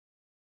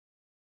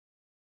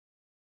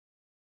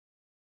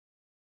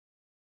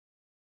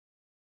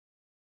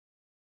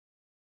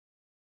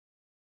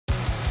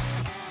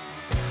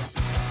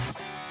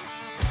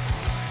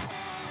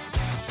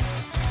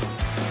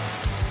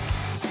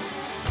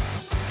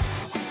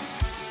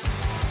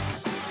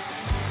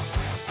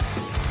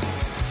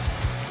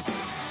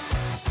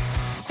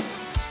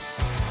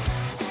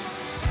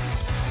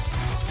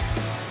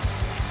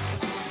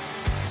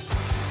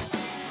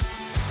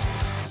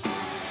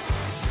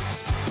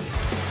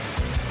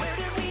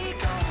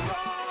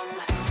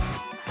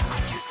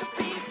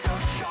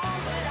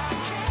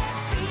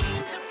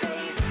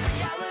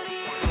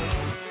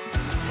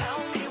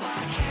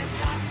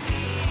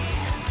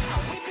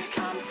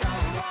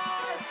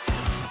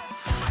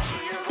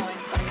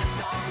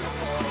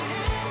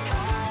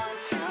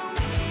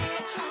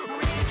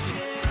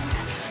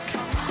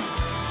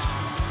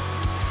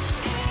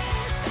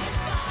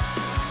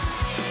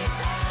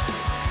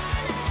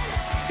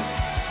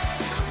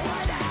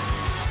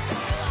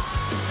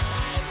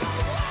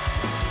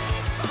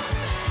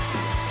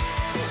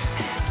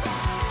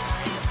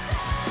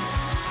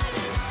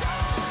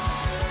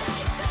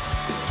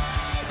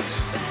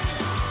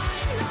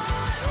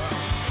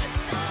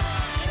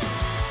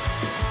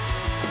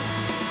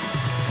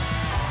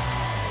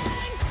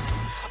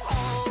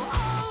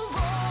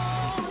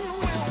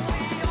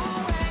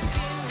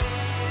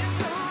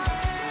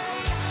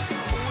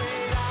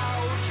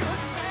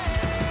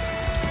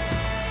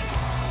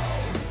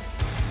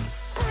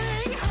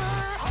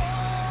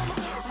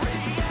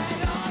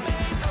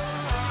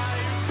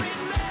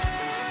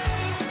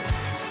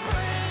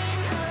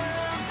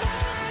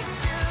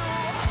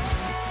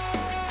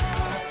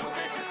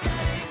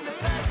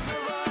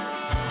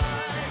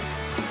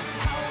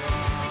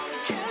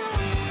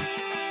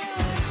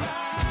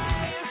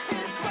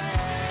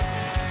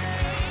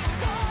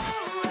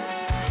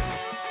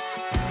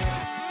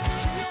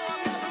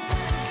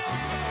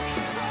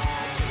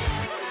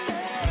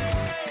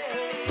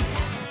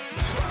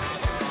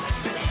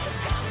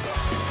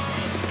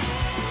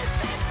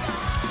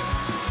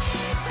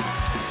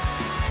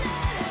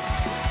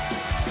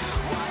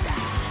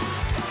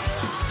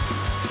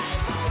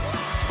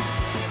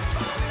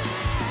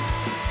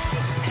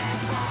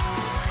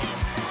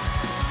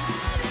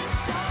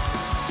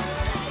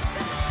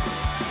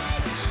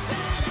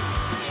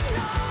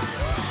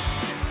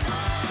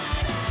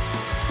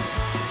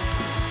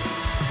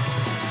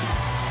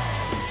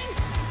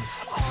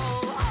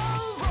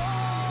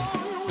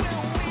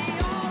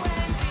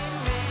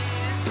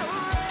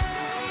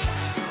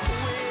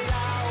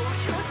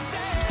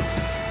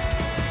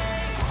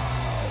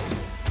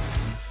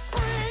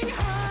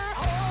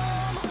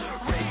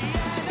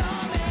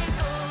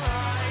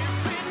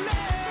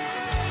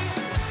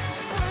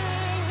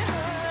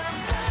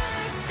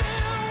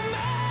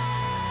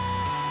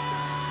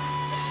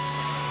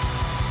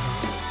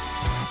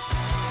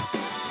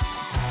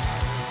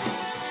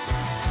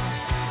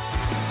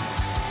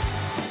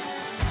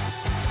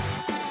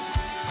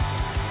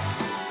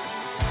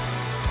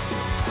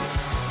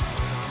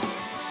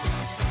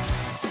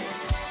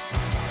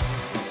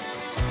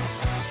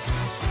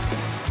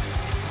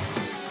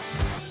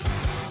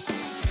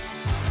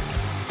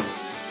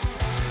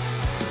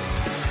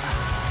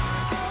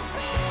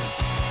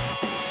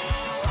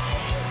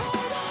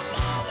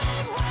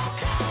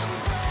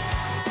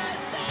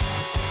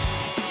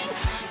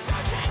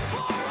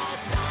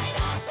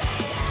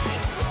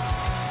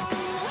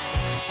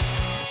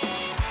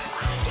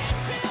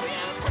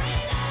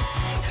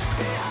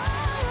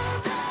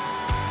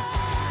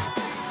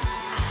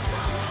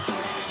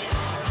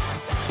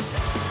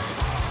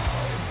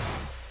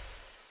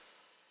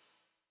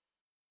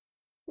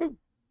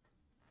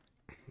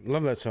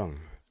Love that song.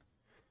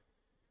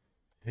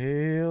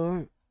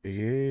 Hell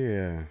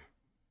yeah.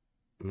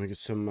 Let me get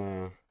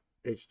some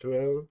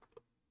H2O.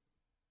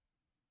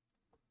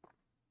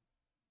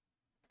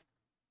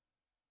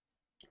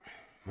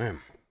 Man.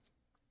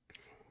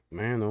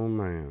 Man, oh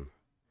man.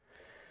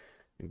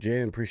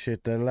 Jaden,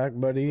 appreciate that like,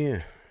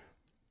 buddy.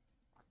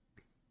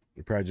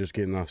 You're probably just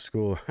getting off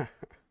school.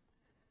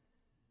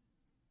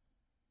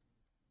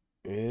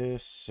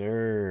 Yes,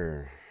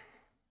 sir.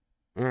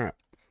 All right.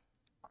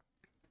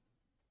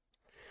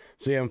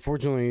 So yeah,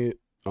 unfortunately,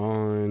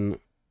 on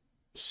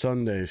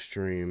Sunday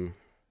stream,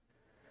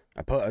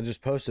 I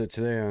just posted it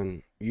today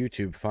on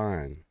YouTube.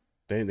 Fine,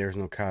 there's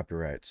no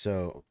copyright,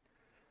 so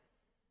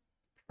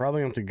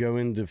probably have to go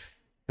into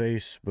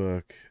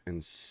Facebook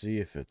and see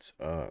if it's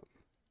up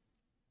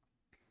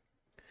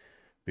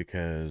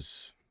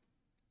because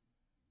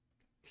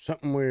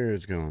something weird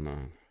is going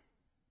on.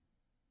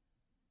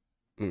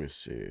 Let me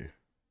see.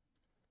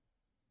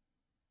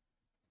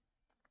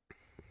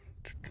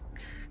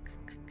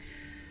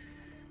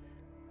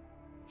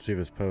 See if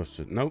it's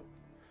posted. Nope.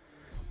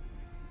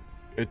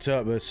 It's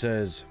up, but it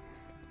says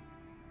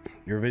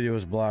your video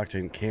is blocked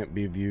and can't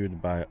be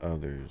viewed by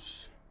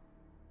others.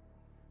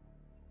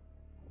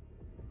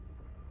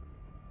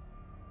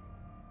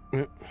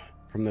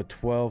 From the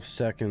 12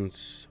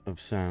 seconds of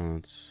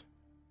silence.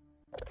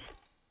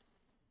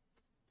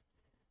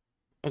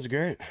 That's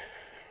great.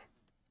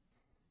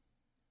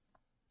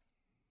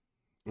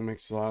 It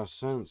makes a lot of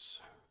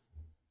sense.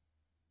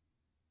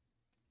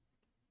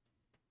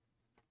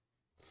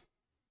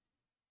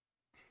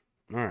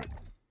 All right.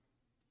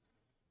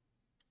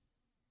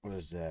 What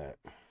is that?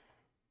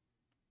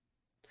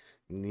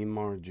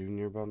 Neymar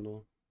Jr.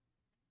 bundle?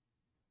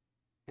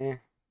 Eh.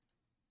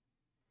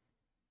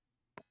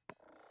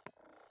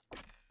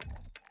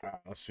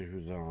 Let's see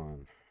who's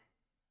on.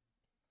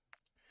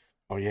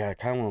 Oh yeah, I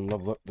kind of want to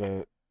level up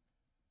the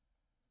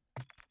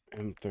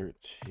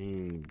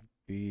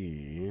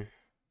M13B.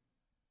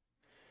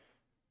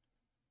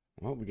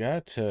 Well, we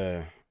got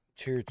tier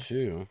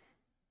 2.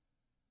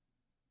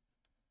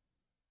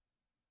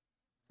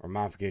 Or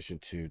modification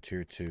 2,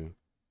 tier 2.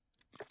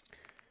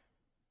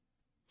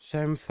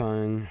 Same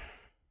thing.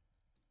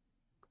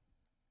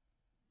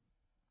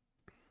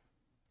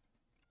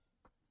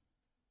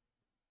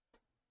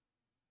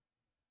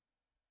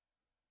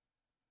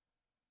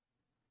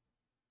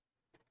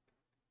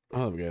 I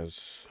love you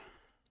guys.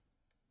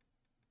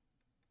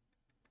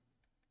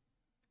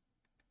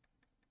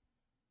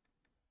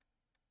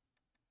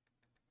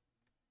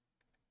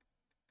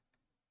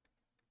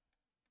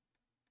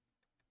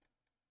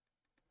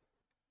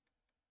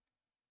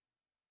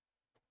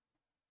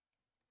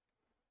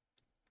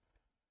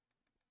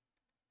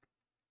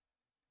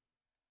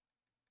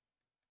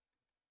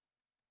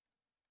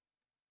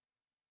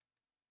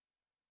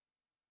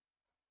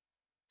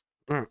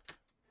 All right.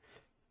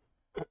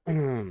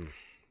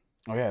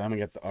 Oh yeah, let me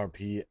get the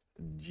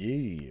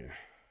RPG.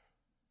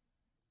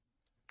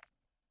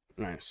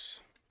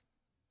 Nice.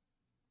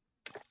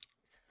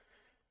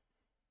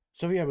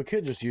 So yeah, we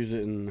could just use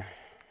it in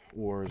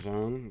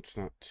Warzone. It's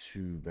not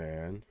too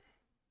bad.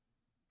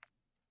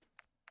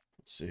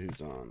 Let's see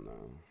who's on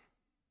though.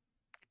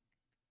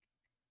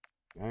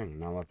 Dang,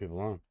 not a lot of people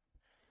on.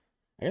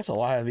 I guess a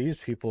lot of these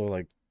people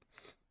like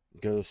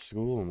go to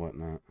school and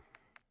whatnot.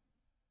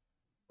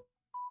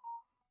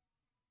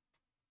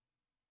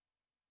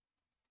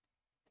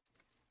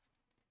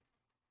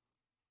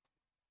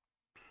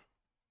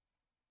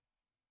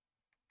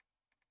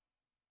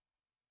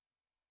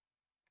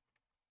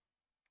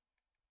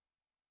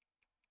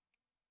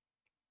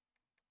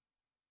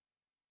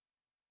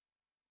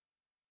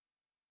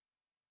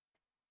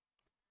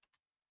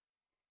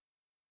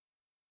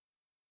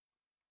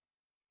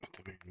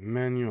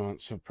 Menu on.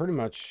 So pretty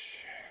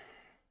much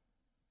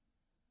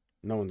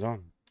no one's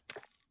on.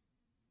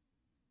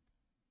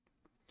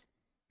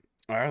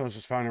 All right, let's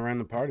just find a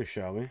random party,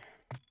 shall we?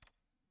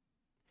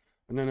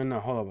 No.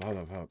 Hold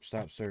up.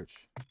 Stop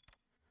search.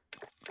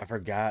 I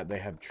forgot they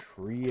have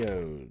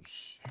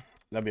trios.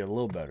 That'd be a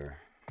little better.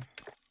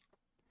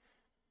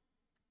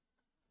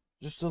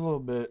 Just a little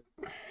bit.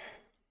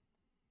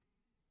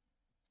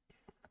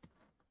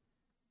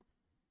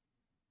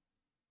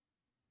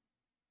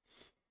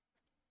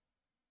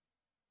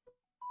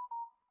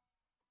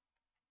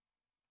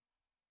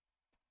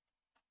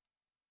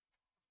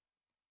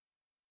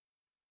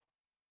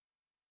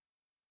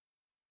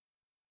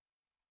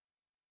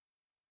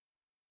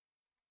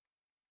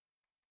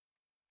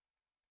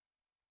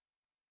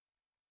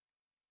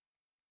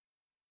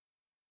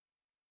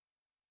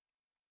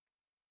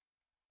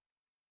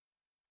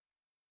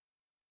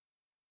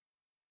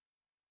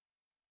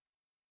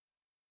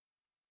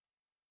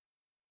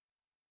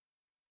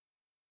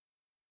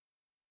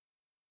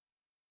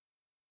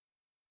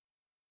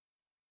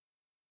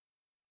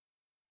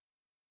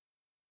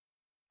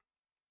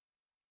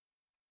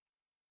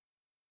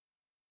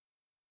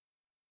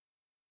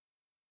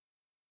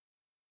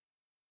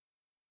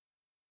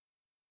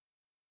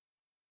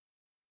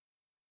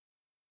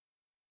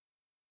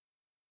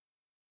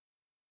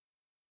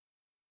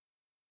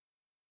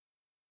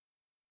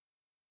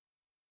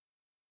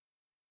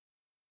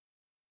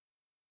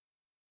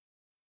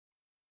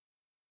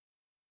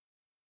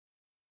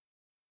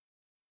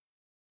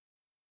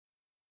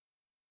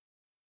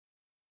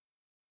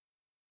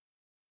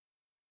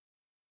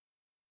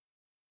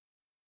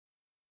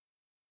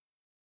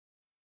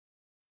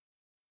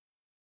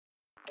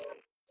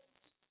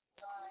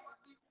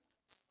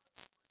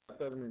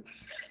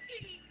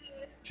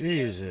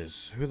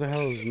 Jesus, who the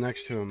hell is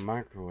next to a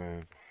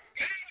microwave?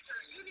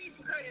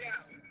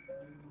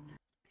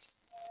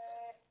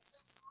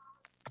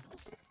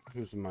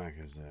 Whose mic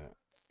is that?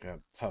 Yeah,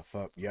 puff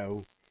up,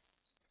 yo.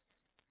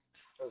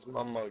 That's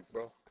my mic,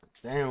 bro.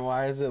 Damn,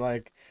 why is it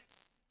like...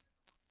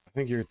 I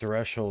think your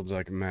threshold's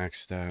like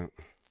maxed out.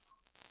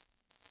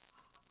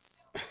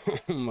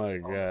 Oh my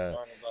god.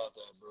 Sorry about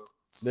that, bro.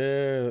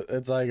 Dude,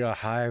 it's like a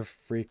high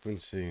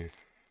frequency.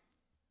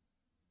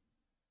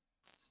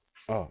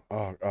 Oh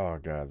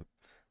god.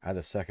 I had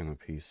a second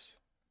apiece.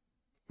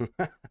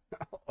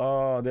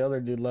 Oh, the other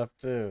dude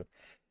left too.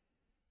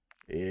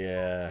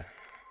 Yeah.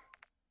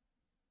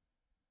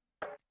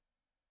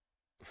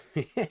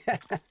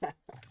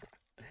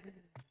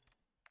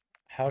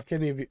 How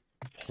can you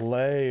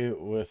play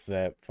with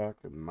that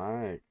fucking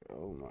mic?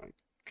 Oh my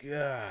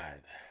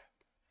god.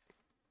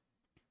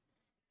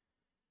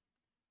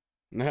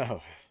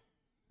 No,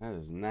 that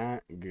is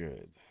not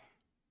good.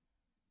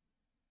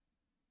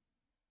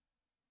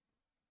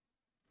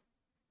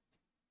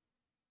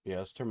 Yeah,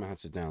 let's turn my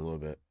headset down a little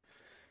bit.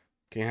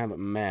 Can't have it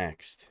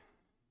maxed.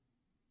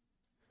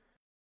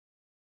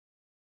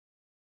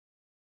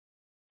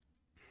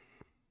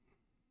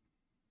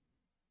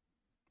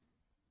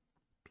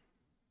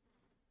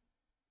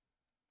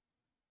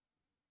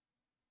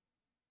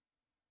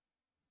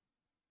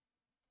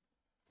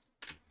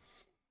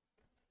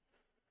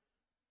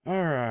 All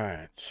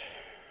right.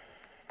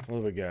 What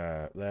do we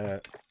got?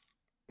 That.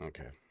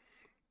 Okay.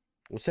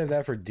 We'll save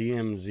that for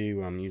DMZ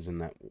when I'm using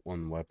that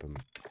one weapon.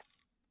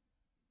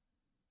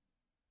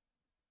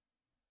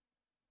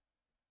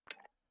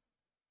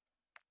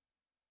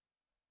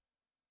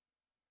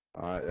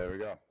 All right, there we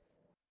go.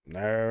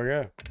 There we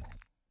go.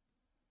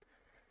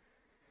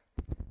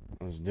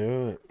 Let's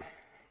do it.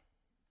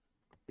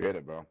 Get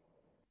it, bro.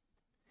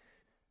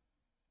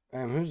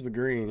 Damn, who's the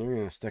green? You're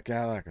gonna stick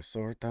out like a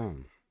sore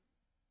thumb.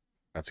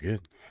 That's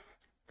good.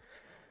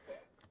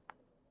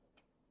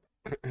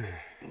 I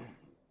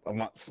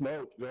want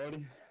smoke,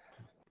 Jordy.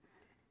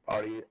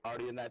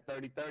 Already in that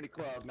 30-30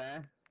 club,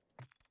 man.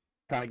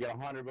 Trying to get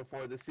 100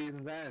 before the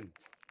season ends.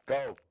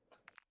 Go.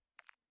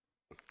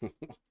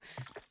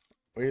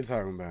 What are you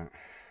talking about?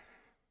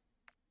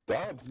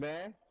 Dubs,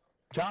 man.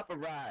 Chopper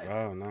ride.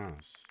 Oh,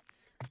 nice.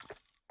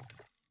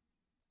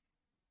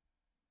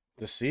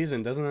 The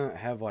season, doesn't it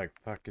have like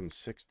fucking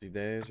 60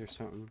 days or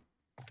something?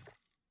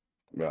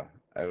 Bro,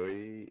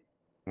 when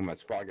my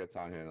squad gets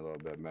on here in a little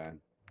bit, man.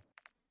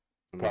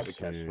 Probably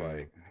catch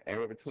like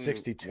anywhere between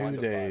 62 1 to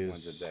 5 days.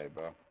 wins a day,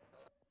 bro.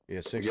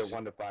 Yeah, We get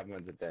 1 to 5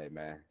 wins a day,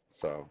 man.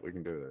 So we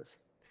can do this.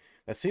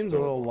 That seems a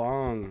little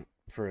long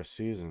for a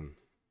season.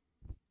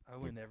 I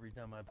win every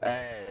time I play.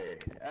 Hey,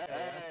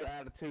 that's the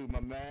attitude, my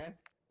man.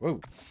 Whoa.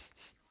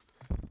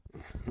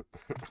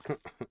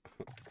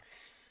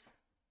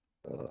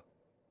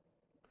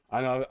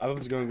 I know, I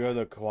was gonna go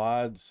to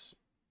quads,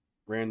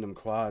 random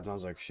quads, and I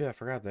was like, shit, I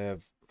forgot they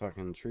have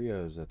fucking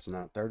trios that's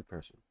not third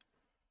person.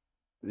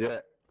 Yeah.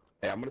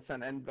 Hey, I'm gonna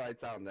send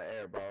invites out in the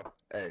air, bro.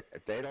 Hey,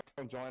 if they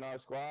don't join our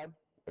squad,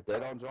 they're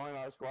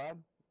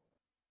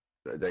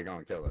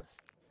gonna kill us.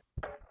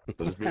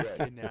 So just be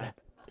ready. Kidnap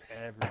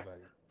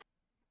everybody.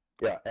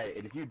 Yeah, hey,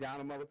 and if you down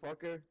a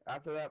motherfucker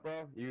after that,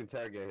 bro, you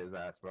interrogate his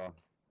ass, bro.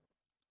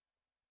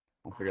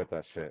 Don't forget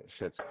that shit.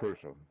 Shit's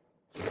crucial.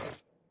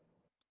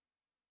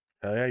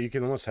 Hell yeah, you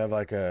can almost have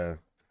like a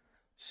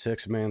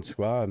 6-man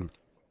squad.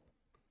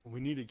 We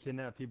need to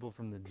kidnap people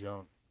from the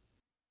jump.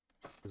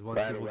 Because once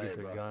Right people away, get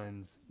their bro.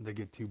 guns, they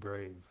get too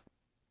brave.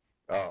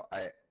 Oh,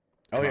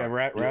 Oh yeah,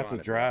 right you're at on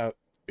the it, drop.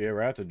 Yeah,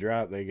 right at the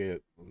drop, they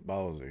get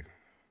ballsy.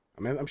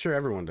 I mean, I'm sure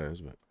everyone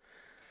does, but.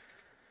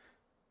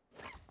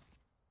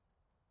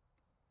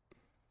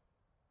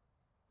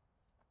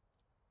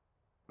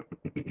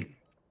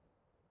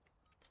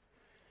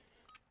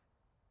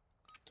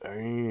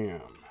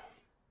 Damn.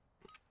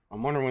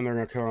 I'm wondering when they're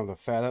gonna come out with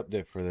a fat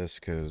update for this,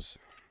 cause.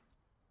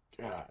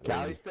 God.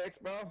 Cali sticks,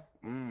 bro?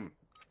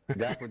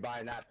 Definitely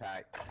buying that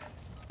pack.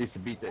 Used to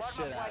beat the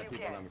shit out of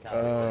people on the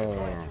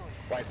Cali sticks.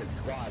 Wiping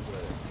squads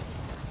with it.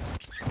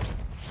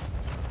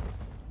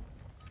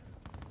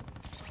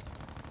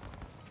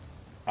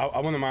 I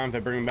wouldn't mind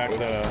if they bring back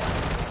the.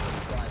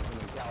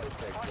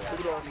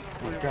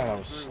 Oh god, I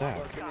was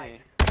stuck.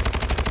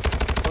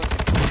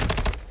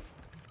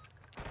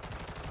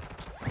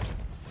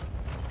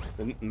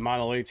 The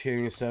Model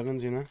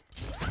 1887s, you know?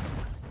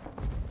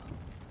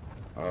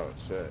 Oh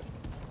shit.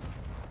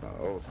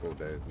 Old school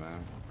days,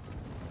 man.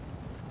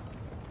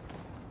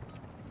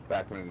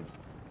 Back when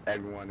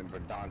everyone in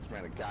Verdance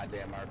ran a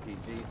goddamn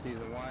RPG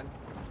season 1.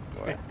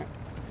 What?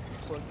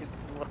 Fucking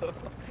slow.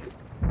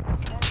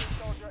 Enemy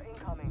soldier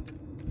incoming.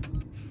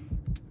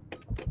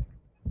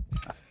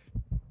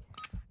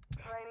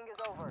 Training is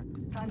over.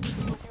 Time to see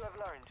what you have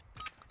learned.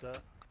 What's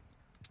up?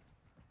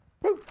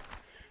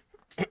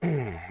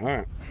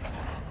 Alright.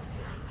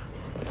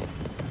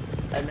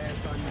 Hey man,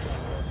 son, you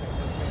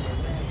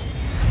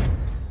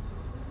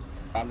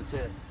I'm just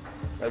here.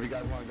 Wherever you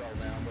guys want to go,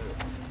 man, I'm with it.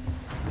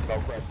 No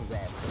questions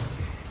asked.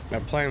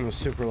 That plane was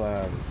super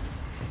loud.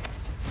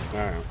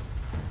 Alright.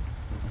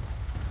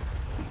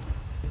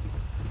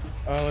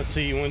 Let's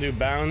see, you want to do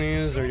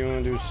bounties or you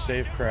want to do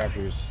safe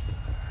crackers?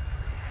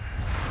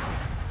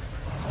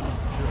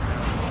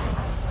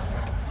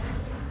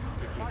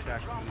 We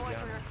track somebody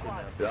down and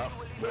kidnap. Yep,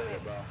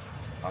 wait, bro.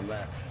 I'm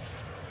there.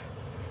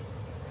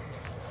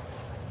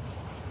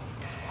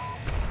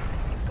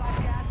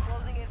 Got gas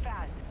closing in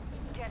fast.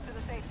 Get to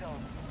the safe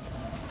zone.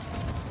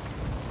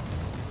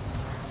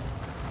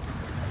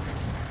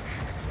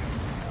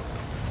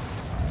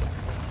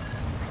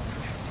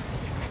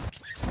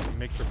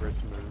 Make the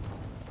Brits move.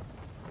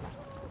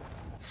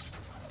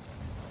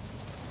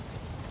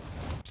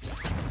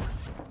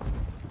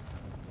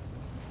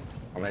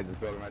 I'm heading this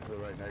building right to the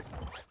right next.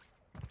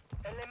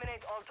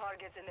 Eliminate all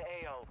targets in the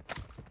AO.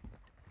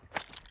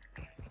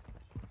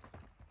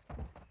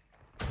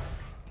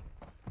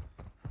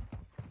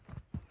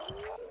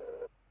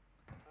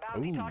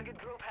 Bounty Ooh. target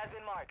group has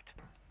been marked.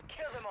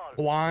 Kill them all.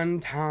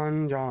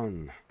 Guantan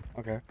John.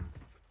 Okay.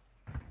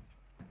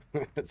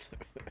 That's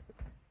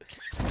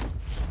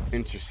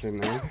interesting,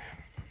 man.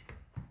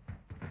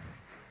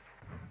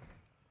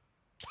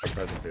 A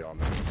present for y'all,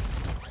 man.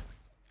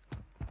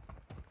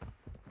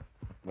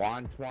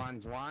 Juan.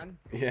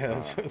 Yeah,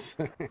 that's what I'm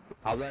saying.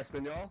 Habla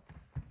español?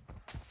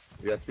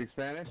 You guys speak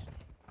Spanish?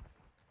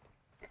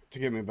 To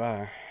get me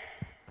by.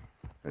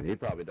 And he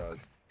probably does.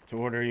 To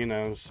order, you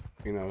know,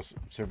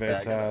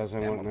 cervezas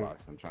and whatnot.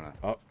 I'm trying to.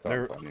 Oh,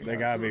 they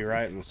gotta be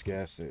right in this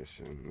gas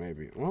station,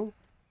 maybe. Well,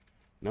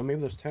 no,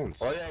 maybe there's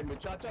tents. Oh yeah,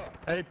 muchacho.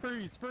 Hey,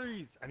 freeze!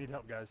 I need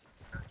help, guys.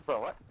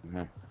 Bro, what?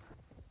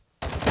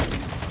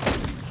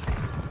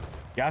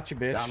 Gotcha,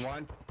 bitch. Down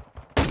one.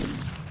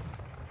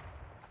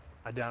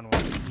 I down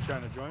one. You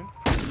trying to join?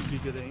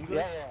 Speak of the English?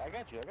 Yeah, I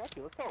got you. Let's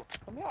go.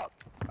 Come me out.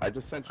 I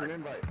just sent you an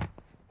invite.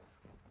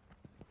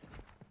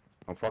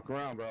 Don't fuck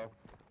around, bro.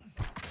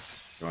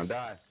 You're gonna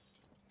die.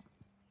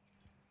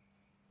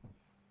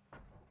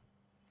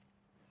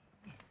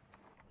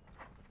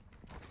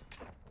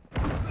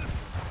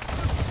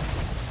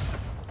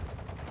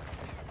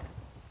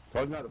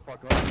 Told you not to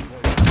fuck around.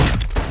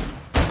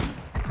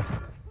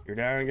 You're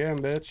down again,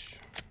 bitch.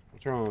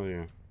 What's wrong with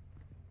you?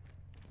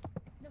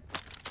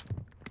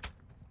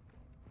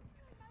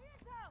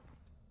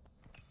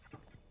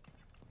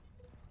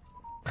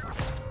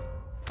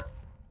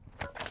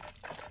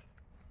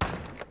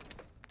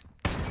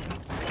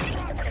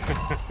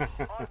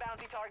 All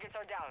bounty targets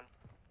are down.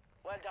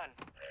 Well done.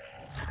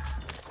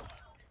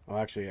 Oh,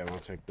 actually, yeah, I'm gonna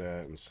take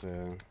that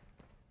instead.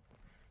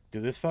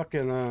 Dude, this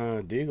fucking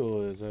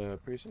Deagle is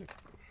pretty sick.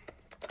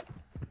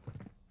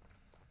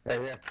 Hey,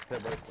 yeah. Hey,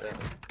 boy. Yeah.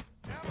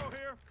 Ammo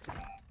here.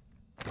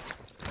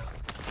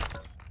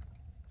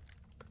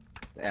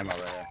 The ammo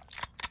right there.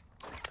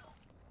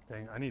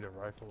 Dang, I need a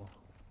rifle.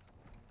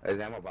 There's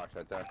an ammo box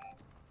right there.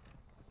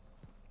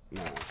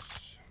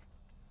 Nice.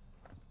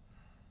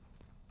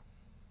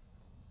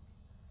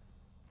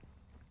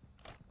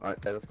 Alright,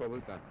 hey, let's go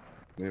loot then.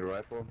 Need a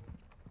rifle?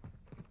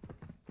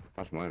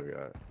 How much money we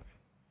got?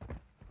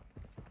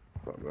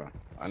 Fuck, bro.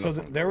 I know So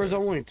someone there got was it.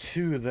 only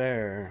 2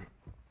 there,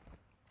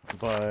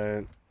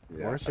 but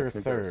Yeah, where's I their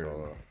think they're third?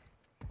 solo.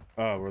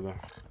 Oh, we're the. I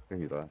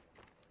think he left.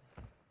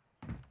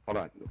 Hold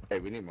on. Hey,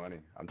 we need money.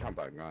 I'm talking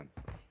about a gun.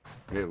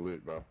 We need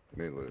loot, bro.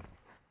 We need loot.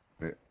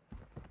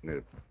 Need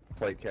a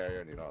plate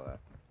carrier. Need all that.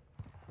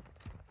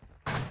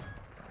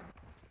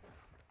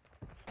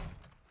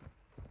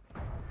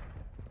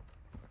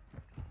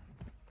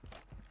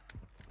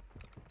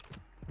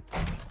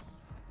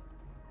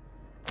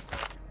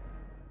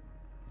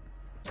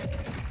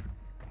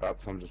 Oh,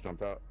 someone just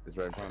jumped out. He's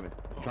right in front of me.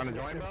 Trying to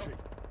join,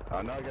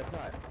 bro? No, I guess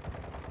not.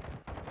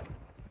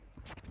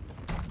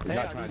 He's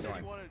not trying to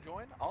join. You want to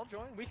join? I'll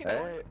join. We can Hey,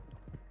 join.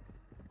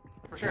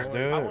 For sure. Let's do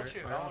I it. won't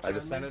shoot. I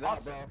just sent it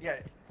out, bro. Yeah.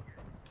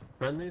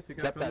 Friendlies? You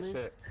got Accept that friendlies?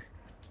 shit.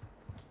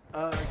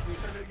 Can you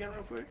send it again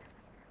real quick?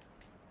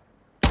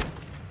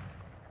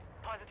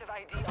 Positive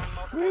ID on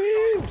multiple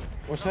Woo! targets.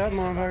 What's that,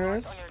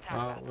 motherfuckers? On your attack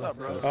map. What's up,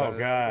 bro? Oh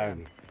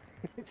God.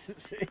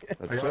 Let's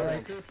Are y'all go.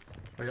 racist?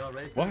 Are y'all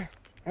racist? What?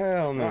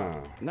 Hell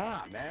no.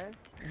 Nah, man.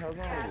 What the hell's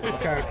wrong with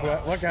you?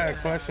 What kind of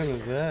question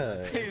is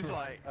that? He's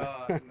like,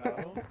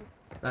 no.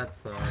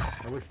 That's,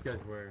 I wish you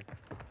guys were.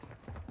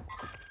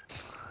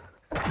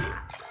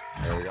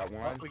 Hey, we got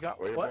one. We got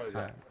Where your what? boys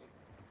at?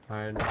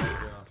 Alright,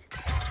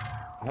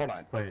 Hold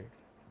on. wait.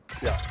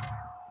 Yeah.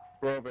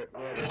 Robert.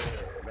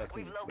 That's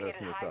We've that's located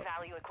what's high up.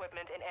 value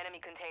equipment in enemy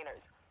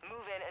containers.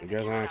 Move in and You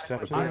guys secure aren't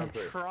adequate accepting fire. it? I'm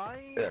Okay.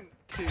 trying Yeah.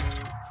 to,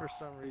 for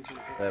some reason.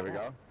 There we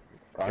go.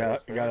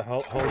 You gotta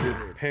hold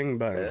your ping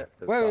button. Yeah,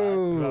 that's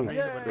Whoa! We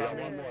got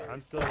one more.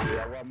 I'm still We here.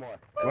 got one more.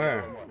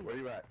 Where? One more. Where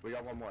you at? We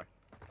got one more.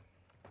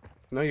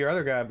 No, your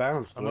other guy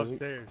bounced. I'm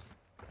wasn't he? upstairs.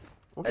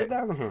 Well, get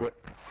down here. What?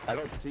 I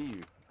don't see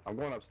you. I'm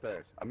going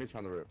upstairs. I'll meet you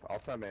on the roof. I'll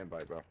send my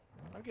invite, bro.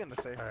 I'm getting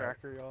a safe Alright.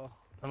 cracker, y'all.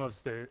 I'm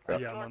upstairs. Yeah.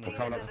 Yeah, I'm on I'm the.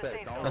 coming upstairs.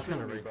 Don't That's shoot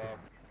kinda me, racist.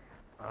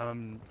 bro.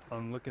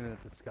 I'm looking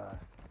at the sky.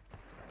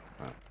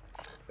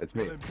 It's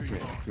me. It's me.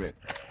 It's me.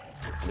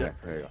 Yeah,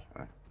 there you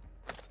go.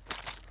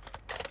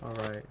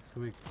 Alright,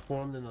 so we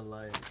formed an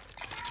alliance.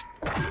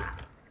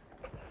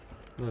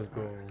 Let's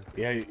go.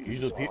 Yeah,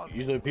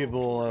 usually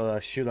people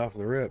shoot off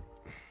the rip.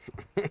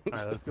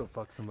 Alright, let's go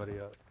fuck somebody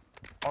up.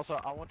 Also,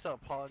 I want to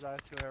apologize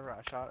to whoever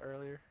I shot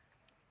earlier.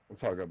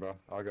 It's all good, bro.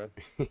 All good.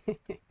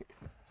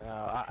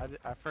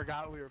 I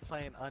forgot we were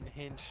playing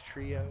Unhinged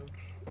Trios.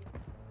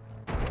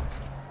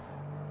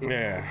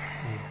 Yeah.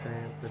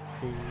 Stamp the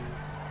cheese.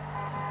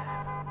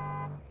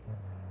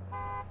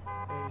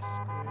 Hey,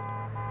 Squid.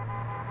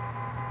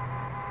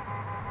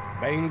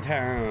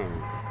 Bangtown.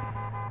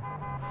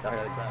 I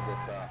gotta grab this,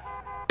 yeah.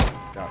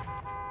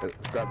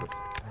 Let's grab this.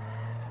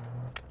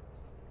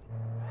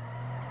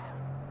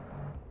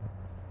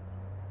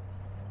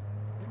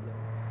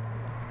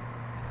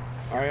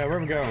 Alright, where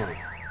we going?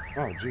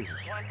 Oh,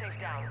 Jesus. One take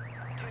down.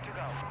 2 to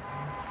go.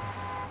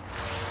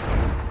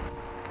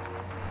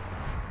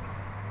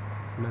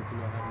 Meant to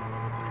not have no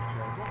level 3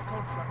 check. Got a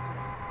contract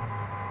here.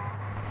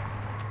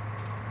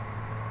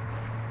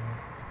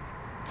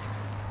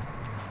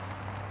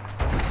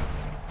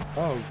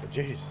 Oh,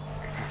 Jesus.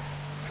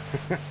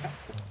 Take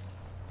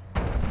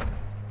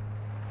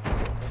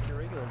your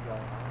regular guy.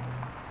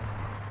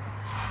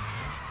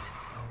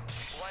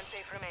 One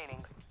safe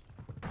remaining.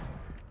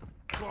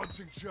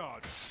 Planting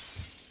charge.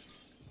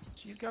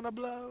 She's gonna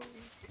blow.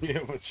 Yeah,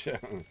 what's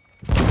up?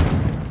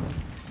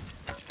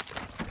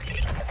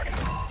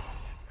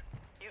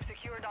 You've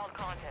secured all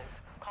content.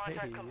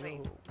 Contract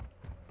complete. Yo.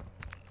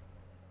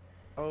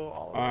 Oh,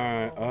 all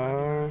Alright,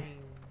 right.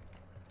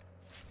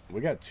 we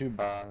got two.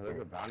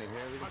 There's a bounty here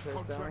we Got can chase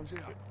down. contract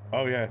here.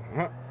 Oh, yeah.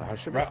 Huh? I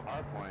should be at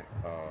hard point.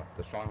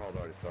 The stronghold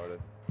already started.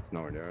 It's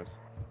nowhere near us.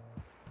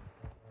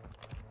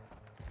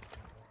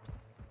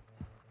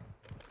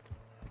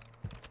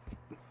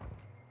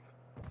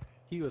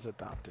 He was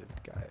adopted,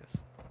 guys.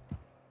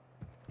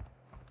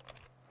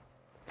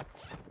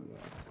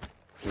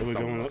 So we're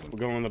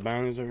going on the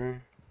bounties over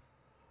here?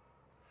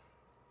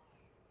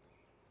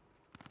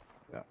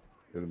 Yeah,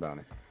 here's the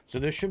bounty. So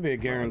there should be a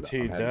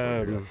guaranteed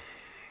dub.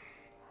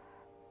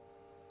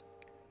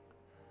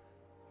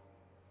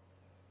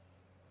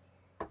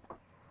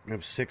 We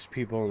have 6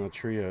 people in the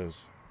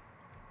trios.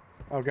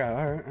 Oh, God.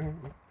 Alright.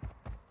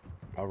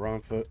 I'll run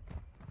on foot.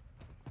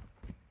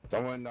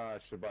 Someone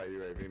should buy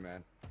UAV,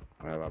 man.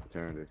 I have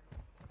opportunity.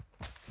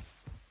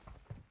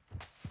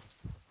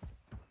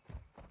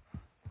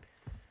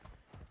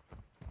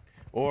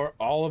 Or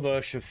all of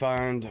us should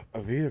find a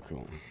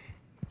vehicle.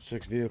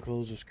 6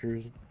 vehicles just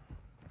cruising.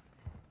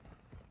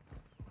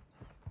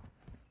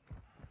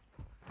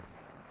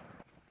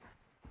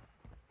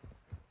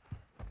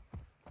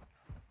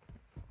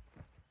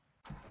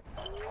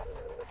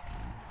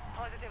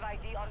 Positive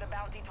ID on the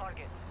bounty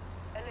target.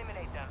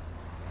 Eliminate them.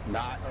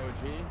 Not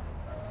OG.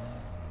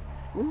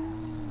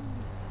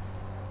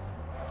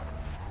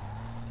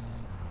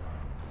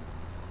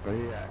 Where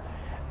he at?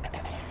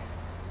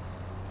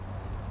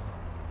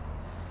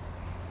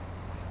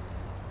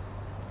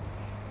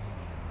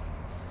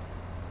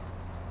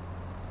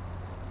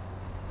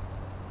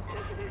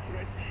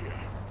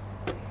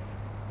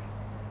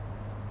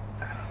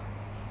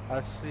 I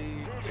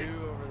see 2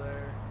 over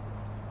there.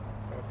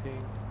 Got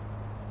ping.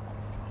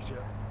 Yeah.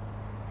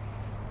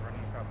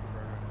 Running across the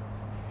road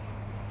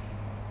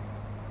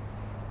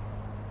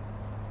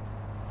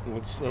right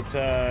Let's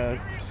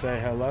say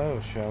hello,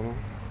 shall we?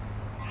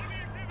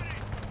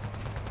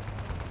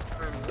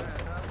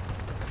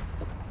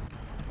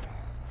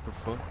 The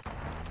fuck?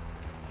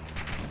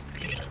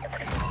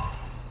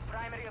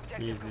 Primary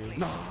objective Easy.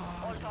 complete.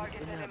 All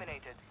targets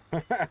eliminated.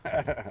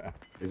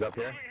 He's up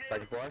here.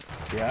 Second floor.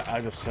 Yeah,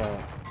 I just saw it.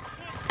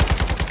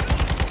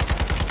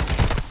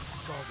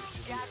 Targets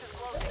in Gas here. is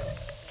closing.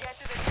 Get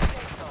to the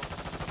safe zone.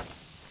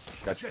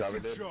 Got you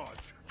covered, Setting dude.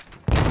 charge.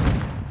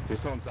 He's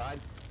still inside.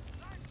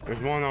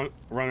 There's one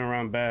running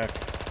around back.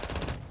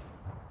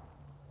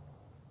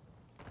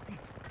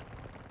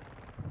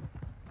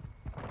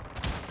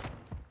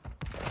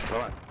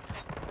 Go on.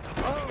 I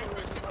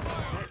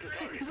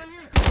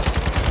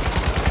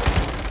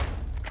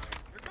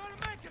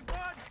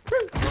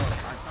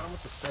shot him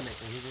with the Fennec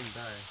and he didn't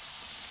die.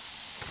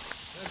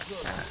 That's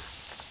good.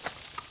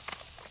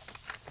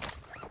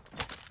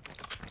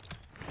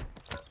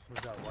 Was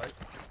that white?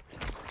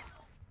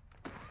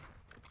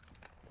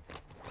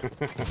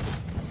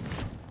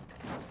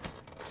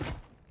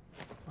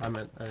 I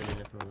didn't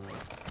mean it for the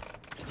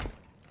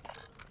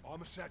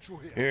I'm a satchel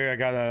here. Here, I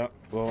got a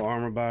little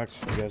armor box.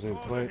 You guys need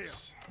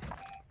plates?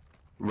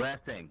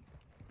 Resting.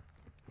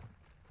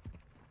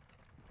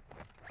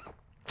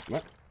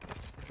 What?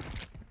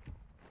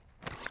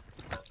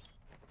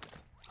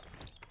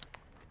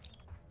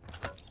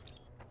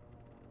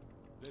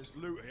 There's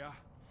loot here.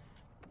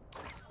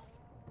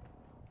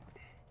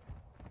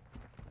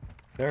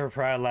 They were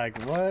probably like,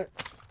 what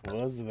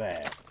was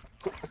that?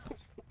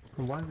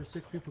 And why are there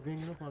 6 people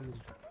ganging up on me?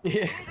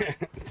 Yeah.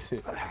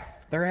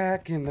 They're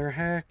hacking.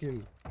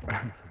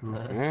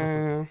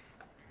 Yeah.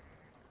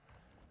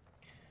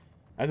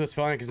 That's what's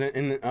funny, because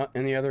in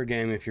the other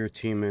game, if you're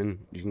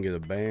teaming, you can get a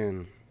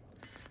ban.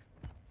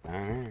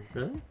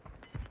 Really?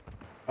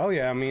 Oh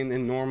yeah, I mean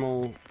in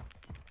normal,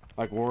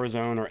 like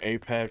Warzone or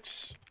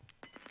Apex,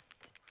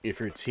 if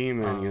you're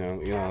teaming, you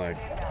know, like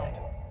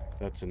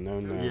that's a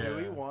no-no. Yeah. Do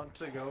we want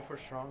to go for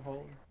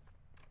Stronghold?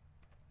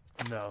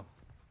 No.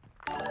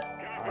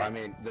 I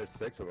mean, there's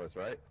 6 of us,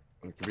 right?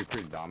 We could be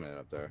pretty dominant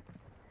up there.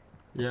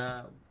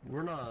 Yeah,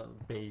 we're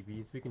not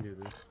babies. We can do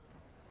this.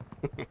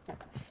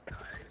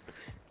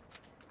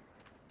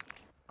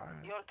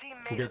 Your team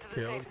Who made it gets to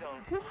the safe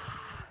killed?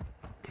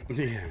 zone.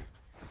 Yeah.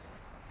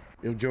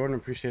 Yo, Jordan,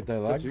 appreciate that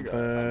like, you got?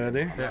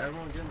 buddy. Yeah,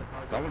 everyone get in the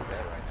car. Someone's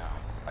dead right now.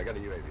 I got a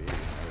UAV and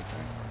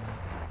everything.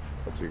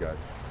 What's you guys?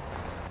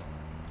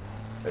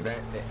 At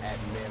minimal,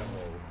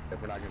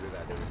 if we're not gonna do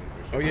that, then we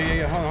need to Oh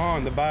yeah. Hold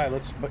on, the buy.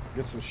 Let's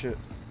get some shit.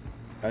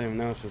 I didn't even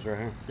know this was right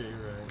here. Okay, you're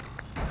right.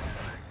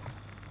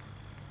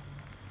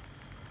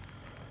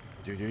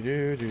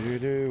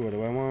 Do. What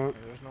do I want?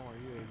 Hey, there's no more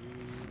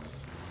UAVs.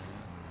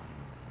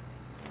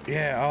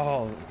 Yeah.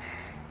 Oh,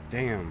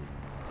 damn.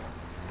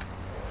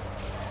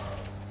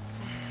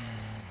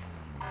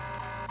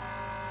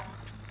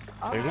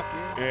 There's no.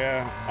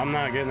 Yeah, I'm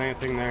not getting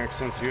anything there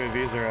since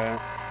UAVs are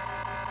out.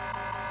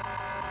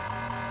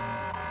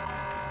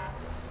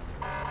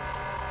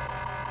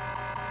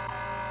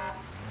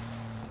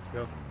 Let's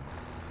go.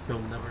 They'll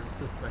never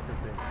suspect a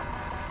thing.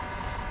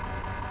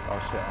 Oh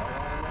shit.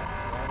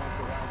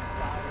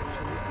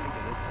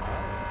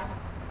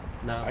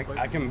 Nah,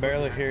 I can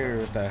barely hear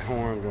with that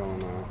horn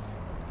going off.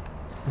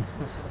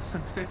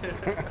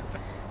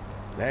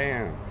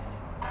 Damn.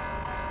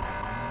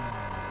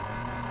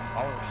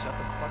 Oliver, shut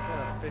the fuck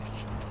up, bitch.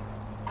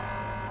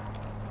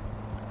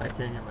 I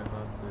can't get my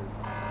thoughts, dude.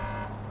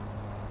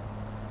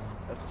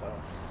 That's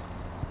tough.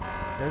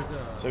 There's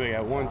a. So we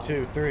got 1,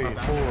 2, 3, 4,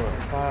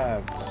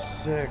 5,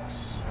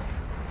 6.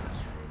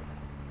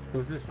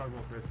 Who's this struggle,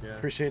 Chris? Yeah.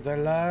 Appreciate that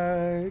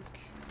like.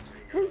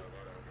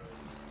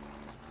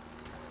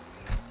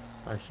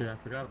 Oh shit, I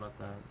forgot about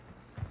that.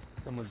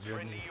 Someone's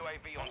joining. Friendly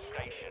UAV on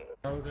station.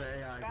 That was an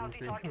AI Bounty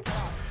goofy. targets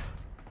lost.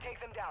 Take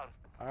them down.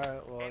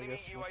 Alright, well, I Enemy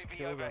guess let's UAV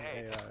kill them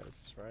overhead. AIs,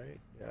 right?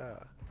 Yeah.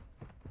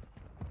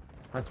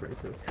 That's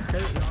racist. Hey,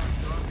 there are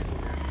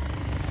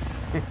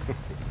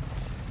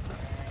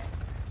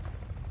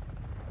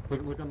people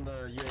here. Look on the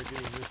UAV.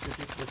 There's 2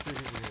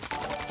 people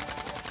here.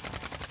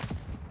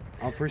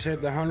 I appreciate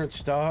the 100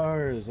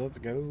 stars. Let's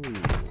go.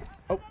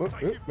 Oh. Taking fire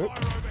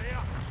over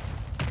here.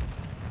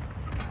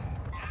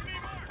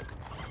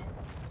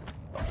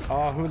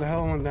 Oh, who the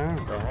hell went down?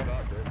 Oh, hold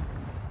up, dude.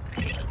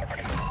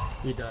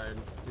 He died.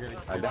 You're Your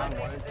gonna I squad downed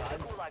mate one is in the inside.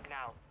 gulag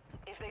now.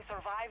 If they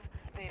survive,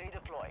 they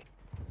redeploy.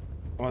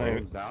 Oh,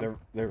 One's down.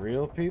 they're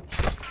real peeps?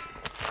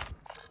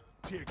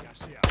 Tear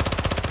gas here.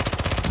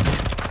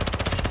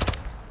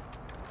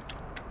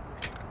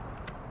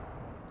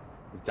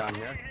 He's down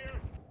here.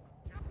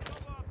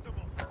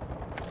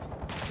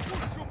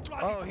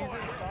 Oh, he's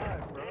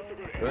inside, bro.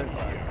 They're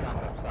inside.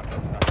 Stop.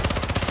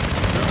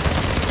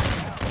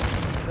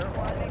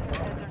 Squad mate was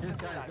sent to This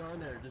the guy's gulag. going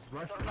there. Just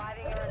rush him.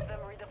 Surviving earns them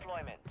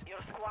redeployment. Your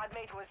squad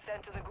mate was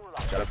sent to the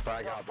gulag. Gotta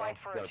frag They'll out, bro. fight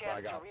for a Gotta chance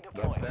frag to out.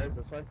 redeploy. Upstairs,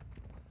 this way.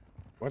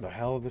 Where the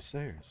hell are the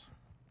stairs?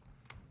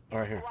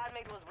 Right here. Squad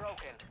mate was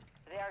broken.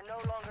 They are no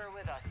longer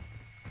with us.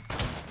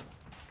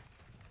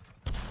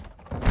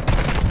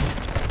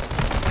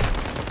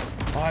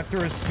 Oh, I threw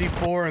a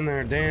C4 in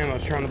there. Damn, I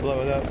was trying to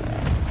blow it up.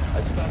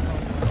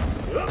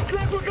 You're in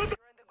the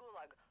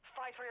gulag.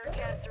 Fight for your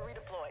chance to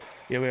redeploy.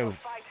 Yeah, we The have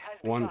fight has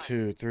 1, begun.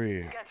 2,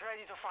 3. Get ready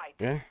to fight.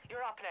 Yeah?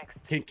 You're up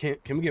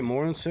next. Can we get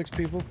more than 6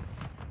 people?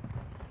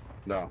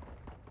 No.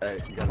 Hey,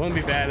 you got. Wouldn't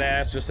be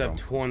badass just have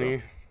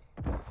 20.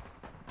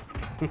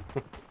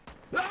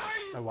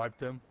 I wiped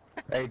him.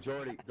 Hey,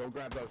 Jordy, go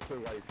grab those 2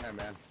 while you can,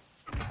 man.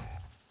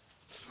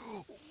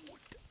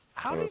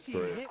 How Oh, did he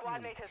sorry. hit Squad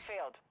me? mate has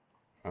failed.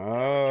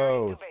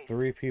 Oh,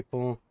 3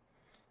 people.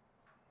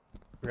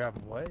 Grab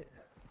what?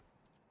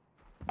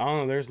 I don't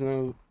know, there's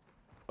no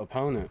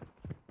opponent.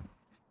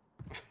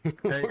 Hey,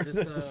 Where's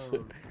this? just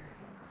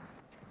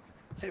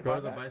Hey, go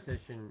to the buyback. buy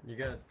station. You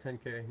got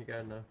 10k. You got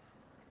enough.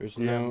 There's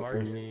Yeah, no. Mark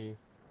there's- me.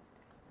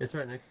 It's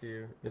right next to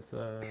you. It's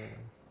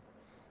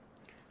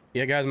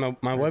Yeah, guys, my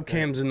Right there.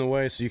 webcam's in the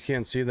way, so you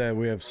can't see that.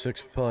 We have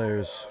 6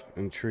 players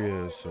in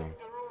trios, so.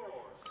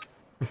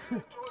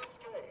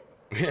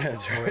 Yeah,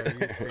 that's Oh, wait, are you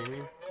right.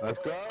 streaming? Let's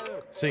go.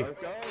 See. Let's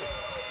go.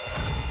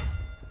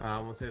 I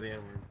won't say the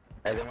N word.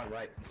 Hey, they went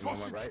right. One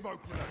went Tossing right. smoke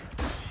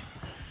grenade.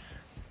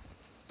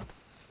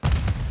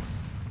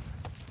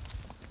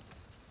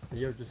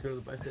 Yo, just go to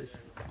the buy station.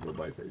 Go to the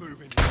buy station.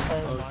 Moving.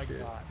 Oh, my shit.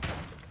 god.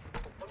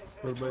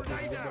 Go to the buy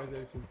station. Go to the buy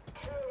station.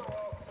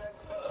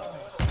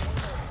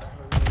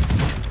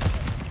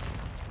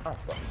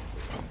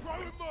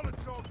 Throwing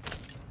Molotov.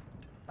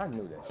 I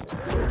knew that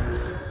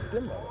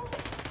shit.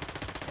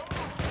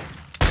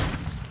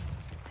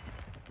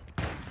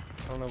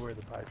 I don't know where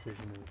the buy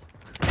station is.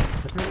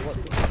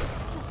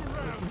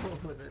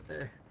 Right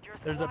there. Your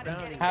There's a squad is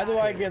bounty. getting How do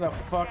I back. get a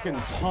fucking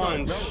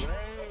punch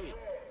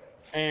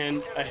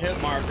and a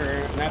hit marker,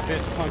 and that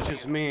bitch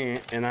punches me,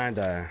 and I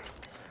die?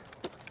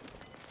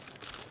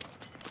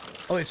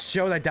 Oh, it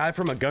showed I died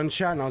from a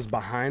gunshot, and I was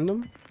behind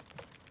him?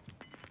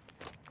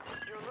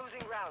 You're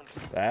losing ground.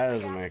 That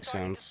doesn't make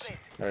sense.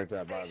 There's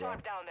that Stay bar, bro.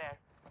 sharp down there.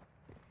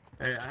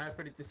 Hey, I have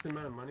pretty decent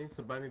amount of money,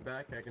 so buy me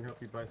back. I can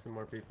help you buy some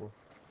more people.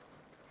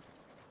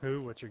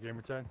 Who? What's your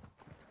gamer tag?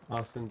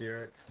 Austin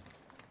DRX.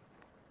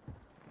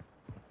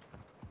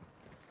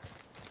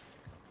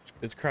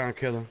 It's Crown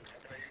Killer.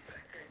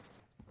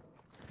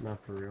 Not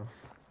for real.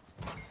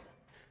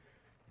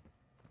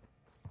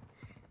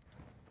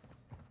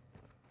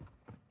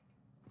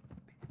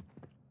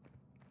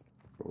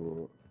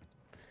 Ooh.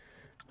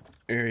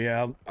 Here,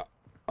 yeah,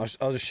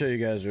 I'll just show you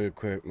guys real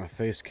quick. My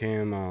face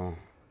cam.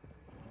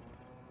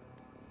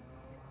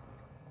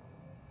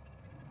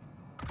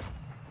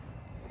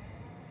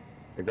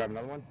 You grab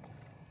another one?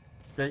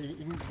 Yeah, you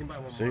can buy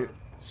one See, more. Drop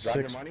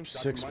six your money, drop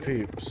six your money.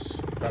 peeps.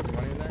 Drop the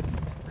money in there.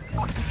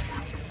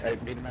 Hey,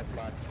 meet him at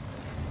spot.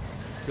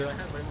 Dude, I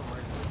have way more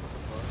money. What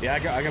the fuck? Yeah,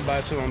 I can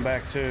buy someone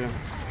back too.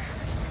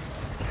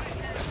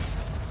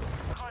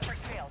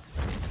 Contract failed.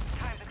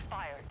 Time's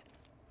expired.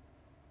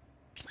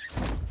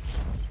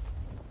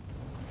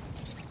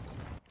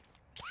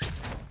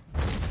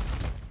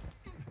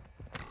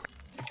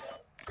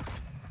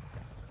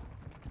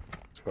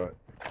 Spot.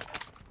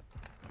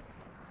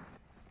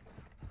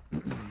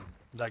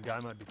 That guy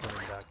might be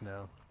coming back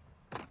now.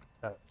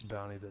 That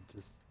bounty that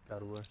just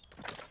got away.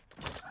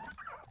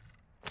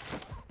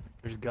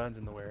 There's guns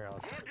in the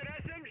warehouse.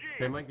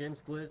 Hey, my game's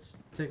glitched.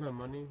 Take my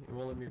money. It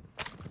won't let me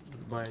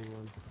buy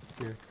anyone.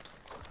 Here.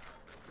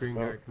 Green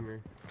Oh. guy, come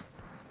here.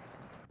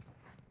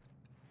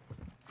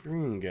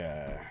 Green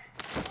guy.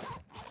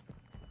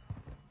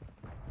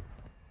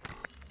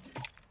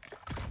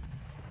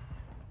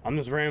 I'm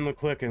just randomly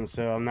clicking,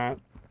 so I'm not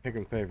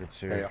picking favorites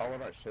Hey, here. all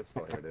of our shit's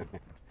still here, dude.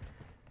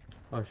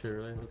 Oh shit,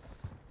 really? Let's...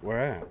 Where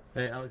at?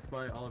 Hey, Alex,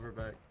 buy Oliver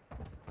back.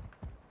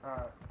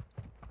 Oh,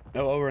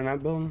 over in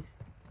that building?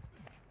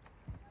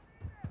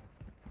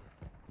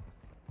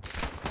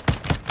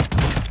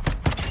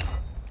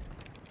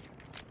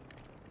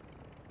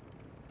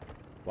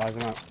 Why is it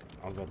not?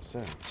 I was about to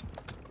say.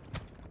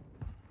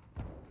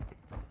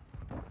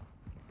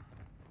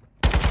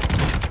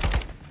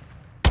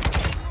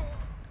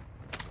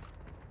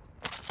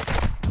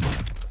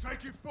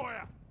 Taking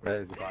fire.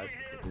 There's the guys.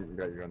 You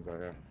got your guns right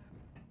here.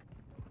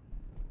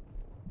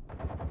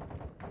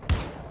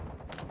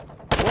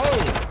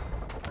 Whoa!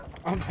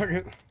 I'm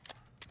fucking.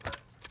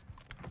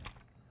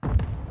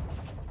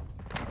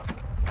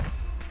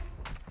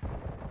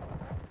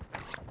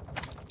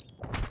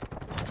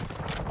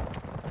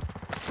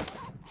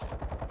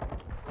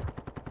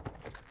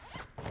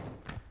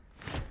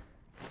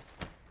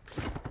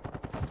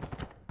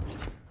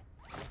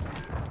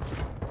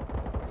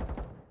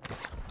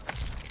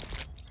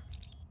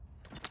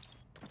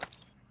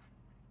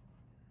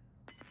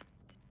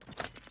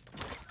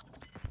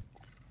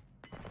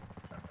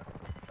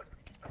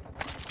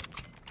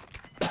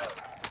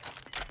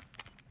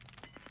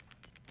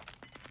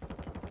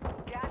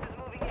 Gas is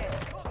moving in.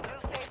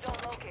 New safe zone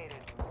located.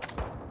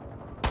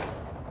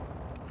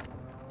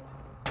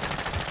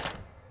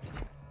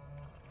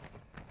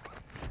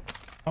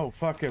 Oh,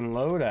 fucking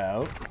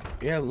loadout.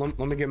 Yeah, let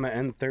me get my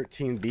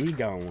N13B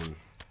going.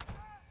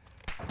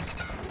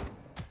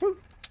 Boop.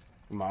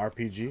 My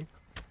RPG.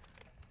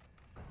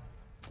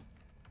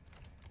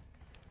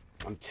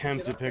 I'm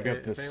tempted to pick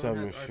up this If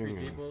anyone has submachine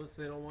RPG gun. bullets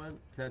they don't want,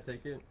 can I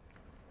take it?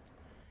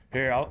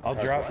 Here, I'll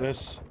That's drop what?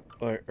 this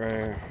right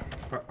here.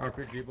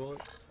 RPG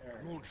bullets?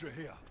 Launcher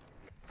here.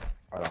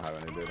 I don't have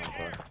any, dude. I'm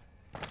sorry.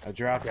 I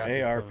dropped Gas a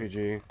is coming.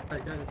 RPG. Hey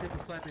guys, take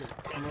a slap here.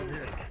 Come over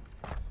here.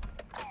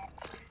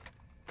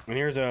 And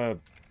here's a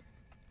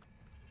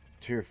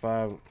tier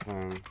 5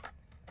 thing.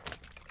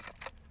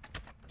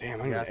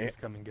 Damn, Gas is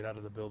coming. Get out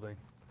of the building.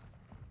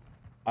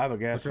 I have a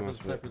gas What's up with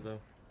mask, the but sniper though?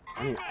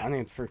 I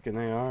need freaking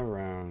AR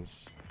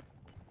rounds.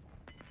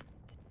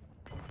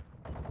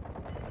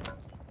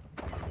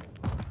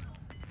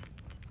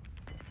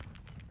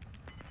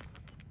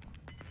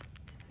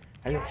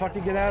 How the fuck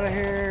you get out of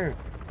here?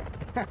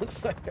 I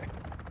was like,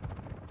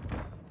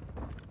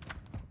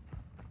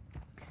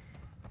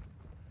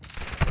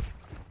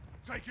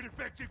 Taking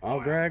effective oh,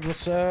 fire. Greg,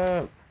 what's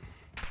up?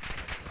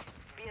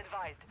 Be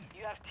advised,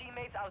 you have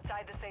teammates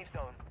outside the safe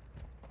zone.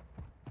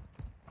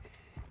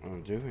 What am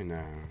I doing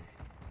now?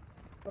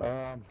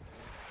 Alright.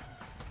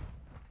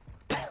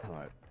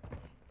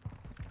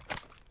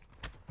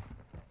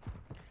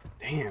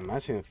 Damn, I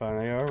seen 5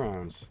 AR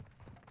rounds.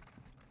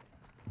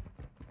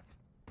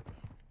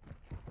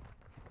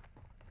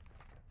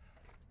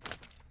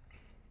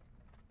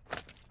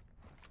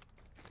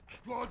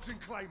 Rods and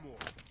Claymore.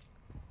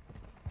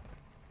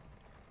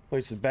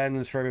 Place the bad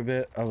news for every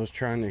bit. I was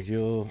trying to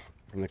heal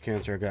from the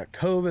cancer. I got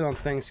COVID on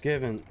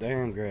Thanksgiving.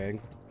 Damn, Greg.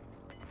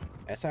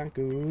 That's not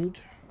good.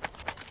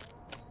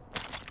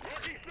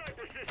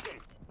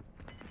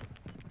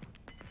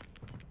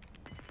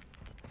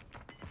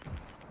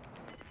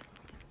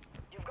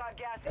 You've got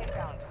gas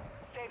inbound.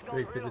 Safe zone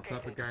Wait for the relocated.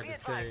 type of guy Be to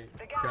advised, say,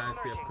 the gas guys, is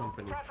we have emerging.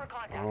 company. Prep for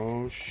contact.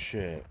 Oh,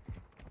 shit.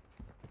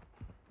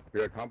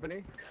 You're a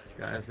company?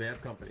 Guys, we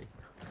have company.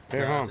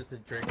 Here, huh? Just a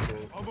drink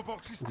pool. Armor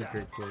box is It's a down.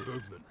 great place.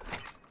 Movement.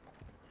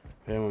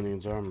 Payload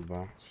needs armor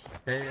box.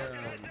 Hey,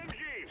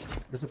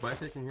 there's a buy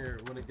station here.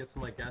 Want to get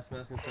some like gas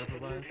masks and stuff to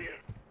buy?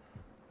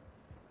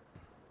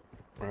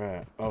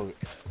 Right. Oh,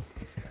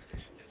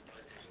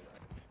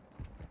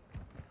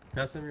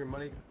 Got some of your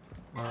money,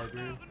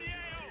 Green?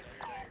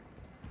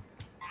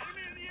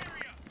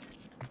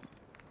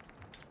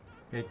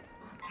 Hey,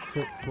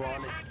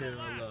 chronic kill,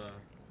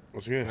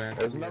 what's good? man.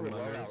 There's another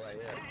loadout right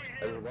here.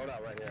 There's a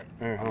loadout right here.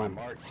 Here, hold On on.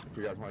 my mark, if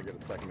you guys want to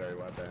get a secondary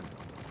weapon.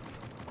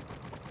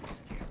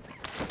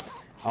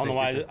 I don't know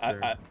why Thank you,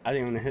 good sir. I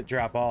didn't even hit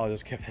drop all. I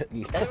just kept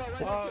hitting.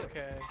 Oh,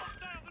 okay.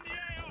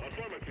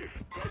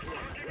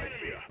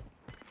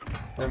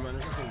 Never mind,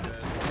 there's nothing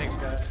good. Thanks,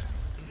 guys.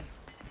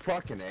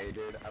 Fucking A,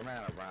 dude. I ran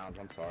out of rounds.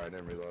 I'm sorry, I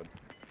didn't reload.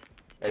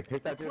 Hey,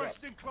 pick that dude up.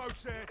 Requesting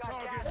close air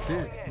target.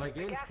 Dude, my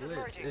game's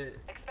glitched.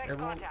 It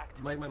won't,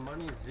 my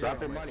money is zero. Drop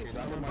your on my money, screen.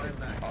 drop your Someone buy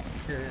money. it back.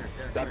 Here,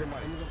 Drop your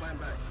money. I'm gonna go buy him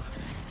back.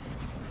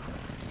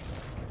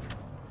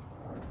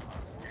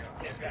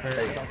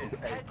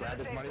 Hey, grab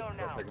his money. Go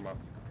pick him up.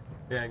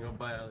 Yeah, I'm gonna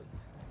buy Alex.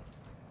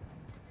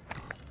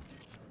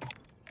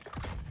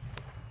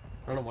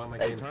 I don't know why my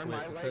Hey, game's turn my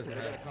glitched. It way, says because they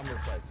gotta that. come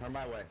this way. Turn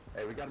my way.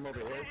 Hey, we got him over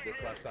here. This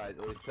left side,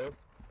 at least two.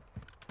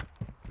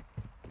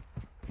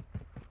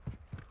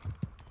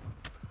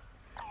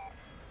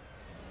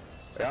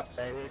 Yep,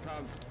 hey, here he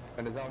comes.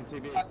 And his own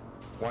TV.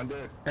 One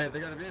dude. Hey, they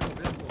got a vehicle.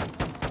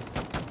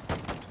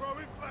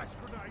 Throwing flash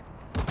grenade.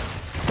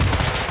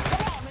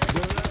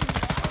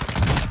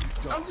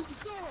 I'm just a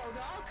solo,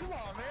 dog. Come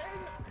on, man.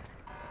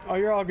 Oh,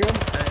 you're all good.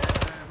 Hey,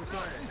 we're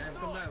sorry. Hey,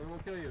 come back. We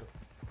won't kill you.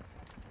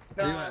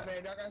 Nah, Where you at?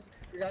 man,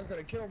 you guys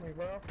gonna kill me,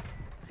 bro.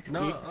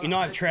 No, You know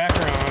I have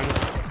tracker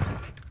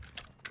on.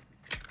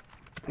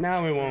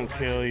 Now we won't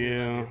kill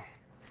you.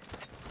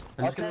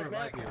 I'm just Okay, gonna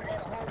man. revive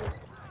you.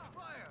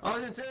 I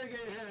was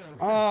interrogating him.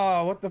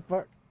 Oh, what the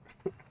fuck?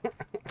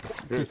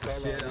 Dude, solo.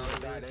 Shit, He Alex.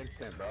 died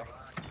instant, bro.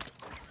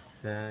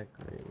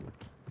 Exactly.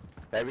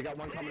 Hey, we got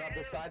one coming up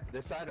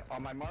this side,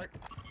 on my mark.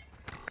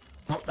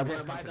 Oh, I'm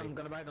gonna buy them, I'm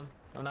gonna buy them.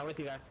 I'm not with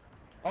you guys.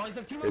 Oh, he's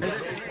up two Is right that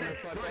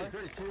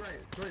there. it? Two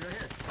right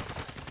here.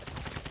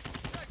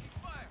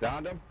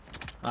 Downed him.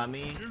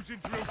 Me. Using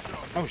drill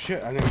shot. Oh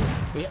shit, I didn't.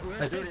 We're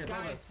Hey, six Jordan,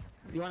 help guys. us.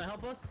 You wanna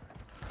help us?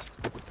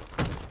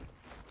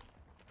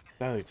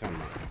 What are you talking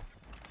about?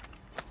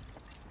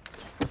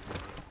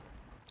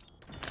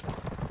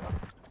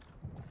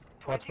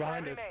 What's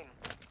behind us?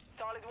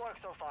 Solid work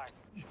so far.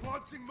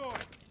 Launching mine.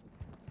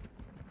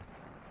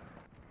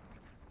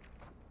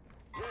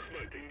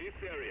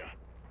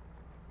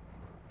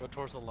 Go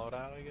towards the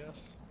loadout, I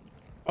guess.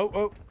 Oh,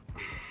 oh.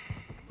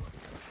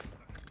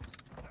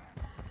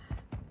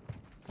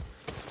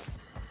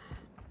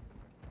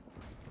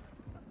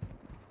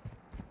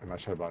 I'm not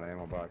sure about an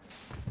ammo box.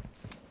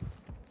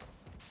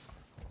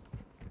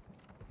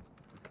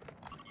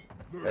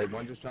 Hey,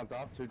 one just jumped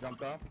off, two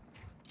jumped off.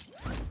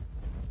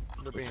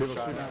 They're being Two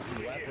shot down at. to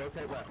the left,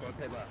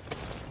 rotate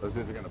left. Those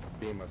dudes are gonna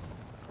beam us.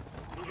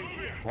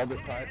 Hold this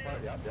tire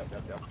part, yep.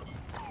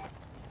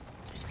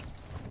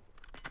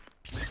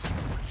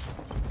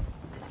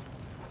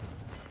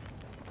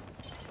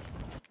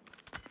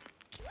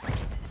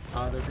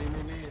 They're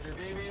beaming me.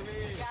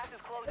 Gas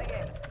is closing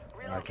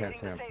in. I can't Relocating see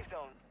the him. safe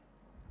zone.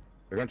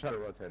 They're gonna try to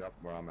rotate up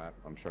where I'm at,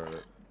 I'm sure of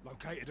it.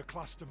 Located a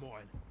cluster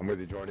mine. I'm with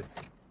you, Jordy.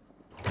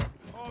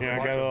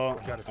 Yeah,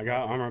 I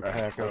got armor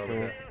pack up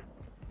here.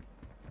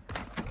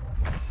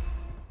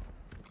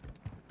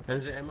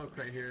 There's an ammo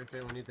crate here if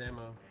anyone needs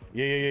ammo.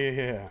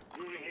 Yeah.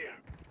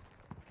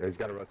 Yeah, he's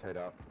gotta rotate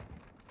up.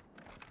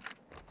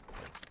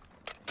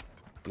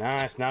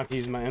 Nice, now I can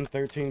use my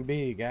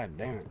M13B. God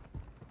damn it.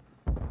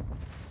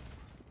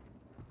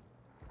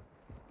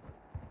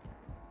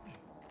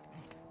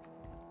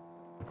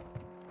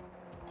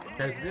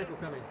 There's a vehicle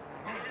coming.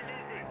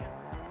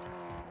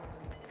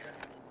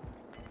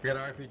 We got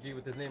an RPG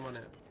with his name on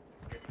it.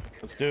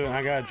 Let's do it.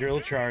 I got a drill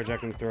charge I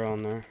can throw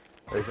on there.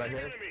 He's right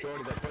here.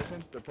 Jordy,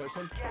 they're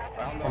pushing.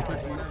 I don't know. I'm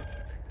pushing them.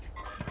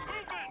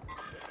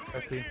 I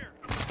see.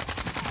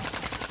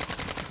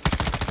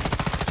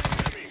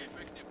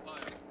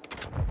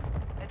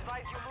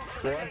 Advise you move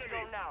to the safe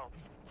zone now.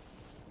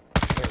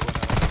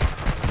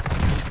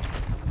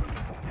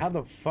 How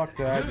the fuck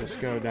did I just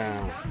go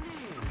down?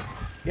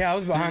 Yeah, I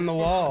was behind the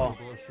wall.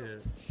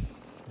 Bullshit.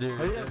 Dude,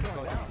 Oh, yeah, that's it's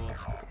fucking going bullshit.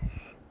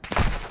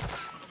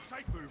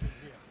 Safe moving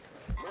here.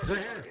 He's right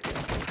here.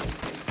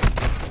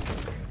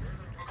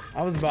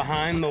 I was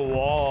behind the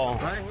wall.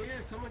 Right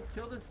here. Someone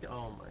killed this guy.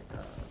 Oh my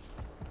god.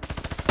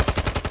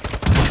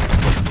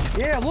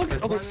 Yeah, look.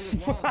 There's one in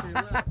his wall to your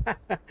left.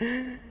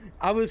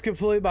 I was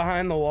completely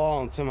behind the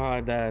wall and somehow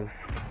I died.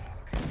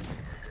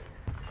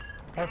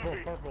 Purple,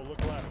 look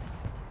left.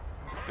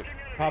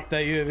 Pop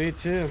that UAV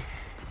too.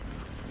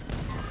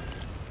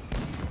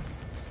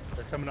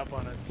 They're coming up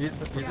on us. He's at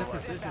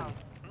precision. Down.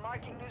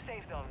 Marking new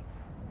safe zone.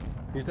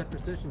 He's at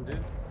precision,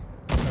 dude.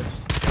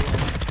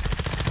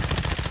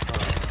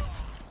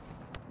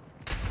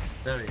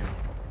 There we go.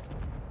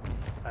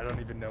 I don't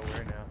even know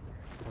where now.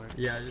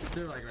 Yeah, just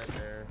do like right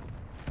there.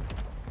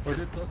 Or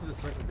get close to the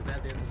circle, because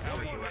at the end of the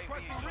Enemy circle.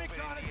 requesting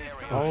recon at this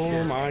time.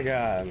 Oh my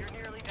god. You're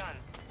nearly done.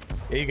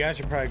 Yeah, you guys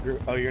should probably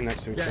group. Oh, you're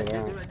next to each Yeah, other. yeah,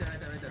 aren't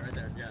right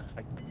there, yeah.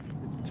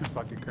 It's too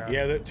fucking crowded.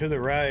 Yeah, to the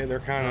right, they're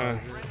kind of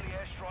Friendly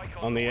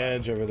airstrike on the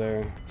edge over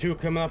there. Two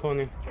coming up on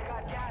you. You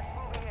got gas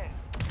moving in.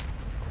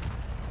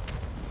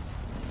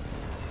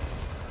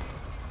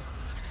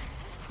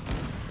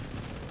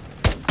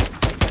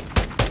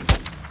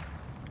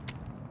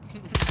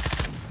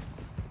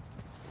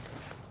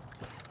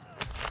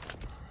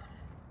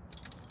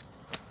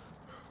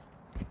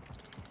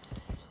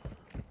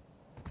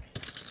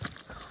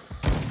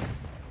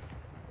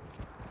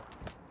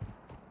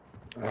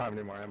 I don't have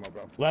any more ammo,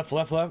 bro. Left.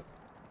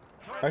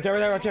 Right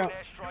there, watch out.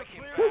 Airstrike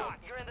inbound.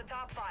 You're in the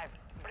top 5.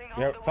 Bring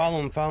home Yep, the follow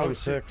him, Oh, shit,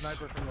 six.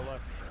 sniper from the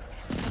left.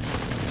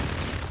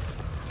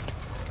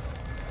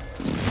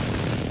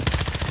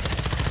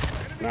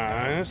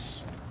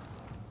 Nice.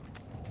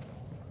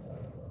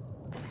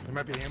 There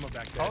might be ammo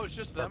back there. Oh, it's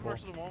just them Purple.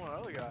 versus the one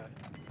other guy.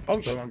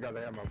 Oh, Still don't got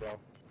the ammo, bro.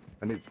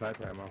 I need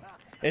sniper ammo.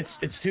 it's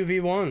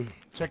 2v1.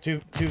 Check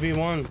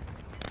 2v1.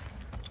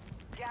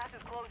 gas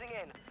is closing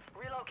in.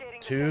 Relocating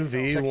the Two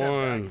safe zone. Check that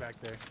V1.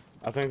 back there.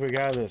 I think we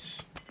got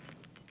this.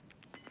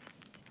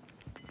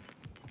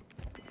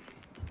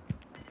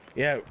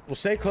 Yeah, we'll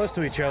stay close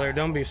to each other.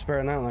 Don't be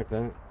spreading out like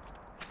that.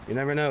 You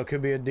never know. It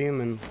could be a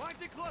demon.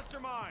 Planting cluster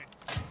mine.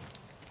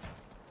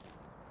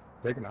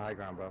 Taking the high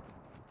ground, bro.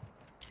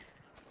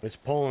 It's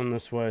pulling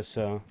this way,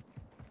 so.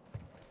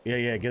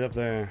 Yeah, get up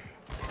there.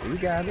 You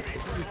got it.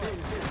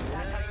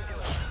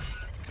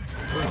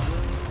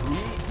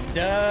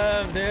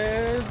 Dub,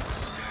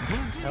 dudes.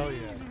 Hell yeah.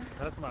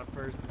 That's my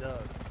first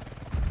dub.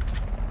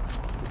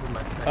 This is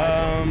my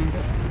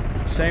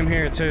second. Same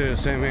here too.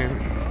 Same here.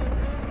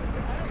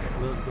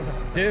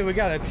 Dude, we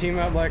gotta team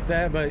up like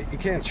that, but you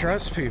can't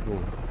trust people.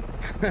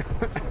 Not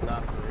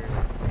for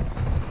real.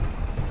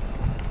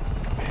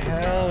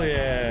 Hell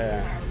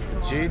yeah.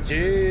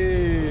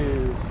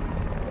 GG's.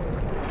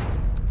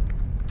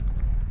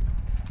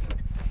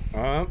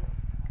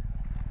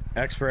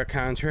 Expert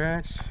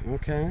contracts.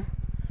 Okay.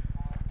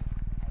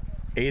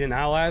 Aid and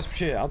allies.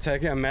 Shit, I'll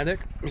take it. A medic.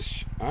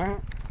 Alright.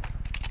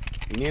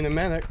 You need a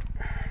medic.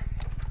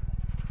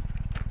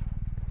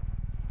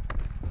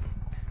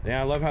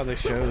 Yeah, I love how they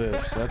show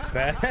this. That's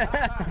bad.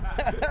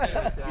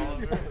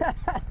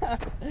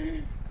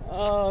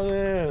 Oh,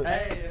 dude.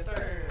 Hey, yes,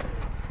 sir.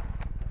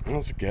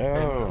 Let's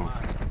go.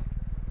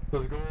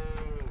 Let's go.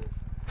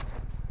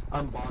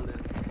 I'm bonded.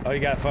 Oh, you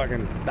got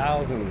fucking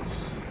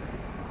thousands.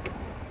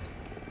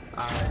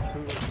 Alright, 2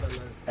 fellas.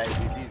 Hey,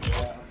 GG's, bro.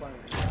 I'm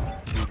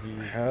playing.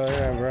 Hell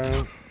yeah,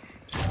 bro.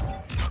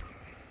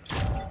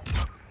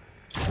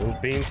 Well,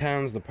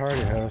 Beantown's the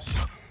party host.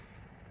 Yeah,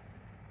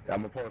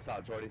 I'm gonna pull this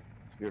out, Jordy.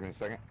 Just give me a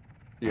second.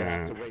 You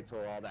have to wait till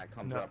all that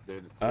comes No. up,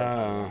 dude. It's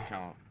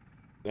count.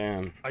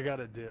 Damn. I got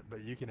a dip,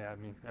 but you can add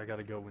me. I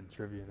gotta go win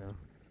trivia now.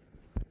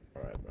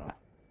 Alright, bro.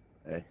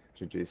 Hey,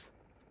 GG's.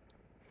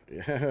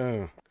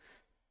 Yeah.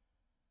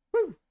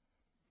 Woo.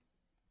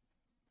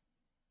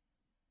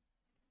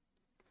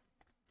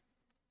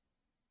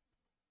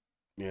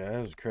 Yeah,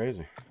 that was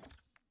crazy.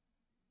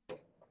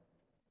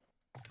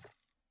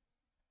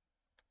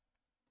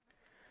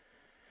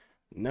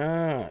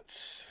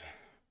 Nuts.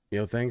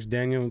 Yo, thanks,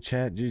 Daniel.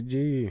 Chat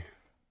GG.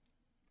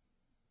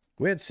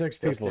 We had 6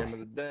 First people. game of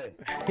the day.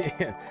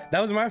 Yeah, that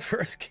was my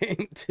first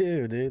game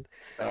too, dude.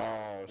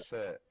 Oh,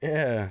 shit.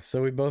 Yeah,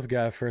 so we both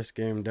got first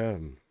game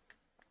dub.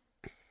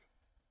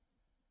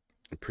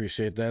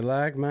 Appreciate that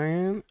like,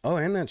 man. Oh,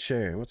 and that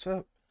share. What's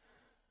up?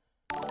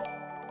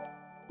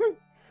 Woo.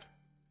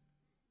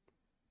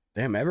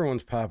 Damn,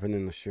 everyone's popping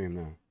in the stream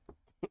now.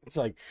 It's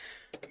like,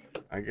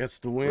 I guess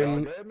the We all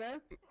win. good,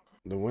 man?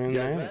 The win, You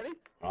guys man. ready?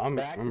 I'm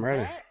Back to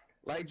ready. back?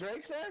 Like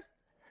Drake said?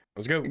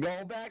 Let's go. You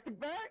going back to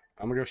back?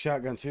 I'm gonna go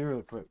shotgun too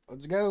real quick.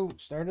 Let's go.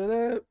 Start it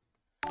up.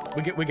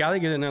 We gotta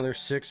get another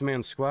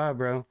 6-man squad,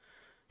 bro.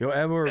 Yo,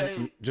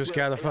 Edward just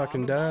got a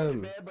fucking dub.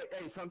 Man, but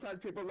hey,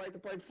 sometimes people like to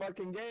play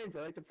fucking games.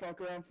 They like to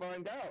fuck around and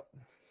find out.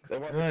 They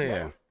want Oh to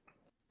yeah. smoke.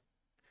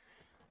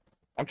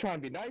 I'm trying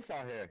to be nice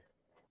out here.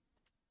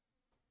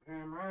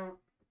 Damn right.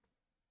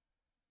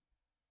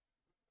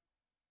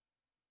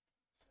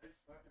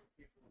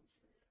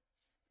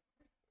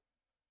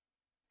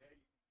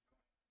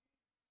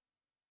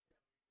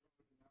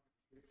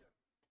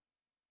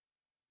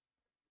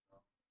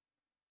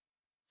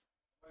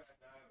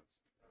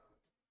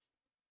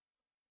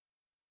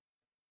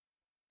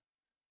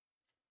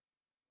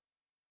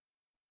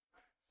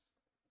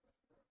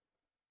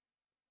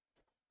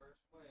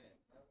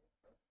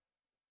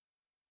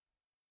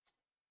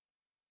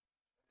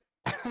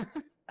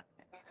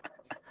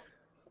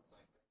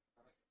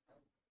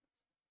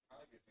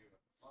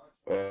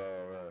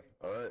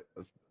 Alright.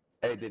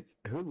 Hey,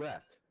 who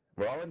left?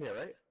 We're all in here,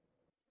 right?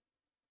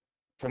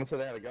 Someone said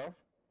they had to go?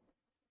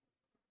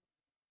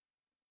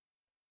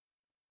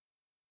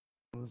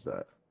 What was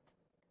that?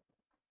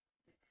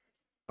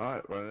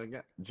 Alright, running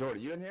again. Jordy,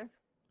 you in here?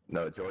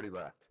 No, Jordy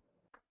left.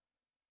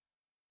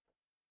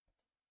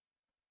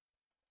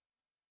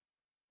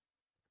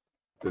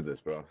 Do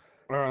this, bro.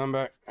 Alright, I'm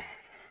back.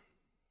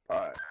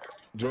 Alright.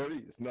 Jordy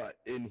is not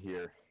in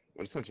here.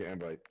 I just sent you an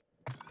invite.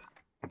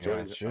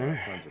 Jordy's Gotcha.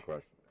 friends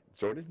request.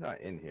 Jordy's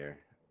not in here,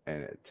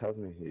 and it tells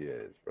me he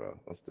is, bro.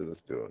 Let's do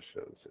this duo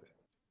show. Let's see.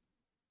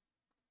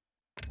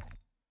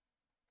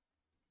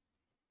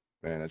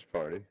 Manage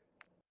party.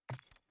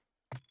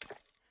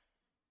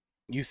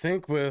 You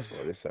think with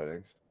Party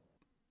settings.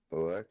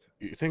 Select.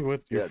 you think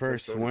with your Yeah,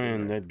 first just Jordy's in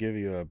win there. they'd give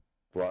you a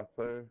Block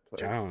player.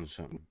 challenge or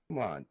something. Come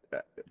on.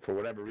 For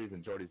whatever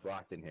reason, Jordy's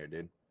locked in here,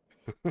 dude.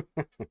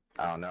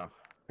 I don't know.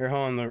 Here,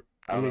 hold on. I Let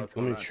don't know me what's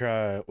going on.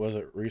 try. Was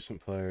it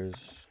recent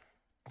players?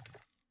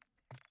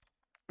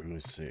 Let me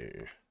see.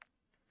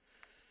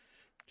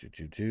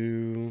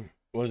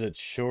 Was it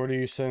Shorty?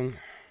 You said?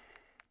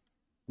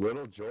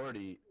 Little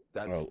Jordy.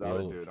 That's Oh, the other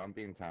Little- dude. I'm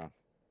being town.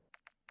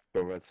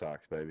 Go Red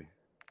Sox, baby.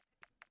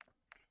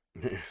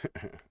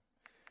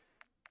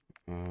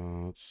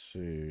 Let's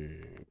see.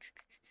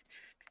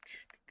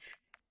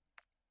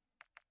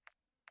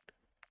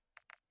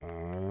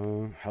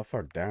 How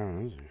far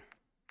down is he?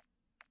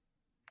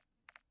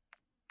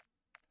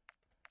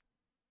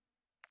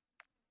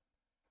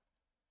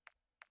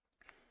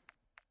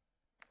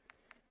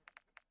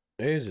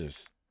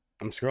 Jesus.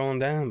 I'm scrolling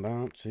down, but I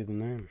don't see the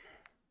name.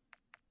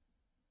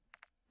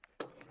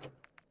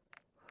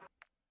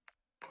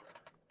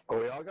 Oh,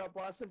 we all got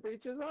Boston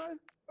breaches on?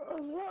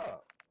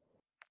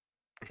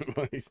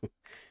 What's up?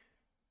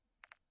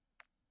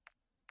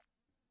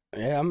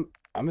 Yeah,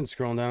 I've been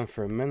scrolling down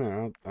for a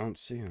minute. I don't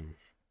see him.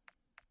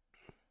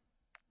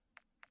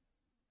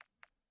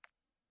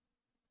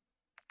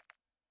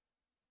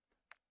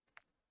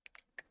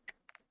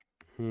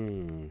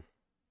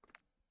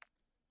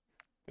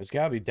 It's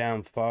gotta be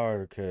down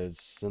far, cause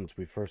since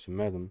we first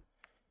met him.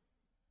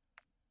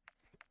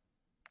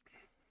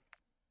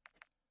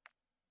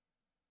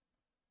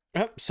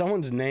 Oh,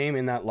 someone's name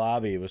in that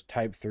lobby was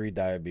type 3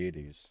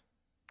 diabetes.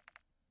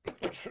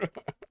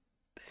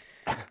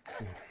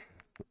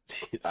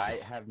 I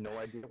have no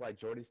idea why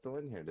Jordy's still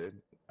in here,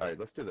 dude. All right,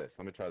 let's do this.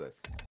 Let me try this.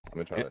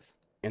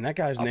 And that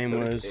guy's I'll name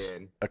put it was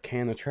in. a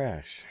can of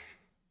trash.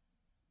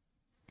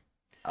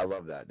 I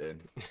love that,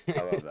 dude.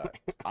 I love that.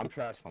 I'm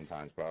trash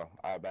sometimes, bro.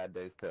 I have bad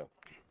days too.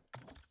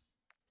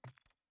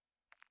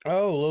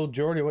 Oh, little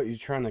Jordy, what, you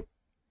trying to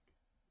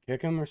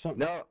kick him or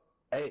something? No,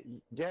 hey,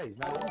 yeah, he's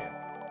not in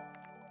here.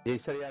 He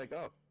said he had to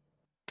go.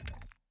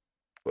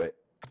 Wait,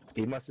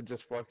 he must have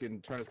just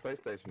fucking turned his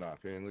PlayStation off.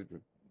 He didn't leave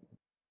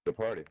the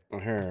party. Oh,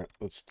 here,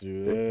 let's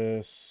do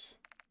this.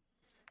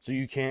 So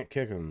you can't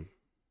kick him.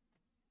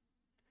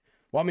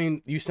 Well, I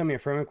mean, you send me a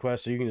friend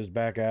request, so you can just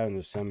back out and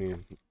just send me.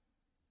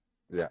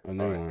 Yeah. A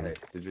new All right, one. hey,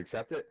 did you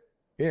accept it?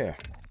 Yeah.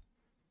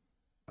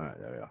 All right,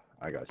 there we go.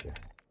 I got you.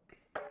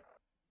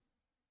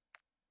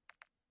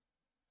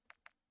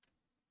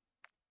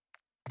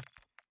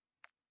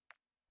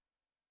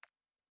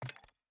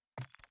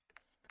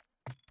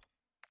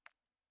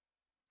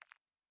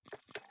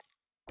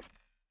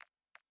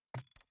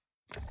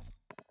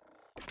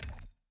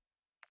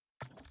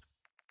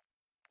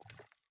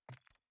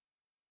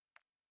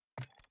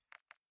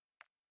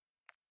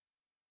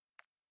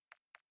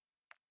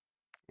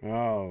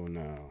 Oh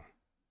no.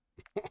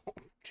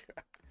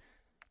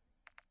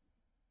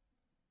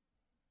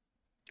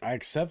 I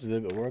accepted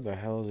it, but where the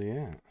hell is he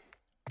at?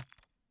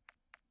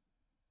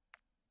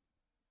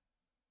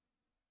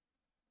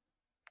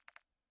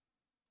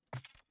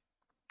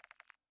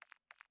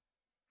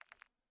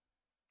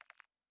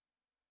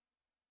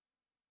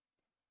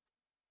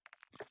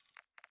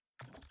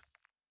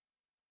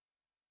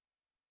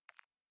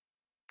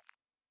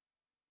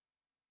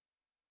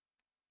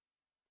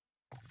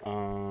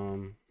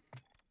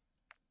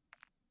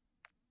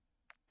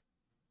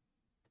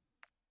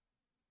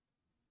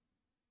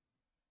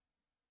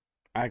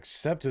 I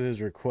accepted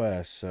his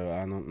request, so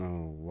I don't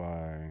know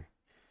why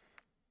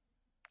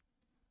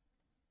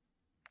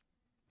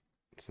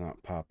it's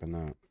not popping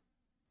up.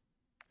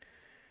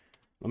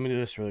 Let me do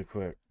this really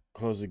quick.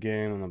 Close the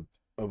game and I'll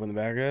open it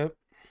back up.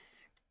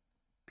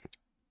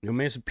 Yo,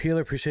 Mesa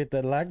Peeler, appreciate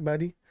that like,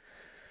 buddy.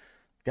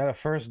 Got a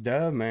first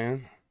dub,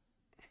 man.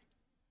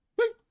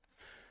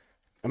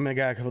 I met a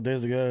guy a couple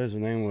days ago. His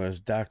name was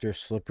Dr.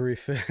 Slippery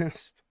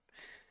Fist.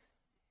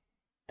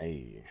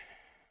 Hey.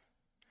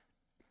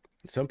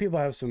 Some people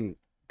have some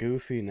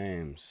goofy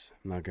names.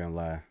 I'm not gonna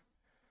lie.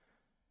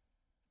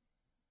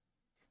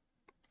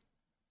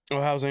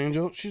 Oh, how's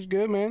Angel? She's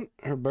good, man.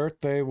 Her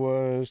birthday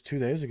was 2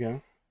 days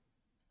ago.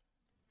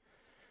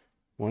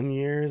 1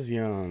 year is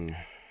young.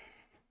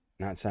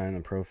 Not signing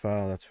a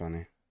profile. That's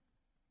funny.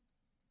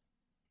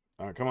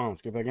 All right, come on.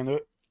 Let's get back into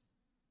it.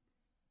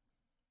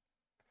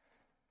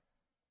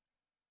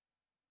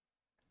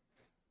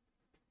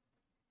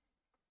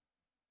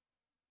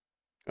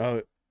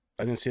 Oh,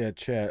 I didn't see that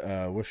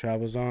chat. Wish I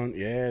was on.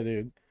 Yeah,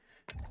 dude.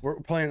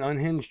 We're playing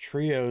Unhinged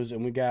Trios,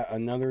 and we got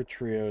another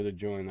trio to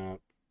join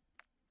up.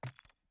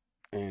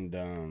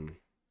 And,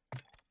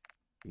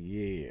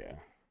 yeah.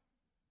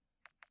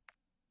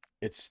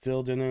 It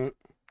still didn't...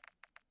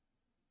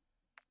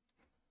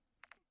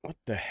 What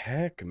the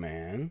heck,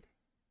 man?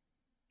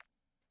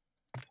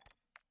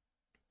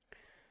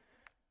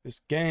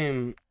 This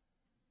game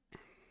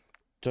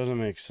doesn't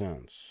make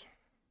sense.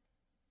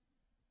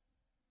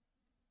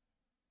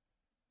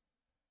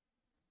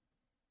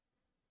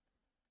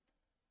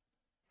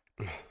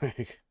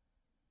 Like,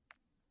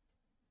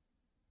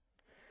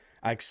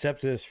 I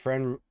accepted his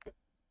friend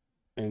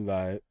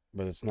invite,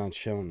 but it's not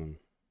showing him.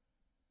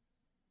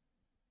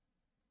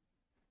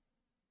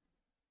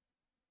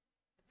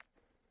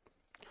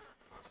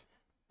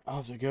 I'll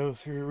have to go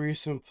through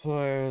recent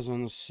players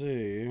and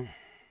see.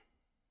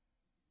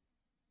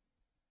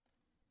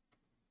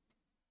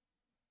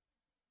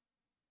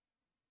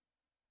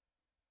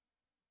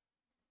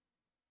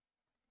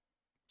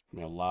 I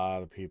mean, a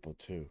lot of people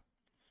too.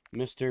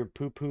 Mr.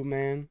 Poo Poo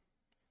Man.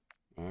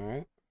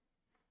 Alright.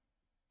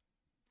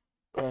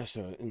 That's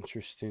an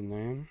interesting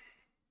name.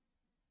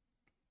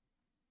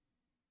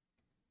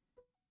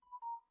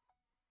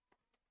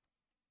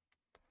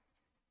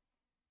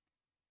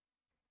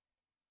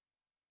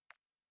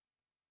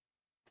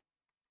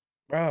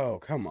 Bro,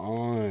 come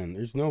on.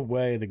 There's no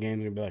way the game's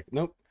gonna be like,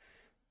 nope.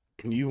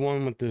 You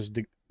won with this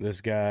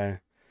guy.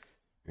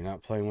 You're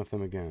not playing with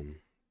him again.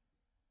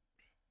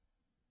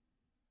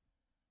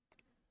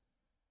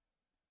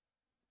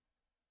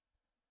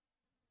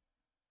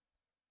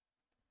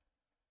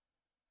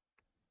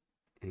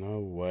 No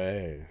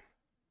way.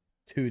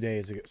 2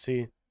 days ago.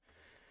 See?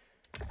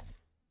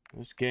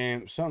 This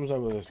game, something's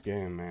up with this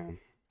game, man.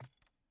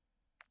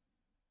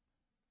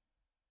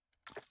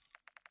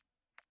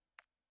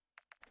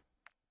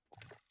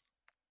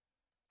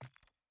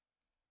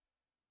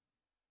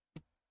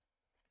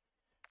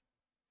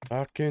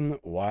 Fucking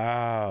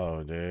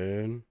wow,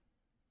 dude.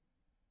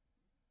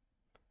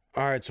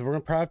 Alright, so we're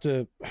gonna probably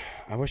have to...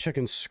 I wish I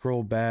can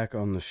scroll back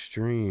on the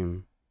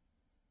stream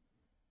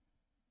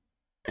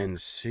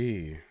and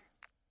see.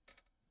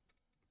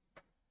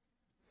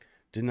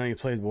 Didn't know you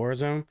played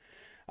Warzone?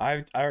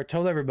 I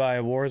told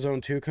everybody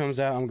Warzone 2 comes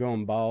out, I'm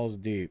going balls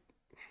deep.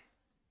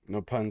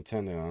 No pun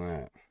intended on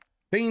that.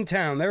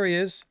 Beantown, there he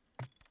is.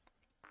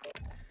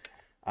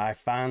 I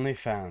finally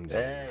found you.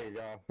 There you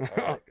go.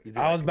 Right.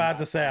 I was about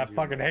to say I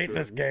fucking hate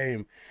this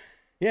game.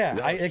 Yeah,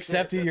 No, I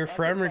accepted shit, your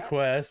friend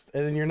request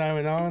and then you're not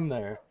even on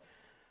there.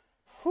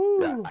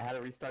 Whew. Yeah, I had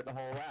to restart the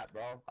whole app,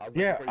 bro.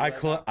 Yeah,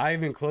 I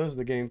even closed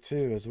the game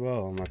too as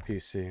well on my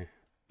PC.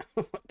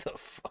 What the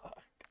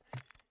fuck?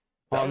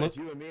 That was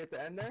you and me at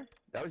the end there?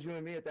 That was you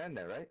and me at the end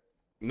there, right?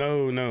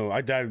 No,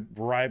 I died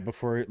right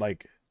before it.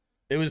 Like,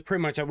 it was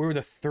pretty much we were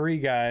the 3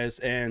 guys,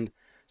 and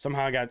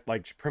somehow I got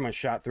like pretty much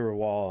shot through a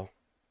wall,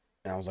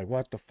 and I was like,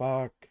 "What the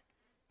fuck?"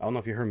 I don't know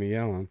if you heard me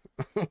yelling,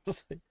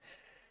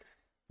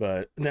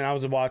 but then I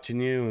was watching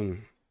you,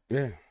 and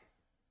yeah.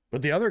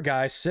 But the other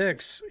guy,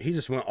 6, he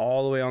just went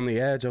all the way on the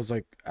edge. I was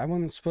like, I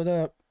want to split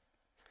up.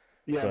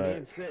 Yeah,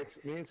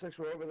 But... me and six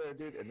were over there,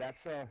 dude, and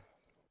that's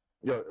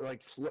yo,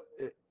 like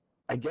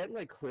I get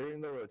like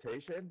clearing the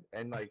rotation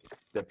and like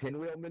the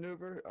pinwheel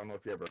maneuver. I don't know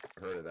if you ever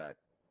heard of that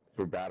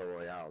for battle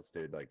royales,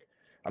 dude. Like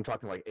I'm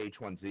talking like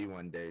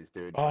H1Z1 days,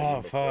 dude.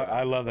 Oh fuck,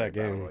 I love that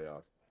game.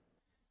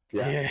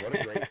 Yeah, what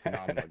a great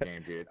phenomenal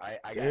game, dude. I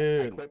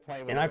quit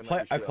playing. And I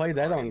played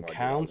that on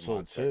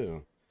console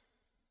too.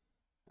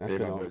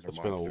 It's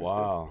been a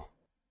while.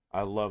 Dude.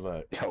 I love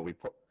it. Yo, we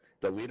put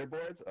the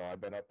leaderboards. Oh,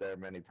 I've been up there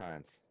many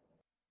times.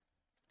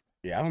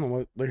 Yeah, I don't know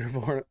what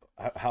leaderboard,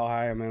 how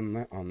high I'm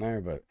in on there,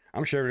 but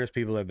I'm sure there's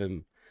people that have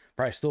been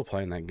probably still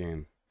playing that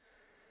game.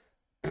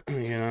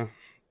 You know?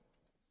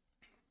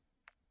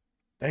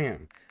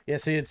 Damn. Yeah,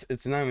 see,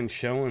 it's not even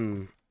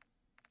showing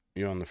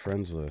you on the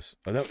friends list.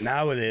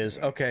 Now it is.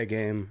 Okay,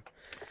 game.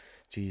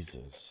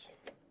 Jesus.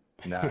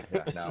 Nah,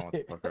 yeah, now I want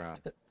to fuck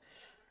around.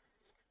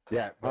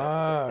 Yeah,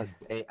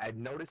 I've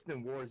noticed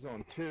in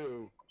Warzone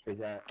 2 is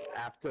that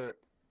after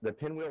the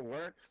pinwheel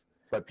works,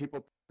 but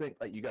people think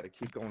like you got to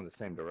keep going the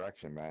same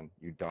direction, man.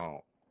 You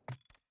don't.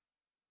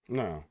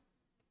 No.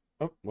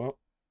 Oh well,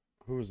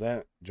 who was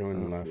that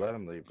joining left? Let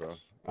him leave, bro.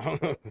 I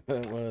don't know who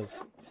that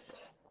was.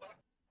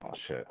 Oh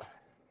shit.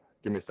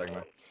 Give me a second,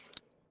 man.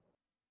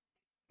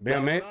 Yeah,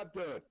 mate.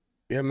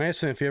 Yeah,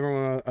 Mason. If you ever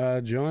want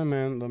to join,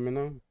 man, let me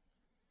know.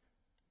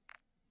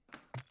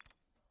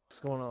 What's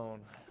going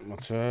on?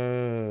 What's up?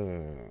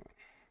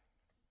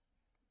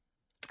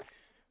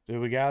 Dude,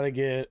 we gotta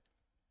get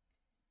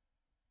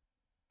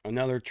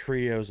another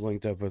trios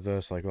linked up with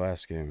us like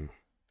last game.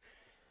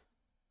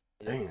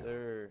 Damn. Yes,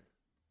 sir.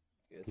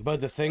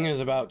 But the thing is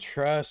about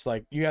trust,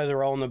 like you guys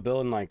are all in the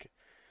building, like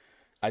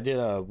I did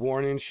a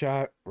warning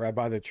shot right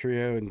by the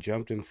trio and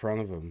jumped in front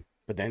of them,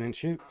 but they didn't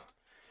shoot.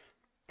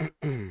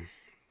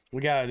 We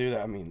gotta do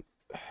that. I mean,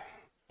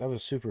 that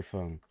was super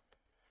fun.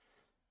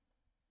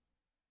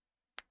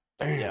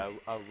 Damn. Yeah,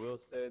 I will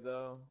say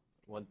though,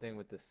 one thing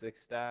with the 6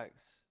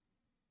 stacks,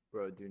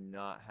 bro, do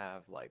not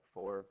have like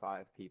 4 or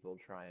 5 people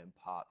try and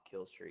pop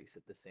kill streaks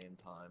at the same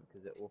time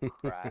because it will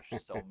crash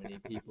so many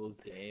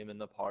people's game in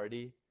the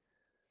party.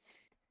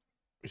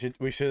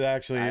 We should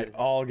actually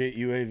all get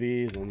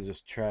UAVs and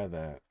just try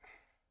that.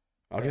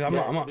 Because I'm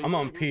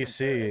on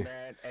PC.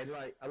 Man, and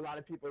like a lot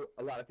of people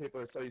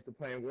are so used to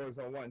playing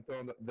Warzone 1,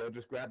 they'll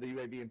just grab the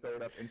UAV and throw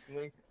it up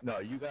instantly. No,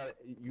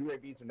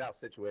 UAVs are now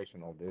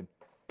situational, dude.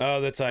 Oh,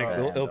 that's like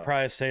it'll no.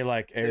 probably say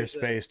like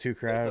airspace too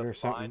crowded or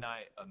something. There's a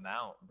finite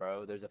amount,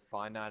 bro. There's a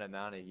finite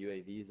amount of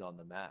UAVs on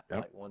the map. Yep.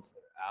 Like once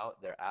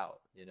they're out.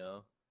 You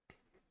know.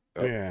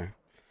 Yeah.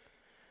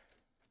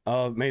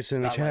 Mason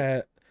in the Not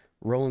chat.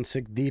 Rolling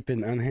sick deep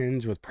in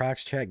unhinged with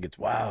Prox chat gets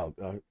wild.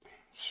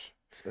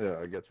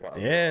 Yeah, it gets wild.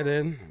 Yeah,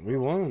 dude, we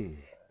won.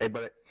 Hey,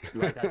 but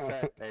like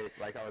I said,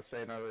 like I was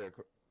saying earlier,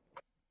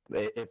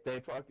 if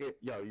they fuck it,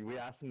 we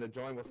asked them to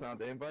join. We'll send out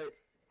the invite.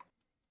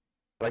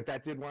 Like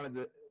that dude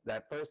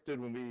that first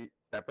dude we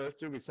sent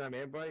him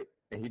an invite,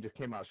 and he just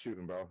came out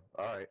shooting, bro.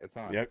 All right, it's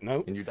on. Yep,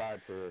 nope. And you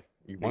died for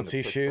Once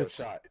he shoots,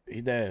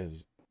 he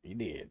does. He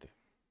did.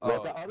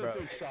 But the other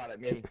dude shot at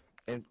me,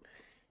 and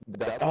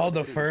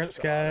The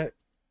first guy.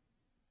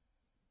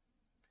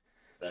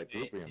 That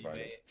group we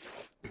invited.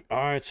 All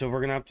right, so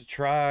we're gonna have to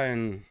try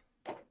and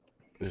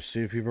just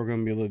see if people are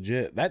gonna be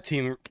legit. That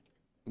team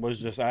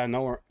was just out of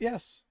nowhere.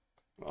 Yes,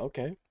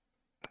 okay,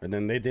 and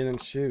then they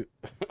didn't shoot.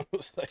 I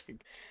was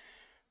like,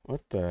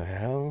 what the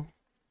hell?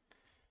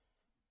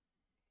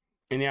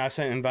 And yeah, I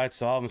sent invites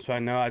to all of them, so I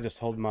know I just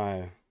hold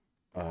my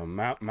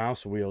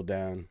mouse wheel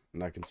down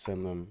and I can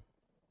send them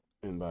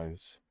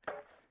invites.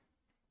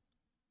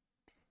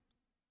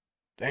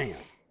 Damn.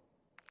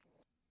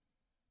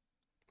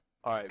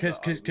 All right.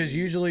 Because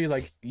usually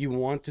like you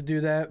want to do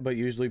that, but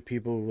usually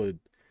people would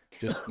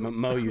just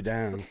mow you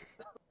down.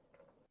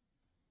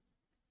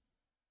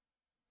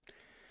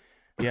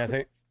 Yeah, I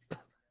think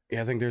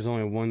there's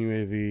only one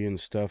UAV and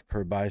stuff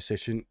per buy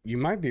station. You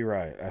might be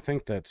right. I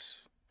think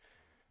that's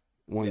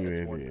one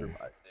UAV. One per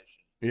buy station.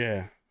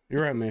 Yeah,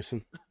 you're right,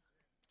 Mason.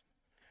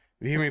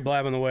 If you hear me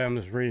blabbing away, I'm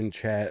just reading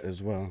chat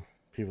as well.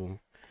 People.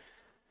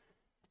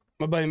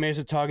 My buddy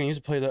Mason talking. He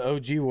used to play the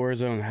OG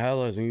Warzone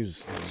Hellas, and he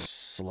was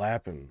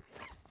slapping.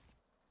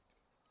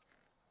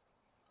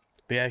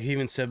 But yeah, he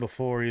even said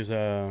before he's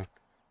didn't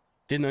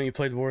know you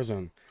played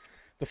Warzone.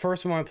 The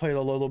first one I played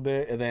a little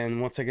bit, and then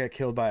once I got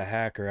killed by a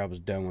hacker, I was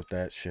done with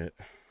that shit.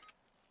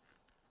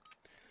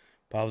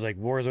 But I was like,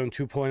 Warzone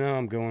 2.0,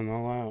 I'm going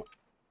all out.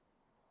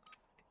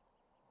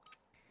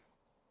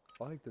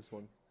 I like this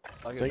one.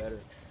 I like It's it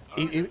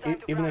like,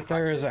 better. even if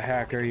there is a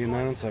hacker, you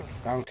know, it's like,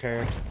 I don't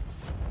care.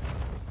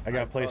 I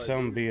gotta play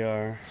some BR.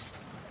 The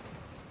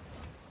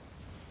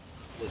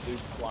dude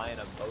flying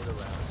a boat around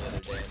the other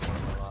day in one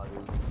of the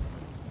lobbies.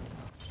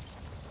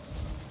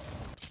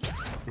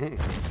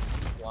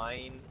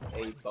 Flying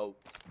a boat.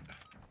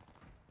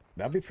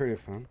 That'd be pretty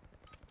fun.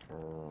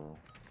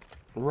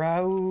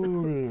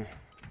 Raul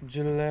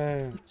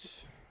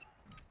Gillette.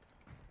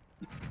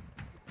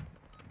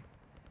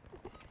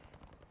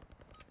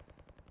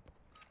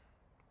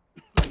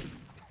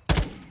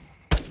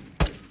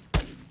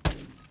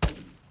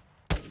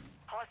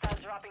 Hostiles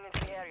dropping into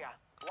the area.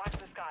 Watch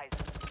the skies.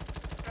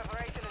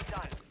 Preparation is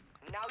done.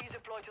 Now you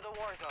deploy to the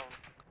war zone.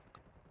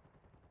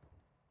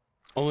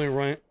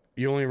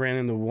 You only ran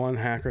into one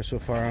hacker so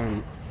far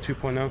on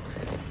 2.0.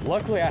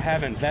 Luckily, I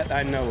haven't that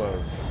I know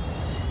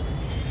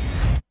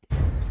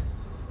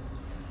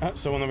of.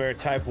 So whenever I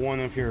type 1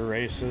 if you're a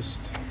racist.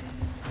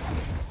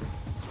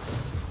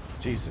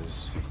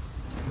 Jesus.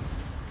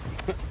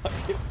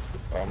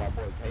 Oh, my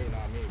boy's hating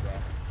on me, bro.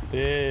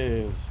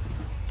 Jeez.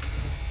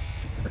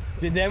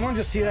 Did anyone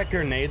just see that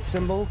grenade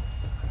symbol?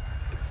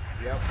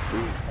 Yep.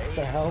 What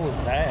the hell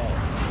was that?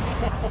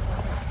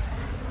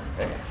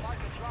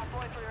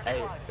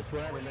 Hey, it's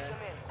whatever, man.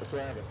 It's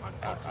whatever.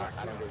 I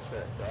don't give a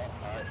shit.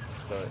 Alright,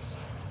 but...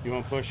 You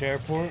want to push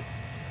airport?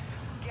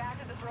 Gas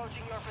is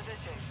approaching your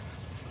position.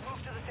 Move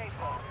to the safe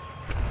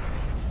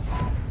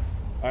zone.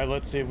 Alright,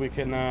 let's see if we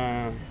can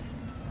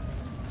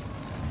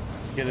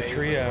get a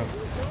trio.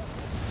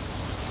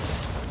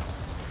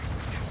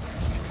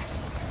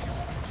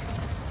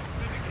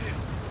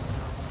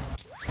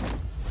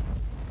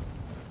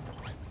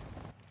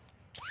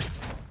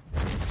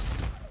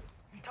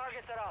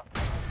 Target set up.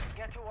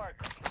 Get to work.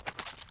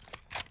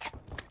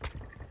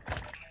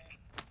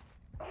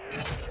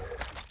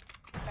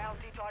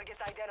 Bounty targets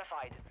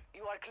identified.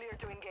 You are clear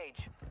to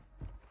engage.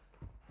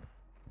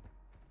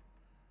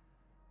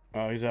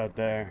 Oh, he's out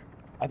there.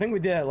 I think we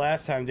did it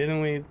last time,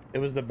 didn't we? It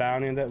was the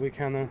bounty that we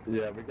kind of.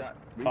 Yeah, we got.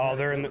 Oh,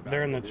 they're in the.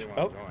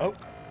 Oh.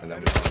 And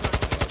then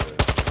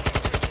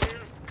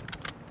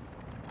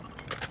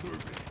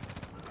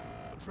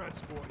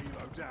Transport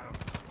helo down.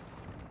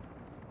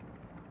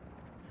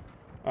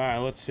 All right,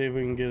 let's see if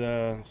we can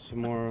get some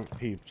more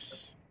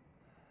peeps.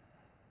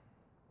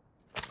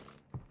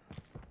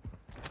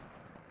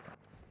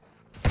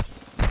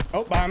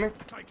 Oh, behind me.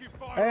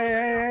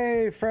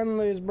 Hey,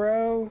 friendlies,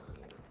 bro.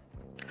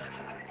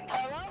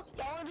 Hello?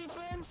 Y'all wanna be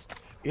friends?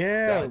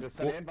 Yeah. just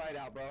send an invite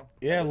out, bro.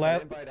 Yeah, Just send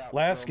an invite out,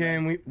 last bro,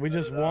 man. game we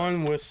just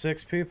won with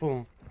 6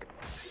 people.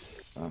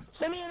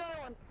 Send me another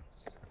one.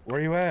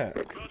 Where you at?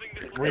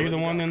 Were you the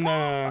one in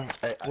the?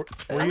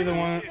 Were you the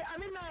one?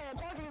 I'm in my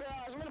parking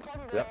garage. I'm in the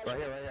parking garage. Yep, right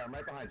here. I'm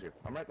right behind you.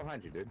 I'm right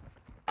behind you, dude.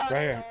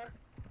 Right here.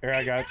 Here,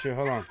 I got you.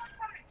 Hold on.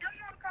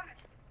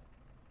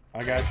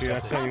 I got you. I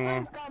sent you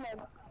one.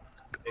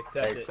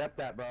 Accept Hey, it. accept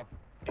that, bro.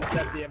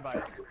 Accept the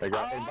invite.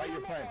 Invite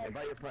your friend.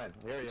 Invite your friend.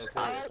 Here he is. Here he is.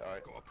 All right.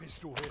 Got a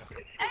pistol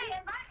here.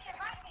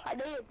 I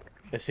did.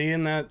 Is he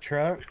in that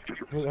truck?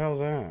 Who the hell's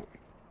that?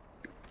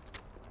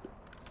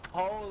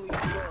 Holy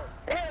shit.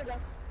 There we go.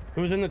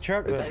 Who's in the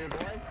truck Is that though? your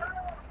boy?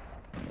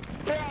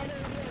 Yeah, it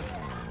is,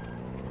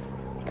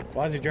 yeah.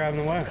 Why is he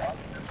driving away?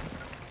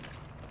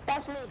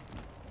 That's me.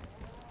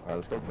 All right,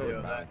 let's go kill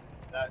him. Man.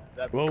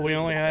 Well, we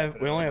only have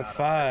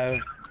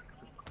 5,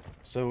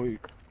 so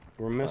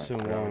we're missing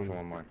All right, one.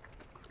 one more.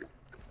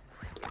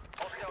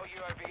 Hostile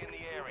UAV in the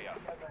area.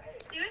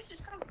 Dude, this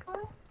is so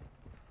cool.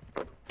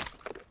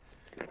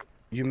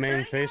 You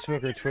main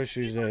Facebook or Twitch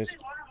these days?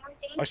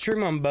 I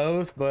stream on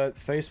both, but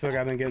Facebook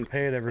I've been getting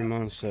paid every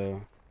month, so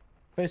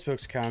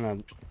Facebook's kind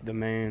of the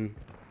main.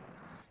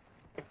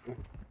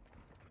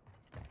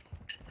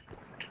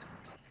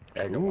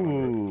 Hey, go on,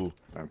 Ooh.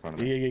 right in front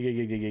of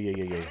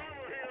me. Yeah.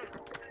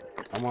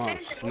 I'm on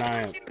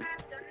snipe.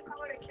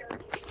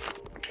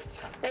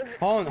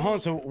 Hold on.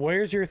 So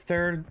where's your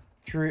third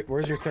guy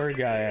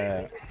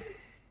at?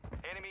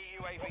 Enemy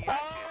UAV I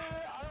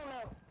active. don't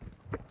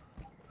know.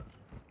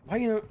 Why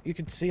you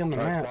could see on the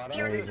map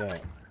where he's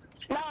at.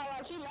 No,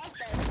 like he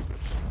left us.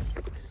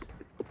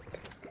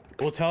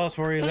 Well, tell us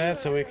where he's at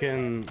so we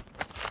can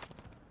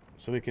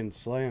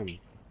slay him.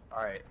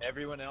 Alright,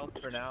 everyone else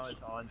for now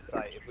is on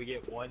site. If we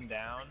get one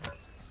down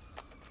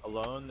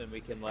alone, then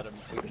we can let him,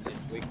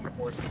 we can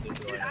force him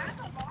to join us.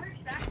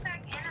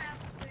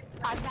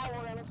 I got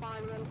one to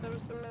find one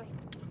personally.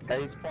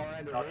 Hey, he's far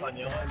end of Shots on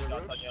yellow,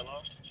 shots on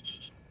yellow.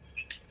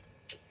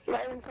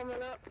 Let him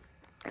coming up.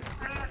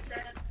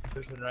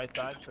 Pushing right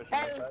side, pushing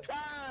Hey, right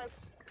side.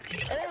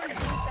 orange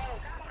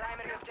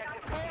Primary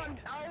objective on,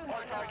 complete.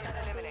 All targets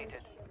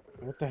eliminated.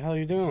 What the hell are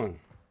you doing?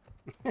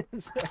 Yeah,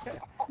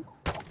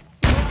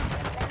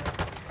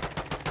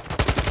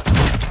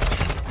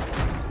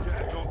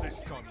 not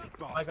this time, you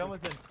My bastard. gun was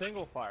in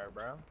single fire,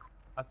 bro.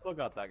 I still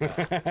got that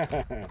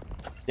guy.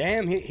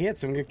 Damn, he had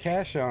some good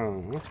cash on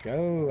him. Let's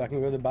go. I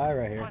can go to buy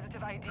right here.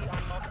 Positive ID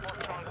on multiple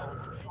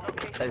strongholds.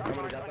 Locations Hey, are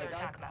somebody marked got on that your guy?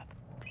 attack map.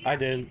 I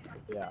did.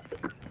 Yeah.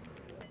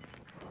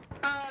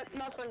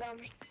 nothing down.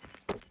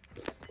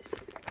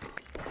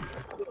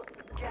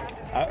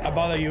 I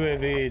bought a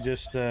UAV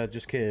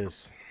just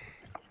cause.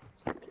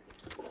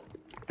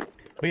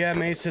 But yeah,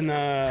 Mason.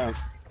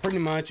 Pretty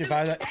much, if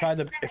I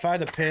had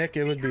to pick,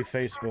 it would be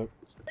Facebook.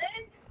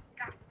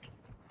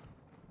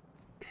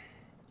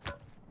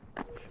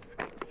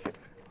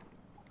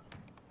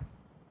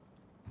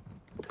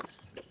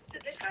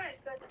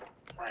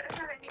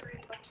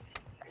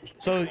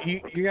 So you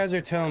guys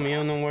are telling me you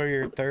don't know where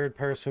your third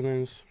person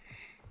is?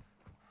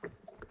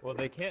 Well,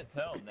 they can't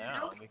tell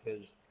now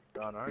because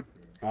they're on our team.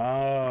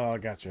 Oh, I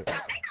gotcha.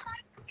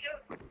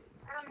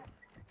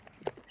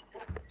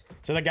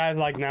 So the guy's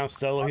like now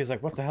solo. He's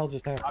like, what the hell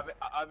just happened?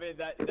 I mean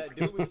that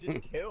dude we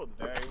just killed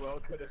very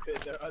well could have been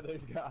their other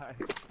guy.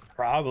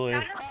 Probably.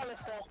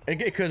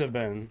 It could have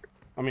been.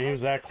 I mean, he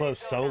was that close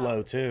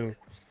solo too.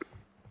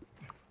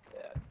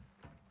 Yeah.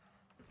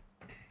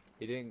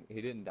 He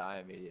didn't die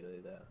immediately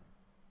though.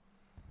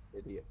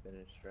 Did he get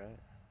finished, right?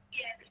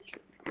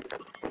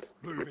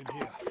 Move in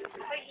here.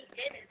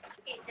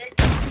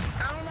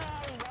 I don't know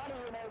how he got here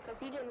though, because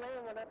he didn't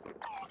land with us.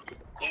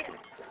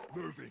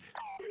 Moving.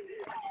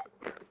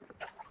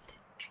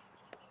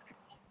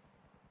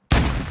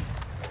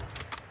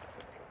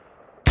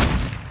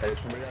 Hey,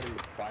 somebody got to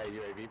buy a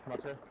UAV from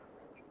up here?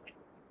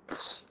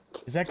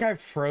 Is that guy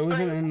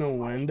frozen in the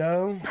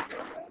window?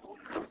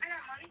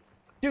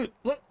 Dude,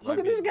 look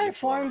at this guy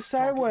flying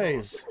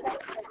sideways.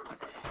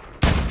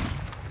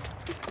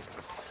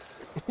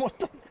 What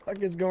the fuck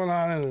is going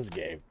on in this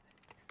game?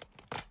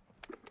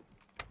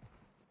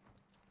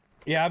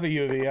 Yeah, I have a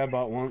UAV. I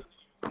bought one.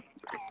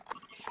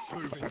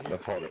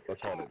 Let's hold it.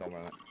 Let's hold it. Don't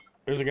mind it.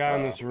 There's a guy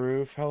on this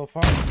roof. Hella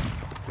fun.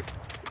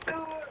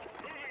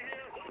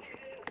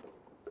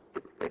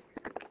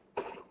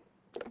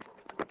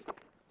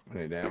 I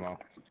need ammo.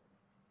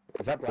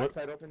 Is that black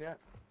side open yet?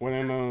 What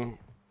ammo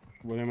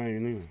you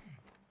need?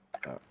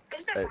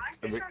 Hey,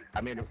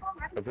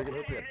 if we can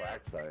hit the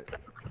black side,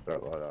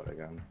 start loadout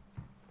again.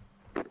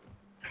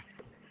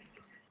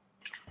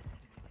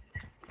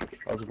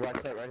 Oh, there's a black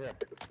site right here.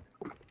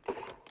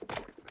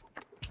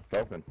 It's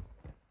open.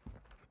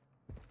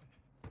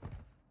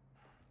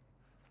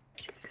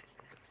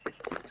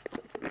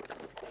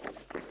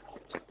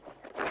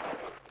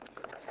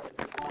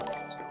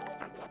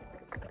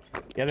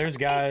 Yeah, there's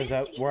guys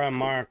at where I'm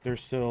marked. They're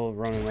still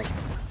running up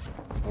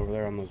over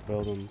there on those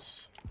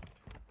buildings.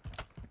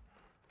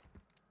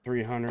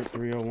 300,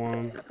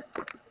 301.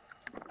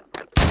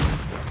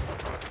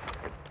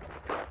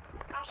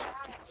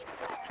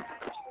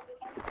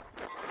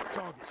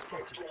 Target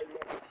spotted.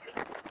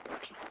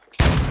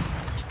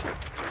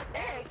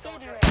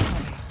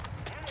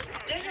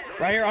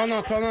 Right here, on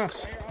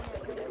us.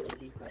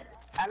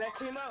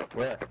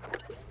 Where?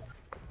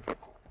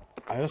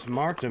 I just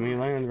marked him. He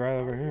landed right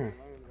over here.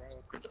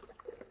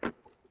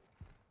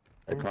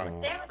 Hey,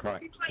 Chronic.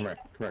 Chronic. Come here.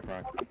 Come here,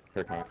 Chronic.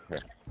 Here, Chronic. Here.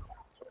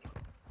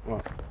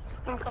 What?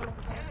 I'm coming.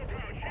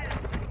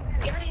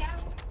 You already have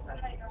it?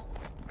 Alright.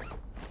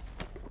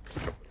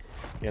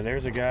 Yeah,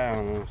 there's a guy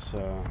on us.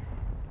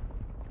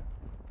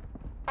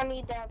 I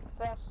need that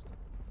first.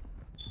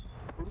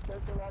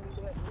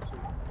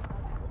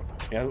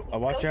 Yeah,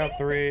 watch out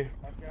 3.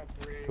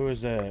 Who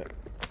is that?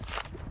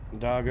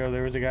 Doggo.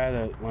 There was a guy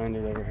that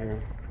landed over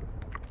here.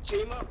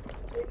 Team up.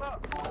 Team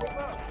up. Team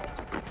up.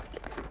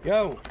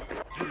 Yo,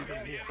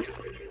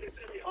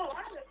 Oh,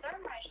 I have a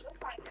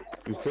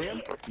thermite. You see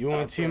him? you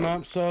want to team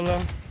up, Solo?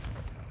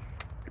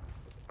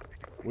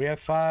 We have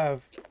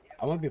 5.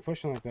 I won't be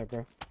pushing like that,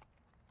 bro.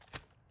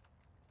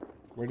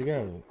 Where'd he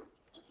go?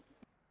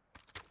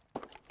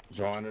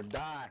 Join or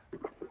die.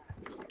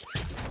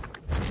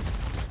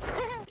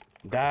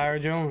 Die or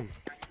join.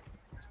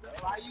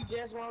 Why you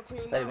just want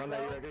team Hey, up, run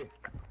that bro?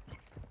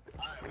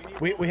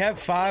 UAV. We have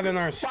 5 in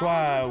our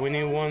squad. We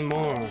need 1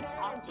 more.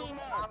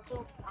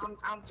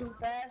 I'm too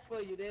fast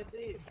for you. That's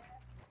it.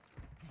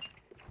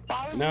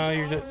 No,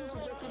 you're just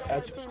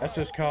that's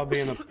just called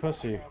being a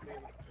pussy.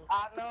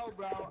 I know,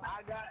 bro.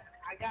 I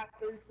got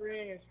 3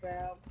 friends,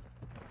 fam.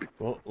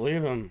 Well,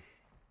 leave him.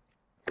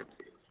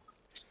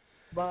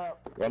 But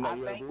Run that I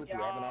UAV think if you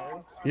haven't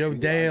already. Yo,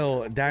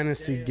 Dale,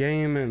 Dynasty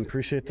Gaming,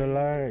 appreciate the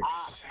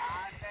likes. I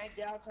think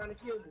y'all trying to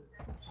kill me.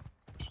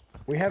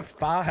 We have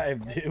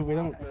 5,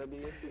 dude.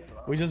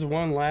 We just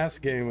won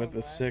last game with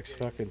a 6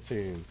 fucking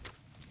team.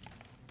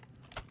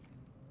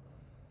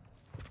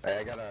 Hey,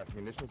 I got a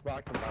munitions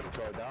box. I'm about to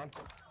throw it down.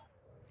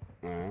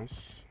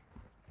 Nice.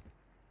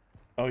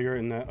 Oh, you're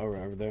in that. Oh,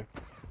 right over there.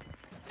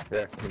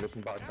 Yeah,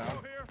 munitions box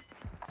down.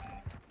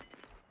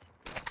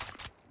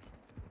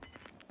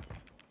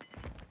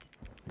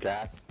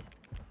 Gas.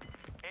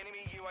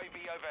 Enemy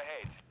UAV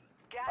overhead.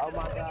 Gas Oh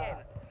my moving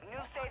God. in.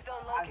 New safe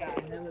zone I got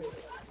located. none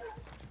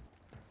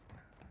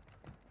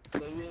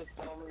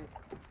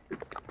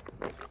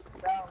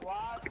Bro,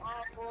 why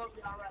all 4 of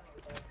y'all right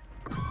there?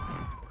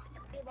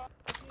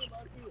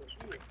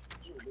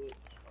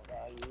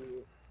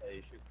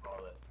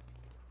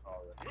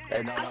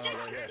 Hey, no,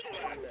 right here.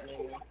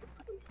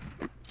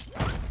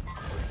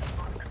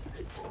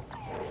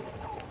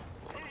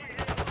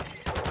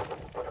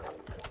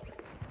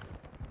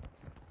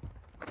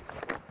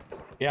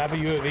 Yeah, I have a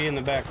UAV in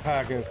the back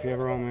pocket if you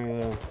ever want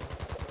me to.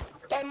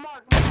 Hey,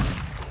 Mark.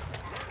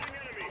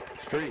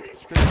 Street.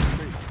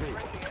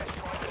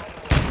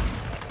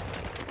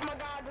 Oh my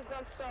god, this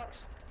gun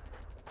sucks.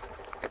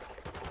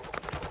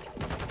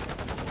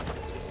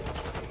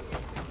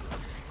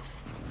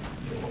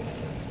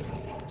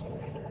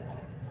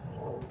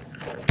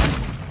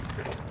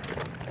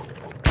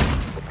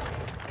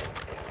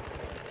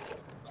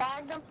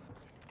 Tagged him.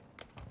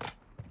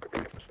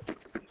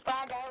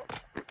 Flag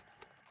out.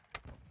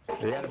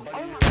 He had a buddy.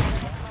 Oh my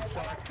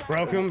god.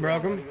 Broke him.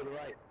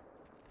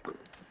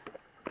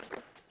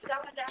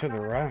 To the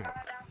right.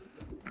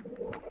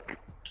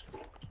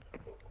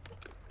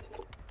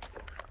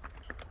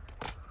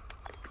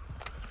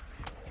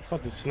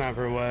 Put the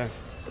sniper away.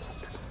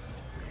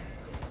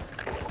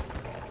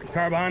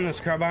 Car behind us.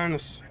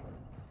 This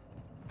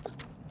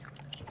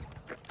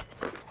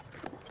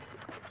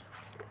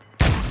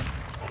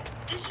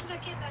is the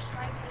kid that's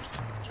right.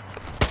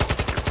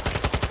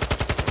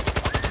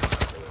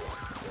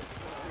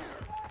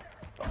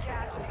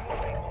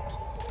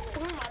 Oh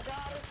my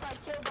god, it's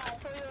like killed by a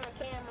Toyota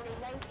Camry,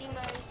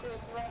 1996,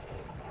 right?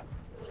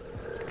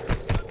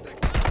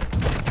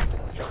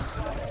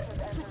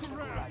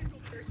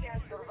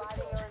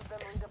 Providing urban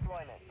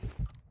redeployment.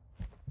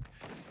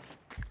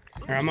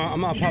 Here, I'm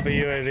gonna pop a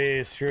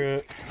UAV. Screw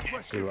it.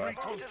 Requesting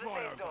recon To the safe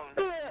flyover. zone.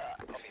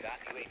 Copy that.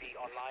 UAV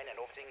online and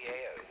orbiting the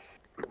AO.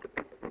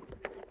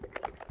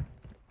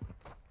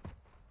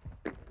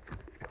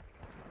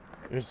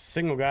 There's a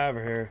single guy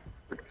over here.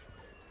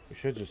 We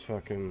should just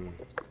fucking.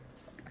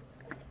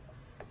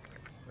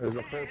 There's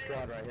a full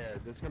squad right here.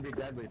 This is gonna be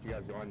deadly if you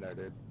guys go in there,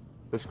 dude.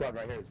 This squad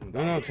right here is in.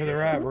 No, to the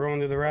right. We're going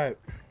to the right.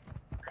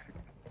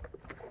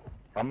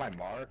 On my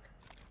mark.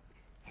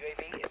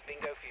 UAV is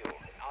bingo fuel.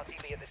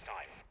 RTB at this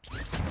time.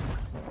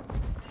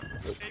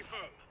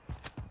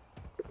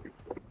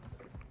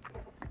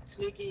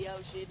 Sneaky yo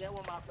shit, that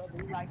one my brother.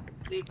 He like to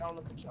click on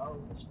the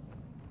controls.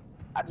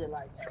 I just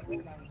like that.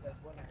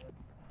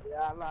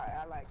 Yeah, I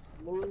like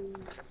smooth.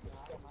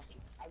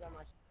 I got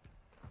my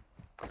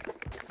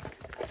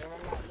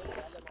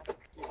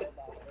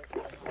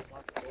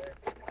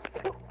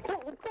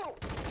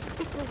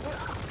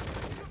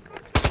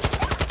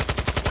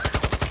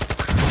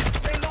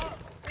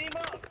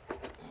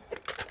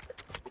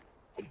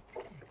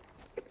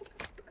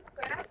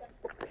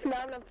Now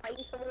I'm gonna fight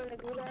someone in the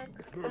gulag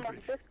with my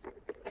fist.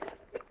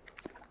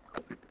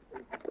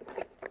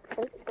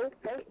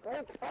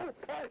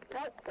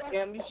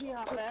 Damn, you see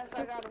how fast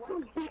I got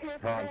away?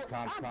 Comms.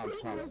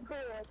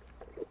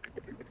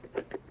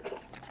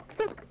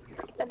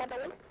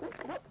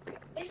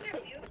 Is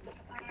it you?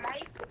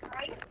 Right?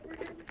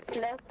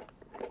 No.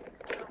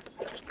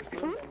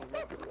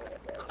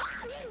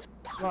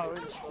 Oh,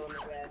 really?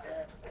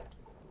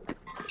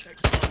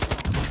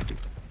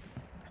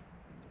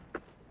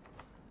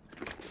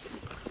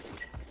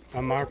 I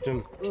marked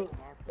him.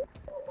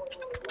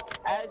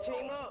 Add a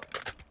team up.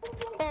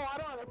 Oh, I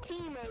don't have a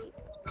teammate.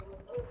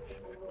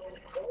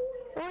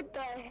 What the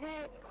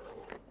heck?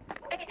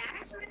 Hey,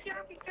 ask what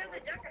y'all can kill the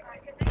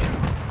Juggernaut,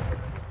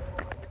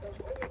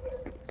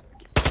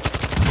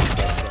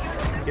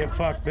 Get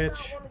fucked,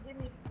 bitch.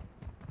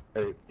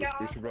 Hey,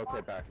 we should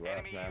rotate back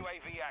left, man.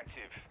 UAV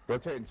active.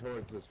 Rotating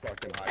towards this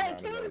fucking high Hey,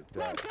 ground. kill Is the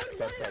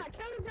Juggernaut!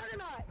 Kill the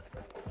Juggernaut!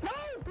 No,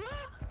 bro!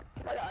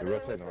 You're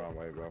rotating the wrong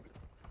way, bro.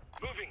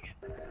 Moving.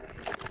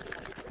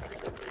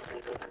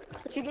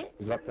 What you get?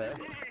 He's up there.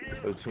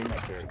 There's a team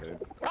up there, dude.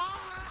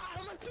 Ah,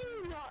 I'm a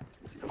team!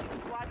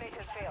 Squad mate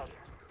has failed.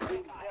 They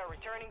are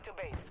returning to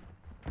base.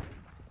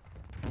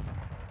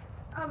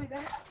 I'll be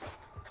back.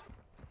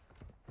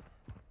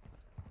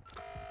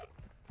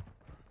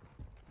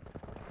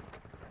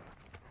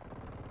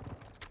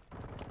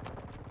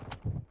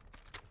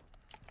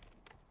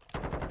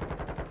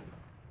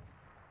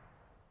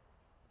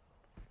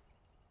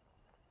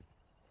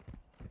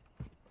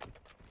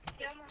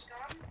 You almost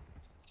got him?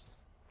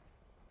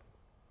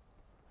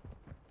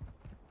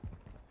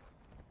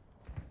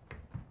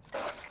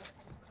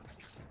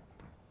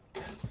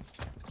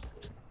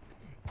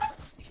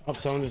 Oh,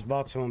 someone just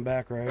bought someone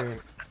back right here.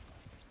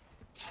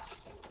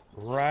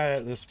 Right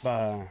at this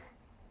spot.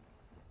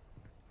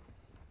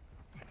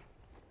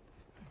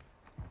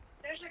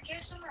 There's a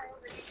kid somewhere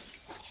over here.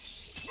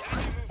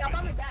 Y'all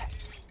bought me back.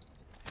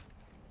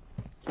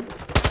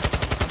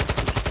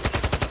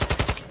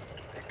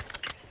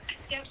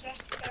 Yep,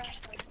 that's the guy.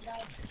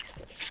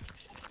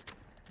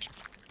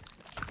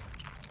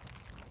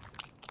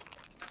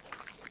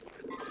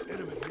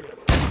 Enemy here.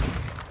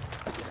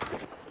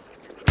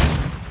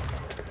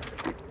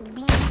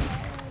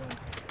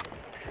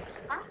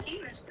 Our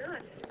team is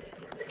good.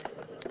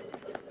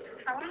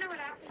 I wonder what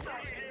happens to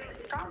us.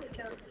 Probably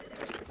killed.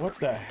 What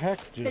the heck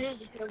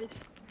just... Squad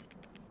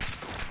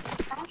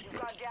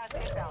gas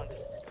inbound.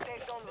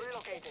 Safe zone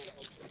relocated.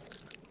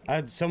 I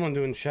had someone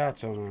doing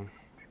shots on him.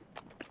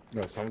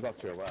 No, someone's up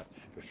to your left,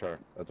 for sure.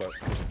 That's a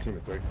team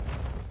of 3.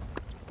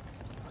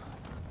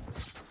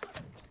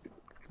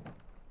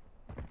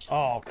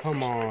 Oh,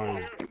 come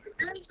on.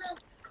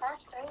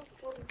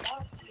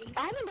 I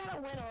haven't got a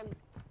win on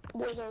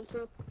Warzone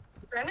 2.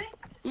 Really?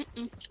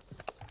 Mm-mm.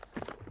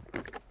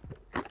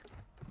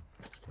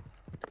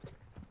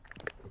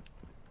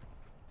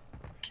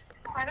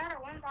 I got a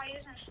win by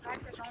using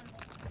snipers only.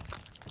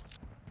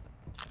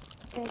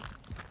 Okay.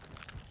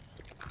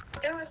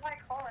 It was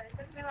like hard. It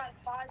took me like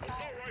 5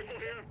 times.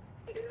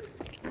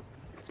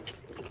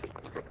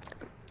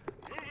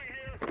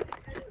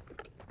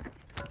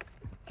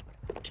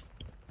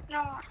 No,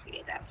 I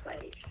forget that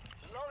place.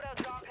 Loadout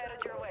drop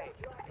headed your way.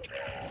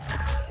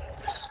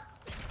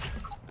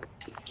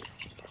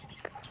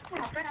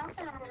 Oh, but I'm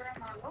gonna run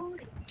my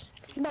loading.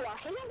 No, I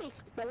hate how they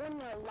spilling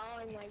their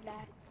line like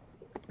that.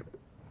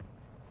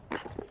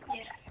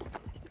 Yeah.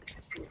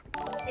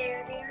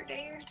 There.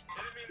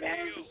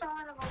 There's the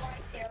sign of a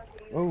white tail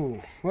deer.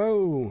 Whoa,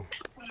 whoa.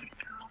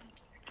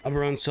 I'll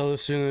run solo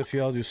soon. If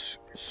y'all do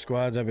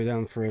squads, I'll be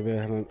down for a bit.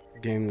 I haven't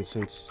gamed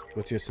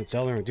with you since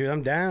Elder. Dude,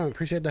 I'm down.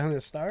 Appreciate the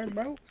 100 stars,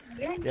 bro.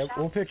 Yep,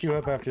 we'll pick you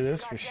up after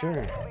this for sure.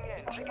 Gas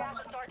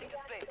is starting to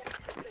split.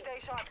 Stay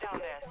sharp down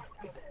there.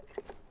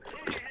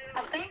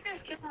 I think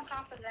there's kids on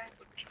top of that.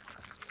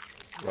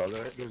 Well,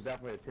 there's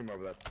definitely a team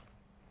over there.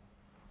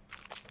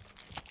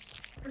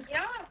 You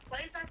know what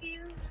place I can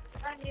use?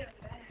 I knew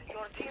that.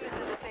 Your team is in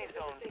the safe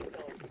zone.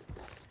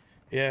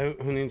 Yeah,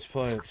 who needs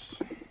plates?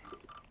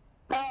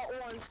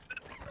 One.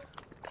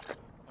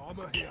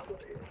 Armor here.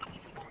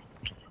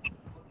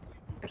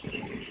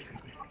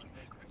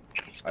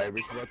 Alright,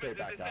 we should rotate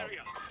back out.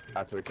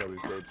 After we kill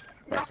these dudes.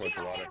 Back towards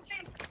the water.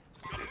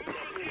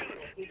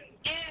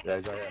 Yeah,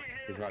 he's right here.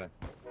 He's running.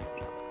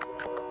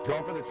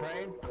 Going for the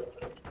train?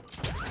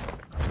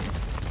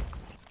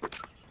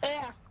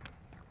 Yeah.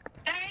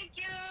 Thank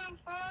you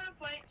for the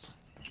plates.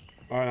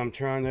 Alright, I'm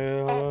trying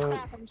to... Oh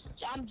crap,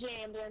 I'm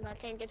jammed and I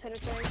can't get to the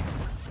train.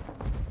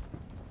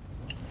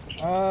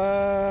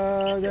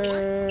 Damn.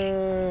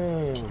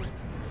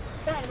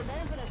 Yeah, the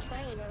man's in a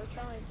train, I was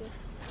trying to.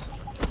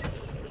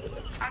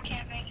 I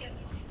can't make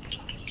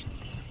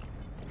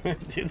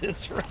it. Do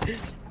this right.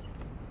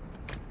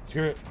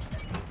 Screw it.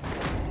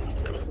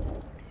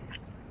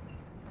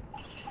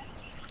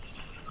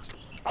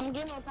 I'm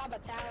getting on top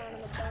of tower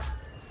and the best.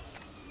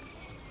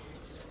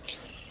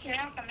 You're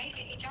not gonna make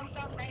it. He jumped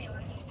off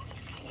anyway.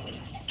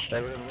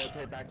 Hey, we're gonna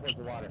rotate back towards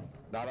the water.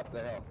 Not up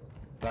the hill.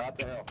 Not up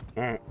the hill.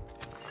 Alright.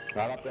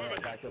 Not up the hill.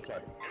 Back this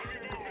way.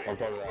 I'll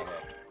go to that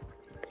hill.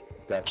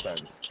 That's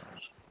fence.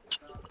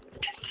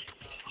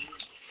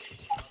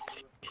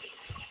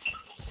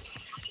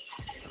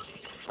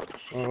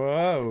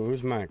 Whoa,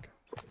 who's Mike?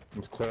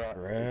 Let's clear out.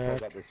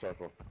 Close up this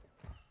circle.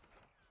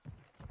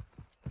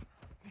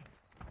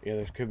 Yeah,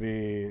 there could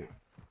be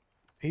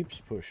peeps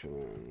pushing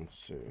in. Let's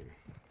see.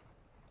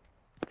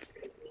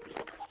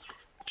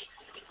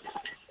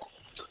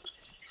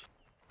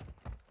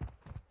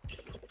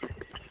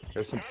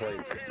 There's some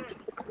plates.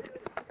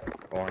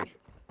 Orange.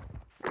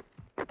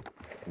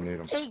 Need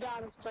him. He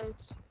got his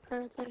place.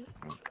 Everything.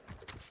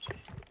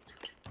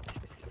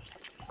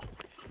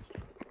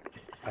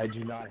 I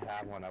do not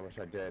have one. I wish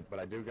I did, but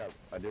I do got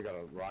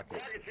a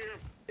rocket.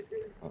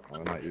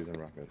 I'm not using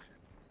rockets.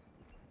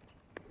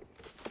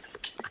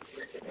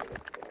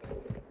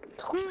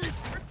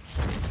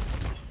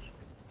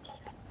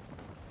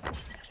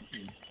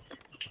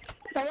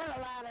 They got a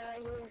ladder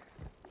right here.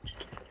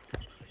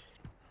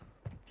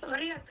 What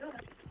are you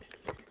doing?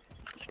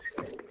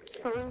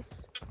 Roof.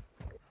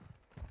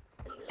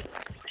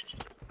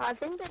 I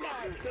think they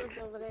got kids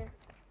over there.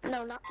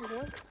 No, not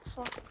one.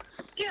 Fuck.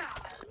 Yeah.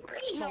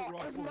 No,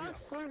 it's not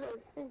food, I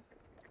think.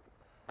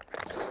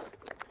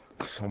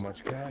 So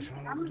much cash.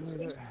 I'm gonna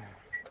do it.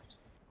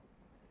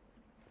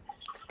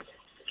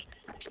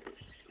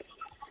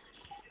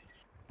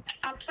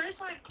 I'll place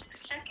like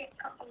second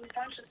couple of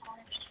bunch of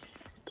times.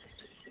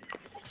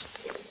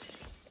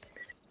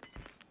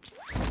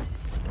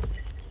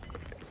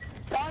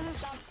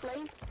 Largest off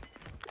place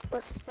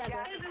was 7.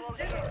 Gas is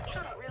closing in.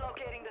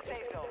 Relocating the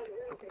safe zone.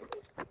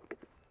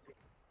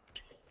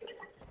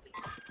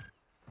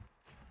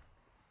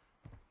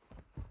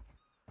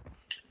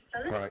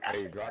 Chronic,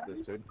 hey, you dropped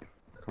this, dude.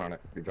 Chronic,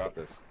 you dropped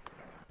this.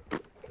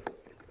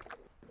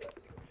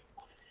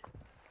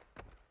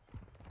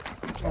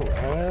 Oh,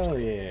 hell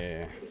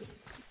yeah.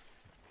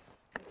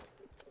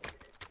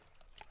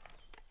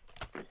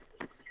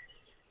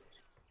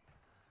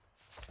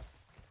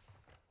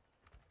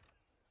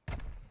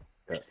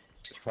 Yeah.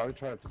 Let's probably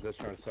try to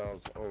position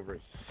ourselves over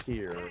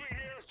here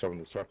so when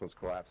the circles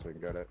collapse we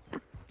can get it.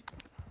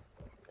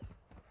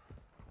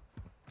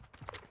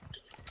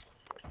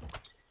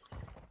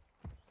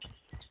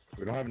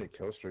 We don't have any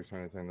kill streaks or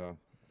anything though.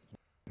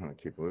 I'm gonna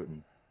keep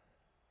looting.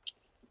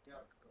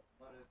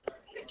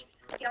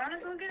 You wanna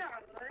go get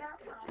our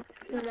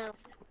loadout? No.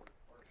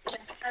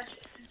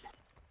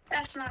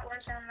 That's not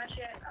working unless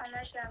you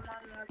have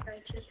modern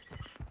warfare too.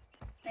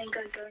 And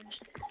good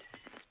guns.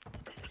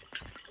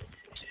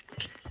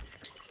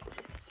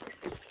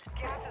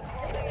 Gas is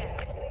closing in.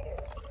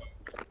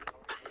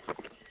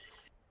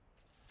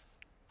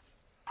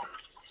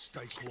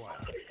 Stay quiet.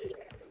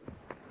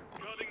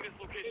 Guarding this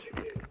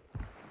location.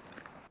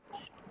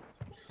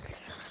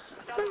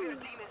 Some of your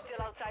team is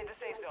still outside the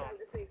safe zone.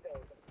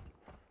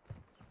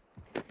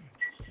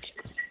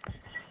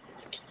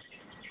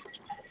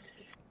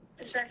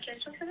 Is there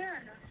kids over there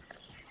or no?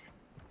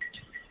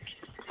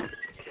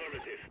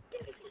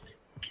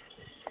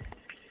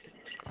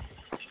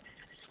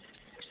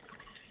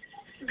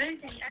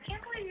 Vincent, I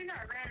can't believe you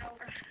got ran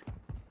over.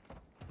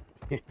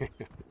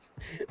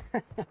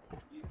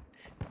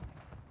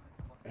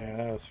 Yeah,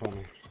 that was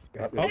funny.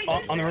 Yep. Oh,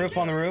 oh, on the roof,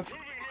 on the roof.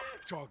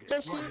 Target.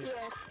 Just Right shoot here.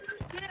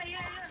 you.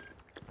 Yeah.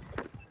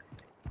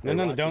 No,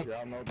 no, no, don't.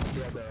 Yeah, no, just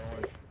grab that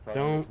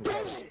orange. Don't.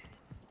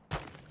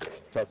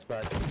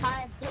 Suspect.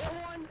 I hit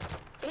one.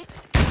 Hit.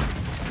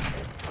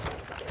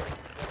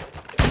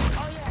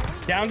 Oh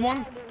yeah. Down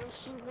one.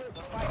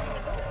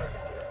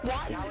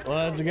 What?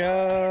 Let's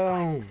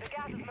go. The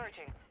gas is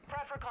merging.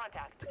 Prep for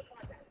contact.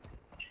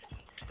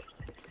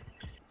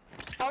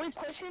 Are we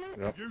pushing it?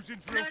 Yep. Using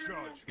drill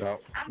charge. No,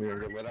 we're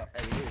gonna get lit up.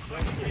 Hey,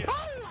 dude,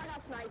 Oh, I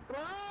got sniped, bro.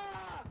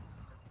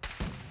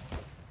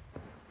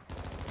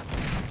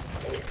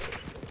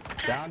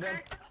 downed him.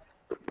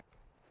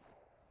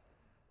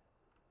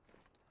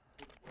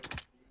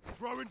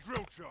 Throwing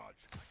drill charge.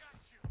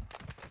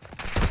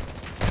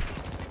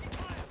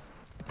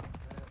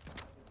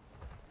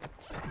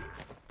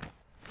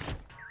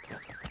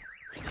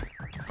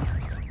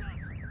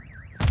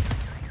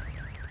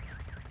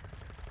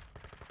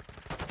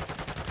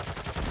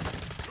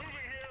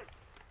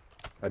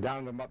 I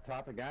downed him up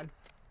top again.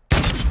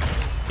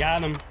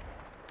 Got him. One's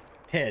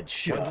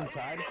Headshot.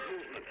 inside.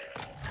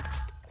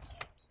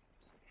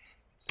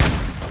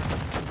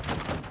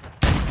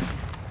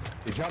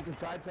 He jumped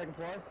inside, second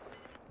floor.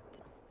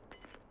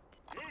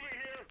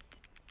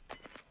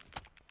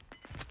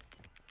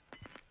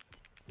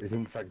 He's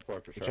in the second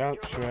floor for sure.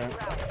 Jump straight.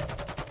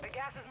 The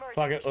gas is merging.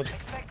 Fuck it. Let's,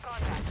 Expect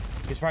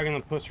contact. he's probably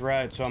gonna push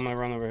right, so I'm gonna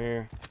run over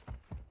here.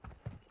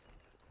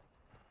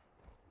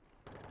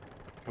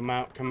 Come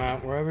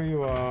out, wherever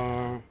you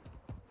are.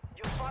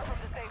 You're far from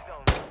the safe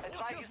zone.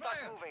 Advise you start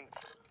moving.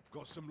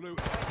 Got some loot.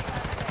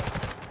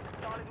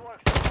 Solid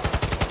work.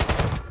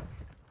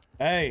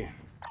 Hey.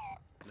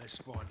 Let's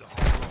find the hole.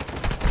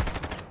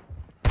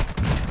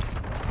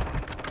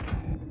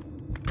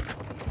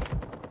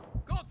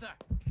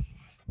 Contact.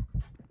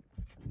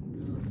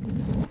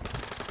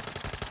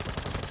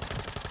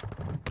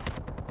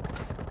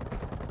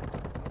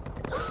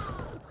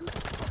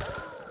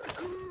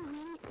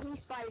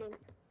 He's fighting.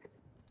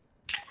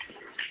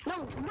 No,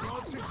 no.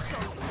 Dancing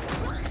soul.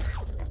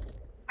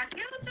 I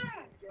killed him.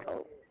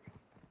 Oh.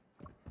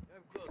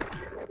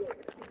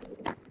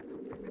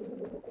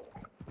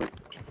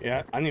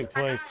 Yeah, I need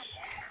plates.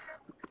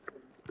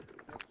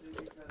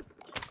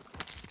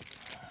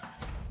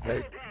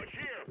 Hey.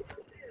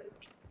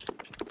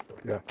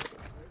 Yeah.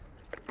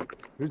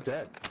 Who's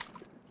dead?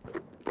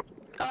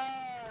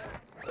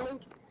 Blue.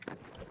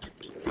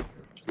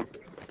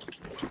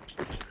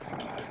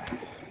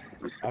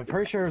 I'm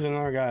pretty sure there's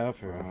another guy up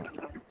here.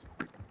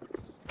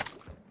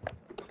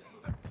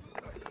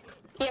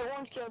 Yeah,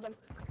 one killed him.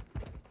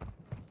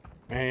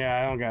 Man, yeah,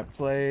 I don't got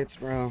plates,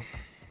 bro.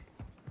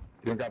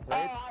 You don't got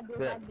plates? Oh, I do,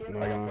 Here. I do.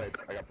 I got plates.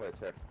 I got plates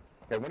here.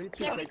 Hey, when do you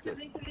two take this?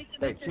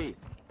 Hey, Key.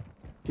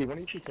 Key, when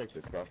do you two take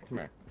this, bro? Come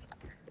here.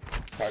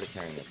 Tired of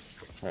carrying this.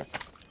 Here.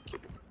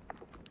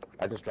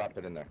 I just dropped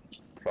it in there.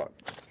 Fuck.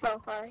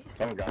 Oh, alright.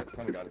 Someone got it.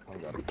 Someone got it.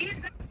 Someone got it.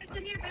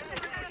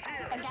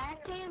 A gas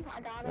can?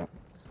 I got it.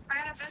 I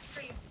got a vest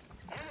for you.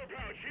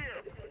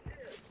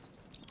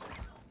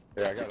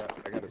 Yeah, I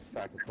got a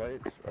stack of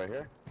plates right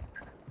here.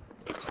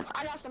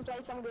 I got some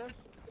plates, I'm good.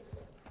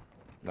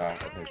 No, I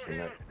think she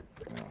meant.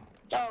 No.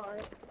 Oh,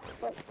 alright.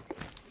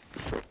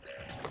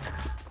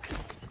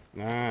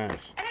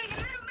 Nice.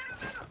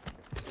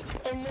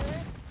 In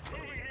there?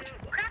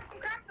 Crack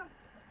them.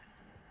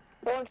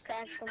 One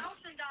crack them.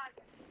 Nelson died.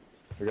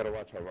 We gotta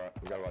watch our right.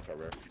 We gotta watch our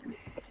rear.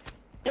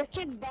 This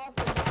kid's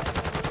definitely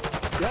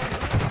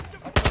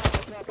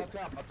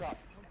Up top.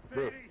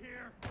 Roof.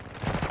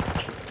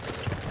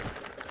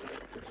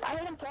 I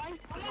hit him twice.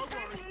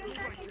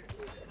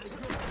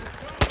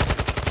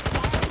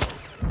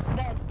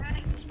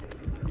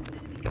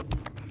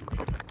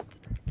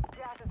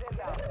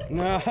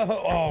 No.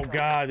 Oh,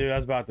 God, dude.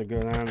 That's about to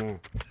go down there.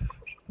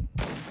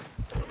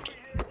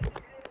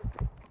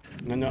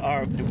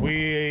 No,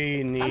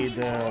 we need,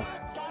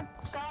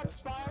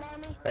 Scott's firing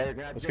on me. Hey,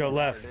 let's go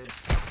left.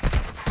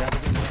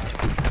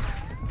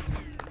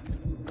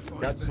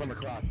 Got to swim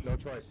across. No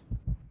choice.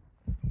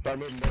 Start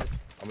moving, boys.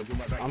 I'm gonna do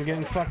my best. I'm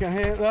getting fucking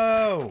hit.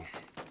 Oh!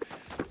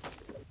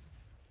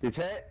 He's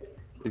hit.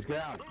 He's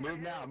down. Move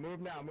now.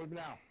 Move now. Move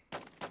now.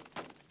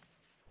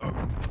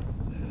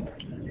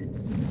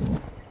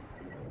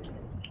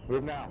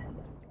 Move now.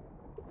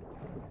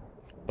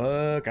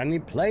 Fuck, I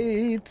need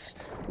plates.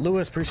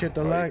 Lewis, appreciate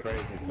the like. Crazy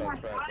suspect, bro.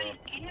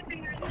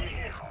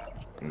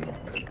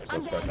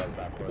 I'm dead.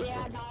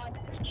 Yeah, I died.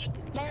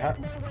 They're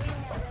waiting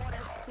at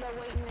water. They're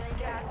waiting there,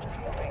 gas.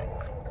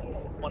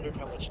 Wondered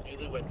how much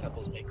newlywed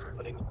couples make from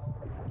putting.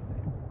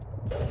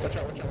 Watch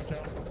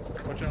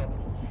out.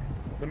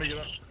 Let me get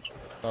up.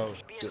 Oh,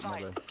 shit,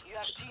 my bad. You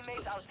have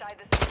teammates outside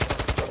the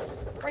city.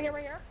 Right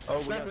here. Oh,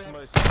 we got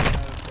somebody.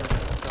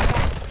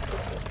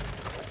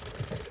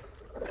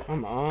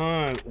 Come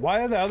on.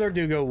 Why did the other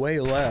dude go way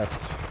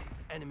left?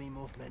 Enemy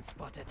movement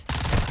spotted.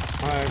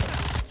 Alright.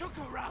 Took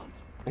a round.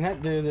 And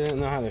that dude didn't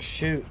know how to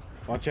shoot.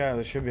 Watch out,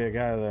 there should be a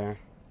guy there.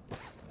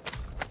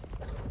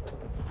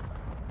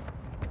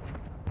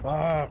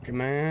 Fuck,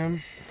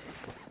 man.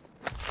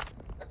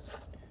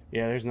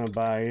 Yeah, there's no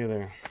buy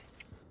either.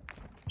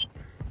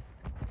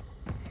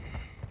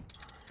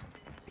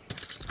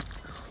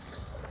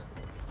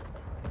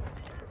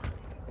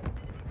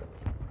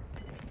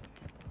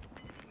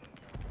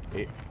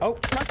 Oh,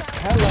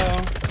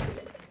 hello.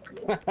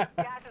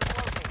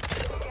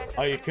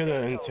 Oh, you could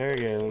have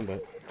interrogated him,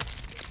 but.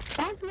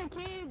 That's the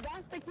kid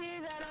that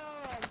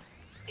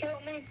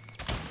killed me.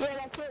 Yeah,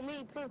 that killed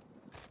me too.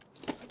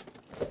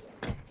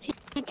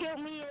 He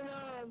killed me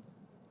and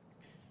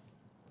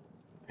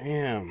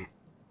Damn.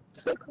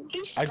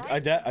 I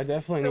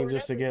definitely need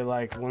just to get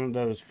like one of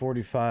those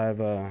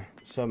 45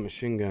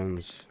 submachine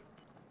guns.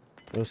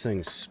 Those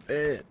things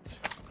spit.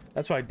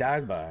 That's what I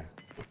died by.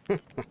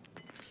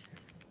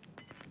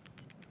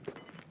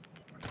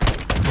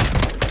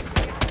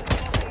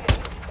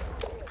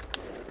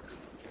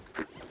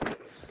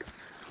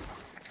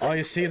 Oh,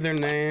 you see their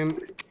name?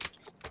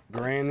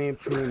 Granny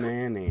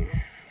Poonanny.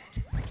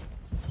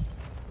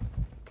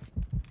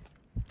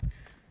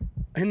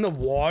 In the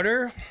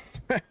water?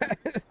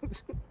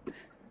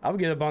 I'll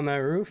get up on that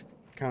roof.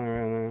 Kind of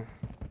right now.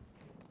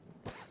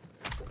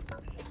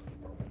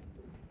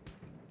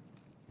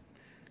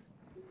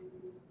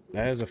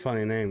 That is a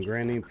funny name,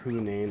 Granny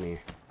Poonanny.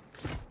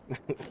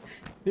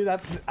 Dude,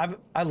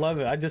 I love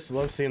it. I just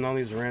love seeing all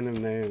these random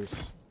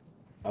names.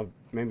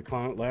 Maybe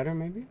climb ladder,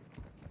 maybe?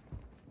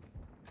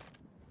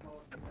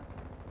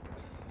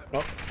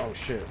 Oh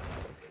shit.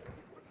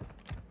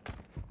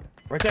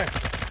 Right there.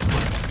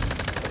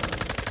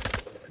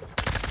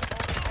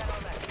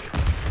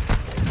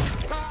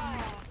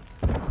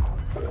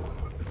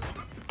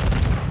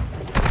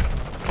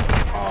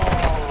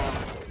 Oh.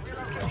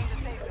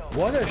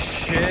 What a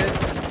shit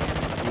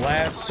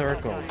last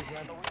circle.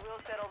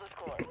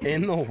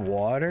 In the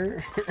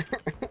water?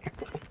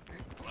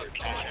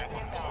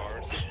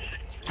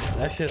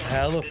 That shit's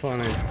hella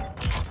funny.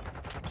 I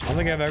don't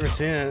think I've ever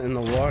seen it in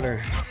the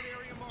water.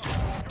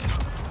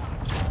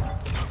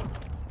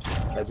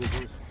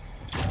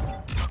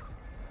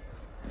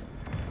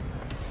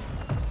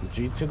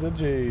 G to the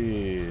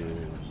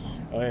G's.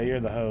 Oh yeah, you're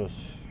the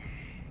host.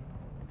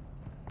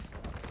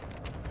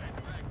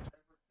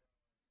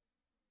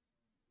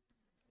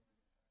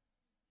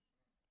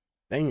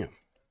 Damn.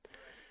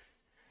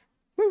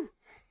 Woo.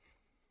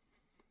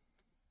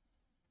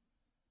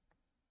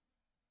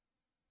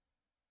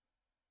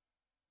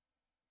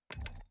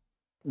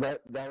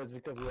 That was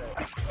because we had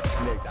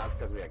Nick. That's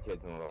because we had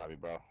kids in the lobby,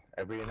 bro.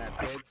 Every in that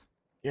kids,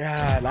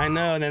 God, I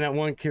know. And then that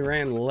one kid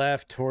ran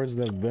left towards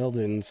the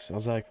buildings. I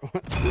was like,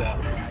 what? Yeah,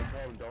 I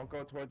told him don't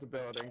go towards the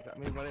buildings. I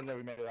mean, when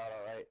we made it out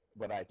all right,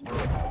 but I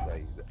told him I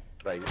was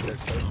like they're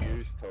so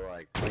used to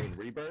like playing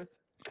Rebirth,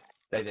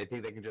 they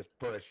think they can just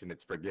push and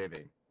it's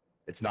forgiving.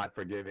 It's not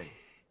forgiving.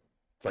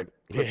 It's like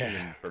pushing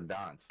for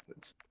dance.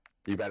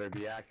 You better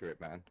be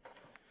accurate, man.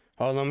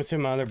 Oh, let me see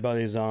my other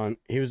buddy's on.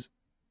 He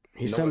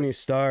sent me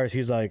stars.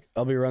 He's like,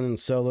 I'll be running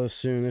solo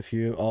soon. If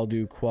you all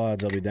do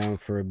quads, I'll be down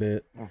for a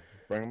bit. Oh,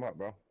 bring him up,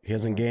 bro. He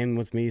hasn't gamed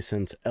with me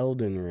since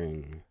Elden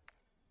Ring.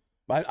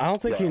 But I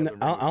don't think he. I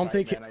don't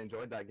think. I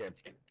enjoyed that game.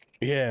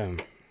 Yeah,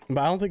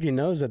 but I don't think he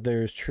knows that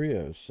there's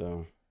trios.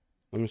 So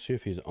let me see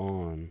if he's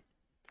on.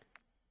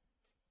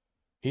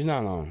 He's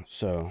not on.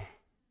 So,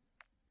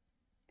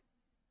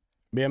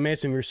 but yeah,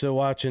 Mason, if you're still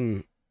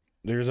watching,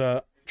 there's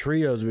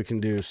trios we can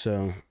do.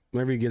 So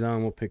whenever you get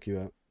on, we'll pick you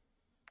up.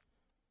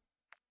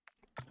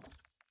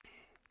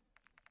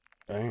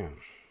 Damn.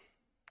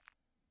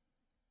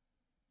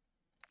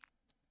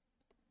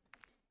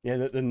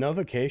 Yeah, the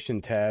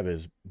notification tab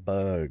is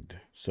bugged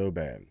so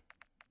bad.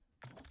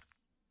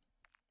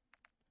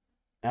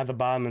 At the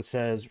bottom it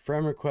says,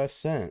 friend request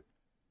sent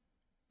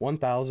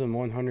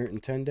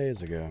 1,110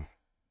 days ago.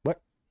 What?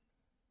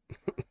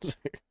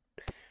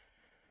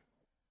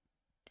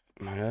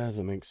 That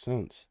doesn't make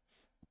sense.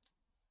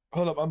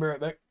 Hold up, I'll be right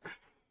back.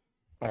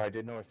 Alright,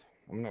 dude, north.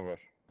 I'm in no rush.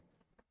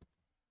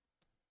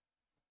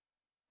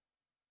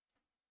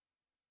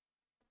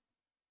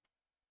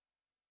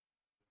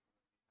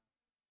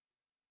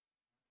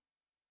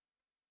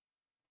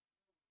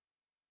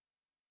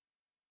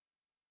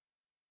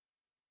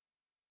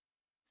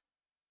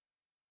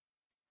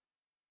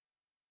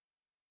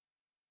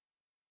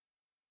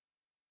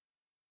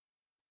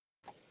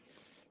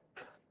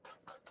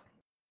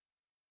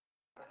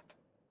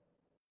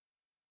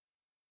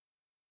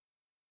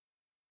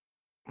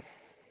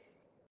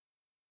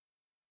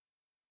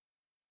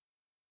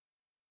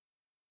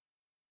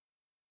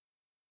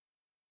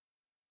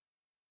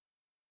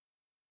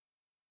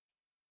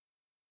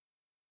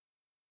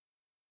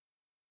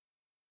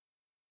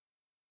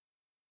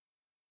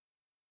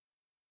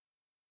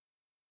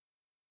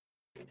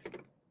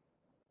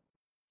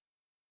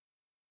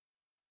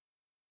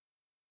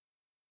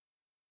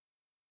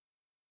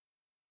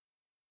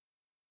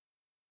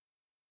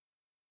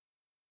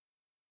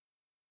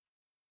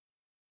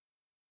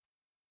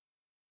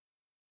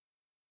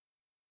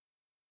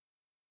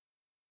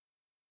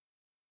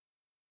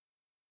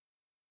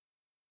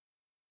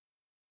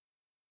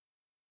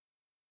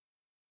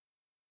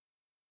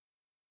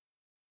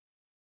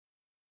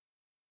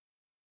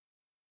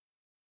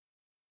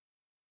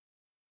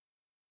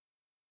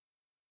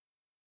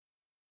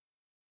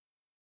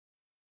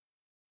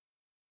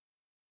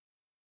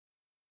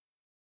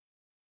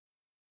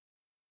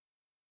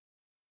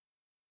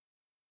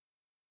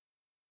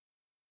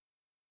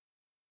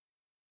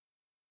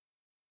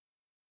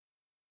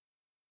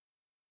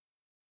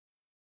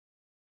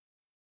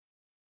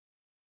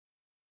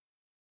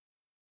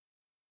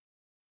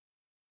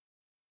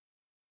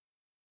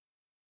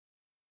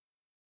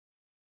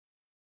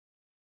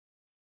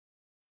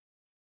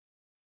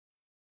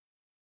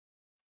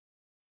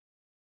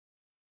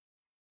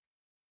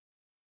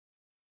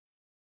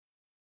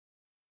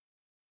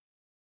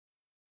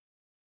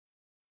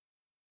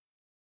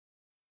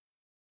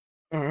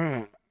 All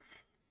right.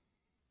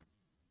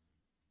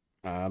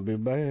 I'll be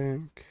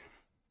back.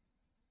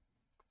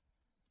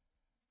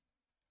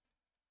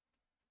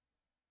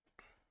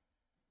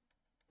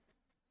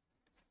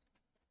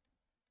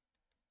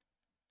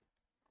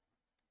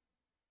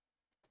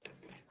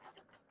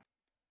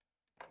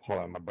 Hold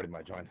on, my buddy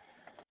might join.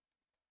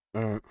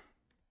 All right.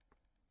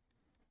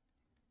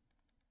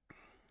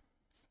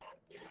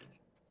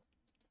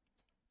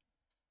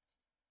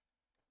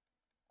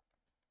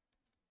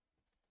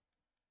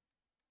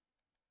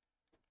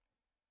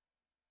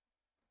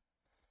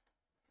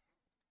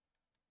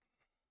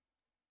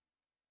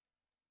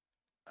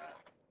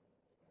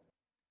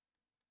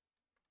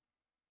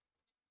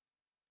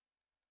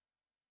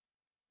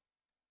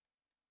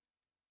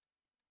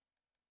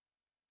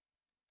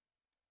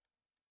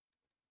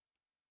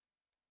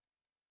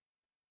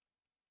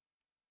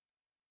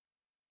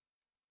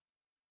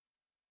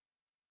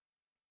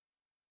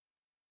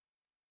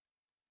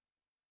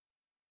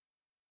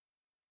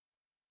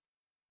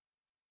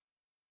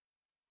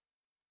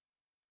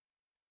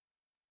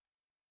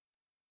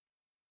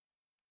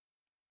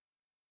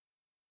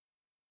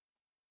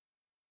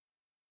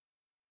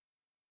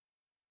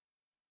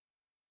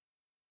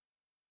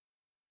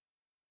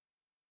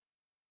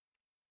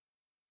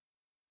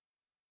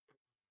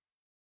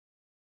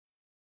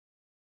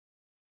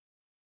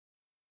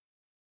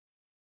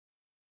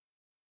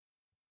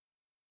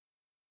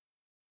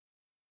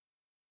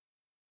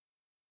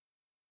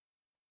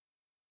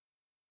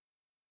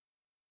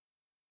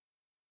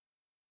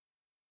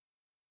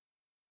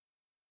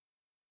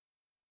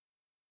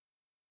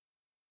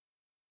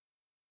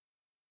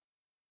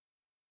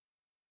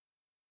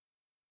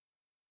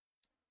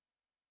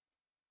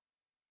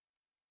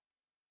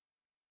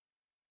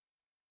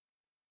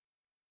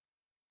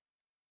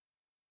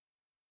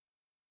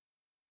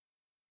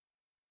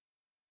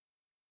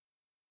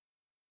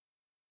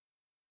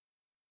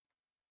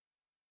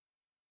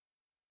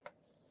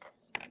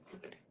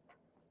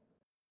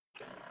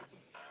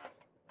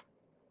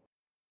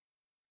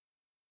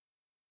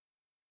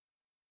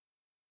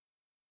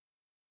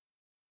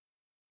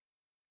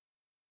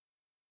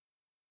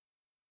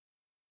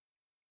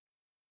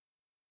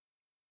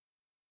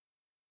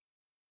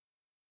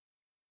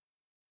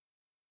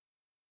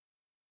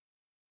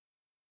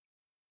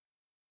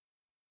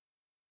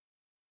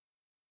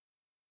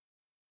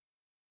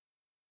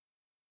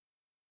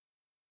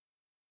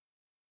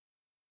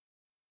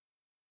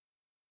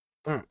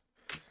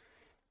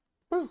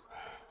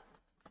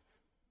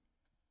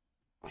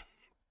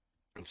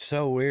 It's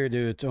so weird,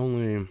 dude. It's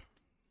only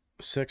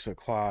 6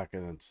 o'clock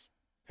and it's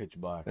pitch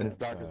black. And it's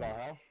dark as all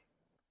outside. hell?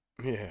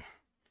 Yeah.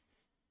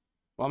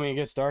 Well, I mean, it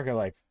gets dark at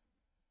like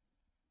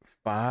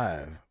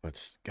 5,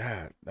 but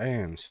god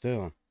damn,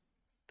 still.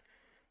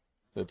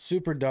 It's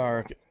super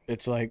dark.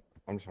 It's like,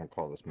 I'm just gonna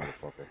call this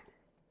motherfucker.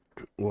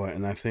 what?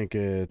 And I think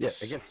it's. Yeah,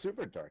 it gets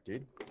super dark,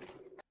 dude.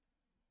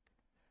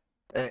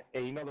 And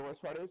you know the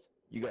worst part is?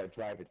 You gotta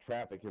drive in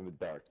traffic in the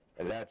dark.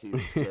 And that's even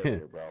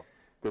scarier, bro.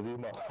 Because these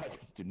motherfuckers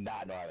do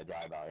not know how to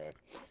drive out here.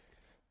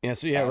 Yeah,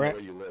 so yeah, I don't know right.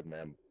 where you live,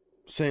 man.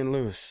 St.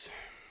 Louis.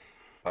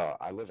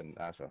 I live in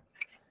Nashville.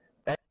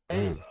 Hey,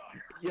 hey,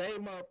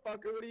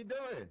 motherfucker, what are you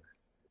doing?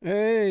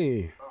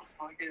 Hey.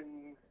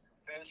 Fucking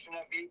finishing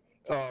up eating.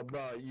 Oh,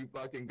 bro, you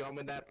fucking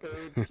gumming that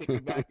food, kicking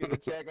back in the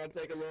chair, gonna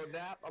take a little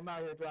nap? I'm out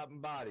here dropping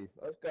bodies.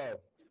 Let's go.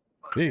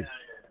 Dude.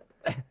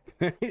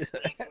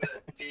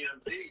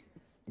 DMZ.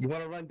 You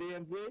wanna run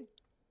DMZ?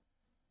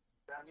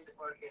 I need to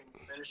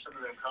fucking finish some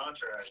of them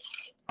contracts.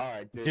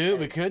 Alright, dude. Dude,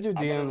 we could do I'm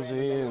gonna run DMZ.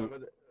 another And... one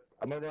with-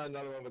 I'm gonna run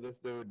another one with this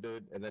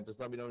dude, and then just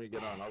let me know when you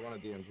get on. I'll run a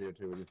DMZ or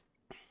two with you.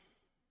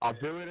 I'll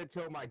do it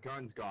until my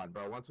gun's gone,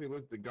 bro. Once we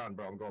lose the gun,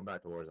 bro, I'm going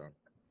back to Warzone.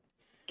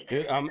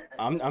 Dude,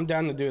 I'm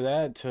down to do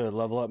that to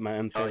level up my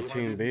Oh, you wanna do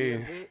some M13B.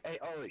 DMZ? Hey,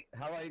 Ollie,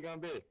 how long you gonna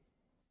be?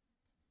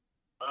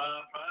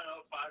 Probably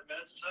 5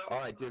 minutes or so.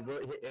 Alright, dude.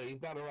 Hey, he's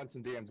down to run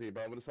some DMZ,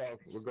 bro.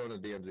 We're going to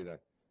DMZ then. Okay.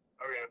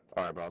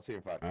 Alright, bro. I'll see you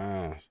in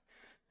 5.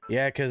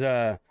 Yeah,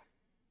 because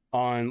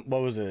on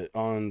what was it,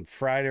 on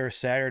Friday or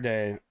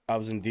Saturday, I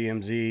was in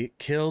DMZ,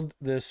 killed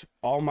this,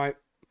 all my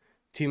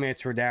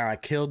teammates were down. I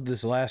killed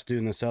this last dude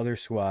in this other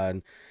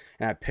squad,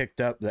 and I picked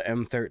up the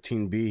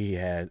M13B he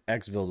had,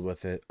 exfilled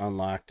with it,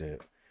 unlocked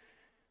it,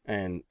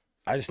 and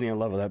I just need to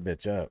level that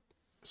bitch up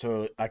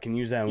so I can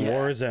use that in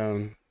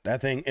Warzone.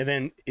 That thing, and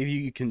then if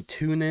you can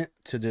tune it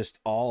to just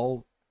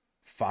all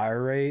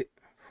fire rate,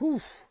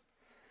 whew,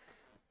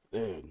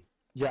 dude.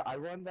 Yeah, I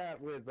run that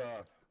with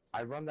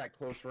I run that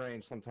close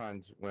range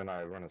sometimes when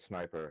I run a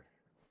sniper.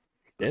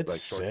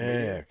 It's short to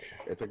medium. sick.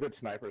 It's a good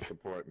sniper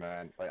support,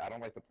 man. Like I don't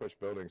like to push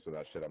buildings with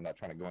that shit. I'm not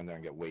trying to go in there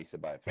and get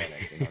wasted by a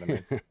Fennec. You know what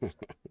I mean?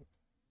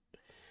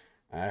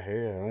 I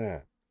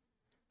hear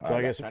that. So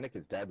I guess that Fennec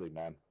is deadly,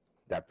 man.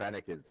 That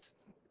Fennec is.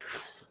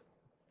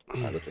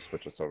 Alright, let's just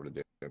switch us over to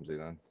DMZ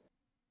then.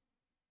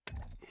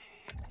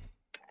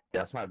 Yeah,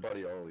 that's my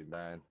buddy Oli,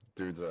 man.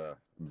 Dude's a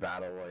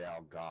battle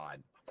royale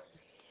god.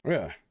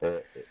 Yeah.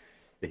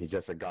 He's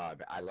just a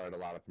god. I learned a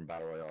lot from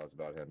battle royales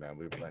about him, man.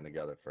 We've been playing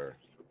together for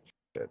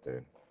shit,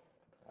 dude.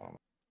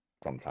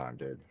 Some time,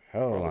 dude.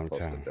 Hell of a Probably long close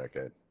to time. a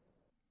decade.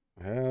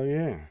 Hell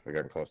yeah. We're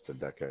getting close to a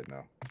decade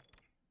now.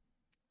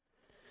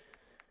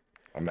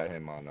 I met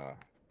him on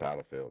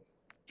Battlefield.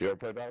 Did you ever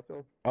play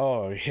Battlefield?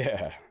 Oh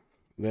yeah,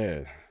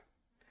 dude.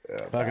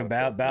 Yeah, Fucking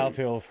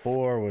Battlefield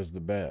 4 was the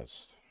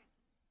best.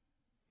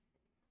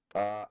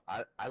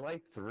 I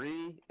liked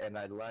 3 and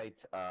I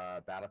liked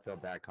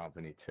Battlefield Bad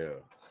Company 2.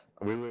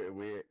 We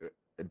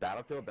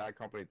Battlefield Bad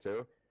Company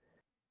 2.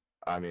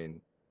 I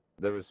mean,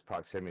 there was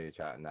proximity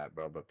chat in that,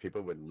 bro, but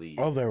people would leave.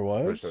 Oh, there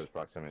was? For sure there was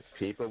proximity.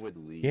 People would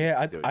leave.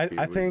 Yeah, Dude, I we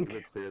think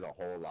would clear the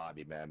whole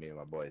lobby, man. Me and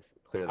my boys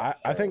clear the whole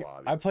I think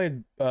lobby. I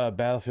played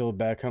Battlefield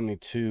Bad Company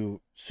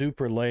 2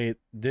 super late.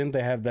 Didn't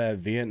they have that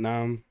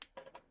Vietnam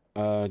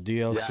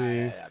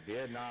DLC? Yeah,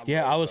 Vietnam.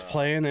 Yeah, I was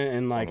playing it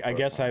and like the I first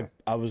guess one.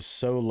 I was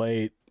so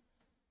late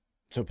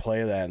to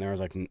play that, and there was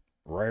like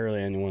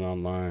rarely anyone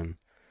online.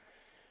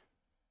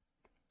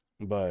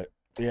 But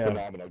yeah,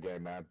 Phenomenal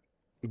game, man.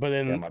 but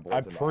then Yeah, my boys I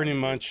in the pretty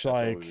army, much that's what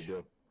we like would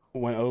do.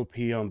 went OP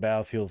on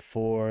Battlefield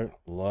 4,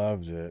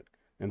 loved it,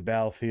 and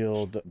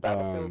Battlefield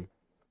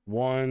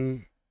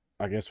 1,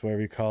 I guess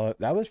whatever you call it,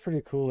 that was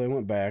pretty cool. They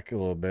went back a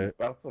little bit.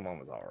 Battlefield 1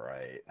 was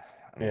alright.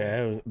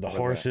 Yeah, it was the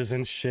horses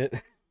and shit.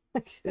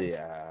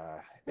 Yeah.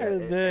 That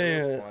was It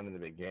damn- was fun in the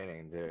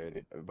beginning,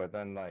 dude. But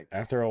then, like,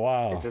 After a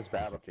while, it's just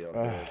Battlefield,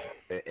 ugh.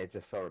 dude. It's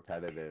just so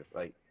repetitive.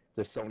 Like,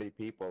 there's so many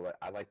people that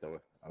I like to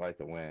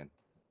win,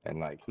 and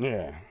like,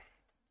 yeah,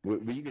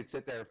 you can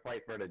sit there and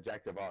fight for an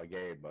objective all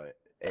game, but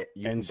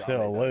you and can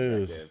still dominate that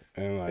lose,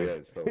 objective. and like, Yeah,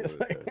 and still it's lose,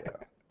 like- dude,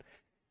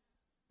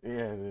 yeah.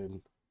 yeah,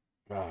 dude,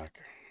 fuck.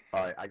 All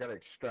right, I gotta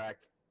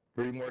extract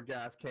 3 more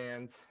gas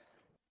cans.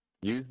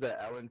 Use the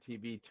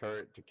LMTB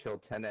turret to kill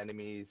 10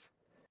 enemies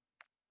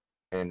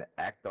in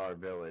Akdar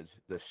village.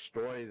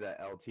 Destroy the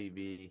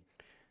LTV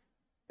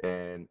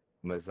in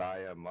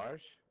Messiah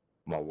Marsh.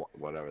 Well,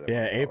 whatever.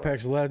 Yeah,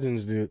 Apex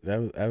Legends, dude,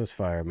 that was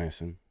fire,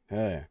 Mason.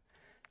 Hey,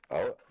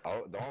 Oh,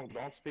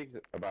 don't speak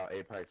about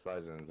Apex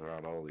Legends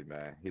around Oli,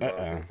 man. He loves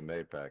him some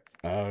Apex.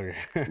 okay.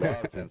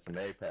 Loves him some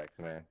Apex,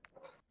 man.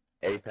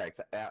 Apex.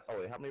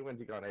 Oli, how many wins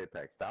you got on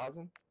Apex?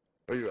 1,000?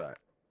 Where you at?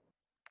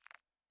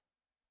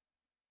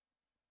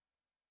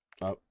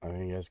 Oh, I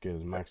think he has to get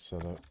his mic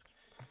set up.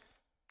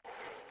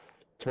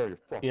 Turn your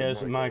fucking Yeah,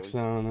 his mic, mic's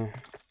Oli. not on there.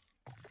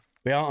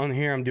 But on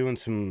here, I'm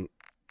doing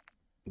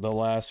the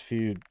last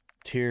few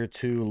tier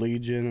 2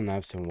 Legion, and I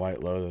have some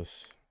White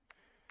Lotus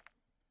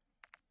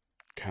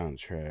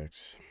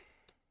contracts.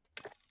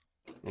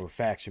 Or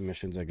faction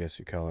missions, I guess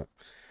you call it.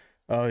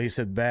 Oh, he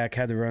said back,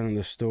 had to run in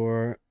the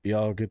store.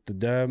 Y'all get the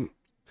dub.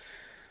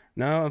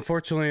 No,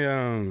 unfortunately,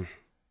 You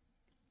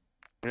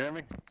hear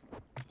me?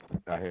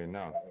 I hear you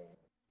now.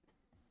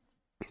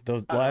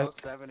 those I don't know,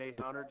 last 700,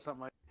 800,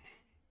 something like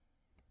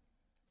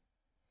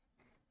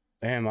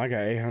damn, I got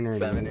 700,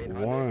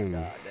 801.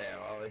 God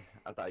damn, Ollie.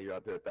 I thought you were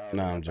out there 1,000.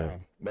 No, I'm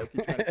joking. Make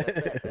you trying to catch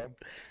that, bro.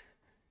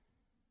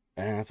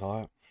 Man, that's a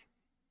lot.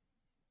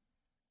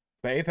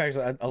 But Apex,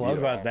 I loved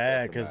about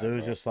that because it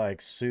was just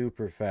like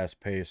super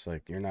fast paced.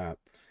 Like you're not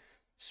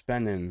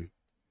spending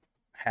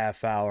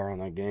half hour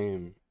on a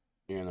game,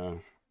 you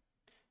know.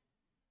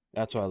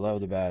 That's what I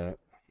loved about it.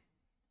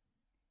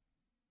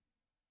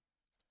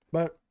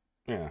 But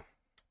yeah.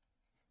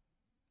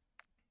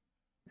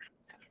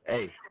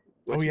 Hey.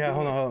 Oh yeah,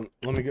 hold on.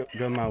 Let me go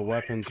to my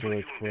weapons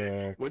really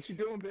quick. What you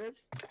doing, bitch?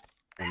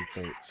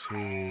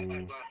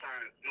 M13. I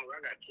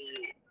got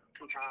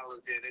two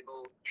toddlers there. They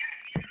go.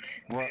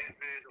 What?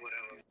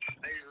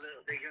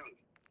 They young.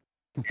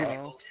 They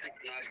both sick,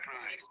 nice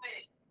crying.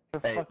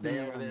 Hey, they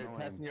over there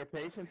testing your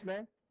patience,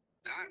 man?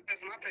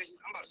 That's my patience.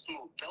 I'm about to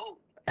smoke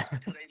dope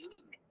until they lose.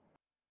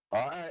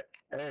 All right.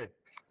 Hey,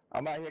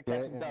 I'm out here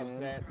catching dubs,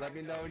 man. Let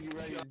me know when you're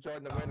ready to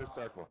join the winner's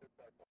circle.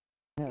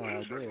 Yeah,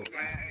 I did. Let me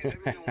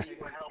know when you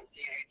will help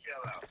the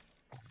NHL out.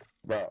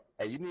 Bro,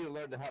 hey, you need to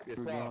learn to help We're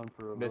yourself, going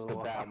for a little Mr.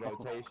 while. Bad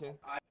Rotation.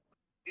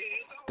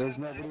 There's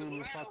nobody in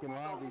your fucking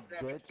lobby,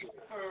 bitch.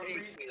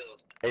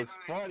 It's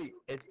funny.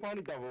 It's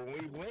funny though. When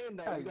we win,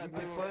 though, we got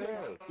 6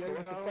 kills. So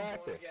what's the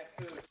factor?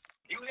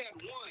 You had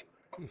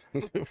one.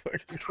 What the fuck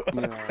is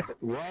going on?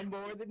 One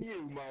more than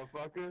you,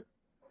 motherfucker.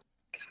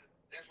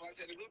 That's why I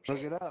said the group Look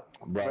it up.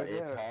 Bro, Right it's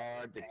there.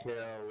 hard to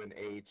kill when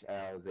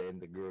HL's in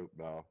the group,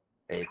 bro.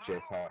 It's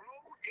just hard.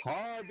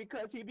 Hard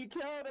because he be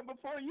killing him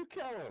before you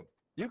kill him.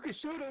 You can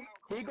shoot him,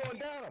 he going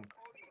down him.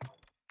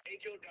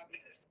 HL dropped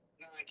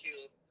 9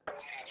 kills. I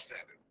have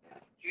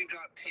 7. You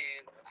dropped 10.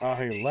 Oh,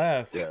 he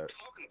left. Yeah.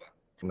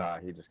 Nah,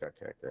 he just got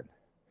kicked in.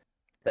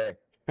 Hey.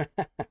 Hey.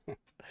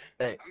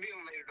 I'm be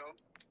on later though.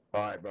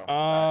 All right, bro. Oh.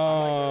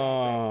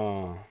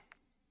 All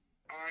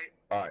right.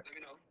 All right. Let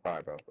me know. All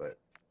right, bro. Later.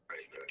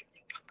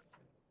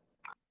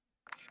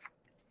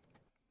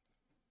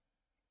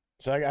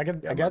 So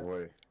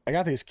I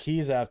got these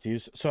keys after you.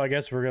 So I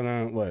guess we're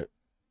gonna what?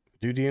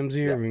 Do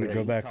DMZ or we can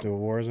go back to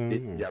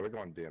Warzone? Yeah, we're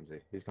going to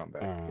DMZ. He's coming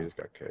back. He just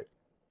got kicked.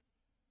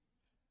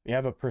 You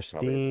have a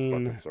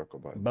pristine circle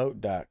button. boat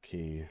dock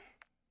key.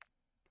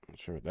 Not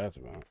sure what that's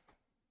about.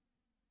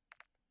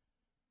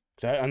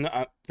 'Cause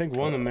I think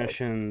one of the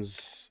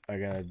missions I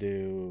gotta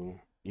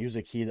do, use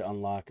a key to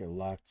unlock a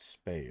locked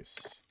space.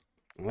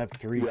 I have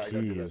 3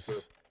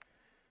 keys.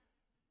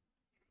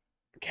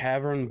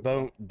 Cavern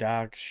boat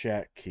dock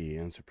shack key,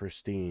 and it's a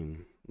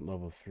pristine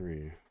level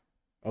 3.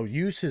 Oh,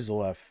 use his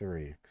left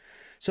 3.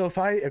 So if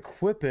I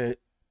equip it,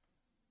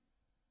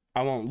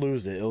 I won't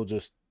lose it. It'll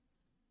just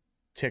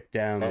tick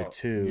down to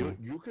 2.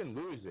 You can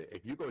lose it.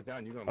 If you go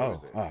down, you're gonna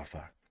lose it. Oh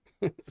fuck.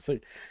 It's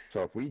like,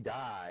 so if we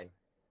die,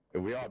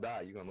 if we all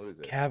die, you're gonna lose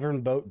it.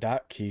 Cavern boat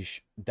dock key,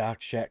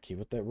 dock shack key.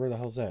 Where the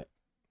hell's that?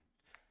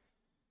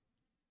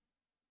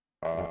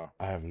 I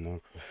have no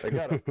clue.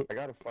 I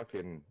got a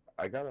fucking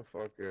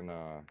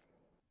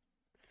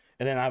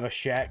And then I have a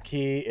shack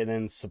key and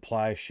then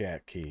supply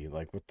shack key.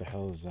 Like what the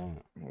hell is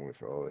that?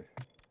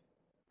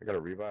 I got a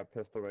revive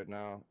pistol right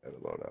now at a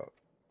loadout.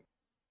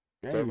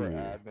 Hey. Server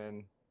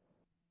admin,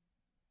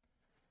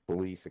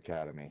 police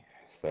academy,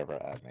 server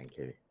admin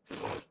key.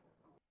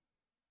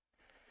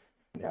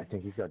 Yeah, I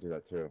think he's got to do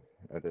that too.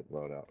 I did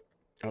loadout.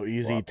 Oh,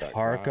 easy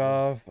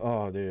Tarkov.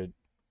 Oh, dude,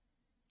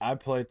 I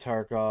played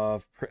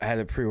Tarkov. I had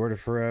it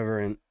pre-ordered forever,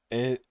 and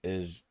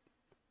it's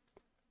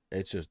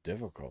just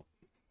difficult.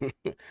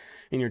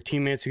 And your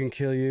teammates can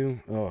kill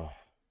you. Oh,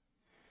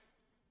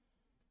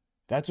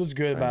 that's what's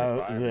good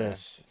about Fire,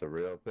 this. Man. It's a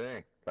real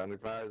thing. Friendly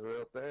fire is a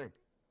real thing.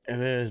 It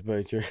is,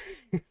 but you're.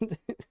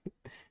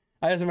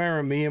 I just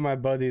remember me and my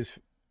buddy's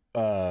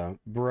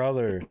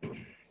brother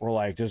were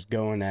like just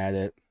going at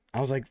it. I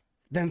was like,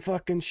 then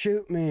fucking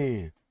shoot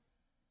me.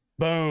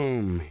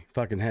 Boom.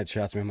 Fucking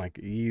headshots me. I'm like,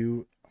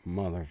 you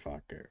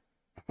motherfucker.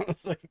 I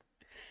was like,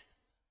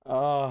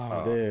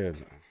 oh,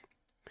 dude.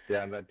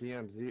 Yeah, and that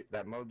DMZ,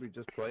 that mode we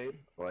just played,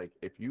 like,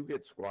 if you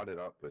get squatted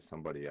up with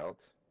somebody else,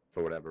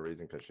 for whatever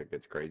reason, because shit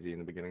gets crazy in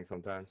the beginning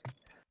sometimes,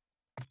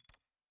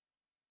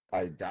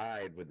 I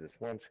died with this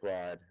one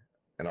squad,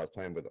 and I was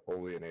playing with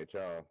Oli and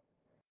HL,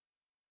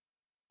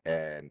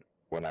 and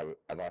when I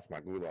lost my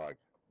gulag,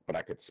 but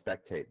I could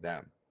spectate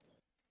them.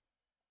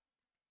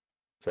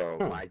 So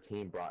my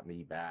team brought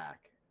me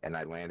back, and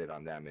I landed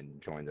on them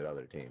and joined the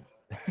other team.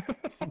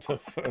 What the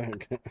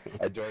fuck?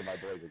 I joined my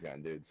boys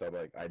again, dude. So,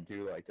 like, I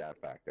do like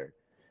that factor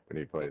when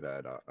you play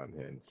that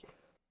unhinged.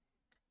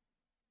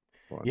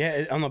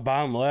 Yeah, on the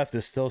bottom left,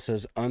 it still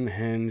says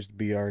unhinged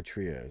BR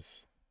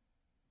trios.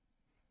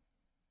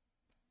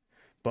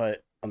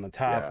 But on the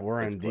top,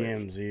 we're in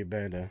DMZ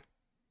beta.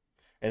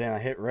 And then I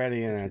hit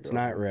ready, and it's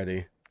not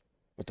ready.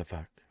 What the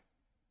fuck?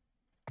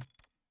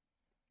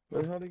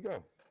 Where the hell did he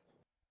go?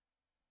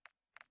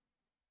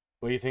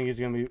 What do you think he's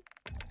gonna be?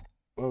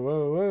 Whoa,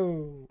 whoa,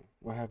 whoa.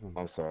 What happened?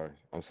 I'm sorry.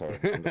 We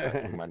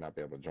might not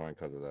be able to join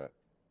because of that.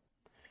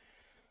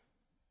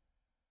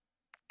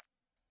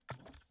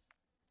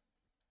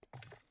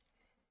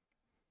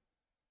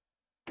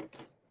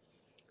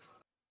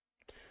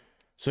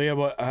 So yeah,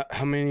 what?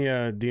 How many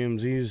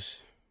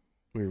DMZs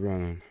we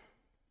running?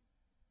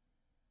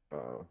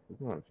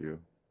 There's not a few.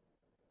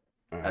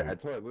 Alright.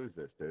 Until I lose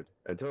this, dude.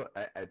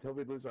 Until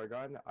we lose our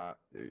gun,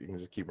 you can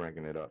just keep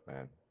ranking it up,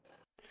 man.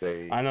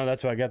 I know,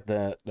 that's why I got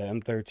the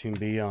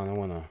M13B on. I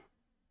wanna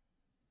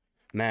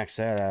max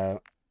that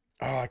out.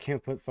 Oh, I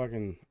can't put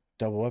fucking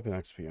double weapon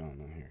XP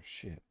on here.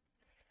 Shit.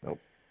 Nope.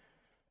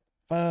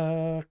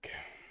 Fuck.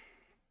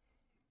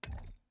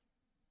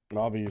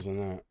 I'll be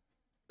using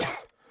that.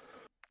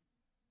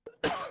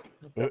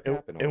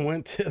 It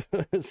went to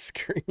the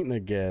screen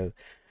again.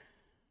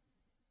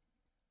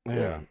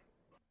 Yeah.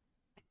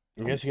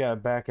 I guess you gotta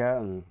back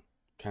out and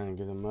kind of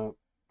get him up.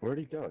 Where'd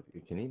he go?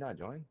 Can he not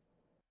join?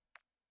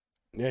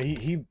 Yeah,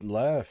 he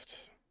left.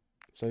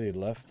 Said he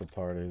left the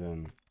party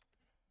then.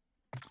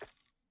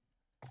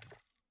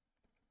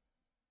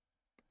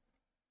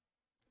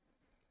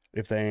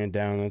 If they ain't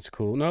down, that's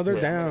cool. No, they're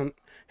down.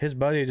 His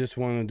buddy just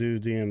wanted to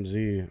do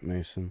DMZ,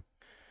 Mason.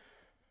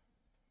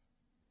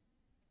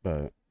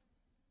 But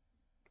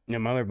yeah,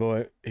 my other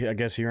boy, I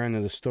guess he ran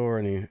to the store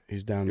and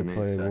he's down to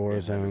play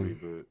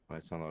Warzone. Reboot. My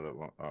son loaded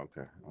one. Oh,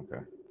 okay.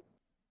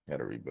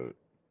 Gotta reboot.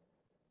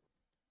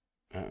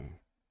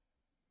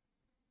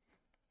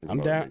 I'm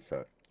down.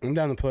 I'm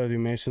down to play with you,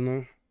 Mason.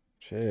 Though,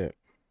 shit.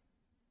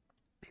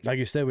 Like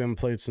you said, we haven't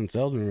played since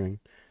Elden Ring.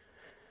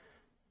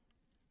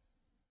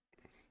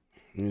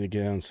 Need to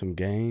get on some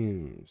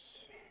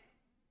games.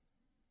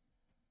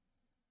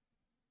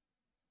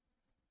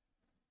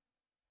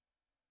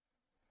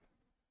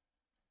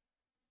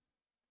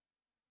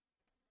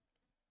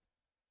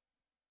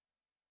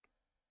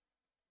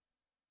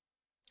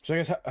 So I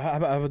guess how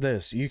about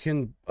this? You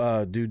can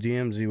do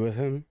DMZ with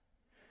him,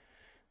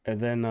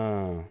 and then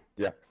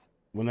yeah,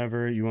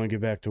 whenever you want to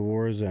get back to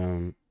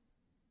Warzone,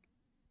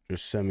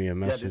 just send me a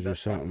message or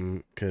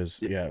something. Cause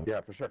yeah,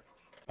 for sure.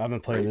 I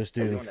haven't played this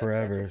dude in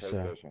forever,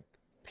 so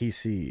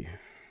PC.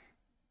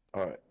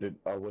 All right, dude.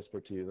 I'll whisper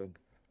to you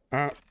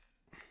then.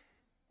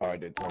 All right,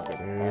 dude. Talk good.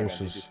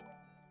 This is...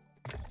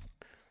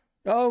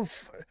 Oh,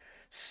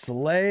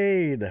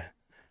 Slade!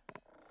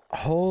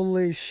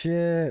 Holy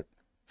shit,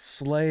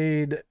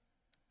 Slade!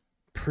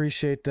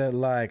 Appreciate that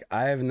like.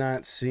 I have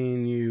not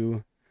seen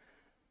you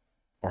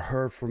or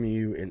heard from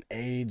you in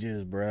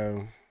ages,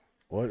 bro.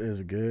 What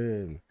is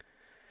good?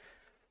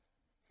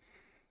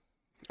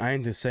 I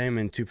ain't the same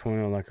in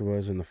 2.0 like I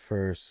was in the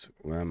first.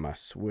 Well, my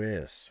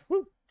Swiss.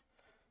 Woo.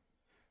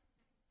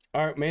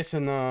 All right,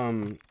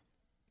 Mason.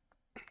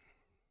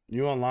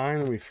 You online?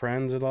 Are we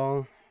friends at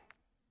all?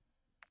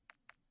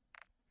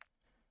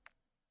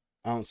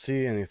 I don't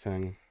see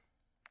anything.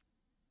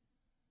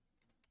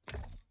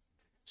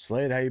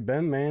 Slade, how you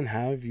been, man?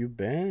 How have you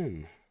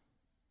been?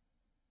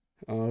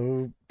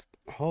 Oh,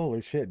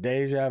 holy shit.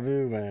 Deja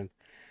vu, man.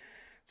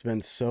 It's been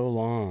so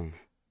long.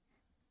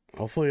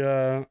 Hopefully,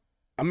 I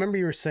remember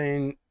you were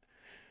saying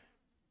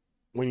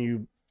when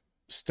you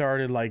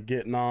started like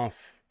getting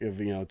off, if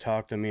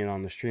talk to me and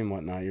on the stream and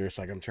whatnot, you're just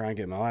like, I'm trying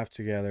to get my life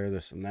together,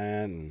 this and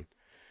that, and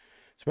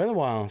it's been a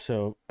while,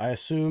 so I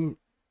assume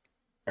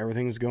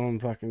everything's going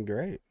fucking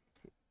great,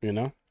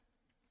 Yeah,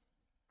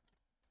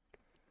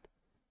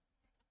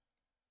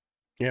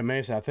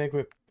 Mason, I think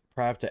we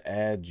probably have to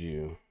add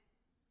you.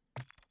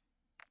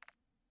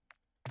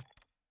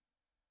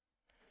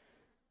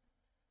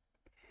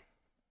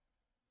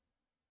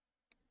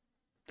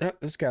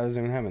 This guy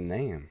doesn't even have a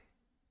name.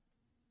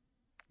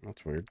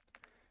 That's weird.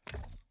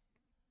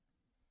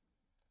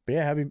 But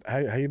yeah, how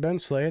you been,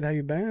 Slade? How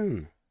you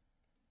been?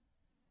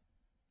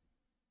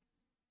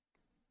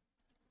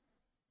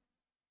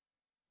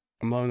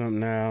 I'm loading up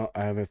now.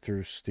 I have it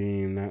through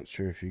Steam. Not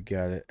sure if you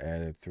got it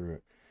added through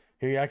it.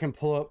 Here, I can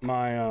pull up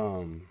my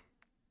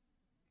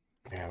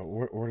yeah,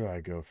 where do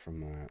I go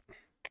from that?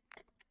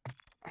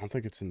 I don't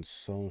think it's in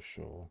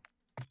social.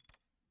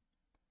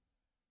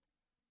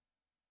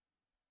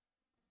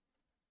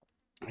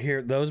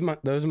 Here, those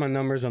are my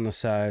numbers on the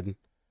side.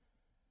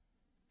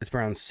 It's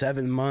around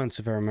 7 months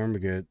if I remember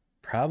good.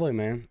 Probably,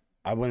 man.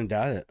 I wouldn't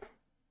doubt it.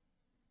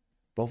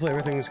 Hopefully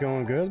everything's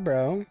going good,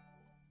 bro.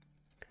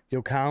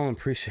 Yo, Colin,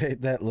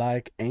 appreciate that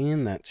like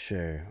and that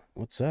share.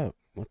 What's up?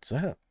 What's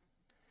up?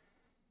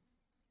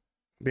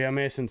 But yeah,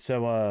 Mason,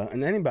 so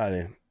and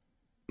anybody,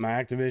 my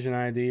Activision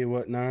ID and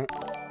whatnot.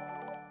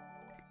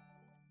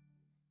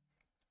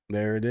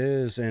 There it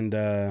is, and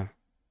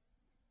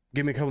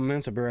give me a couple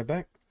minutes, I'll be right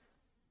back.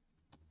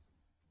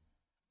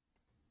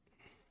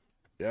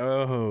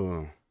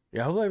 Yo.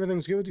 Yeah, hopefully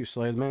everything's good with you,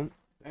 Slade, man.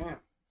 Damn. It's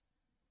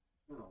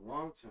been a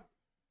long time.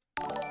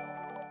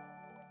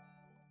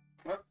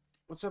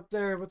 What's up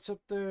there? What's up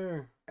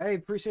there? Hey,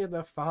 appreciate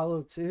that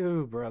follow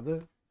too,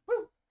 brother.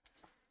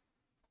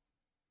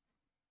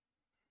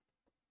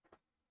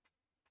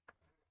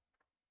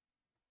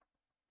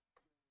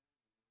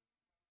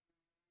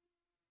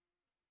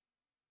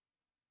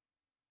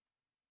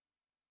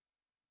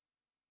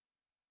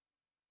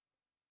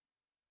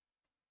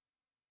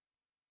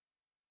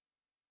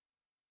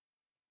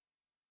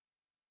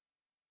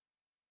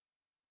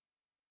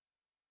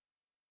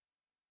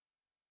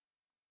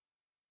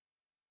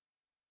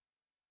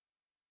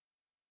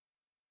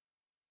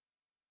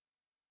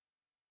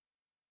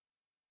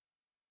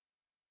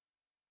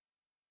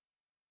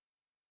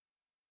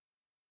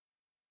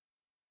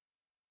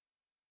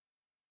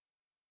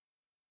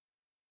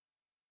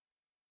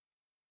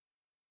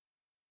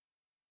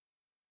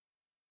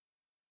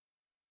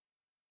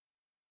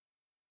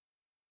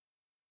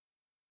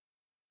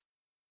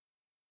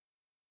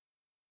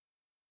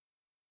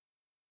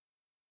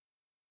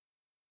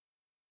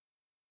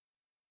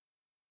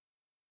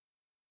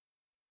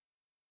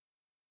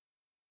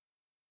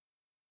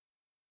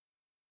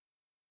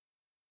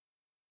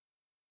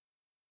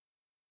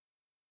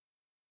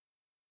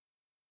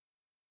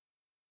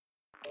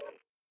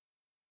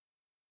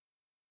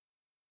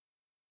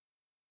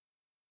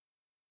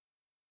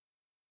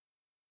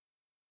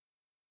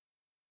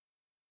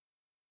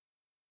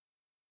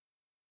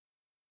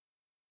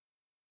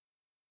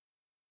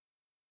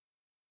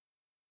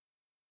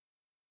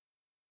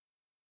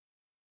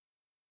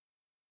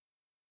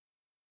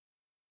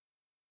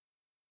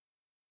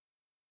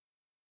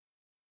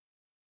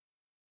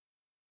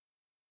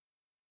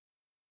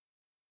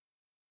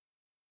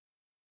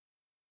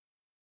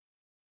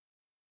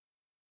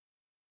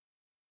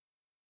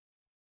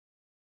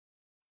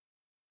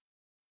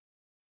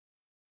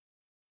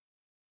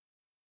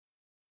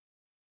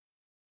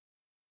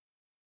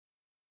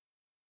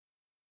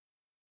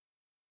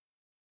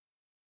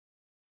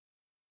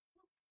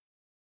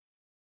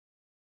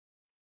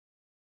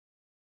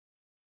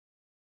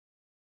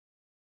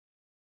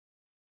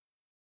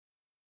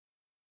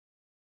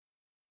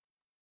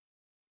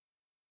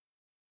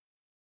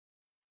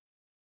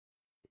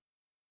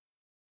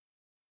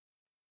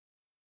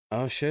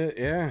 Oh shit,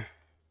 yeah.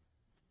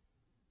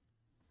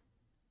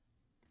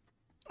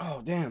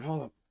 Oh damn,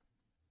 hold up.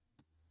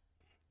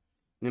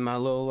 Need my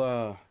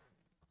little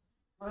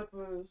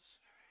flippers.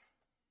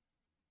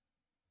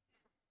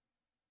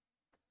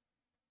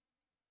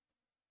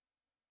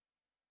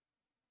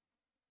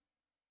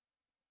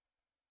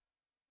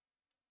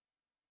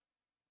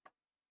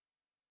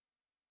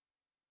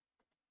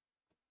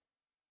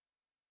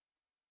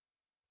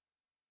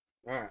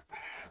 Alright.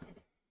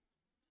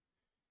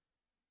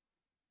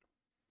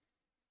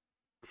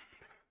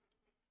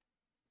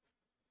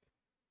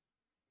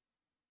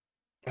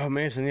 Oh,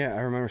 Mason, yeah, I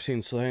remember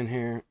seeing Slay in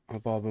here.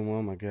 Hope all been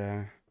well, my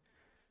guy.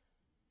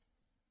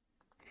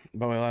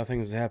 By the way, a lot of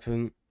things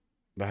happened.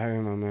 But how are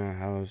you, my man?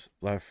 How's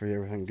life for you?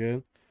 Everything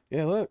good?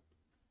 Yeah, look.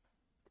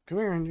 Come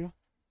here, Angel.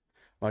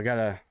 Well, I got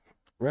a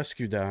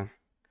rescue dog.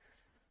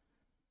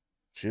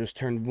 She just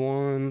turned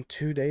 1,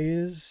 2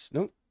 days.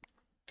 Nope.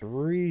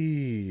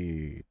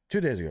 2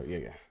 days ago.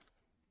 Yeah.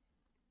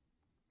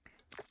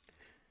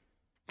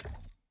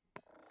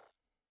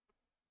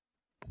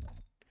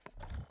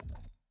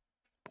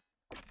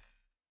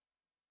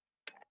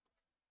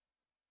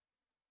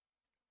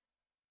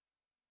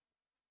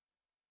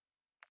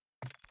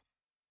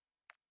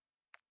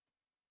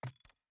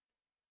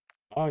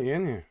 Oh, you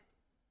in here?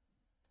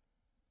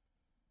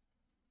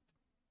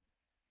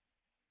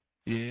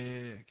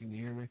 Yeah, can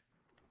you hear me?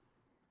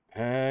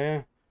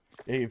 Yeah.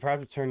 Yeah, you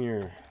probably turn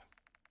your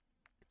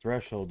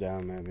threshold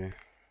down, maybe.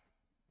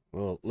 A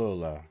little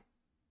low.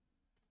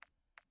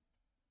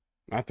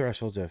 My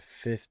threshold's at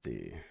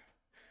 50.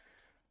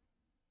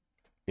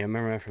 Yeah, I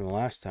remember that from the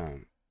last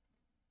time.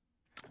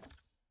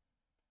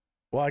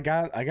 Well, I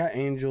got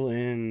Angel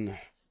in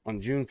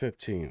on June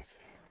 15th.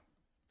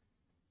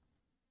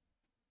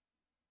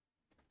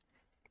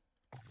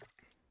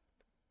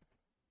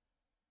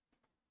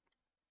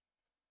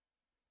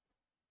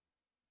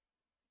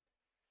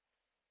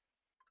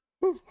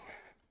 Woo.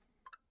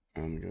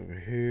 Let me go over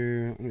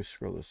here. Let me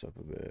scroll this up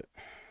a bit.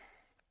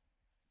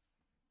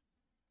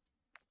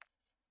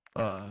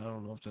 I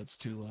don't know if that's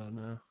too loud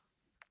now.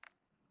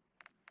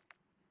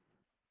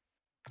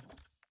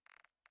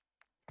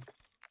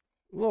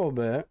 A little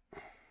bit.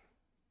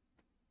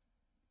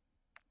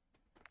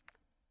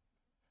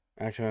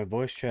 Actually, my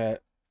voice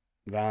chat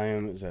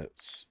volume is at...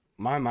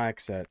 My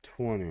mic's at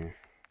 20.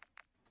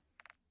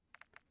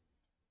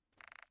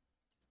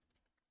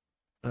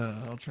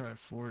 I'll try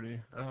 40.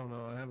 I don't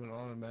know. I have an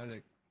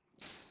automatic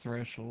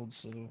threshold,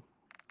 so...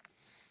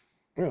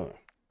 Really?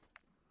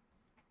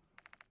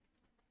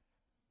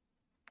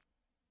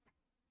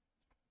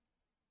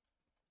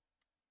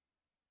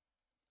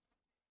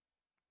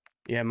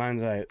 Yeah,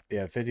 mine's at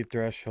 50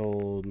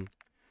 threshold.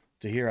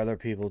 To hear other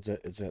people,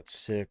 it's at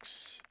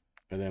 6,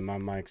 and then my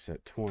mic's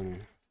at 20.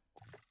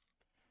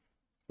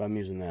 But I'm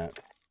using that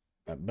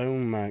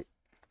boom mic.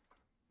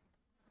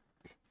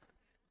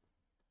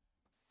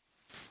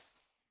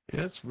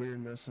 Yeah, it's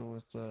weird messing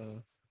with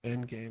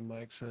end-game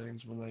mic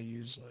settings when I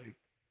use like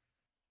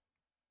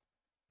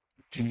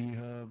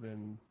G-Hub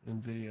and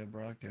NVIDIA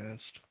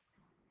Broadcast.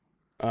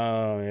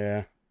 Oh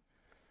yeah.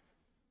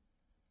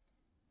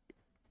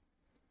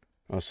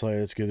 Oh, Slay,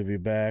 it's good to be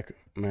back,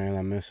 man.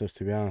 I miss us,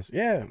 to be honest.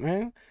 Yeah,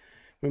 man,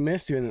 we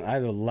missed you, and I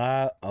had a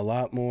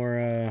lot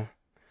more,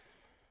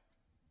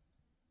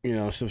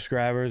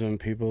 subscribers and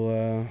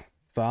people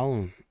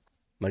following.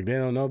 Like they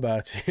don't know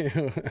about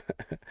you.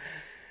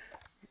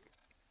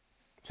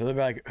 So they're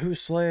like,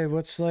 "Who's Slay?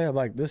 What's Slay?" I'm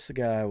like, "This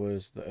guy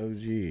was the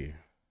OG."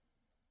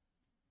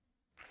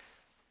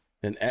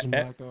 And Is the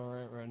mic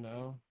alright right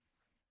now?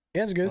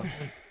 Yeah, it's good.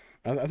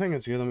 I think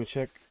it's good. Let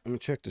me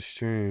check the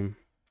stream.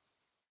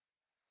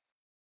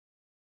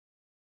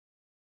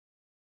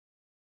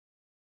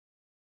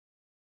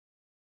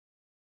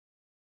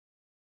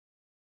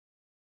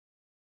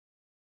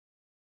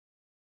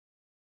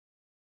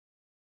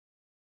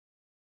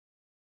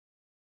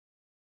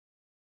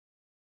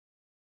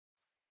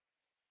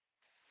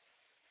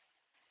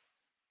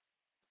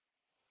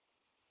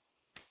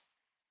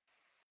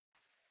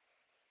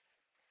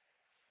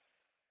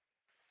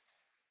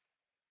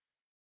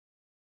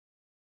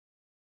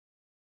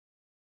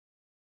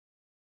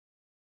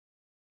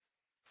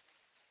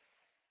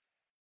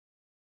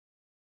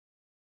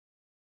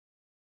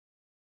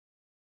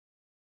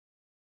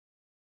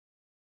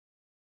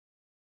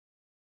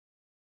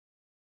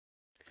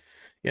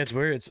 Yeah, it's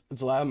weird.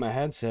 It's loud in my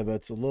headset, but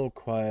it's a little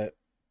quiet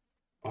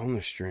on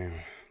the stream.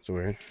 It's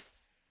weird.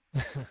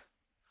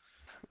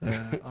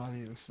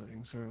 Audio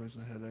settings are always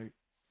a headache.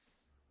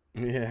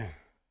 Yeah.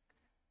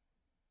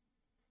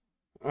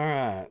 All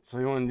right. So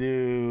you want to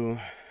do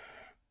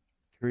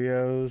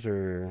trios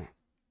or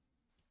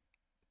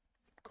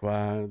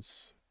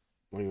quads?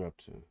 What are you up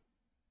to?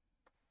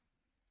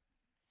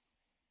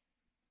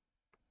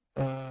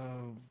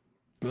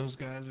 Those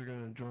guys are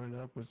gonna join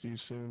up with you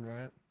soon,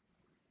 right?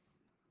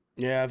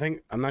 Yeah,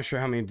 I'm not sure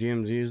how many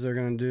DMZs they're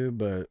gonna do,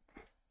 but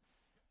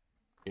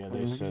yeah,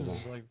 they we said can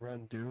just like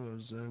run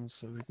duos then,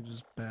 so we can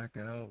just back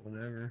out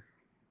whenever.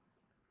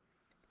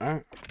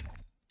 All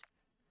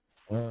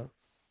right.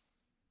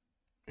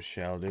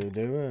 Shall do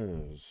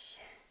duos.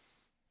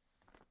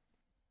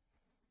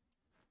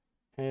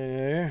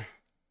 Hey.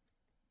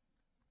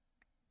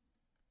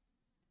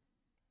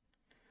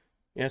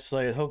 Yes,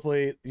 like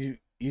hopefully you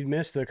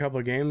missed a couple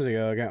of games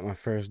ago. I got my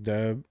first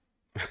dub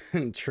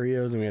in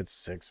trios, and we had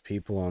 6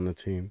 people on the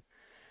team.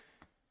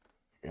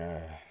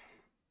 Yeah.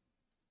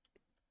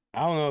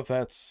 I don't know if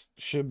that's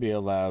should be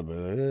allowed, but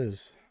it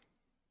is.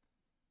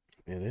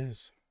 It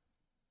is.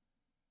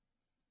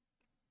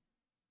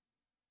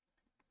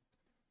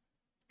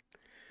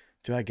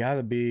 Do I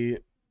gotta be?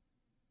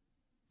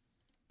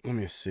 Let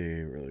me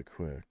see really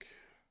quick.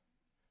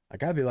 I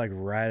gotta be like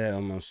right at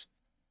almost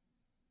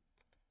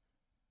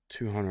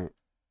 200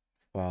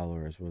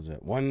 followers. Was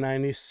it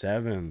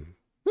 197?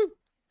 Woo!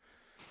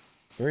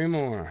 3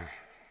 more.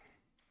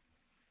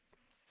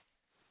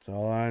 That's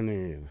all I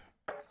need.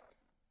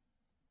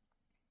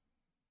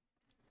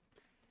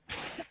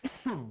 This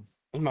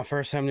is my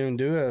first time doing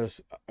duos.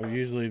 I've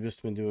usually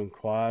just been doing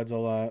quads a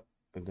lot,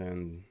 and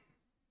then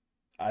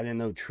I didn't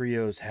know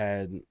trios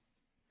had,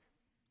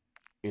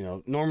 you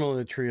know, normally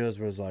the trios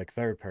was like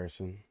third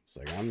person. It's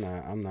like I'm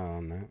not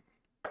on that.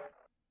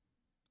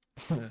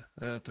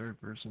 That third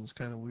person's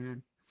kind of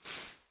weird.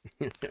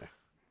 Yeah.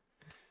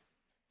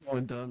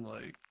 I've done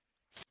like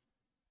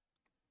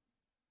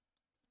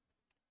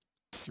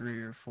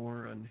 3 or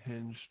 4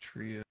 unhinged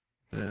trios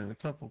and a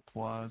couple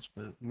quads,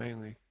 but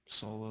mainly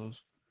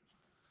solos.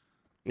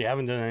 Yeah, I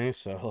haven't done any I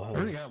solos.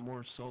 already got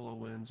more solo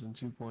wins in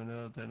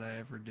 2.0 than I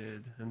ever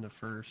did in the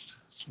first.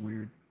 It's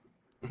weird.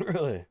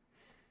 Really?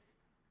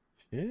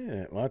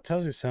 Yeah. Well, it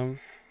tells you something.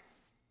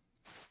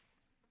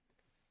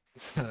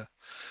 I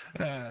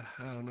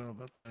don't know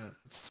about that.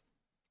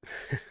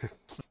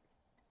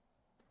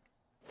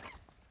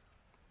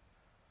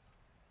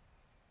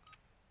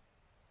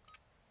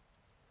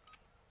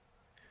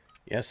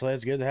 Yes, Slade,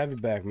 it's good to have you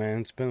back, man.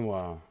 It's been a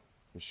while,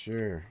 for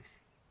sure.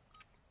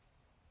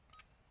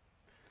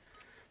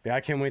 Yeah,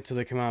 I can't wait till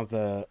they come out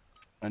with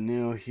a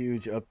new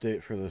huge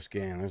update for this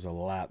game. There's a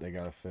lot they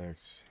gotta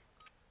fix.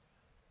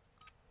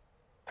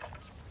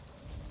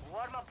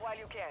 Warm up while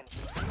you can.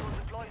 We will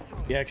deploy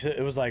soon. Yeah, 'cause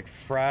it was like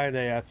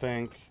Friday, I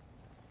think.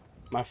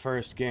 My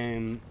first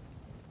game,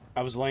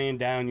 I was laying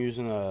down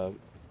using a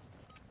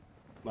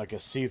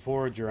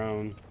C4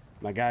 drone.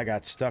 My guy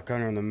got stuck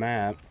under the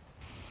map.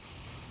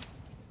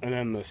 And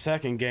then the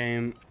second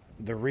game,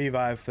 the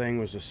revive thing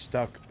was just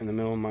stuck in the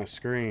middle of my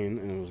screen,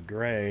 and it was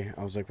gray.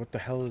 I was like, what the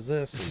hell is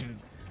this?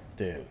 And,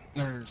 dude.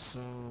 There's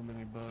so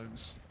many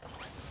bugs.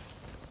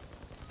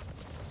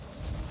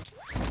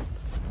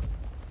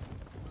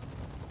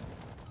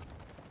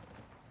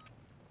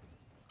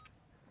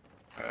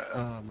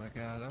 Oh my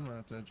god, I'm gonna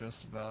have to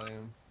adjust the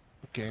volume.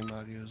 Game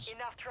audio's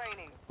Enough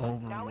training.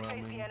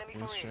 overwhelming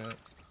voice chat.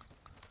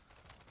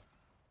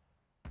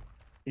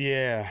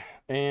 Yeah,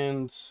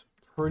 and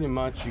pretty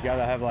much you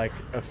gotta have like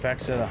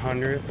effects at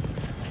 100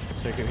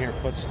 so you can hear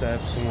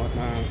footsteps and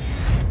whatnot.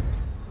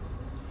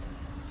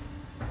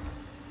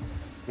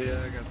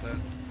 Yeah, I got that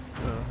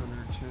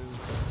 100 too.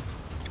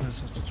 I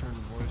just have to turn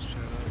the voice chat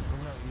up.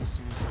 I'm not used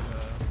to using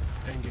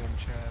in-game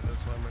chat.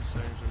 That's why my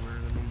settings are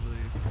weird. I'm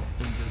usually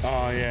in this.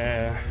 Oh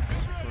yeah.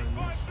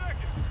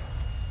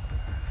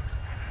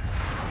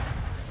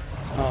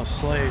 Oh,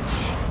 Slade.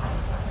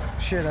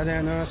 Shit, I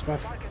didn't notice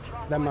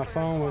that my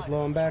phone was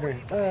low on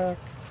battery. Fuck.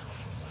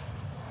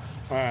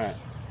 Alright.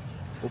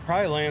 We'll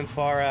probably land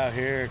far out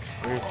here because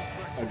there's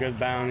a good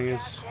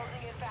bounties.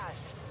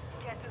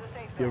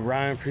 Yo,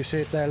 Ryan,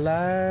 appreciate that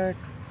like.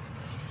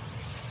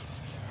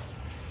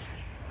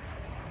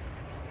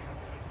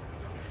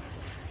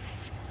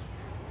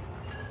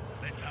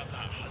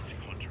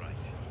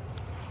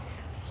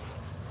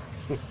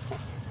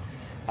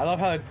 I love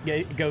how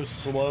it goes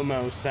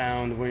slow-mo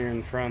sound when you're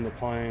in front of the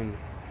plane.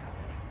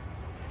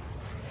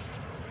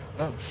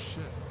 Oh shit,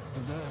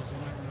 it does. I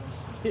never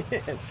noticed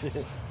that.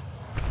 Yeah,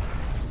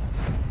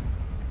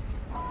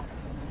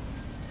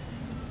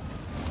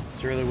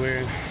 it's really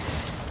weird.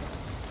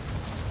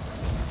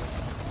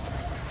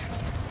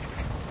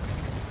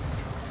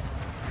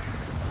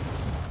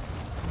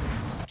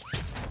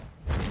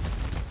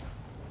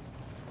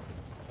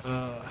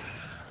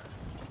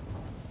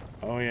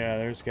 Oh yeah,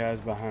 there's guys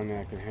behind me.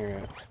 I can hear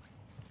it.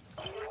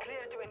 Clear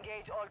to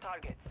engage all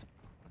targets.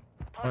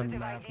 Our Positive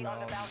map ID on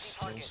the knowledge bounty is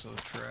target. so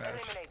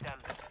trash. Eliminate them.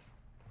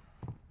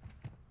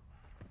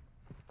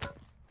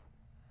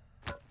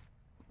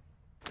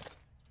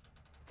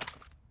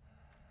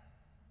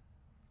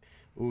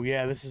 Oh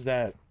yeah, this is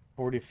that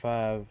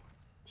 45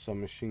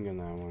 submachine gun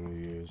I want to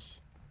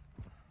use.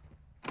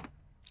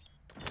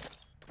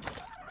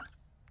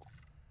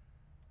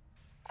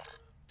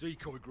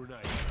 Decoy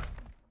grenade.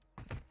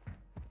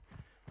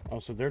 Oh,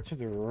 so they're to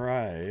the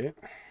right.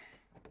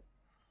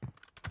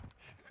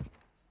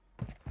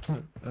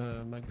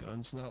 My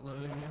gun's not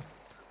loading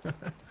yet.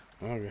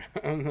 Okay,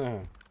 oh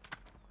no.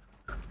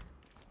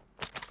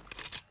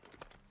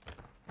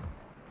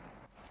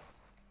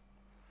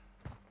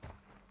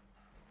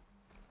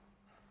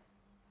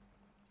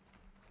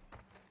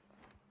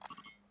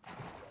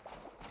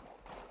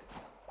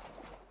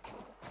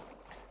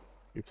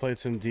 You played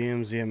some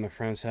DMZ at my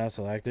friend's house.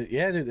 I liked it.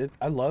 Yeah, dude,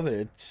 I love it.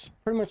 It's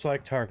pretty much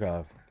like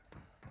Tarkov,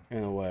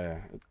 in a way.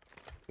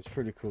 It's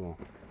pretty cool.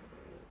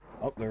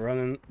 Oh, they're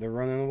running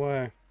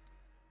away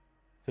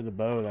to the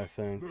boat, I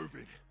think.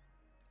 Moving.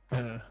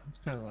 Yeah, it's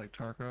kind of like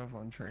Tarkov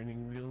on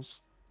training wheels.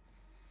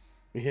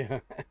 Yeah.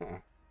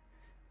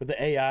 But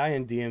the AI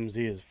in DMZ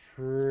is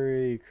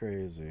pretty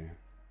crazy.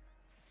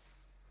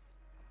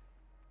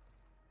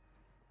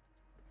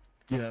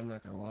 Yeah, I'm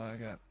not gonna lie, I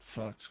got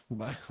fucked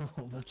by a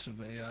whole bunch of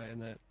AI in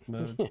that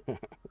mode.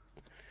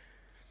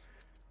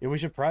 Yeah, we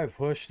should probably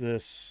push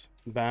this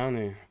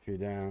bounty if you're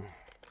down.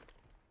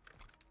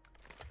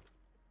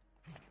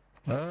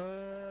 I'm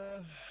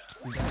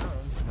down,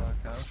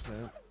 not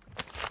confident.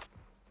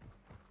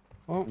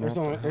 Well, there's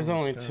What the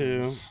only hell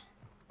two. stones?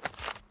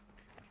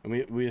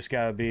 And we just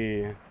gotta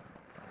be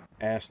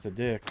ass to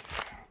dick.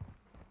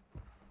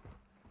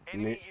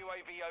 Enemy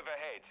UAV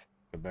overhead.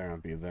 It better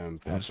not be them.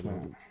 That's popping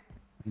my out.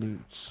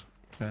 loot's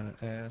kind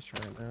of ass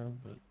right now,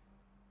 but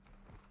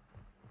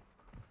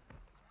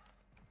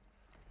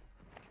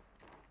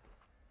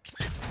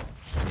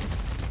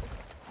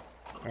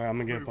Alright, I'm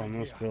gonna get up on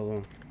this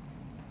building.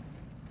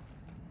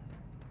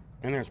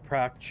 And there's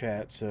proc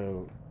chat,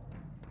 so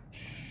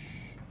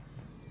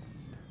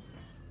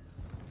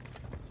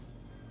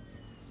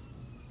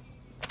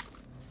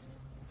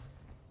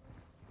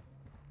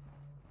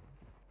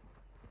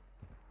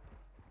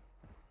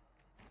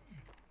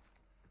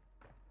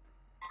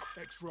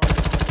X-ray.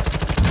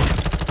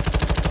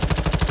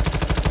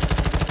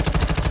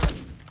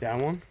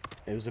 down one.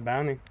 It was a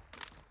bounty.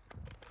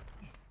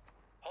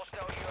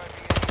 Hostile UAV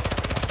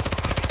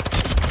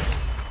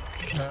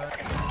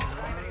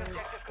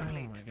oh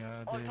my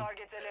god, All dude.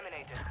 targets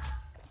eliminated.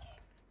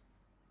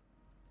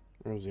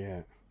 Where was he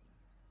at?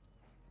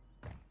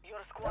 Your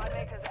squad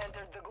mate has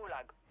entered the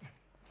Gulag.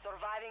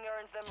 Surviving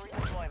earns them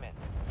redeployment.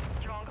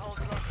 Strongholds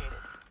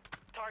located.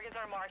 Targets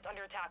are marked on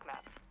your attack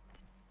map.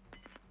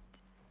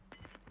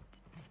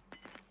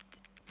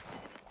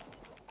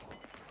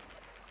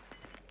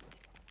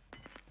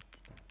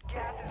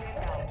 Gas is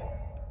inbound.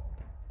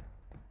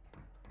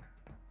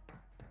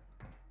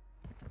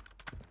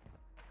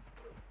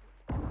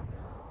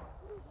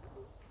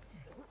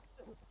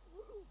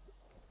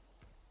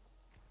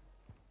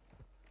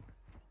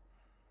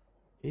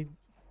 He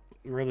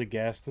really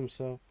gassed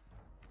himself.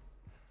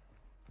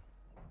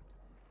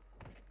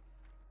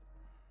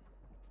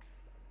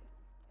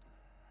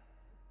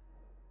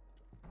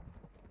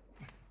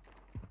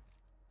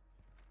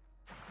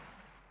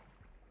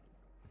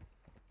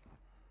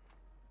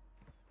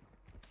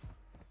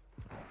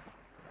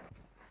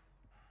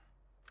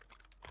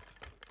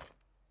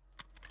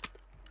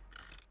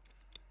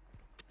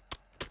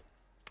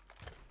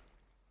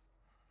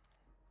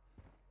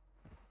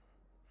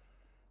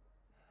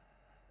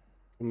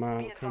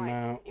 Come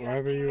out,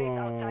 wherever you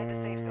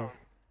are.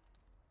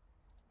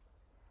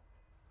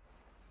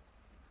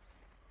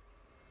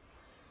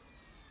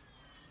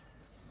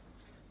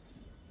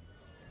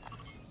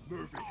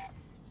 Moving.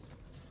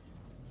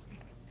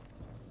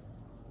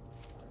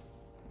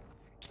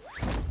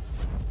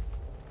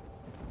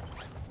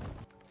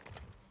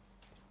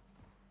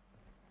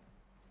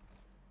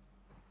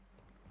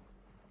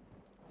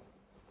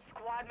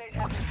 Squad mate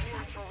has been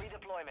cleared for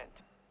redeployment.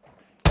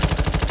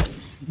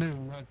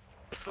 Dude, my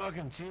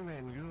fucking teammate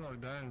in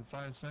Gulag died in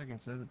 5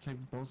 seconds. I had to take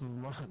both of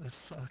them on. That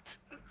sucked.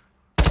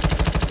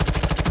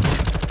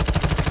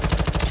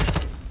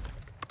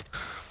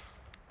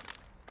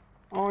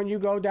 On you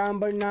go down,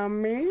 but not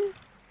me.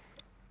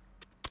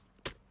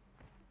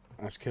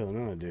 Let's kill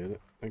another dude. I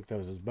think that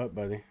was his butt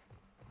buddy.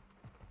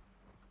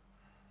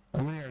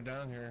 How many are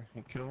down here?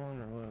 You kill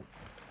one or what?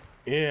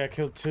 Yeah, I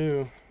killed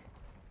 2.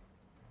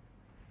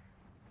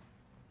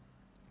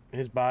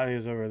 His body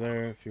is over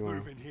there if you want.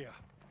 Moving here.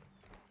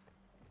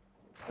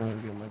 I'm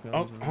gonna get my guns Oh,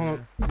 over hold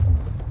here.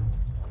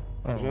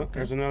 on. Oh,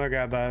 There's another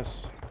guy by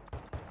us.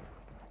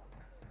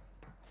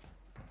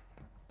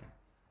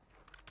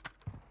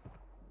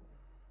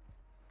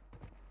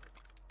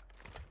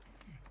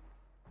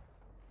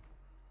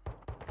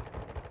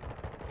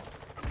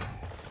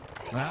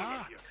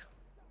 Ah!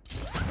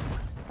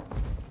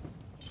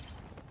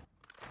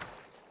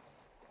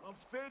 I'm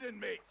feeding,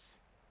 mate.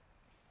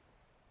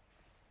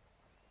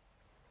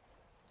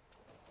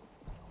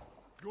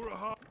 You're a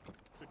hard,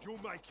 but you'll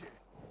make it.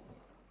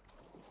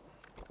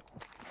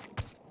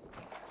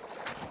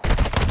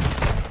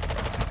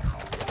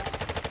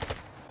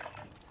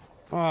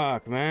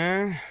 Fuck,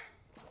 man.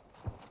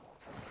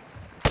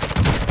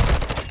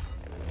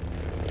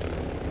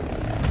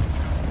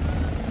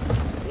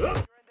 You're in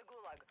the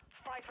Gulag.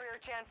 Fight for your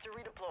chance to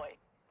redeploy.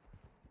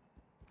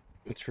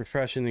 It's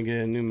refreshing to get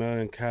a new mode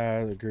in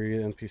COD. Agree,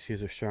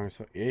 NPCs are strong as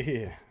fuck.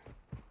 Yeah.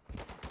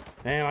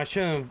 Damn, I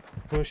shouldn't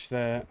have pushed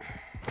that.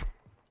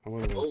 I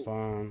would have been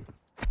fine.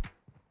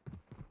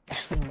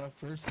 My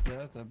first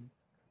death, I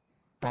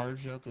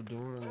barged out the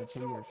door and the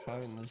team were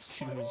fighting as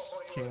she was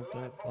camped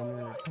up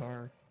under her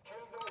car.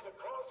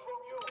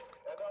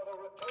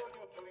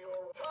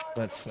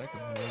 That second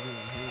one, I didn't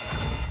hear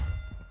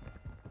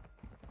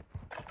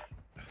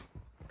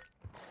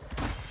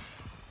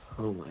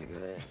Oh my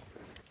god.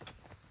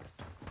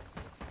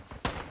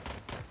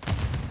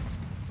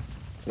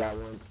 Got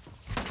one.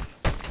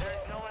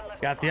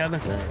 Got the other.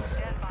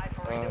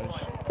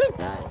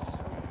 Nice.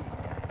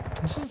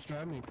 This is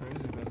driving me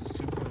crazy about this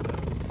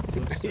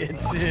 2.0.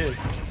 It's it.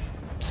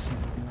 It's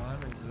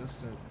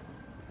non-existent.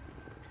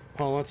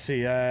 Oh, let's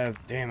see. I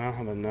don't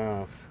have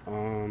enough.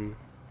 Hunt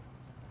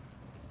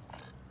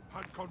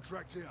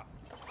contract here.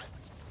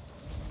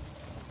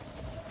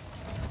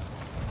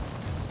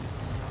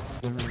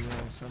 Never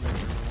realized somebody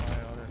could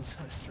rely on it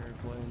until I started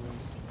playing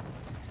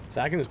this.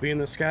 So I can just be in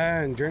the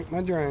sky and drink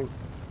my drink.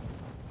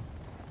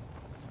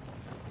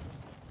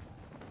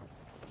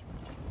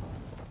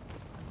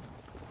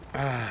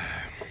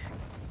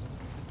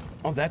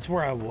 Oh, that's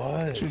where I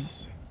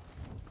was.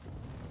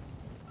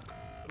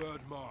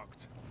 Bird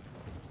marked.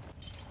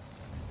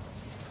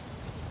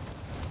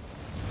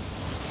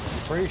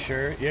 Pretty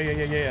sure.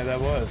 Yeah, that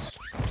was.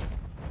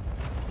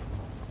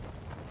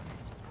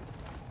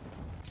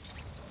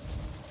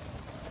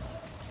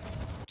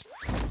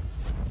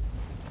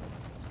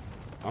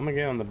 I'm gonna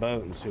get on the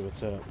boat and see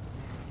what's up.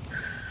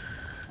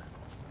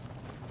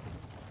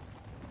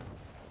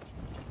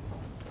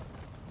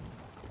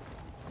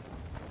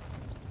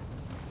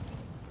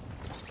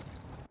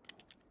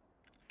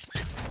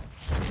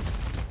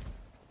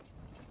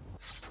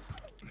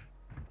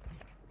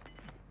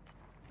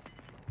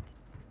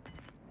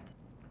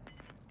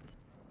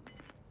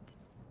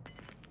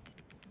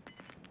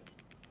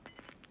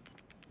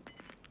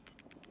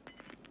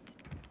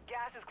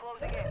 Gas is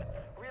closing in.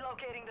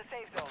 Relocating the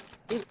safe zone.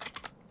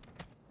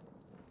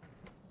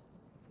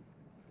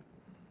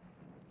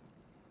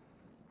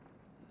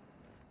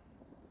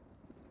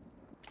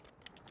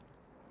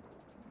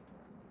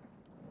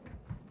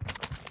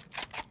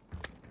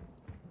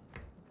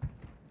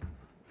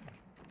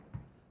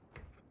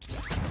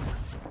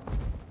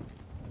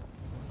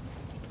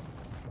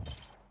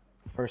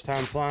 First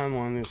time flying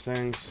one of these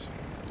things.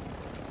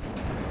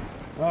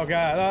 Oh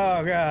god,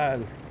 oh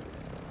god.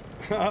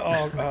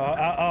 Oh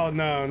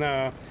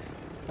no.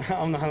 I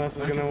don't know how this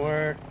is gonna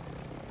work.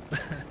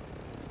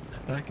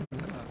 I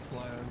cannot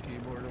fly on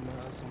keyboard on my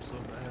house, I'm so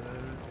bad at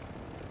it.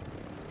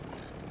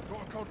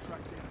 Got a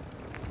contract here.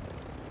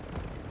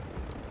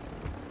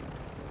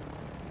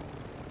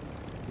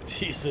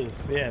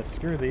 Jesus, yeah,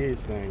 screw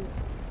these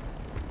things.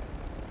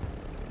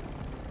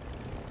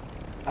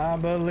 I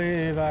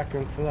believe I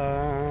can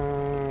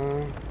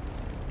fly.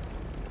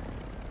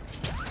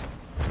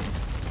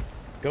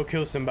 Go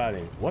kill somebody.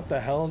 What the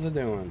hell is it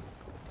doing?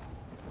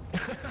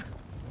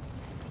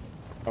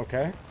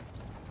 Okay.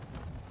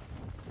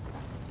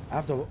 I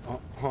have to,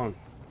 hold on.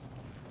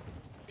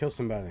 Kill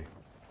somebody.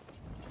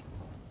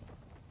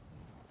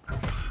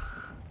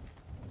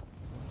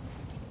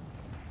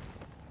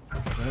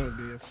 That would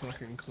be a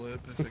fucking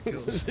clip if it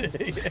kills me.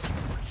 Yeah.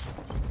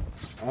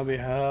 I'll be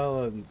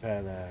hella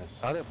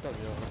badass. Ja, det öppnar vi.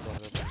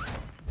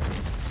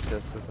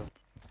 Yes, yes.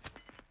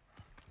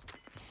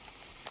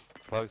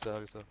 På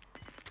höger sida.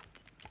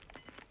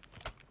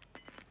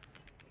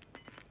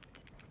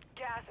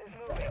 Gas is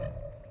moving.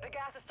 The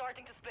gas is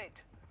starting to split.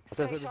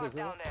 Stay Stay down sharp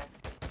down there.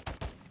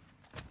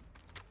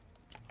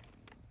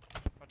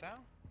 What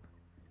down?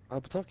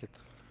 Ja, på taket.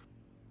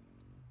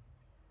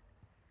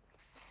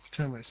 Every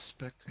time I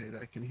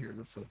spectate, I can hear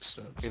the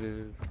footsteps.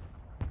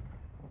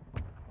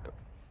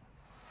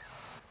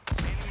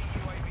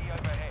 UAV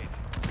overhead.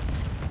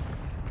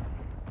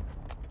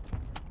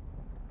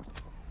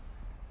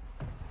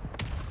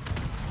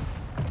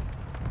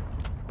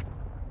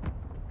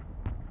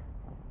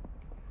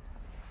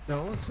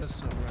 Now, let's test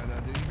something right now.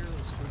 Do you hear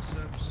those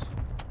footsteps?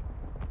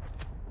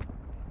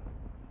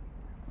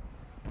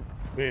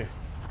 Yeah.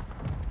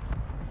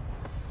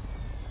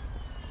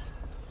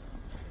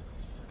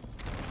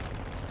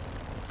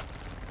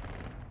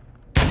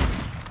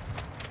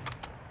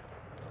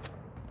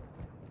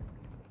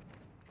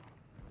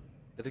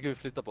 Jag tycker vi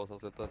flyttar på oss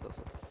alltså.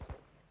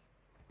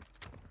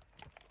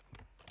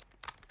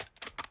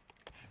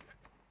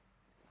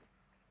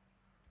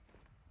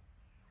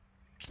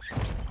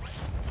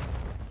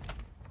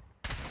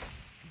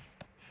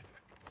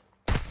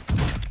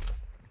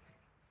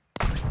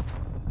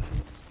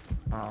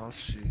 Oh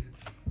shit.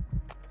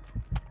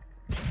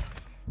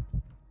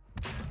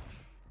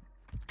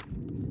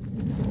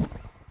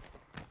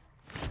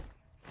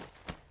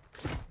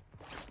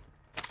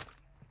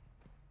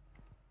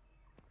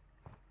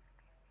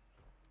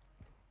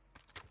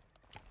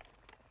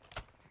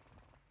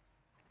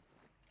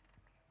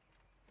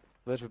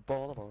 Vad är det för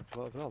bana man kan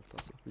vara överallt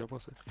alltså? Jobba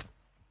sig.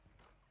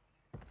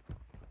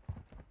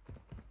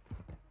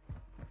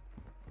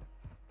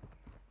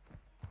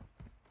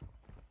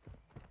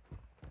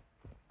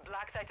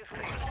 Black site is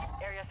clear.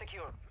 Area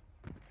secure.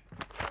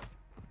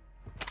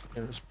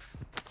 Yeah, this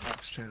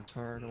box chat's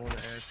hard. I want to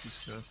ask you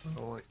stuff, but I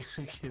don't want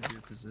you to give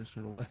your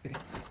position away.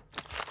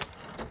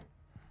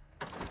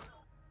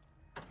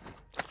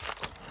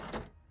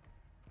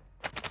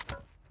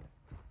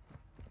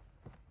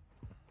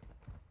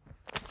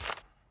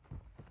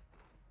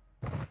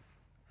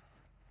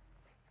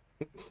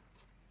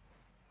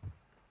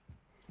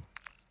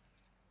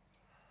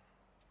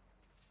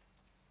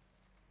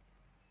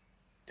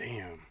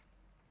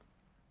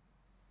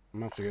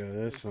 gonna have to go to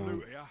this one.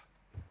 Loot here.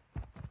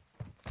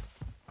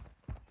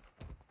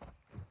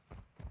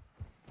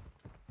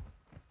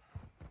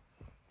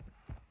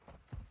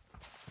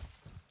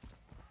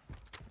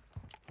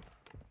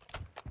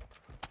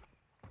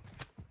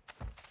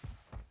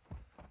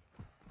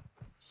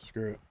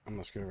 Screw it. I'm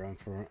just gonna run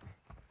for it.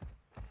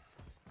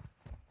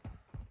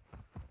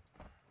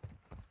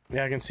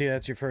 Yeah, I can see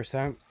that's your first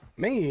time.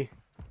 Me?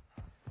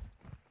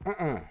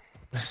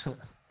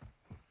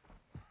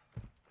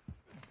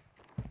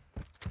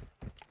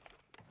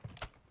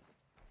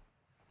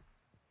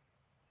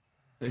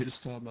 They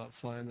just thought about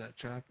flying that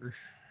chopper.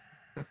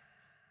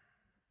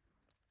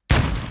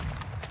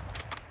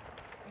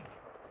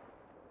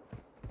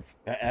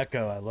 That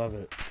echo, I love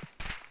it.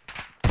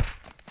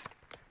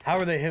 How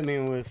are they hitting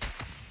me with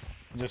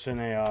just an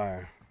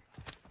AR?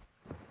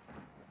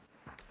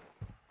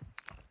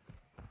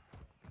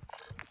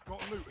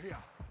 Got loot here.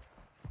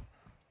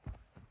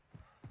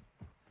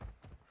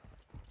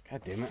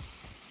 God damn it.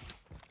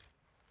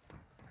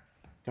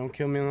 Don't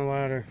kill me on the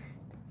ladder.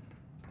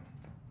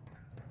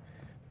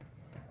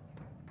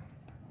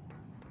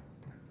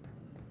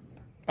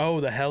 Oh,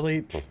 the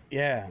heli? Pfft,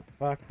 yeah,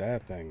 fuck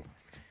that thing.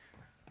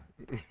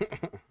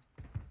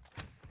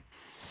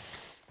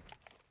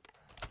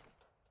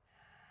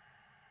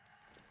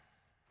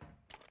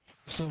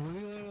 So when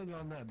you landed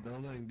on that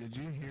building, did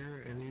you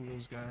hear any of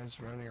those guys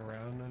running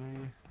around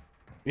any?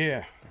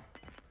 Yeah.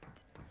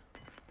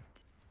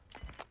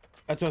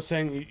 That's what I was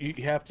saying.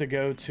 You have to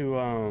go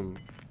to,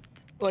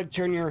 like,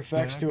 turn your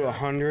effects to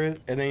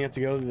 100, and then you have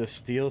to go to the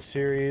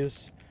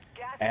SteelSeries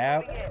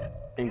app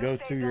and go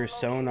through your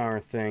sonar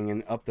thing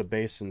and up the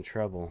bass and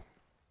treble.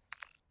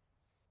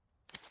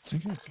 So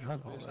you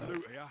got all There's that.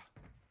 loot here.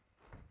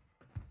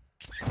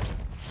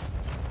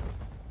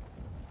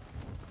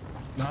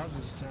 No, I was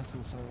just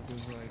testing something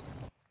because, like,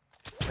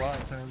 a lot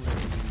of times,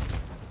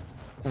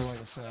 well,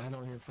 like I said, I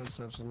don't hear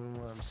footsteps, and then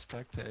when I'm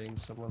spectating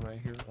someone, I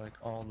hear, like,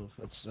 all the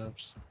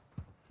footsteps.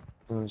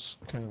 And it's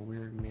kind of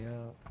weirding me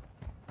out.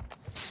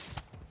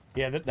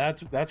 Yeah,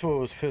 that's what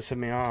was pissing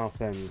me off.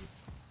 And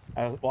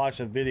I watched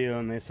a video,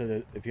 and they said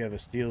that if you have a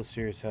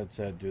SteelSeries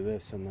headset, do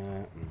this and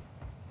that. And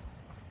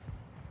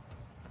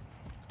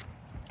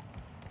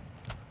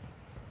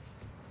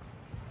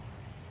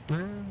Yeah,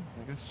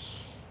 I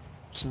guess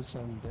since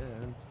I'm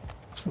dead,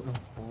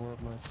 pull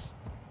up my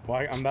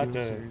well, I'm about to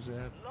SteelSeries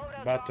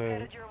app.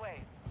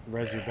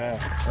 res you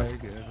back. Oh, you're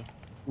good.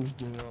 I'm just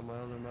doing it on my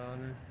other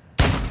monitor.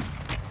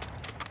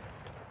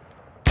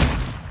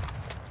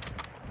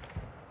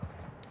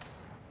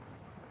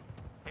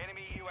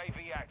 Enemy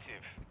UAV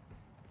active.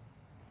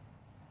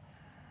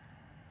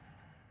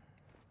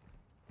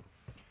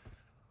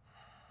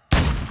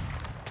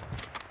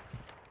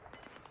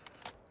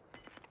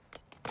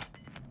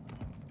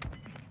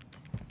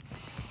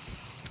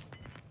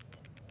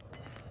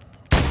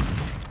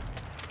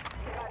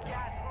 We got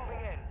gas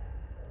moving in.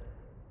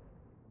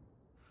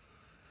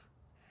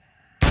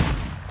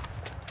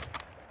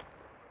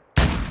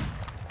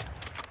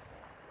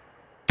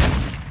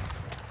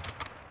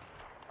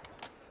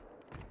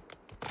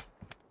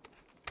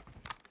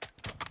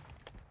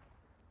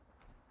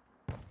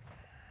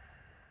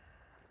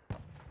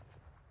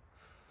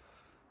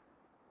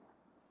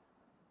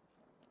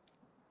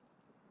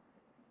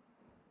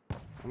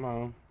 Come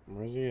on,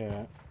 where's he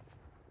at?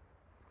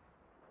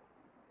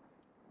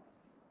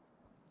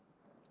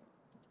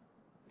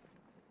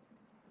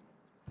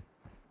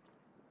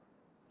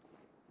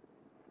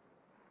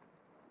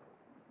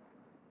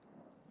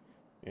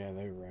 Yeah,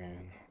 they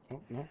ran. Oh,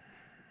 no.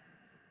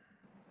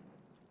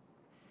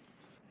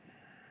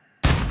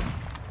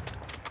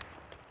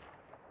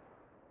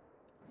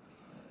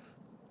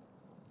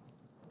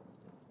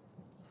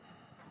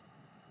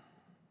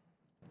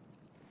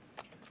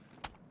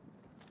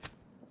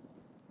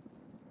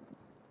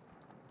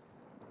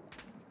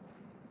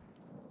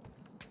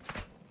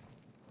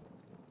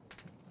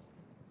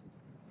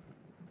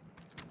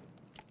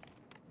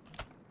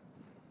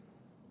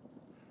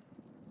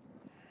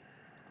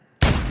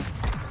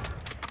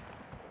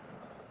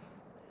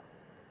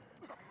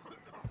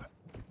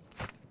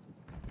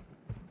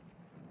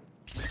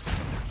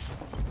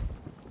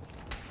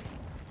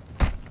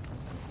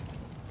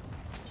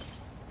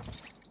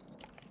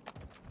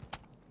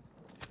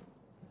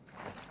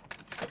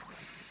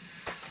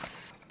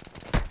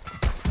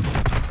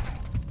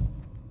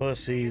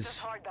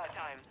 Pussies.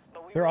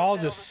 They're all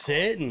just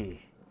sitting.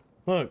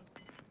 Look.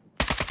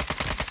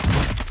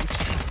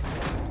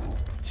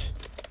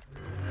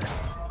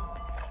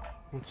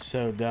 That's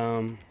so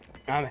dumb.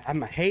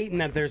 I'm hating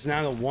that there's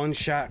not a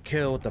one-shot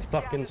kill with the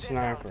fucking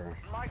sniper.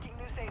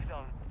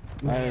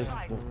 That is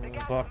the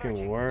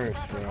fucking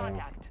worst,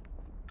 bro.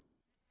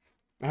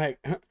 Alright,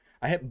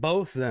 I hit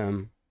both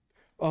them.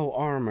 Oh,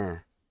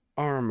 armor.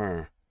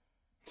 Armor.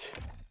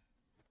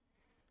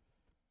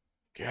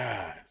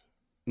 God.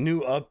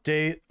 New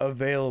update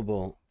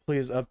available.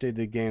 Please update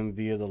the game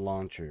via the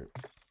launcher.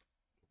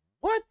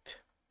 What?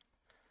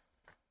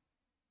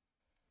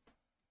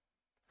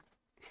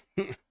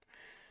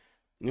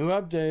 New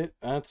update.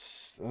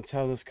 That's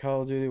how this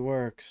Call of Duty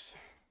works.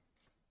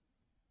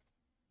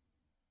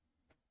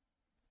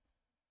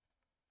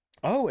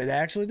 Oh, it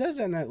actually does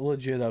have that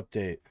legit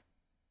update.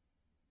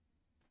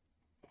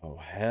 Oh,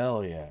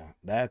 hell yeah.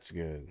 That's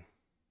good.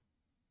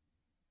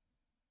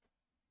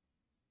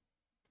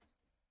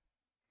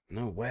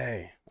 No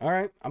way. All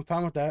right, I'm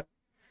fine with that.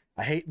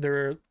 I hate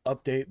their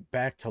update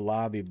back to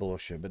lobby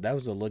bullshit, but that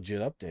was a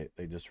legit update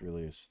they just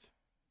released.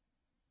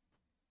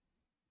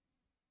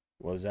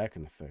 What is that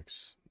going to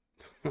fix?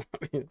 I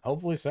mean,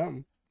 hopefully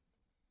something.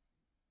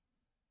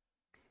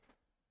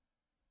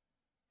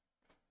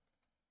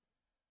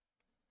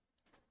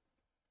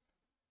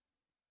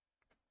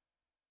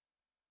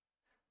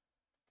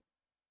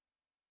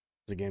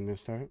 Is the game going to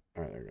start?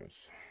 All right, there it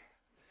goes.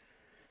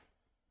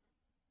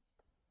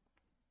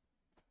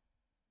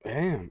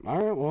 Damn. All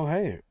right, well,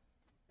 hey.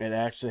 It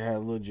actually had a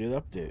legit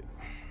update.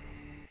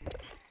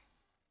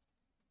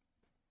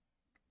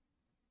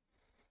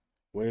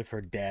 Waiting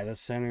for data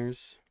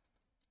centers.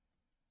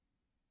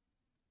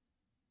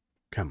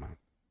 Come on.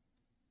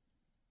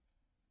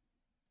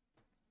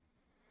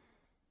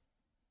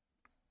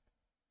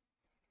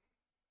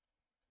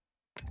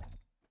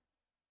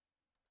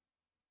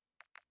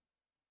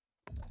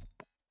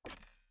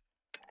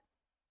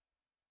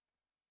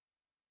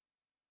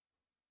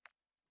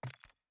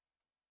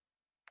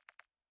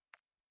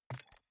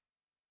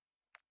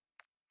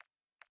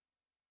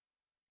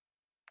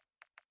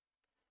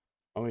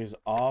 Oh, he's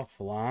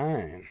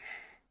offline.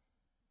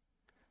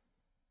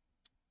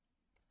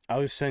 I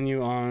will send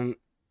you on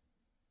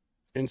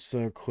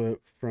Insta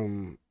clip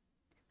from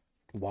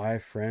Why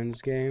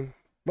Friends game.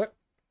 What?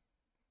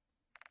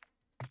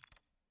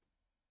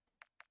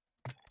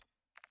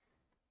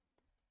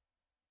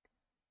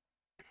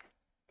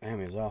 Damn,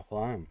 he's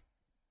offline.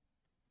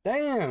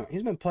 Damn,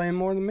 he's been playing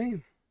more than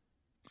me.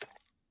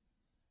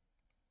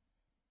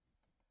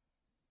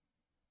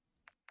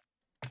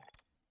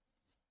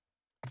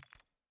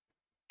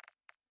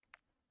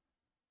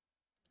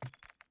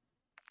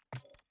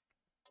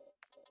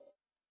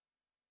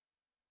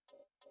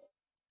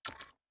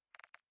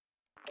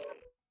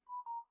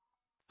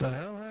 The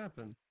hell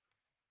happened?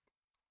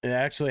 It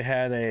actually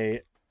had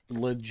a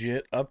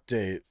legit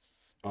update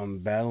on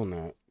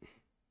BattleNet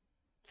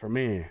for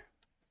me,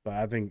 but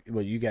I think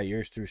you got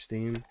yours through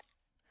Steam.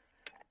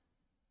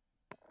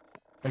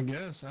 I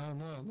guess, I don't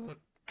know. Look.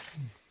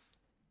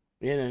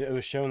 Yeah, it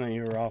was showing that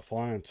you were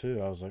offline too.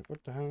 I was like,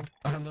 what the hell?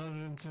 I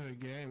loaded into a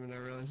game and I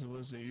realized it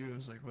wasn't you. I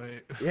was like,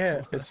 wait.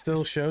 Yeah, it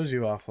still shows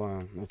you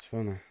offline. That's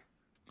funny.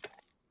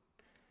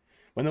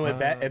 When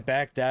it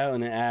backed out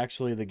and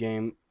the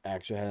game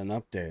actually had an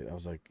update. I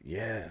was like,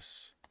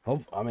 yes. I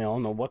mean, I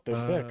don't know what they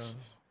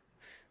fixed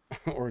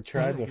or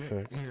tried to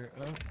fix. Here,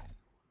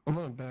 I'm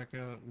gonna back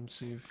out and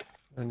see if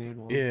I need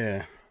one.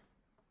 Yeah.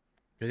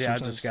 Yeah, I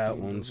just got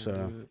Steam one, doesn't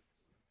so. do it.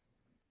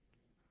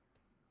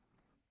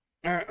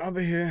 All right, I'll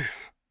be here.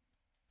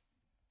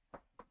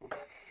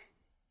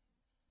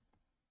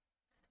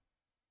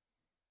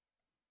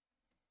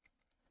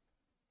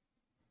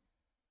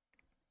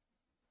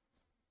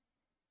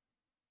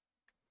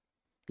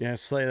 Yeah,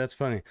 Slay, that's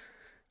funny.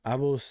 I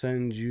will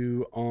send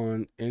you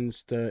on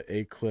Insta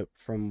a clip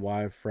from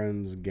Why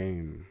Friends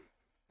game.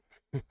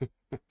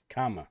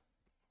 Comma.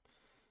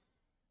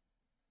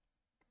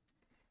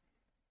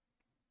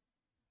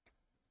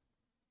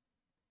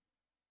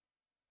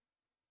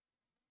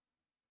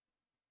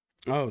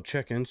 Oh,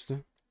 check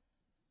Insta.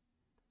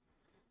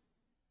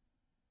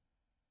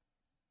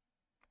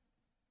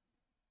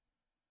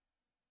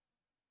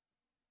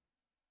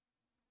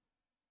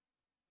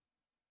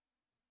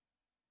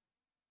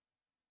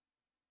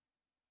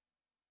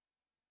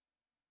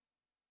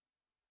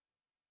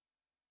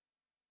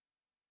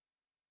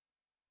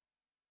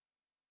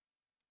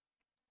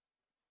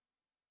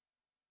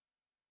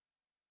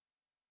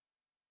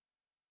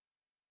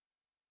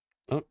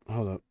 Oh,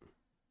 hold up.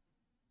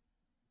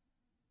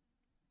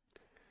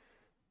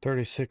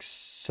 36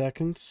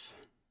 seconds.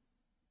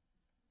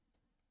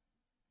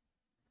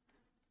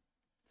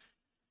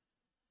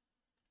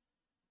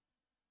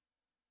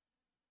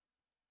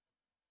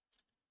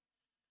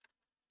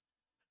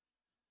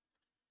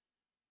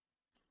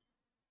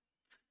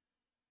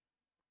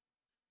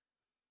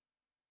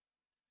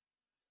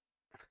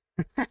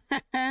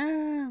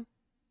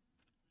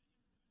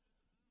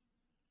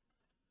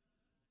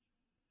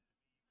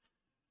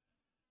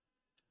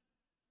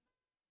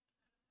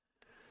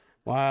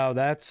 Wow,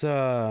 that's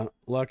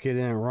lucky it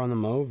didn't run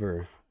them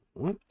over.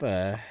 What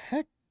the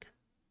heck?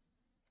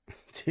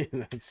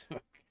 Dude,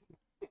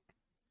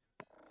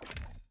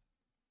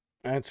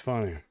 that's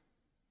funny.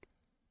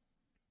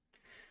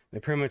 They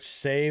pretty much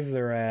saved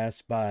their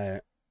ass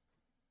by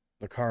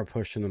the car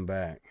pushing them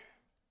back.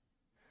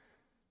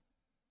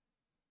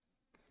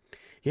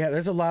 Yeah,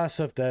 there's a lot of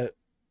stuff that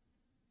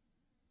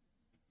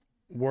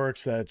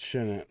works that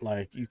shouldn't.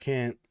 Like you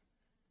can't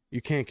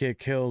get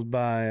killed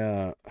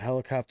by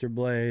helicopter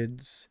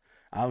blades.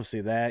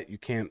 Obviously that you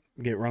can't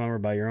get run over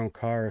by your own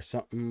car or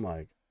something,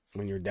 like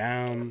when you're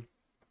down.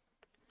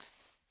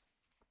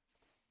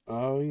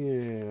 Oh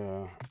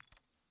yeah.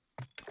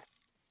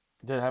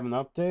 Did it have an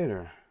update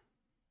or?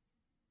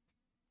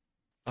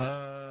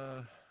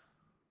 I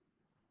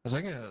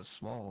think it had a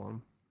small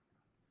one.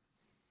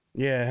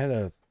 Yeah, it had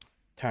a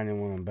tiny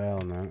one in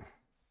Battle Net.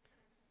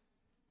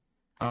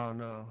 Oh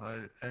no,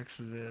 I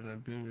exited and I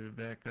booted it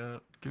back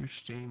up through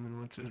Steam and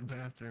went to the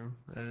bathroom.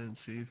 I didn't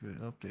see if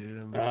it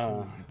updated. I'm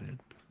assuming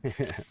it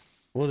did.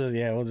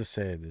 We'll just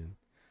say it did.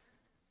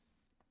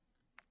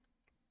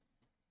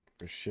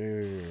 For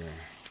sure.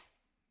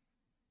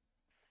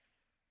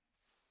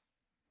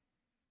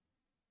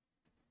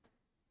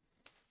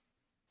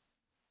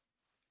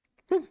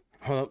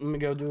 Hold up, let me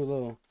go do a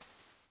little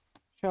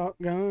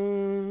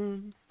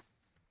shotgun.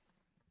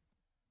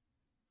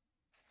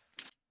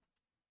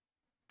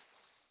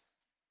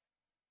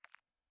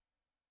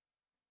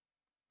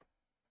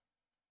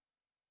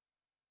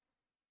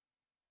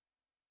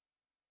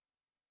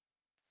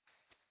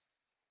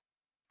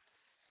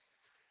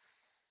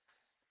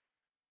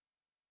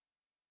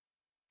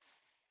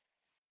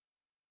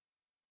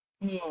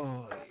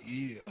 Oh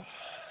yeah.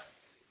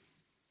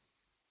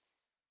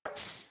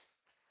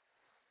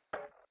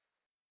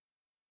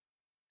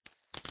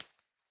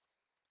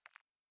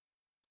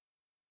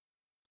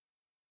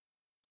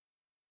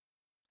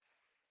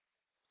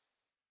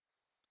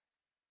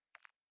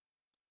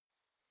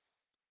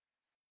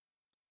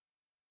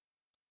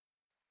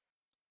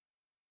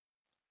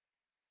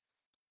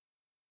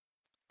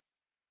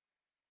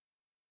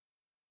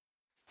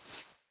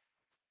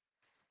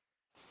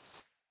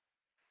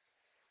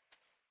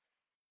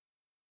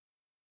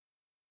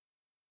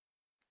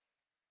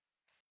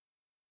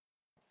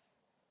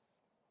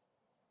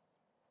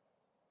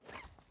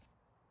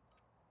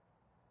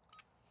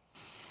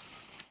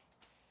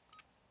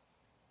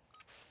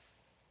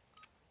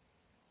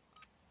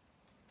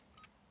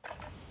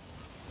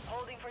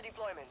 Holding for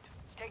deployment.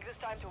 Take this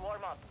time to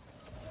warm up.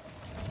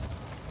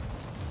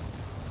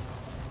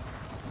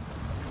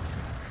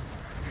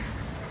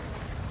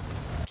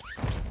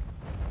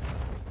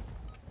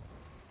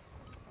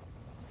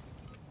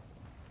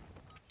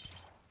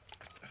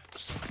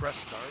 Press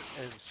start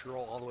and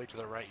scroll all the way to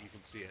the right, you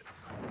can see it.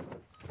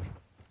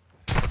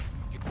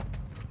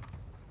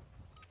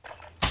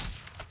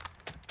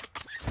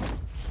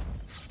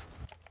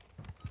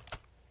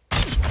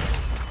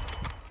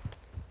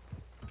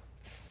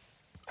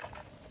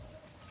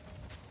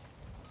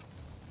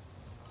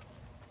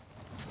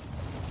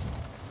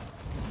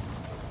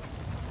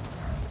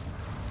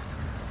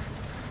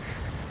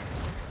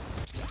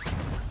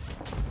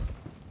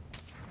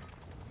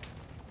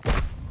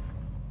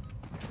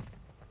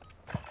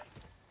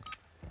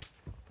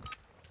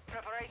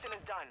 Preparation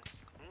is done.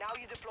 Now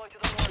you deploy to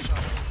the war zone.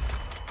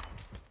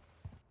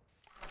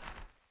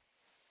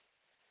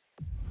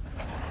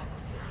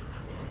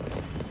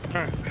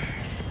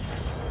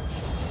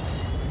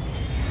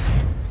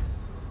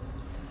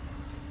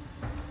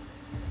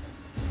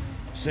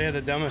 So yeah,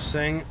 the dumbest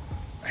thing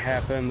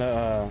happened.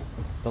 The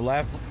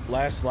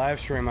last live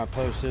stream I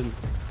posted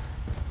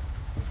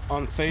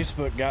on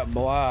Facebook got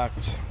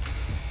blocked,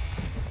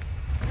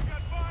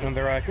 and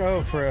they're like,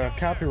 "Oh, for a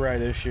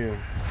copyright issue."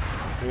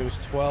 It was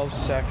 12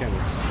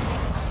 seconds.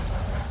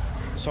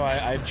 So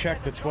I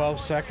checked the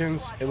 12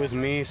 seconds. It was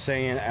me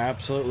saying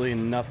absolutely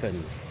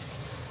nothing.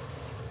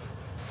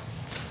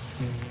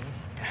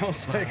 I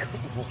was like,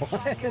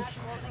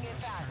 what?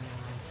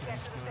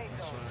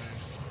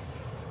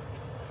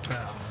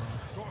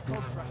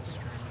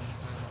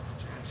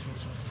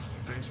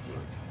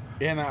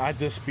 Yeah, and I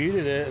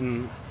disputed it,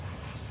 and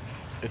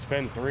it's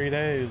been 3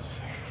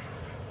 days.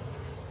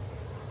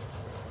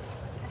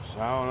 So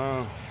I don't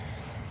know.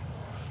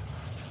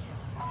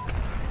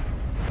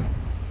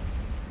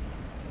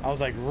 I was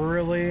like,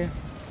 really?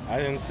 I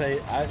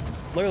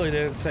literally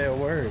didn't say a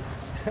word.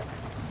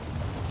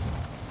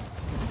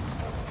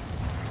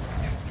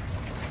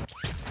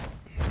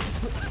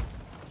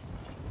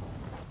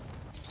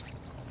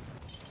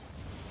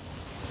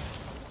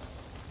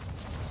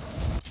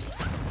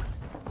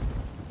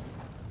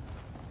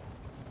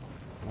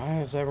 Why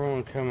is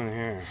everyone coming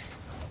here?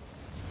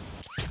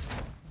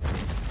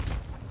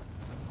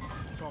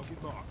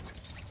 Target marked.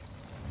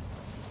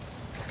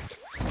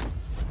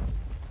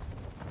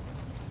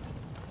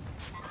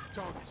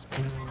 Target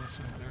spotted.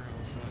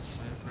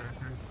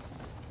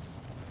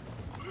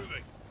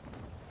 Moving.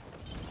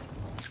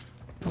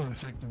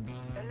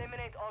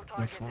 Eliminate all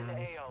targets in the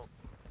AO.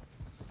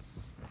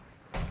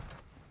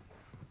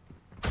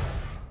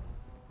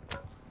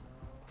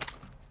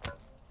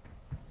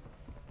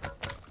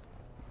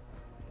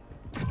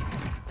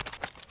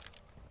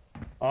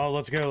 Oh,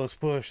 let's go, let's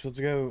push, let's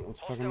go, let's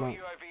fuck them up. UAV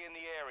in the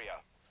area.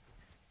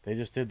 They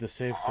just did the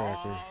safe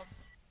cracker.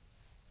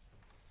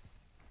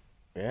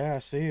 Yeah, I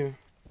see you.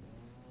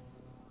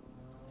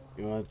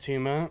 You want to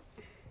team up?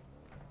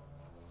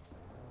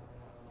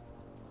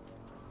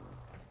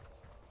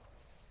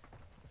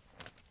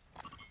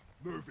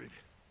 Moving.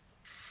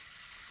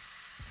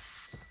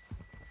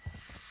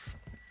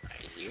 I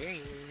hear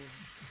you.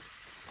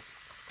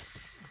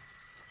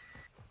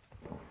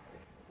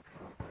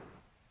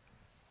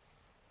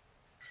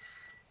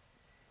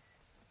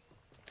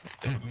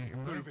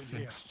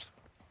 fixed.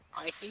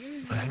 I hear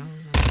you. The hell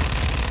is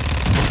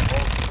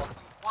Oh,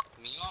 fuck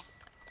me up.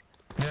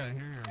 that? Yeah, I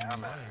hear you. Yeah,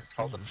 man. It's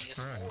called the Jesus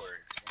PS4.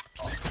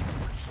 Christ.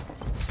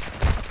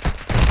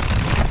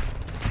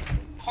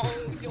 Oh,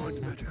 yo.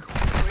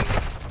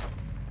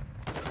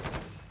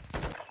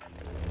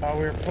 Oh,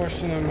 we're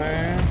pushing him,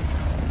 man. You're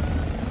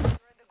in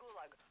the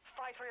gulag.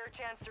 Fight for your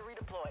chance to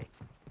redeploy.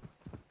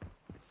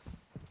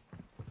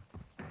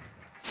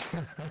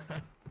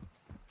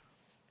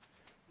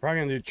 Probably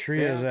gonna do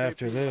trios Yeah,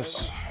 after JP,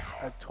 this.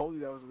 I told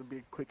you that was gonna be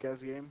a quick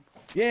ass game.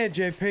 Yeah,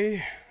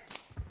 JP.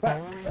 I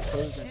told you it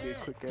was gonna be a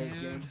quick ass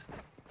game.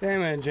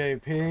 Damn it,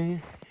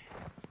 JP.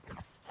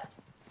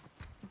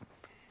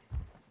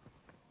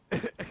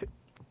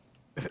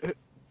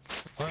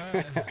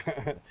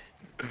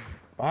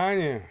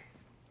 Behind you.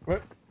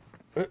 What?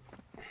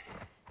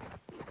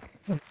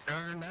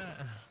 Juggernaut.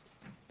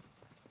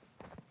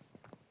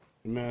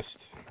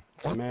 Missed.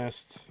 What?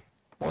 Missed.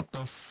 What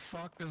the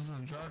fuck is a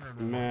juggernaut?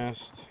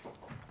 Missed.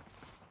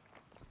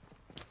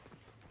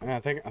 Yeah, I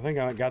think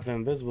I got the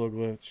invisible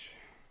glitch.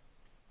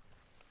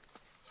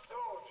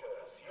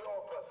 Soldiers,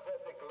 your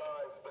pathetic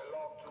lives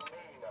belong to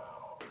me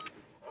now.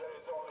 There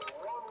is only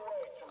one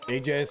way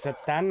to DJ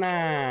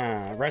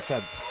Satana. Right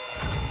side.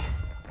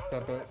 I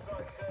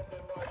send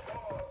in my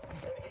God,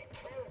 and he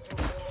kills you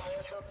for my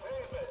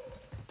entertainment.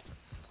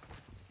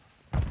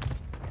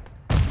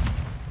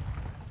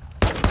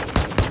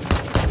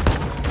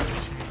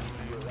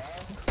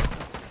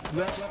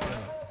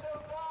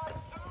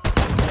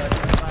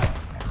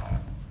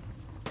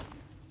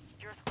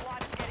 Your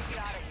squad is getting you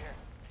out of here.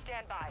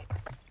 Stand by.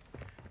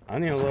 I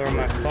need to lower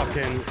my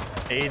fucking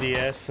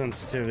ADS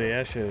sensitivity.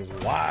 That shit is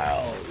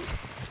wild.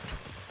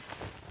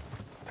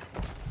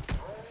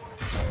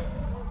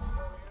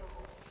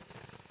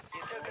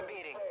 You took a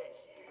beating.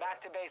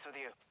 Back to base with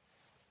you.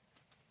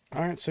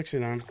 Alright,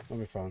 69. That'll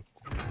be fine.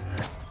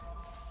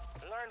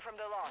 Learn from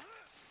the loss.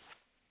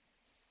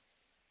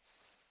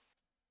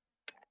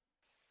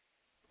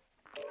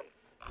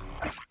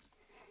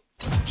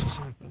 Just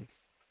happened.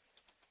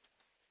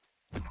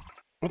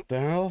 What the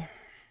hell?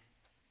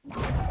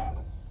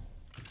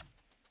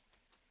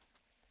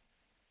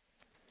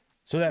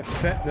 So that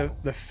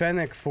the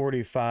Fennec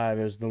 45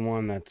 is the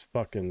one that's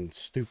fucking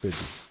stupid.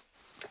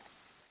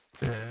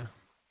 Yeah.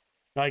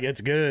 Like,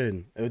 it's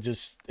good. It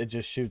just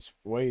shoots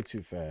way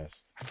too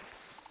fast.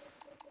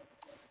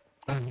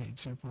 I need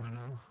 2.0.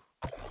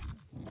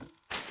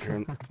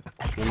 Here,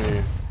 let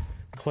me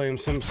claim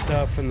some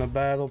stuff in the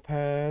battle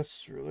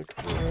pass really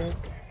quick.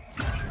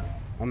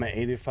 I'm at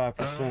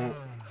 85%.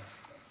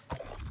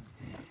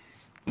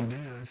 Dude,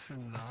 I should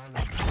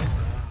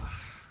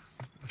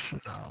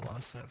not have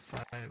lost that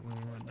fight when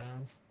we went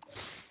down.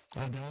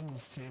 I downed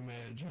this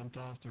teammate, jumped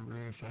off the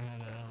roof. I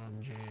had an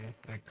LMG.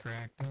 I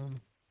cracked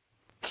him.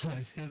 I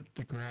hit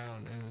the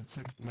ground, and it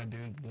took my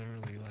dude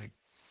literally like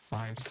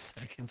 5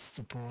 seconds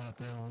to pull out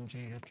the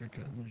LMG after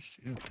cutting the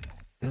shoot.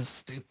 It was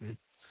stupid.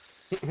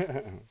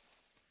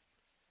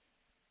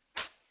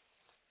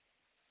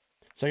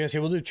 So I guess,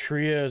 yeah, we'll do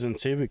trios and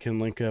see if we can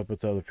link up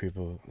with other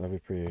people. That'd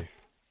be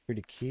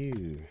pretty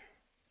cute.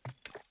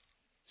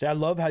 See, I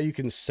love how you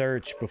can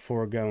search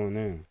before going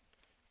in.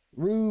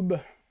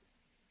 Rube.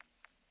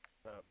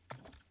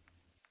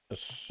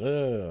 Yes,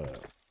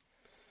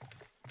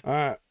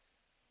 alright.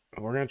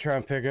 We're gonna try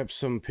and pick up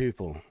some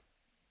people.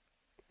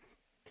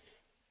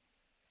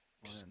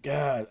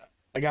 God,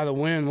 I got a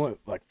win, what,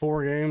 like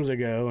 4 games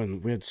ago,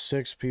 and we had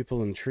 6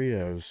 people in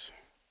trios.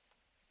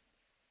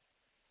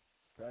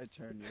 Try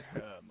turn your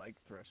mic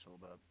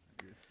threshold up.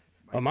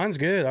 Oh, mine's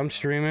good. I'm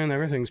streaming.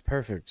 Everything's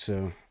perfect,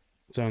 so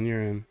it's on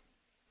your end.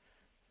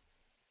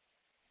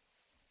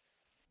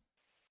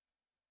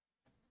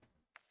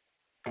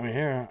 I mean,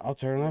 here, I'll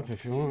turn it up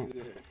if you want.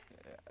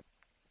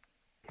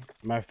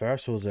 My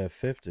threshold's at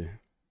 50.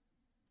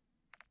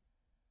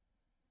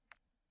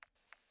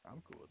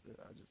 I'm cool with it.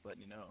 I'm just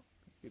letting you know.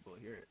 People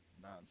hear it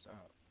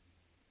non-stop.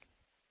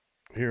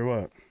 Hear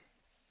what?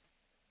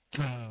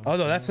 Oh,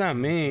 no, that's not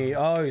me.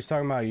 Oh, he's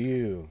talking about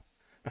you.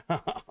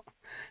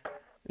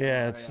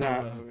 Yeah, it's I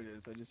not. don't know who it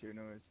is. I just hear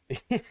noise.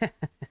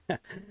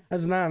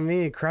 That's not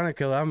me.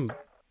 Chronicle,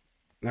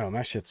 No,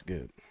 my shit's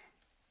good.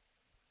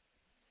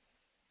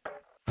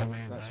 I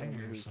mean, Not I showing you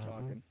hear who's something.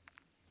 talking.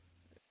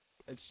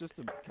 It's just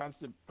a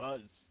constant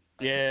buzz.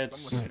 Yeah,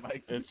 Someone's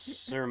mic. it's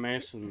Sir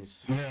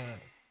Mason's. Yeah.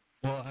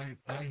 Well,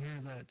 I hear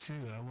that too.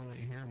 I want to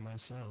hear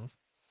myself.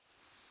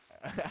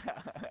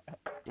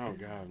 Oh,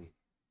 God.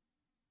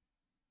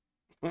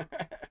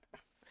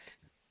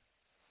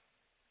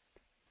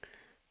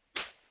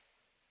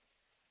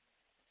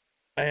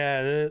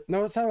 Yeah,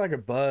 no, it's not like a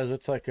buzz.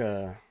 It's like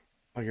you're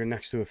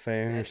next to a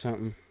fan or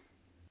something.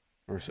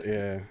 Or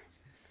yeah.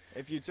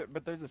 If you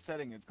but there's a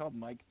setting. It's called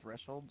mic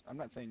threshold. I'm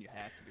not saying you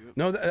have to do it.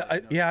 No,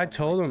 but yeah, I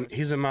told him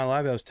he's in my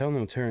live. I was telling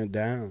him to turn it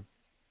down,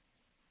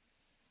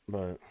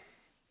 but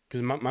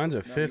because mine's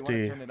at 50. You want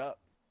to turn it up.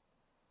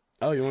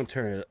 Oh, you want to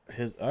turn it?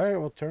 All right,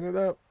 we'll turn it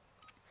up.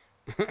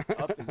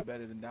 Up is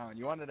better than down.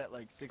 You want it at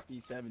like 60,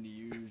 70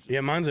 usually.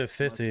 Yeah, mine's at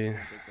 50.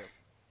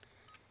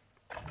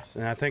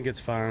 And I think it's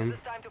fine.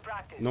 Time to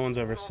practice. No one's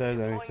ever said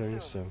anything,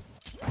 so.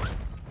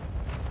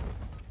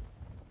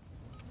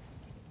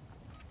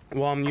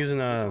 Well, I'm using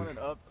Just a. run it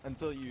up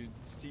until you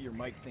see your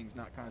mic thing's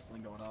not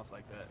constantly going off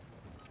like that.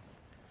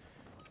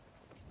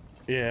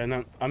 Yeah,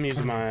 no, I'm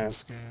using my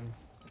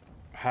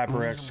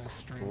HyperX.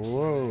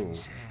 Whoa.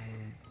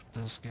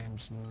 This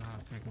game's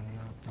not picking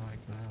up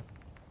like that.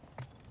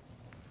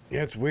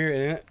 Yeah, it's weird,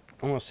 and it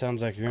almost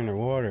sounds like you're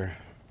underwater.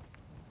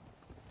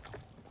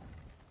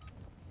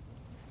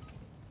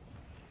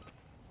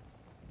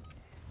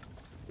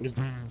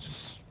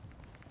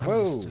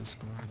 Whoa!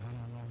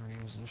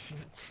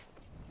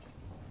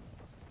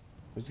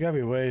 There's gotta be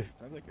a way.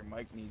 Sounds like your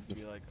mic needs to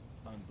be like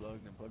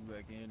unplugged and plugged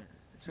back in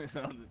or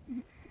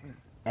something.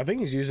 I think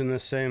he's using the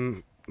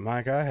same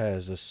mic I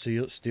has, the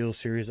Steel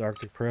Series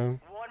Arctic Pro.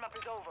 Warm-up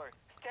is over.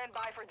 Stand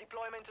by for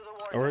deployment to the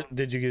war Or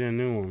did you get a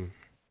new one?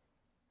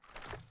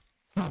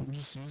 I'm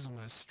just using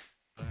my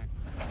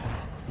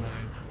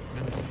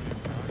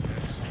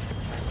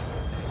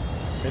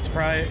It's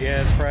probably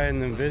in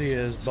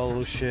NVIDIA's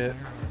bullshit.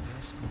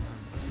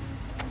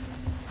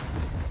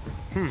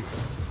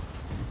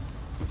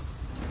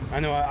 I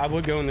know I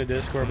would go in the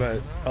Discord, but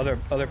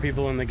other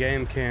people in the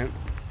game can't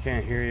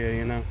hear you,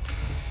 you know.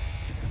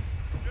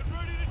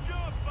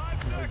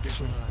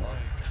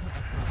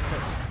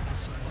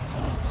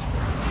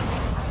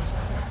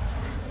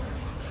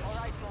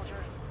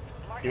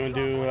 You wanna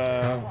do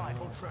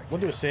we'll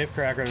do a safe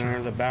cracker, and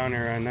there's a bounty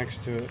right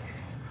next to it.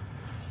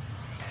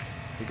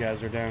 You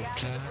guys are down.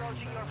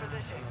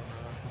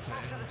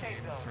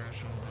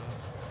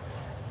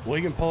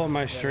 We can pull up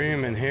my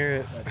stream and hear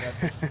it. That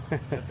fixed it. Yeah,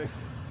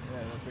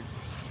 that fixed it.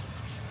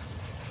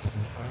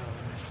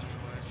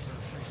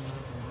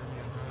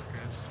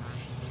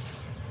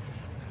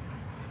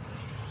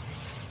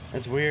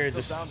 It's weird. It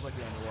Just still sounds like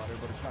you're underwater,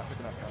 but it's not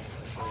picking up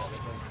constantly.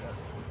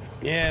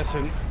 So yeah.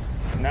 So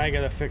now you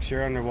gotta fix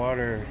your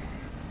underwater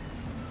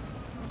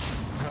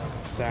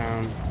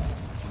sound.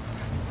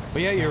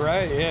 But yeah, you're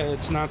right. Yeah,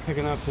 it's not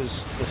picking up the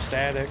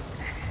static,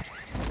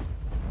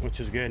 which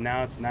is good.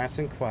 Now it's nice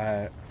and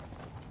quiet.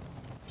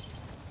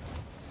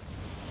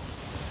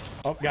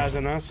 Oh, guys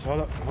on us.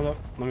 Hold up.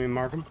 Let me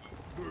mark them.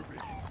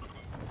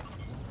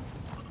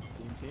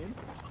 Team.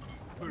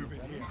 Moving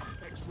here.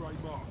 X-ray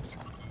marked.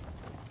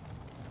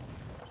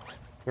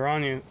 They're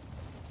on you.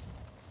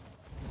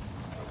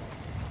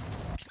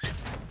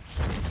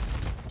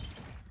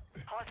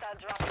 Hostile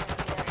dropping in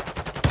the area.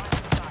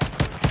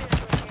 Clear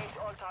to engage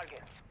all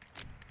targets.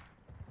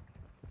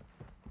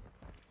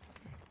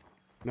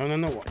 No.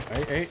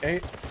 Hey.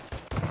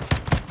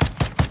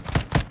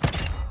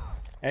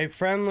 Hey,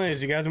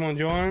 friendlies, you guys want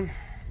to join?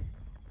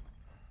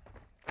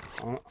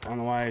 I don't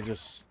know why I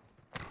just...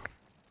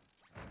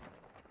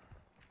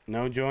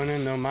 No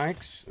joining, no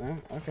mics?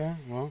 Okay,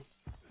 well.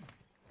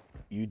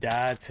 You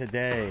died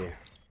today.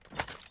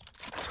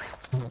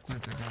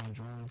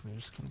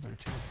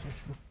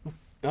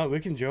 No, we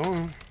can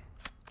join.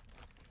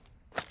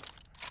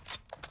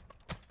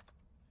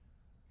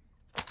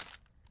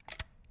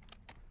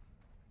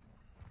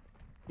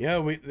 Yeah,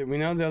 we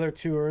know the other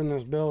two are in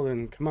this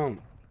building. Come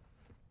on.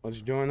 Let's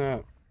join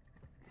up.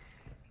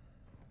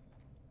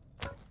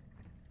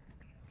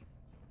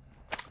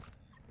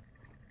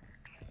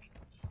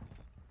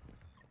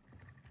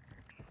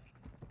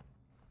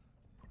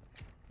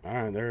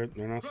 Alright, they're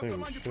not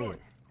saying shit.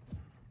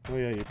 Oh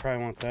yeah, you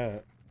probably want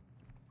that.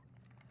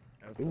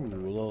 Ooh, a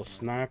little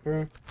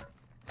sniper.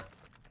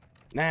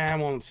 Nah, I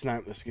won't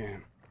snipe this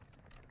game.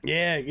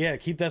 Yeah,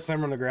 keep that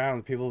sniper on the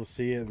ground. People will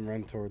see it and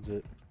run towards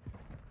it.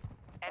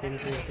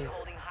 Enemies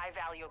holding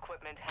high-value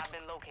equipment have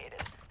been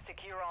located.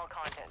 Secure all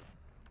contents.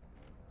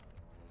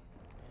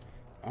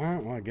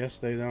 Alright, well I guess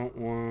they don't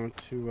want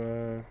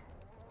to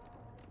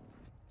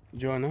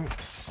join up.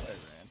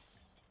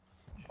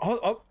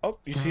 Oh,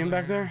 you see him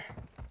back there?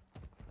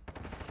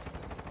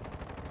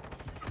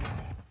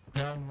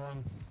 Down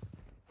one.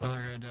 Other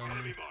guy down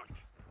one.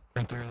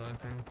 Right there,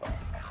 laughing.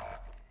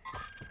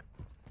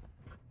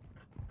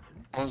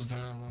 One's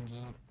down, one's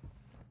up.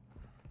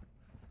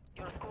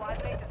 Your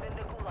squad mate is in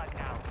the gulag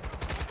now.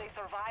 If they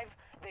survive,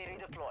 they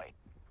redeploy.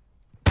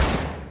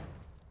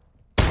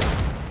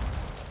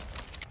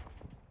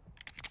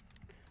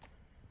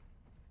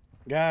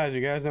 Guys,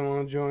 you guys don't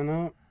want to join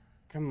up?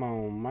 Come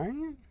on,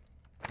 man.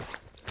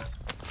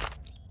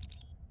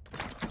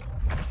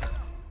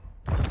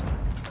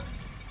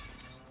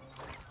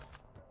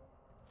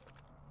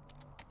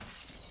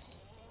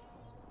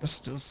 I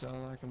still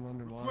sound like I'm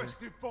underwater.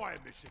 Requested fire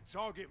mission.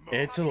 Target marked.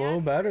 It's a little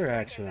better,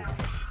 actually.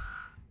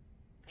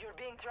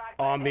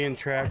 Oh, I'm being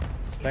tracked.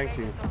 Thank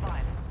you.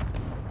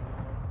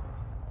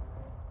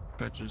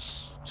 I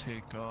just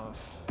take off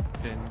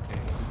in-game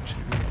to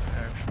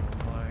actual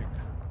mic.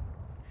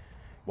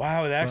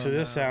 Wow, it actually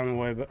does sound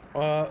way, but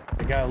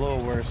it got a little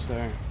worse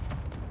there.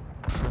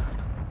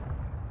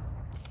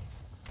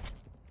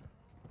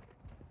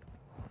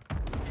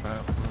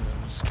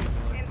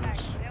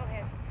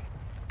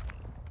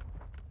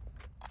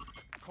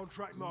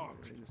 Contract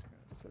marked.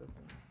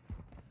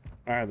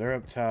 Alright, they're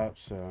up top,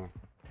 so.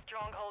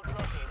 Stronghold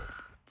located.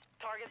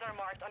 Targets are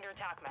marked on your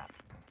attack map.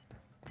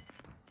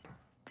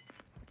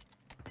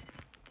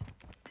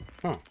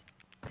 Huh.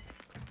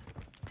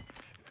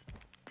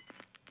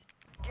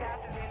 Gas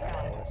is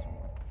inbound.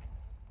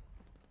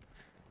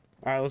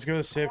 All right, let's go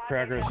to Safe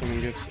Cracker so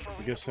we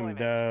can get some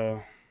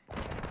dough.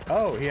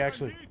 Oh, he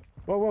actually.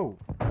 Whoa, whoa.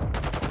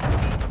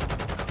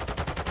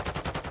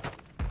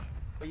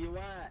 Where you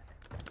at?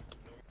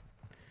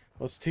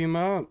 Let's team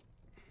up.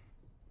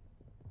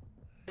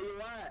 Where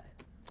you at?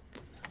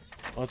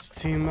 Let's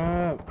team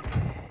up.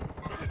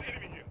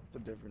 It's a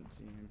different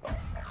team.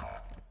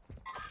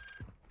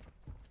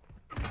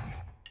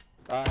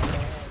 Alright, bro.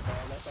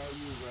 That's all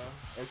you, bro.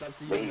 It's up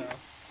to you now.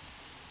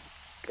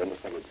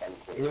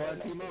 You wanna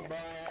team up, bro? I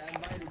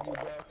invited you, bro.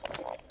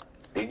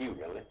 Did you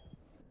really?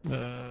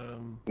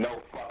 No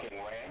fucking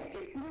way.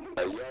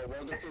 Yo,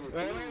 welcome to the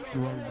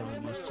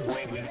team.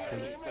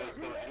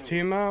 Wait,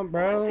 Team up,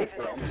 bro.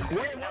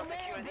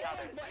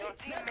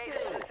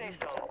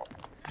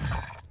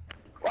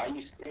 why are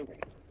you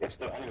screaming? There's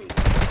still enemies.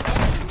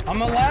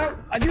 I'm allowed.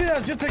 Dude, I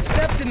was just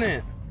accepting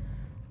it.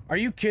 Are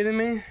you kidding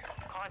me?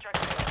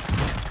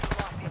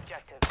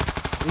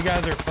 You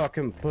guys are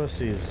fucking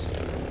pussies.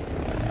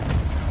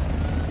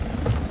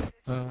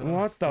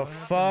 What the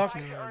fuck?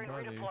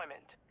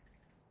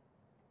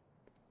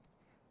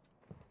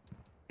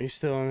 He's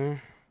still in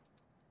there?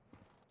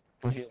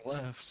 Well, he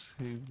left.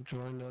 He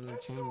joined another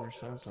team or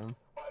something.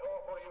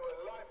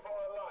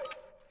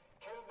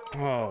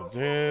 Oh,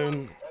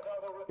 dude.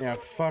 Yeah,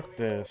 fuck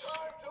this.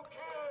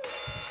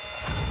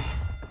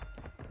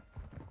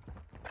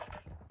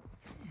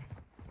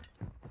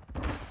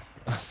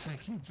 I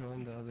think he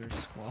joined the other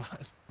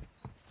squad.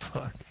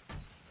 Fuck.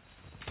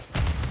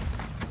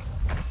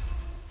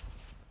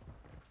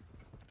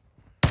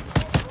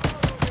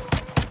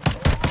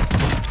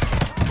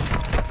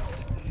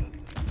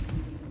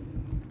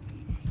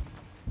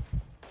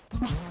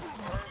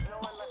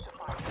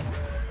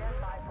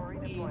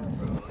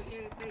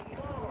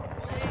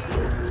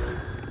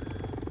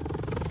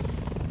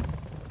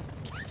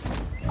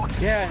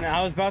 Yeah, and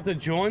I was about to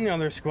join the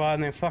other squad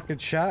and they fucking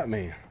shot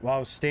me while I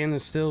was standing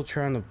still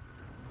trying to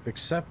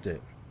accept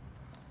it.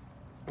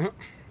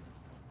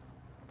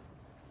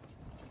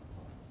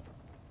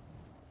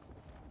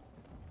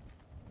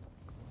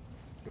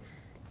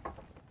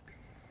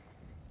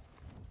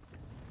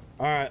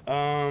 Alright,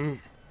 we're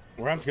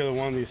gonna have to go to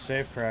one of these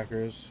safe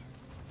crackers.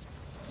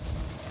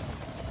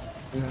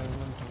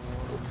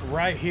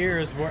 Right here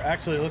is where,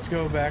 actually, let's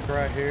go back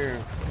right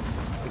here.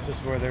 This is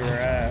where they were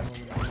at.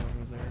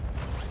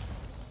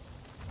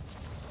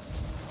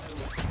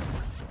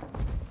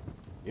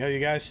 Yo, you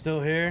guys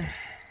still here?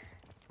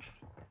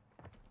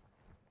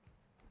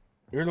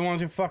 You're the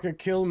ones who fucking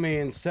killed me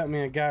and sent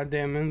me a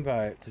goddamn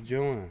invite to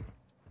join.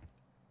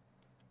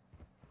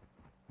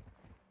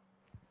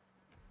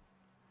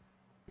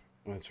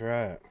 That's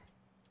right.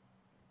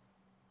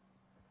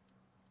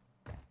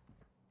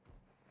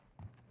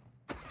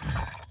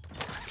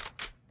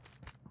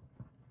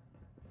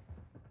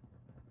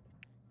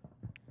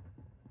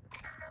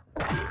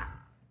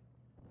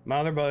 My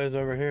other buddy's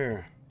over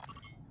here.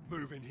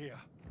 Move in here.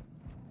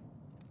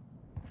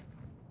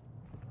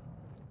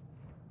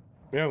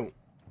 Yo,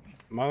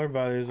 my other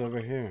buddy's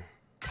over here.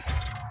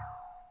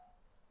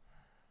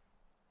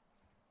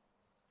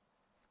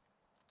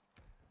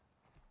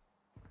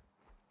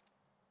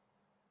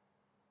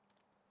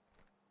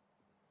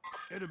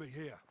 Enemy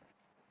here.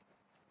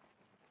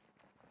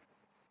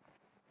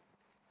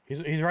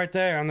 He's right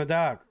there on the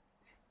dock.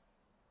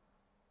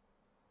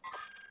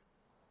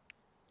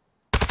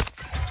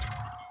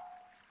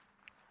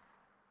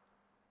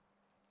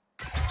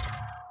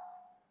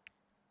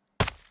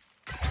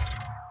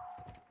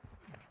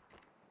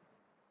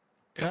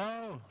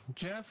 Oh,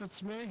 Jeff,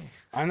 it's me.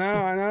 I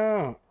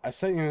know. I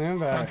sent you an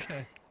invite.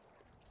 Okay.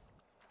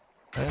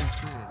 I didn't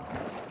see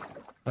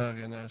it.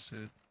 Okay, now I see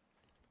it.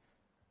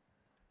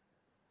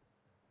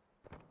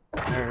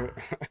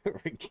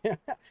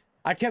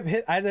 I kept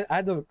I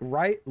had to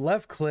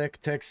left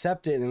click to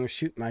accept it and it was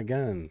shooting my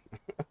gun.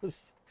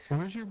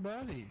 Where's your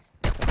buddy?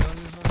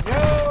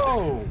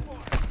 Yo!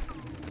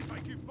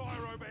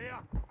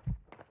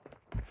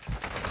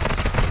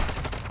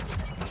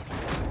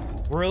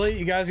 Really?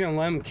 You guys gonna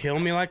let him kill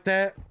me like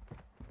that?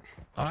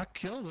 I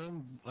killed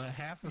him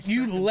half a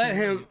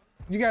second.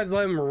 You guys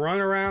let him run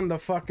around the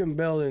fucking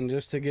building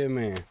just to get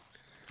me.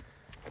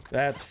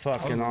 That's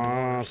fucking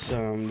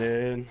awesome,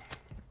 dude.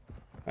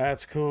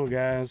 That's cool,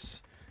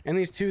 guys. And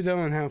these two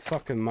don't have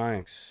fucking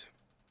mics.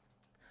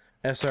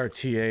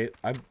 SRT8.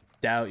 I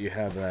doubt you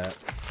have that.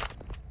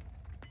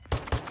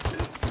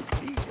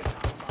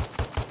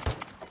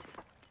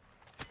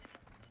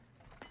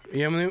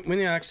 Yeah, we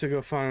need to actually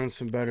go find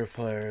some better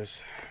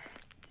players.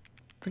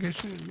 What are you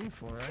shooting me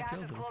for? I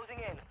killed him.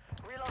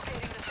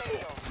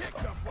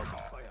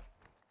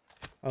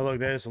 Oh look,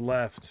 they just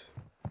left.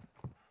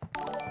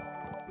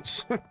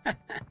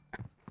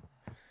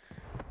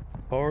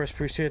 Forrest,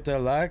 appreciate that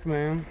like,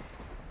 man.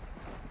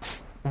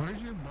 Where's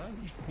your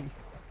buddy?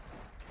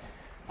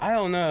 I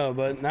don't know,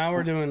 but now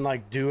we're doing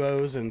like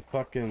duos and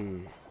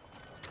fucking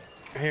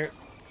here.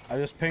 I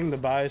just pinged the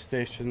buy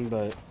station,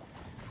 but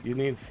you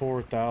need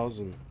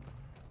 4,000.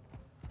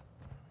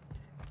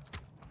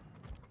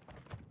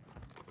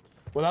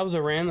 Well, that was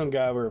a random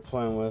guy we were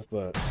playing with,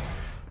 but...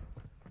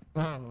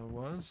 Oh, it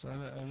was? I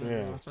didn't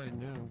Yeah. know if I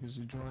knew because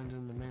you joined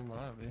in the main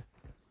lobby.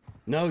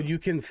 No, you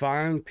can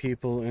find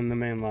people in the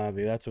main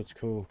lobby. That's what's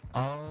cool.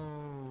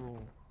 Oh,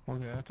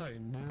 okay. I thought you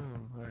knew.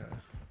 Okay.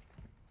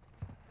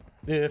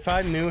 Dude, if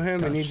I knew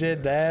him and he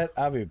did that,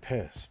 I'd be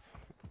pissed.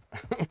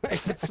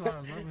 That's why I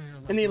was over here. I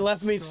was And like, he what's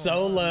left me going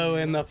solo on?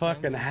 in the What's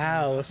fucking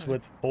happening? house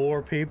with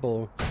 4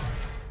 people.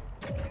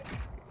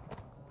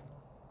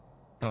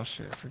 Oh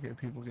shit, I forget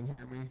people can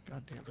hear me.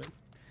 God damn it.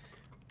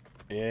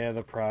 Yeah,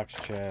 the procs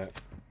chat.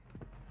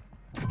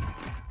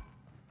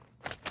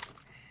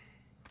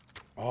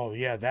 Oh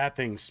yeah, that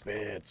thing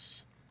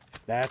spits.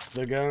 That's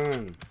the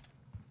gun.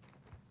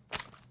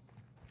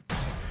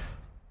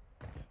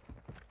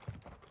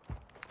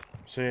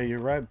 So yeah,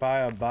 you're right by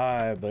a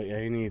buy, but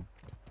yeah, you need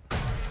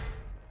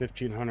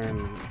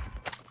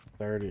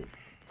 1,530.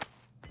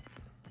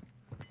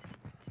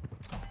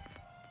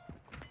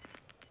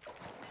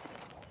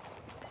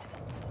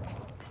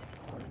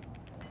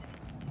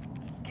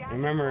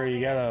 Remember, you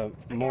got a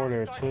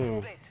mortar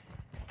too,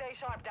 Stay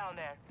sharp down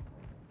there.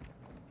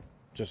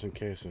 just in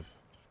case if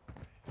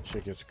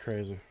shit gets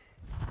crazy.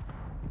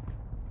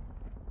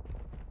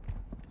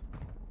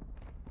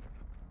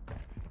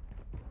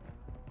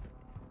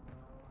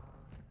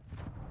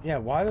 Yeah,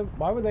 why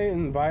would they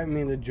invite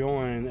me to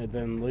join and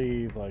then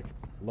leave, like,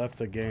 left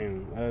the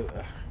game?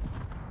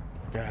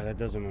 God, that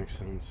doesn't make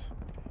sense.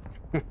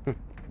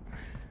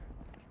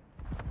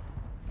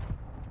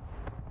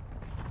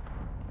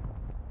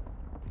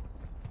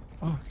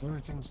 Oh,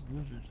 everything's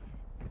looted.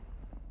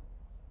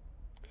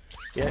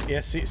 Yeah,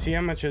 see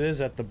how much it is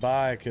at the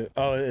buy.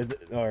 Oh,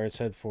 it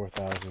said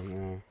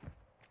 4,000,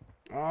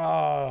 yeah.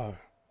 Oh,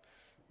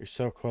 you're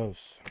so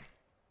close.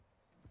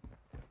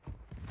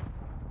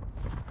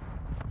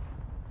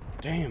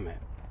 Damn it.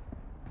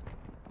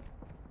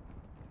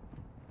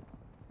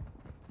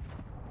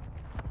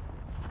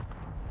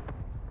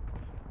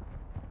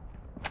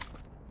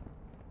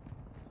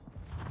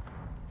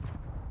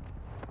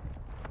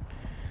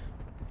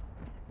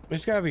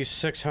 There's gotta be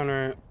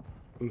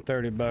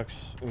 630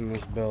 bucks in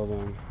this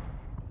building.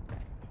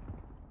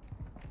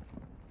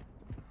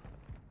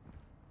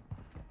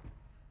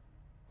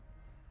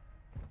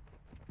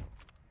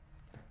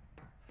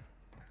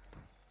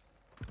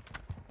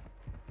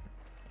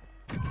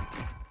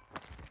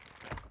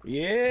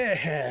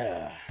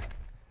 Yeah!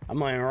 I'm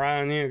laying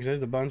right on you because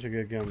there's a bunch of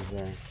good guns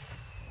there.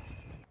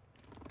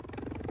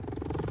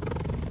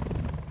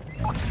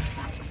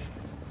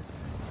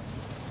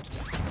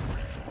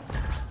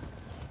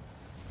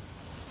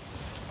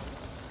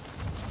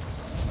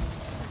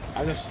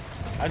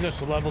 I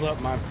just leveled up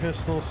my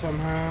pistol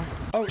somehow.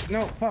 Oh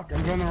no, fuck,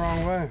 I'm going the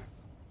wrong way.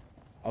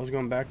 I was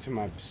going back to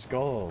my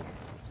skull.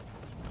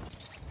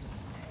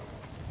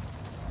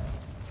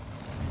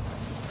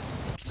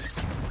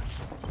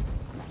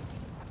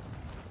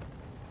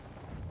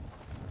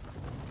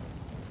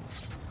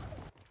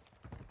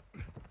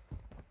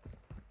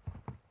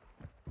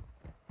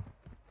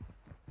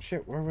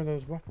 Shit, where were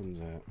those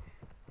weapons at?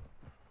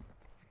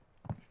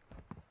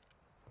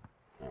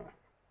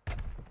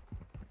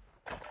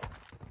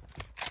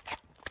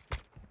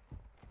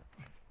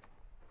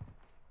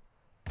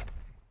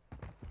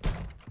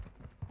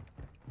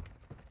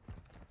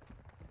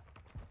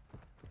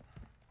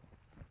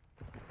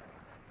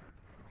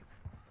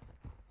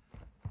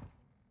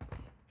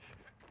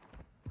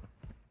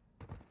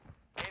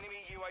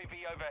 UAV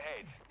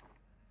overhead.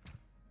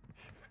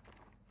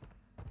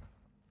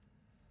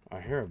 I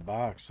hear a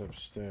box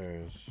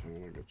upstairs. I'm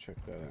gonna go check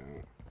that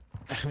out.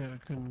 I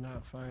could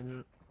not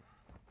find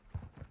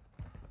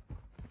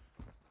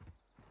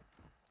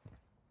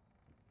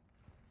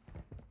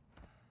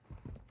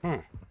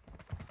it.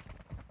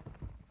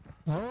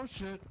 Oh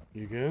shit.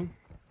 You good?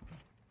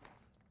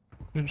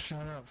 Been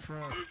shot out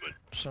front.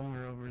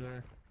 Somewhere over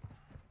there.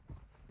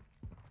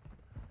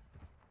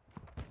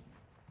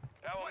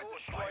 Our all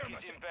strike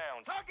is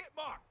inbound. Target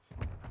marked.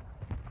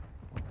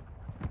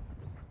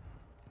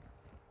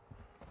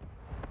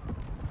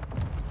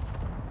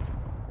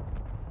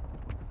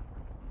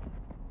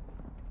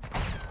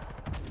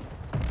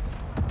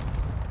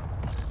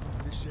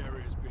 This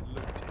area has been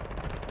looted.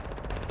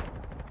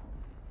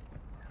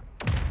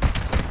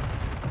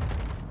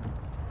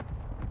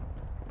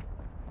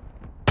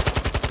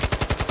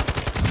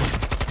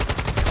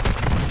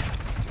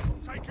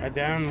 I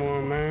downed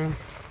one, man.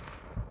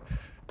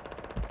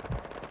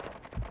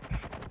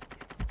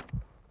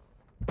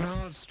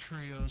 Oh, it's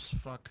trios.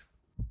 Fuck.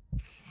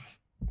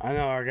 I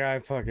know our guy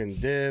fucking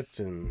dipped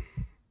and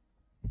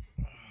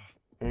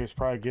he's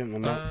probably getting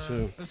them up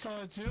too. It's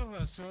only two of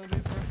us, so do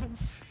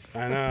friends.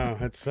 I know,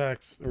 it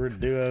sucks. We're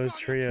duos,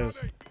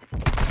 trios.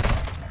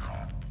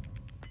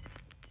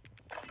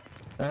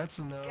 That's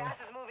a no. Gas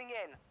is moving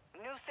in.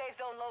 New safe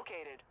zone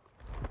located.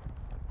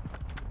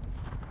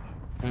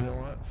 You know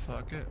what?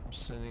 Fuck it. I'm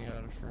sending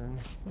out a friend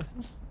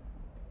request.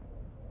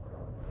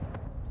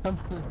 They're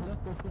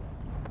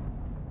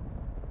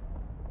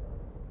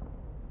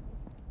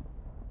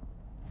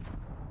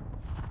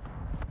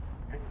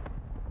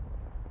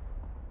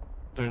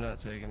not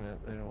taking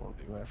it. They don't want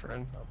to be my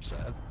friend. I'm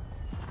sad.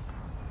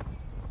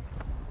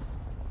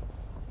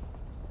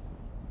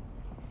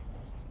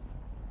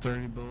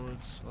 $30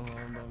 bullets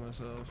alone by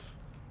myself.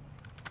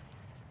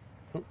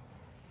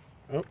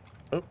 Oh,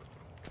 oh.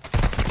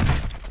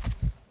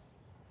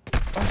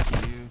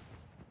 Fuck you.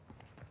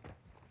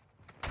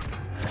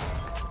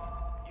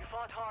 You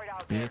fought hard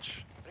out there.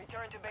 Bitch.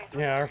 Return to base.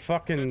 Yeah, our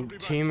fucking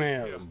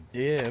teammate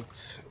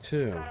dipped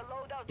too.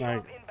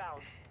 Like,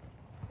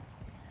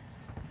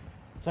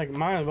 it's like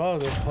might as well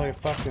just play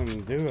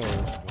fucking duos.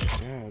 But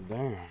god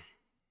damn.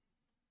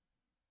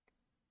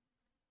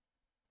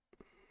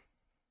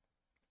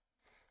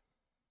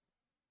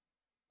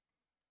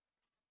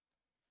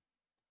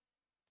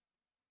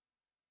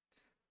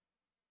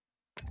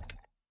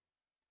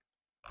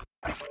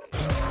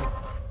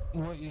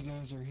 What you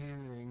guys are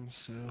hearing,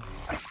 so.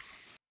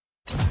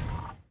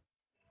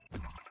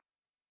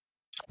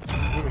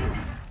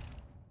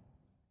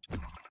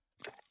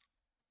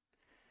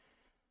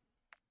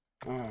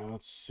 Alright,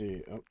 let's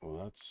see. Oh, well,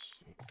 that's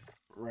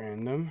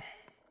random.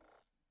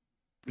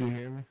 You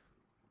hear me?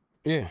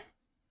 Yeah.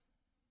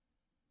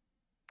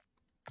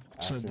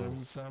 So does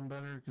it sound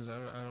better? Because I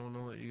don't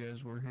know what you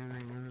guys were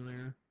hearing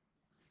earlier.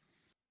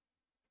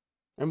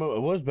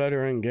 It was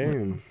better in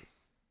game.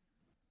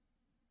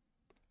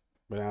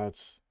 But now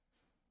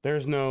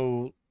there's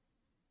no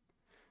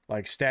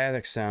like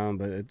static sound,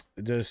 but it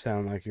does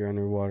sound like you're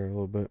underwater a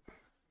little bit.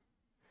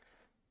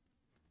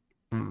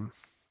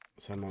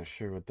 So I'm not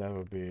sure what that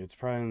would be. It's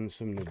probably in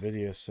some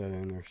NVIDIA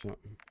setting or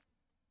something.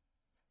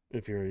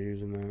 If you're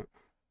using that.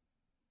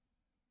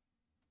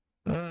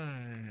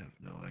 I have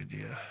no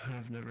idea.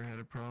 I've never had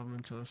a problem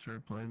until I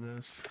started playing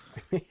this.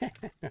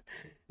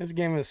 This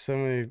game has so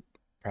many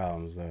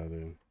problems though,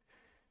 dude.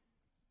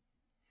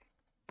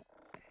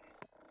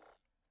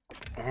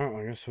 Alright,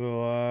 I guess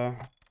we'll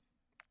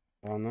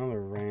another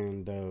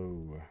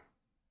rando.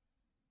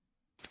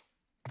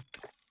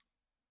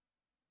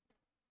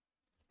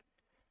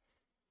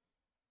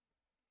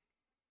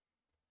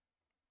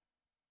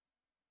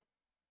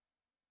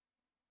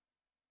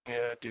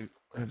 Yeah, dude.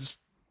 I just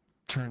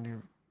turned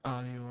your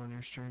audio on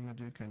your stream. I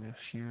do kind of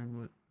hear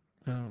what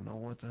I don't know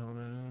what the hell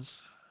that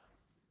is.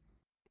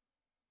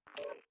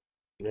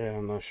 Yeah,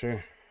 I'm not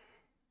sure.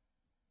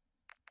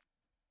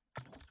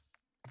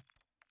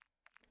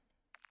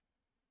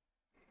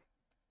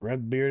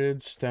 Red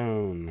Bearded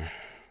Stone.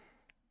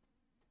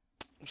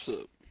 What's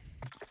up?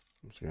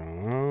 What's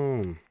going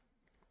on?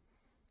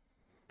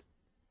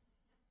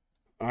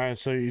 Alright,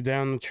 so you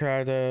down to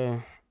try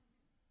to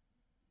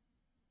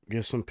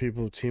get some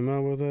people to team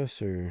up with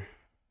us, or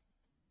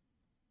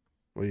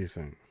what do you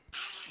think?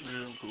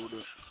 Yeah, I'm cool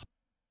with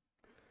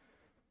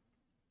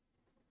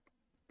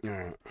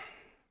it.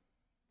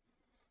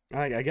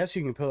 Alright. I guess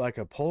you can put like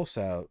a pulse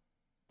out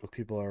when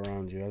people are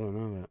around you. I don't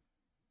know that.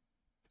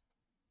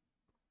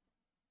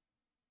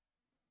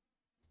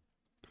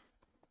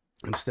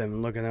 Instead of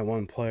looking at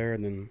one player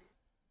and then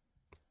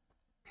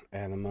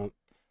add them up.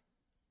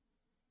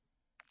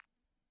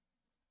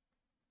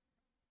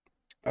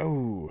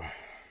 Oh.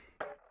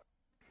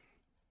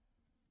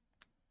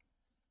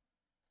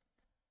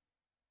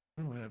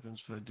 What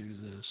happens if I do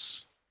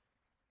this?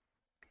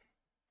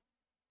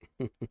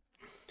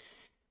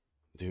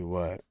 Do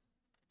what?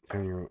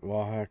 Turn your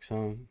wall hacks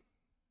on?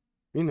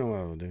 You know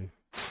what I will do.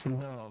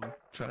 No, I'm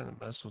trying to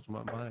mess with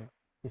my mic.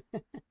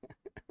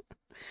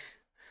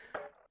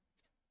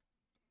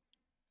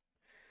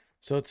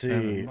 So let's see.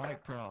 Having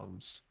mic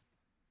problems.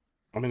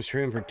 I've been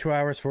streaming for 2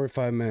 hours,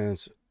 45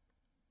 minutes.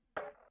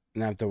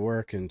 And I have to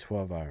work in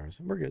 12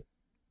 hours. We're good.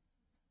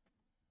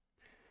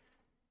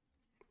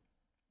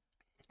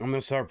 I'm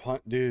gonna start playing,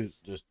 dude,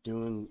 just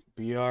doing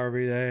BR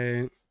every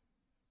day.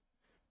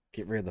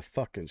 Get rid of the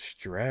fucking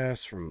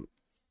stress from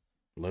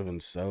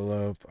living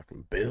solo.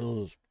 Fucking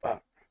bills.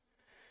 Fuck.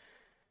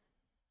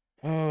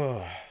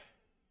 Oh.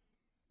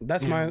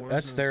 That's Yeah,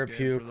 that's Warzone's therapeutical.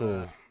 scared for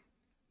that.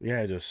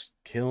 Yeah, just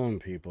killing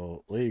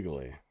people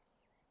legally.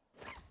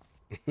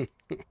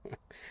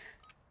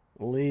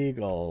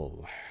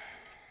 Legal.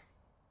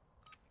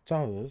 That's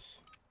all it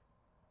is.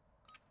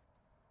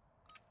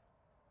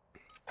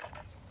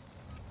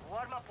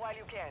 Warm up while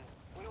you can.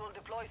 We will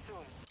deploy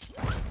soon.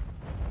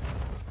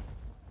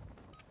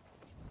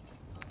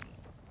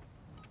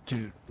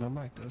 Dude, my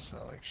mic does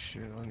sound like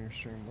shit on your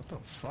stream. What the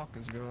fuck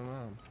is going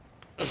on?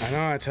 I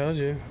know, I told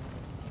you.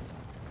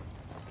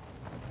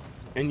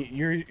 And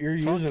you're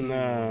using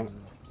the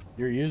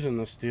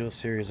Steel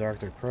Series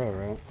Arctic Pro,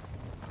 right?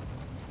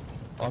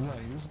 I'm not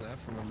using that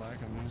for my mic.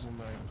 I'm using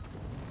my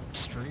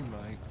stream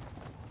mic.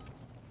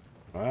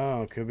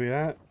 Oh, could be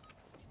that.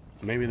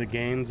 Maybe the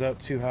gain's up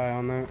too high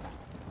on that.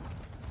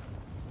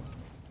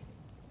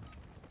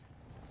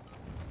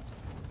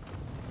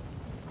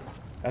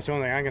 That's the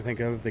only thing I can think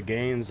of. The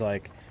gains,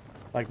 like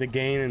the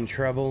gain and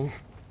treble,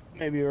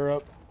 maybe are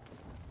up.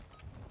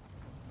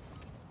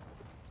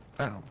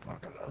 I don't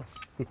fucking know.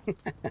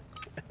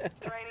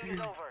 Training is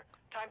over.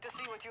 Time to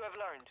see what you have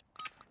learned.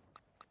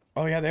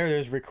 Oh yeah,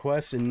 there's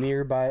requests and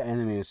nearby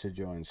enemies to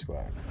join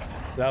squad.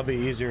 That'll be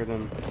easier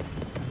than.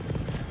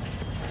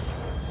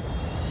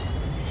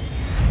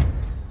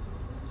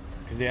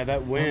 Cause yeah,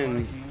 that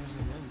win.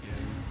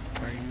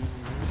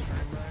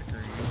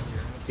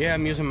 Yeah,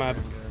 I'm using my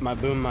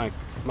boom mic,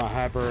 my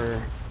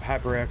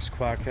HyperX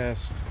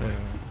Quadcast.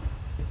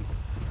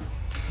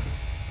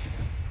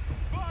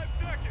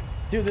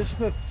 Dude, this is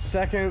the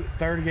second,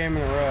 third game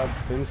in a row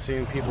I've been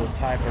seeing people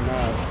typing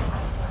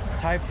up.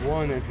 Type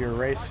 1 if you're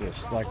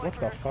racist. Like, what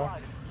the fuck?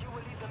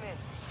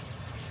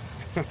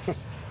 I'm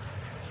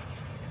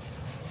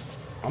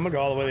gonna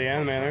go all the way to the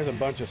end, man. There's a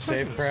bunch of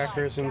safe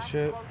crackers and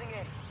shit.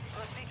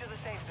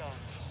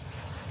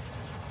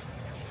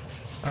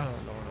 I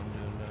don't know what I'm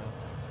doing now.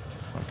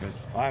 Fuck it.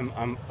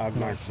 I've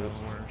maxed it.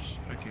 Worse.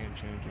 I can't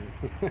change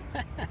it.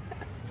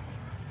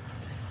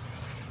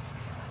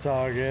 It's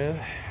all good.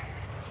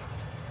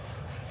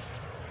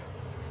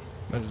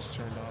 I just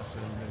turned off the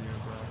video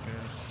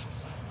broadcast.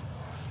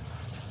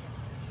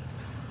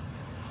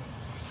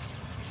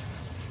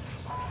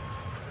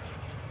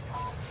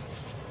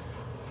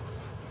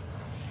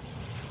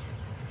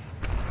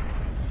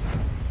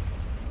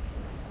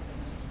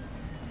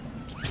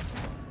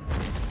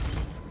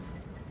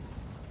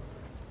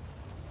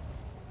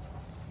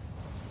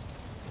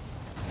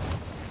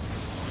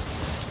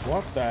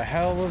 What the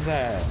hell was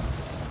that?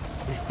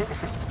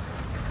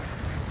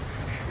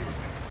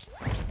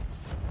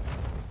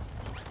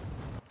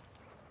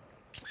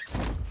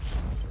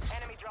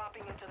 Enemy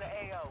dropping into the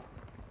AO.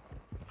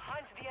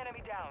 Hunt the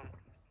enemy down.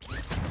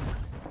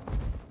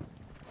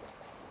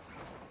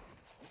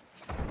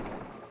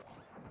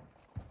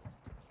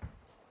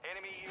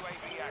 Enemy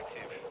UAV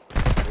active.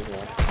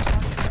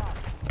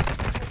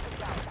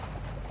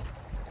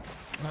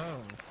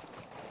 Oh.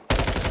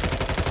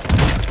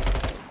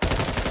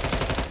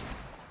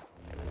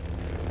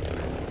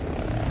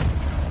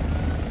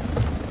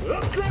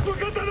 Looks like we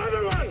got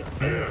another one!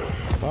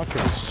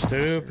 Fucking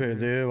stupid,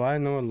 dude. Why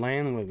didn't no one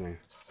land with me?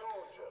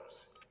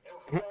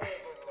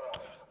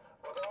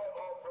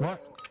 What?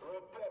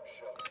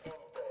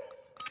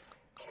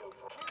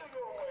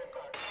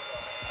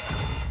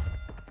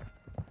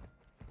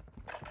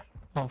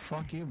 Oh,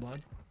 fuck you,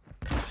 bud.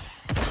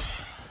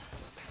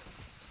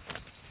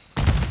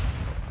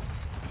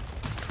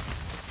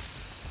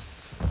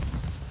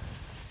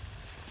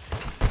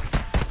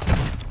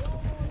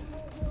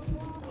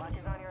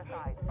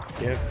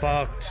 Get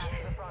fucked.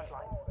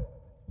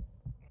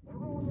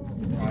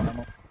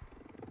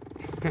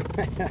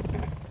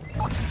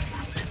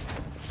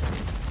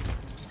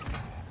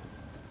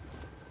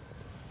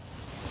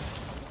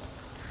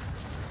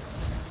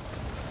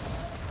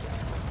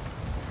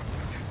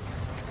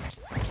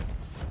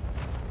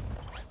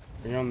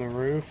 Are you on the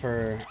roof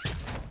or?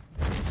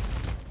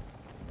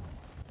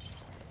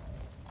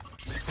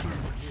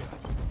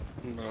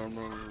 No, I'm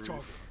not on the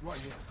roof. Right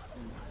here.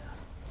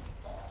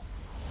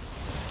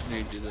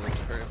 Need you to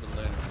hurry up and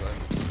land it, bud.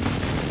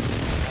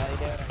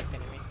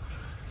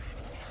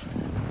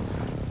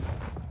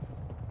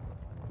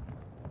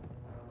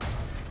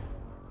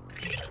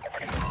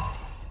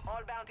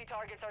 All bounty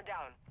targets are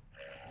down.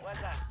 Well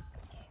done.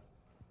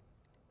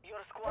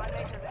 Your squad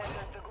mates has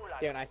entered the gulag.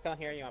 Dude, I still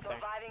hear you up there.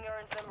 Surviving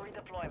earns them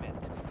redeployment.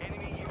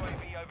 Enemy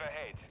UAV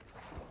overhead.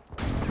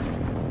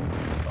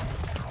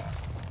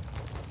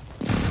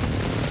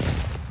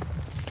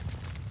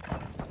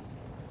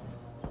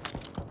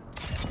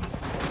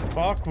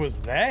 Fuck was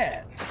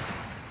that?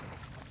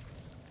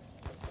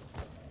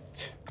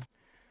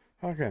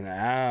 Fucking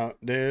out,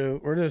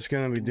 dude. We're just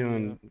gonna be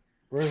doing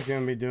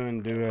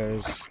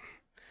duos.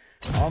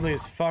 All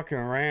these fucking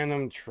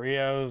random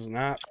trios,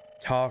 not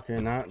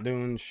talking, not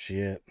doing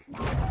shit.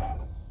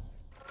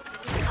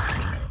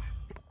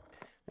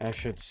 That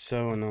shit's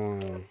so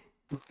annoying.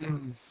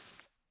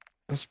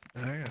 I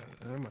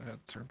might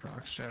have to turn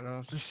Brock's chat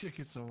off. This shit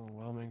gets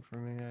overwhelming for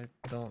me. I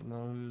don't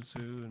know who's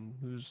who and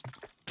who's...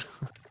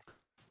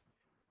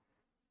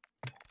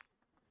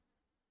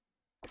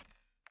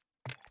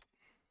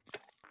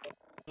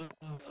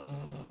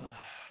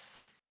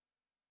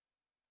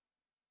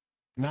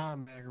 Nah,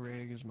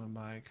 MagRig is my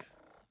mic.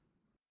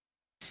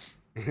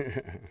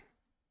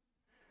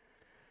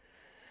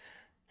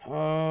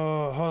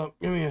 Oh, hold up.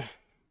 Give me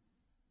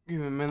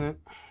a minute.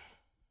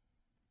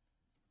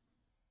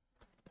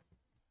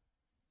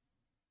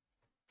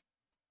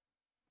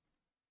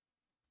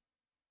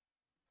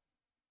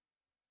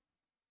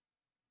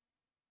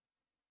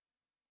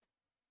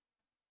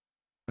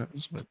 That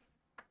was my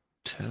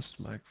test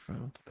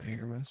microphone. I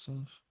hear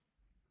myself.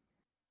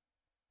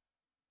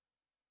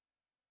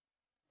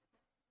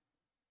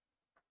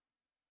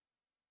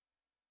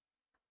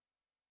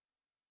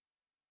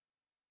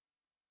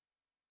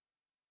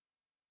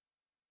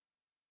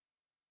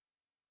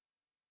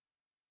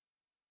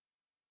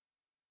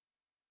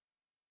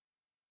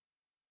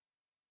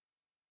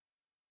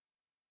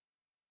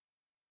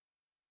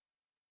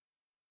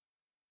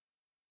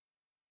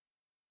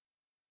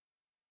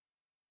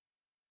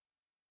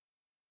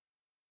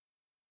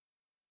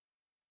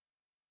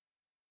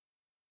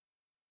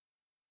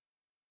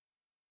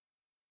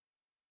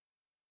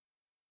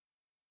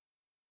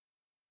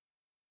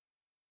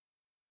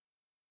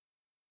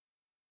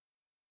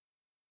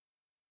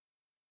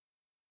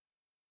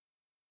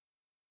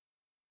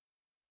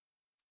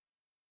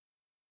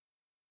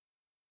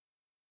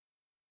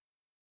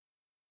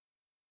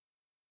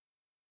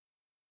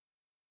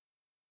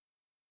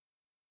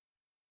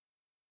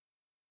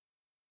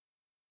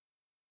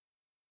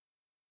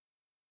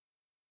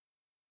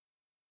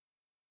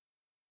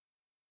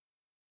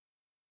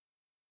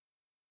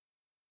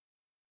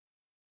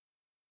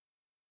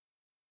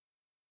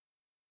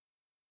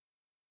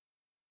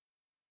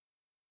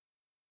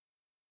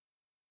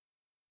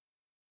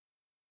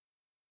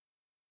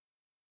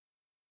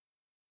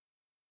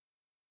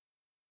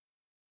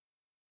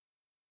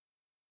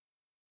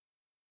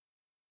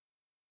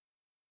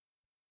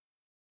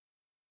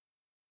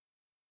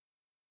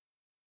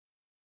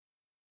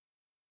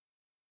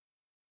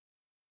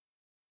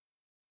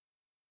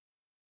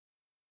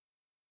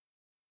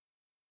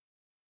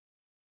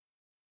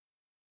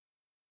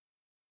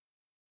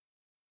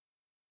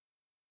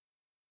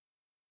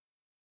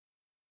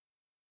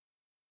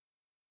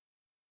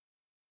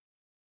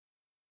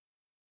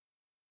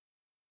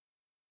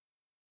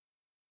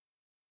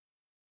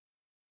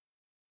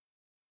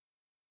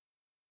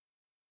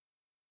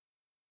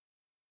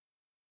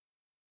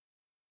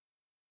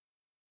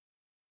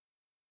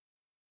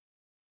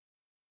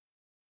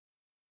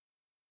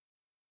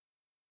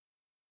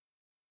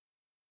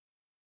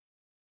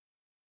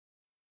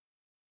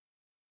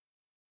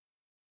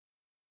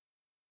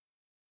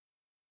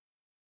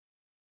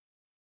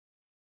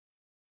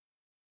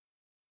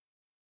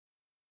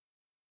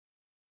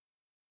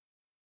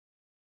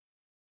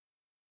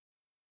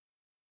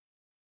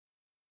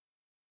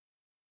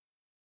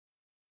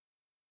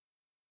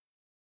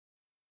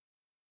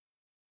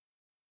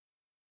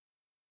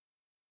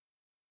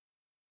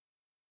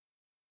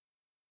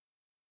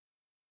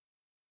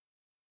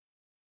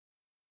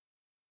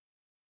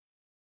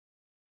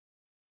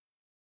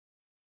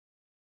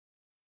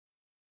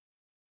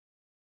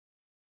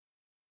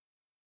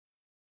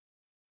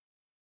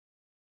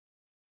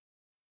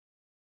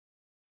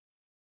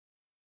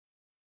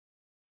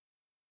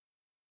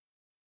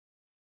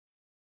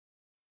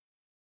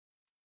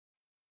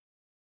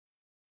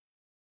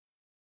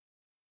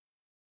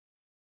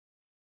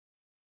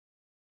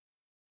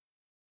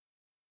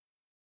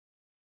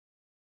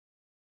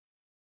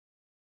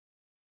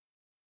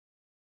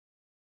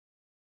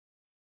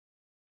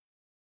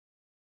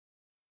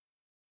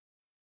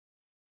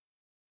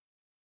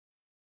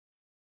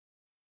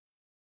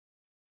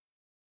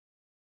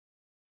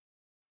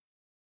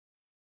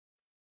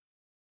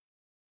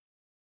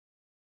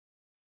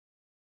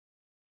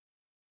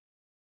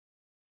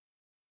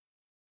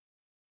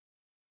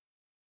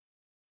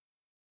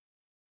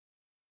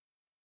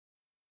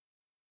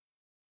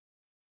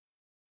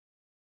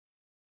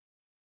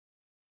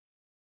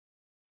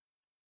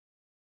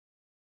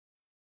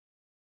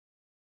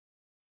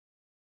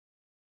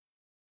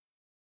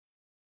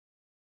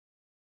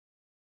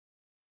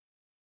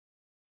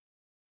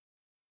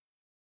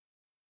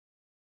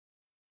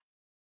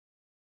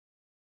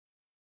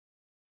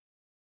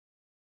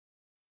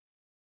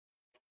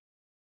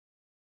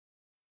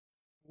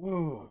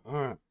 Whoa,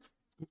 alright.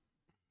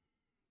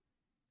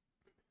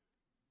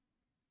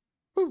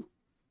 Woo.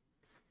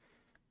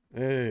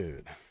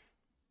 Dude.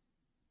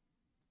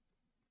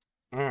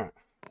 Alright.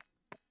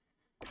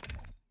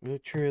 The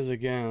trios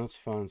again. Let's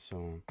find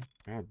someone.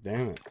 God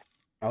damn it.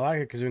 I like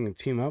it because we can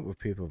team up with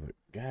people, but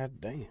god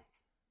damn.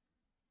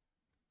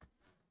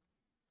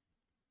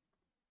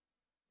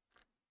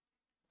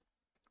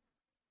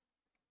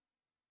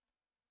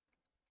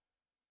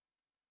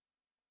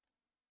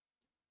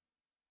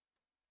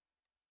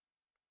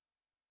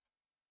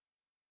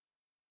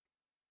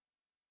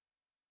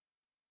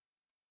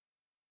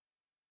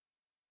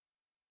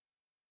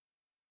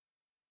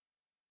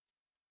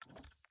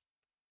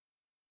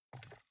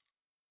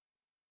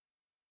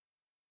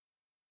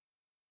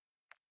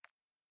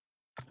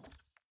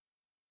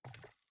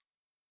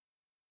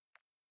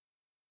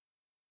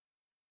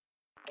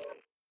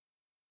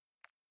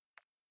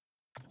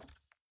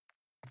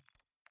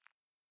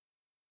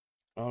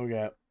 Oh, we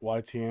got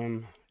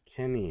YTM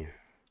Kenny.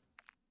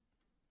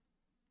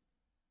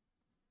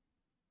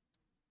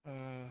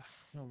 Oh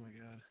my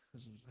god,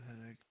 this is a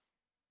headache.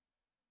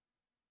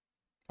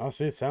 Oh,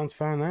 see, it sounds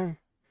fine now.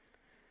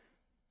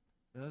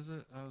 Does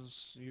it?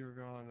 You were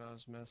gone, I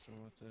was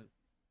messing with it.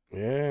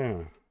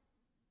 Yeah.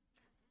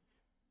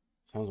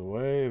 Sounds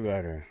way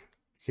better.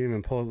 You can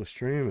even pull up the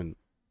stream and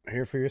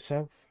hear for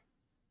yourself.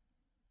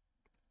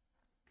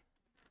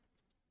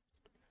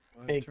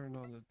 I turned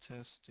on the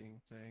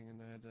testing thing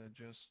and I had to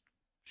adjust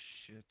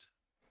shit.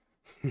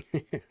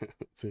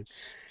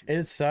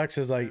 It sucks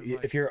is like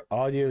if your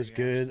audio is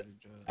good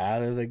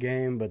out of the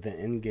game, but the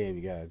in game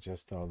you gotta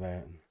adjust all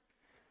that.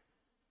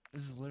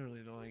 This is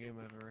literally the only game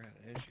I've ever had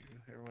an issue.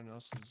 Everyone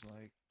else is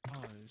like,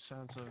 oh, it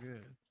sounds so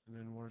good. And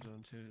then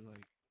Warzone 2,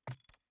 like...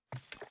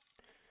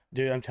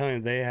 Dude, I'm telling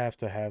you, they have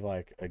to have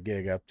like a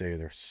gig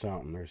update or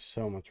something. There's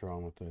so much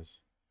wrong with this.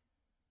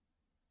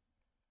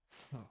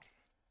 Oh.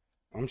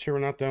 I'm sure we're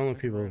not the only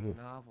people. Who...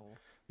 novel.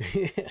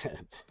 Yeah.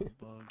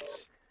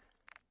 Bugs.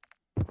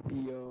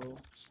 Yo.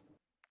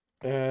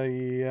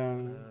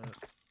 Yeah.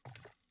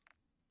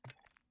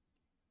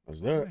 Let's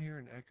do it. I'm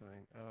hearing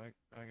echoing. Oh,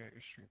 I got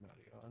your stream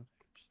audio on.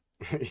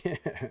 Yeah.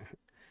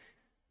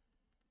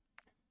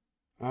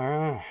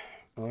 Alright.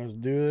 Well, let's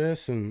do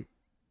this and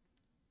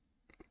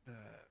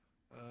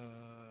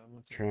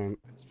try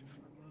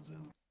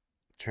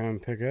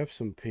and pick up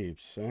some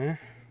peeps, eh?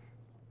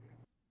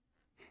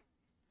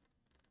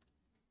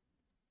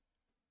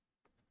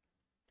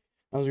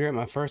 That was great.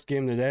 My first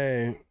game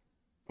today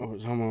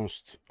was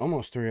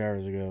almost 3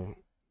 hours ago.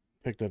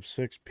 Picked up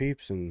 6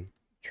 peeps and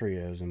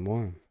trios in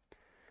one.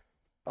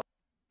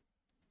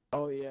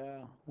 Oh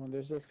yeah, when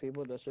there's 6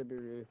 people, that should be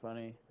really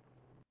funny.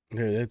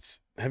 Dude,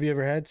 it's. Have you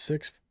ever had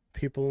 6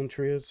 people in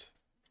trios?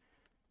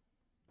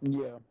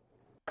 Yeah.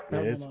 Yeah,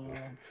 it's...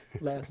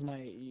 last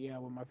night, yeah,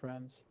 with my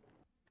friends.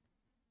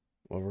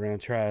 Well, we're gonna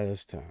try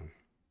this time.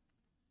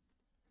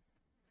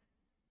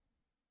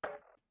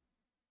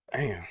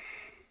 Damn.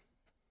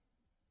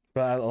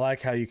 But I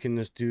like how you can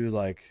just do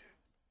like,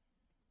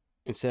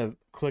 instead of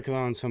clicking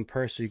on some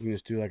person, you can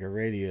just do like a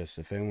radius.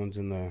 If anyone's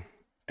in the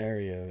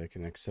area, they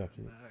can accept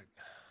it.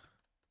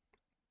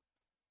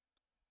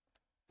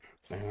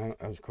 Man,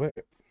 that was quick.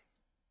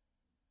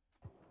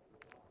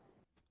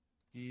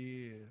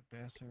 Yeah,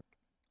 bastard.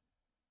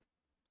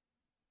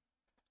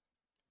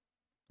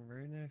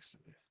 Right next to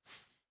me.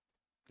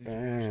 Did you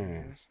actually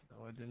hear this? No,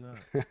 I did not.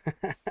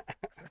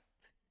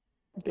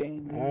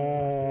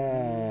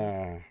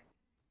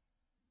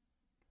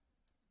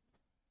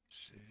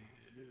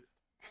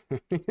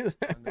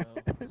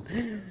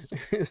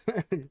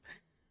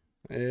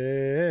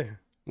 Yeah.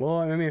 Well,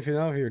 I mean, if you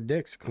know if your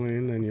dick's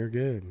clean, then you're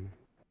good.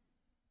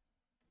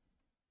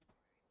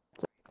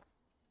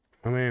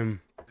 I mean,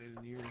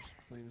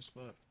 clean as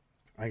fuck.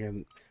 I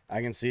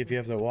can see if you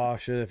have to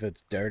wash it if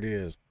it's dirty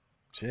as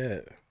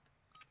shit.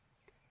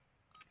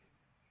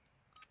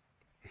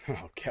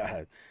 Oh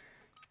God,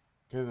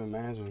 couldn't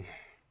imagine.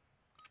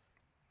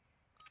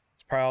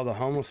 It's probably all the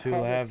homeless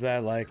people that have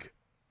that like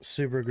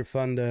super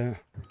Gafunda.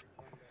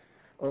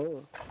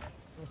 Oh.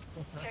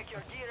 Check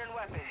your gear and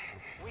weapons.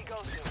 We go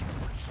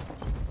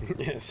soon.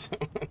 Yes.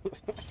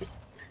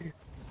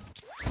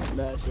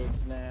 That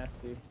shit's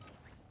nasty.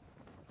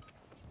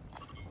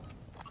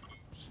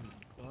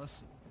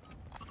 Bussin'.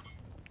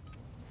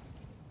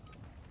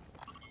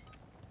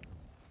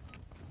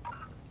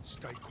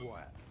 Stay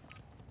quiet.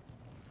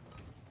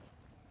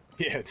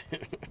 Yeah.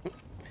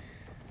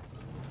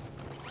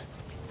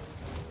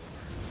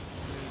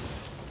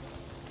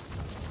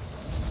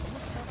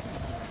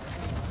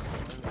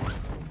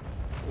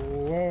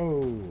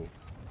 Whoa.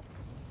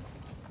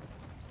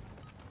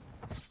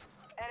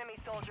 Enemy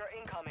soldier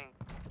incoming.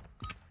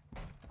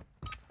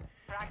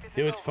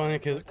 Dude, it's funny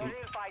because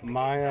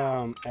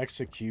my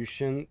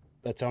execution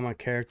that's on my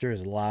character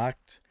is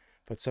locked,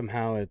 but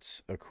somehow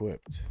it's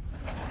equipped.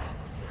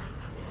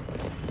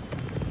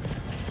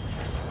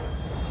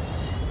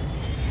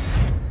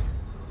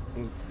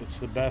 It's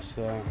the best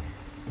though.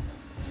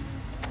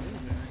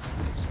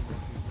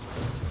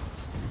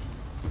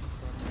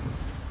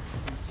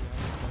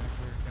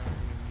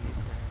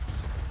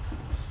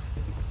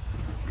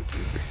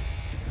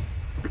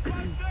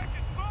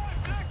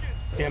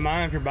 Yeah,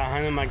 mine, if you're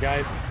behind him, my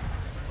guy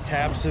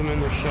taps him in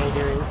the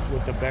shoulder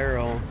with the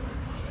barrel,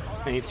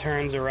 and he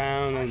turns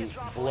around and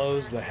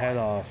blows the head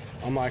off.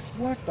 I'm like,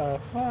 what the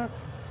fuck?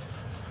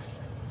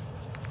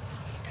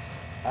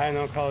 I didn't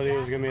know Call of Duty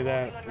was gonna be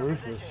that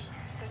ruthless.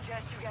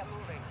 Suggest you get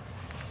moving.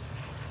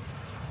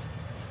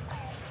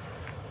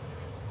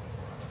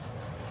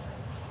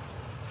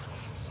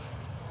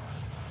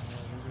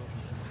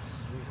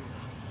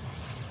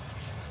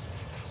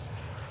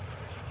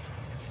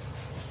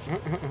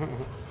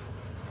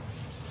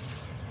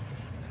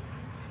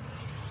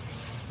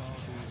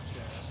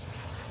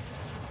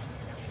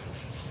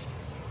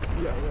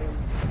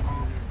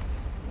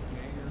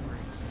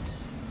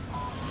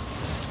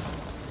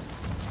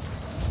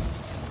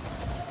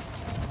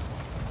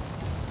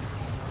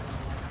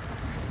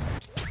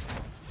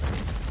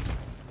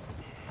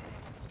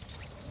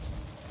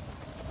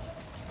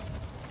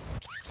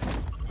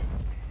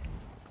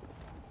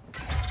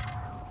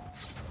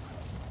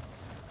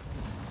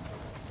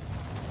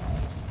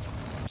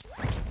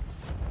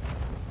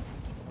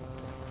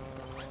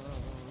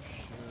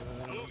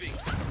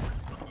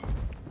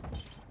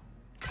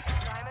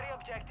 Primary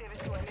objective is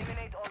to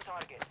eliminate all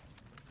targets.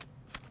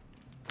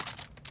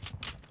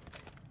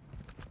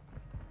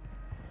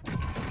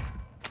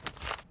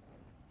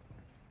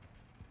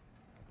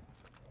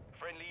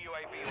 Friendly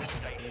UAV on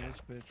station.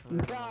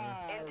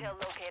 Intel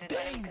located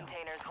enemy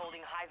containers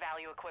holding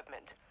high-value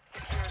equipment.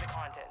 Secure the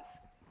contents.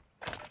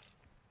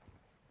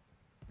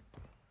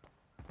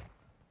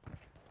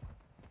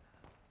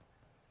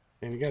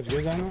 Damn, you guys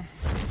good down there?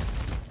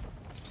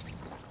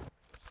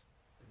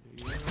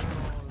 Yeah, we're all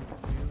in the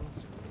field,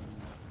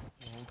 and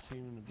the whole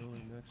team in the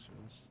building next to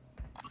us.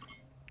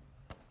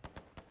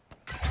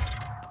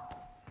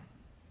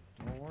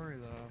 Don't worry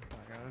though, I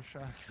got a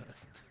shotgun.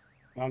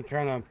 I'm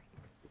trying to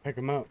pick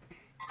him up.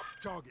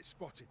 Target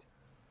spotted.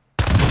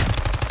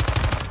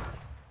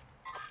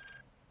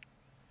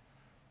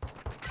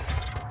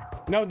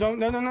 No, don't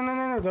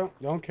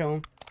kill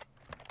him.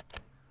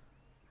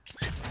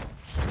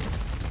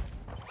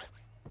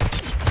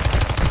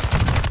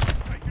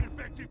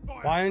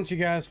 Why didn't you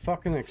guys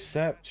fucking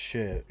accept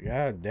shit?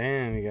 God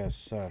damn, you guys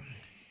suck.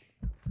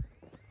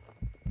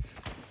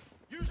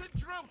 Using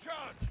drill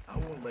charge. I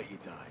won't let you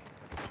die.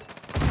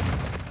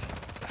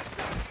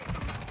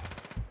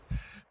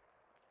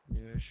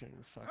 Yeah, I shouldn't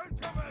have fucking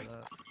went for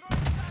that.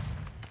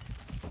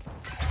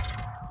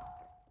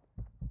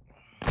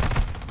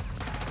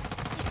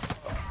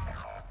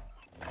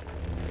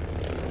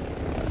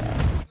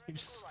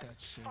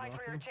 Fight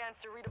for your chance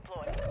to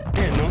redeploy.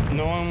 Yeah,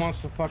 no one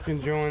wants to fucking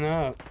join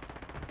up.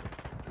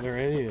 They're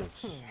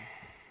idiots.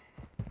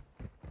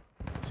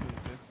 Dude,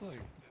 it's like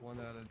 1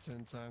 out of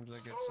 10 times I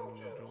get someone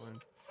to join.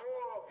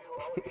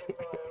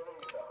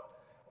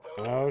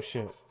 Oh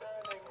shit.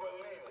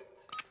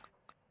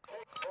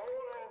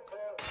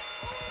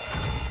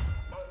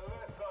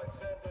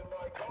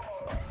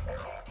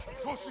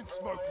 Tossing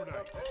smoke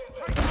grenade.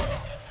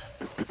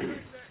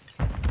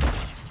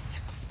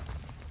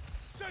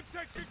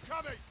 Semtex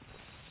incoming.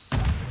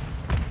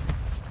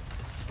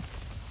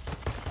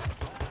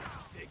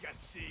 Take a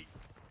seat.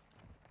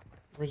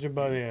 Where's your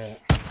buddy at?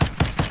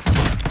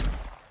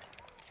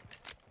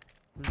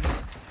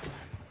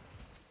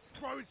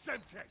 Throwing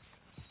Semtex.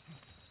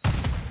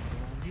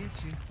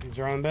 He's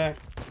running back.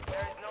 There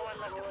is no one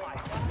left to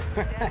fight.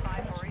 Stand by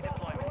for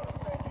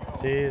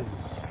redeployment.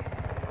 Jesus.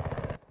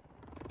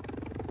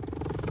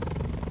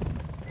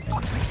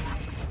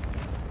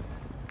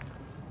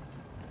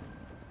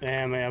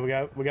 Damn, man, we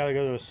gotta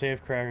go to a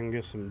safe crack and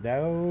get some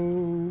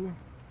dough.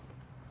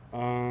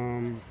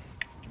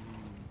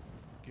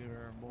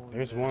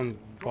 There's one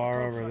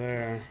bar over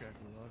there.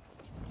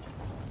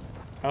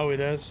 Oh, he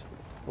does?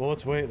 Well,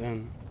 let's wait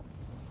then.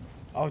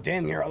 Oh,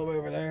 damn, you're all the way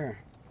over there.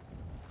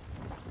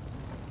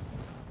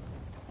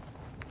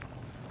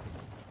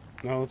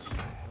 No, it's...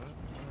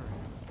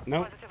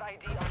 Nope.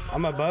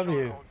 I'm above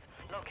you.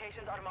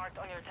 Locations are marked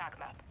on your attack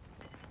map.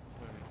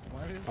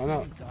 Oh,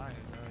 no.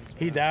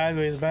 He died,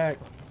 but he's back.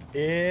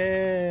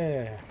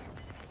 Yeah.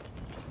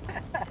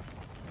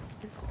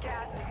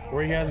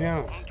 Where you guys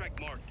going? Contract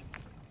marked.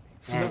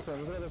 All right.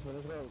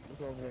 Let's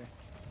go over here.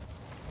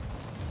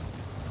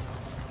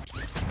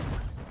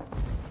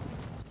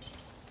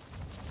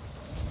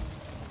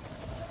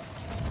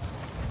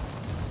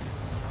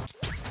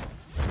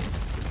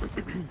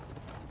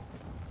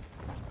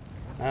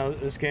 Now,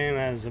 this game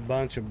has a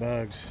bunch of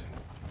bugs.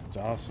 It's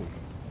awesome.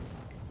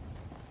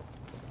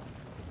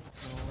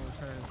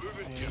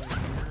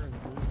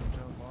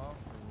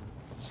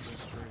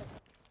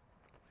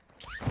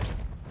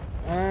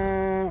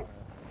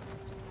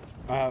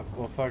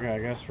 Well, fuck it. I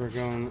guess we're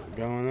going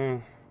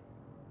in.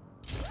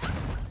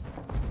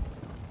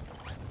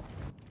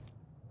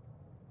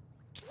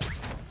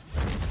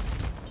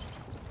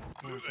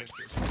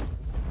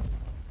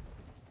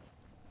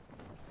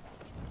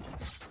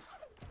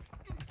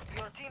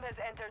 Your team has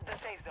entered the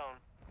safe zone.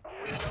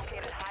 We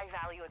located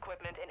high-value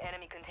equipment in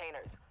enemy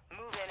containers.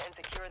 Move in and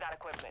secure that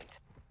equipment.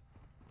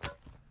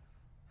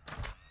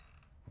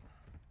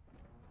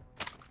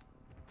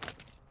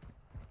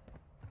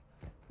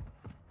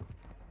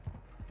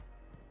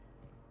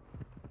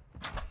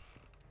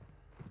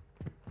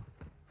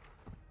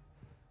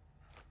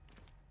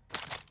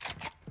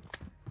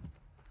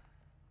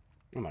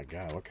 Oh my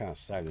god, what kind of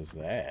sight is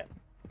that?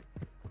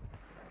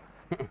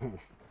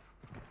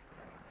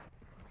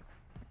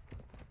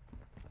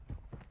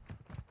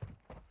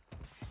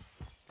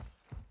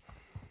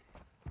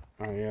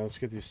 Alright, yeah, let's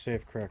get these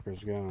safe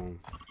crackers going.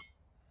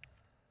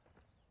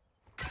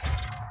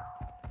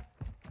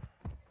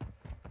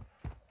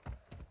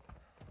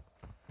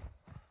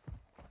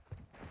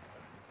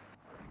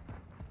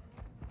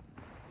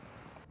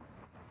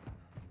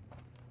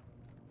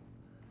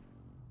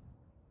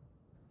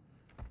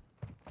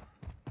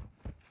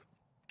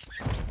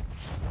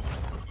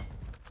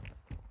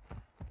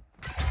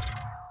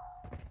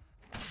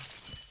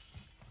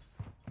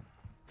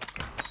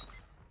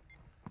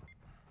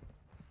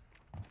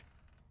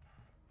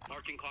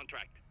 Marking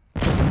contract.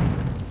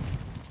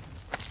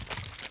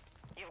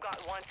 You've got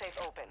one safe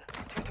open.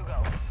 2 to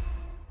go.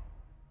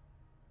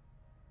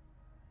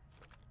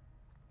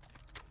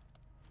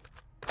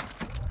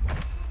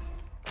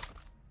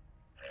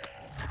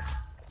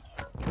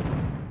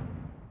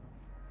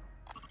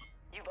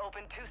 You've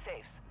opened 2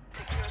 safes.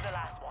 Secure the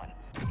last one.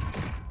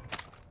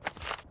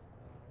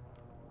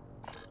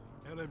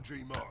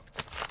 LMG marked.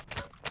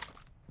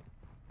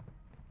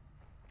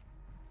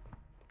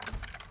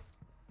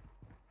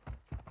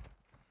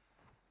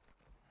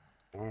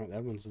 Alright,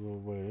 that one's a little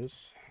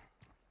ways.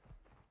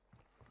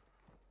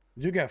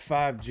 You got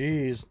 5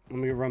 Gs. Let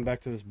me run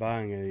back to this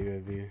buying at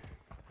UAV.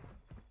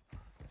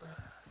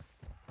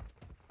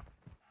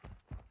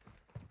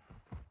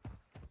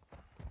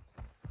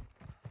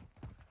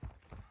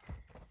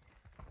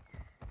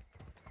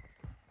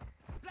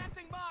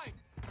 Planting mine.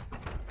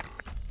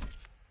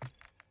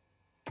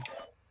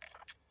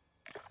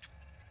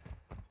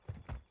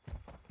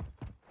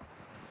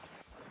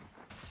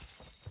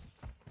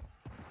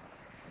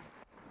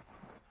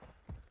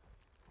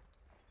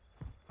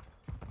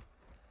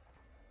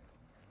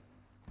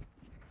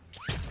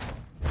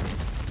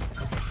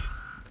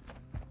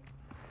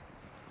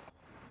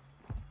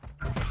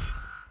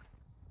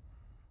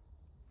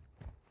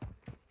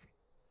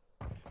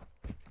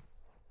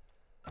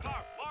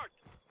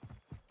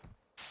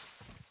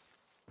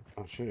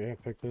 Oh shit, yeah,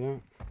 picked it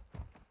up.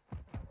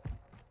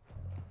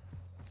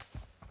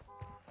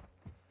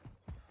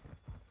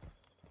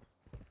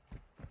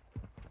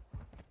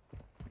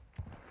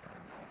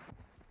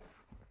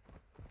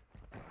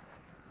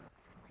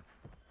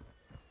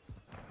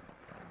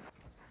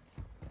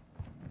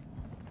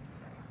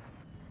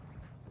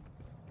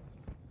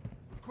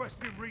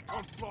 Requesting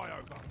recon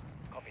flyover.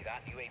 Copy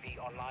that. UAV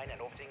online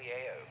and orbiting the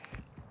AO.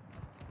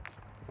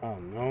 Oh,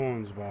 no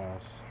one's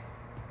boss.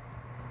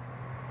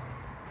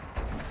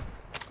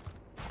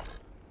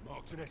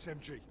 Marked an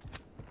SMG. Be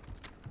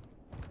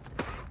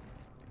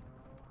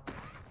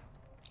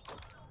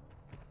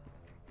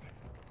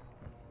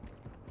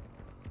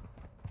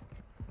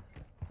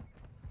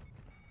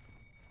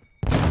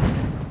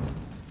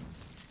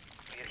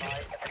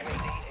advised,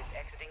 UAV is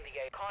exiting the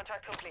AO.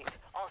 Contract complete.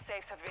 All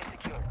safes have been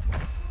secured.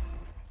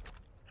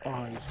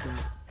 Oh, you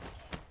screwed.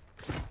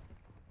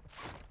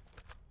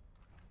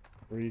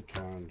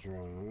 Recon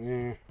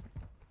drone,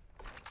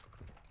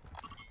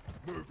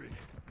 Moving.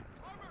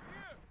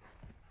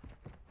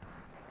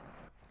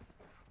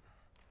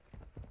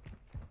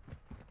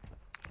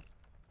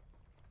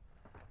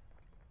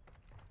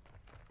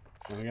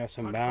 We got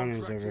some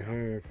bounties over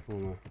here if you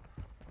wanna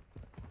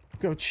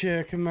go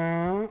check them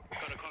out.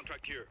 Got a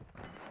contract here.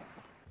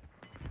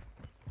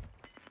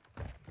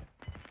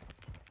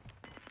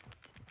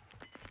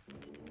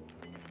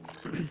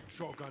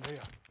 Shotgun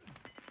here.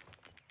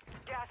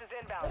 Gas is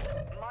inbound.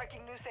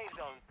 Marking new safe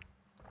zone.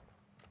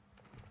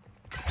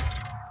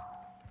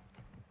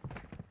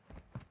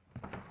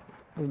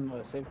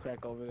 Safe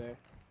crack over there.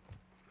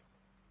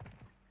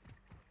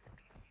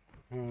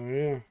 Oh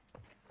yeah.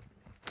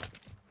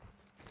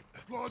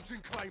 Lodge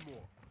and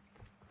Claymore.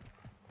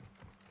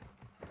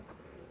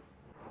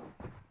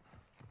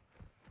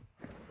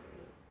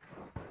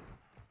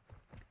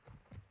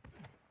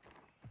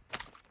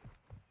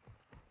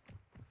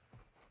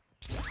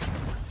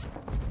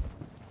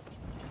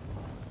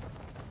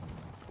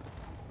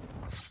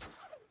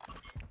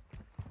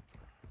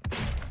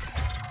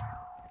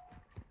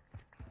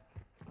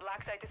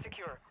 Black site is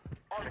secure.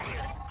 All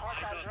clear.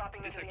 Hostiles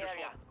dropping into the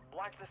area.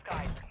 Watch the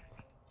skies.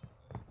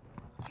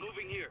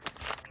 Moving here.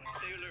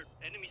 Stay alert.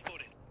 Enemy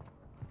spotted.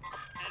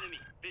 Enemy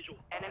visual.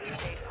 Enemy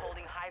safes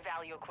holding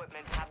high-value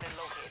equipment have been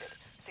located.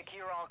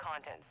 Secure all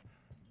contents.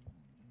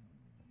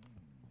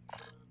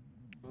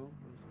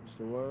 What's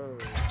the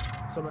word?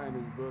 Somebody in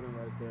this building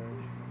right there.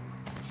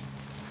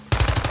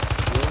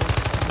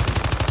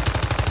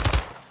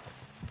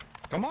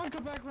 Come on,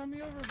 come back, run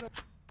me over.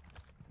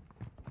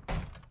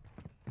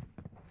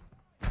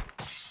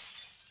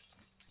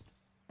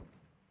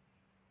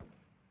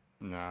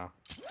 Nah.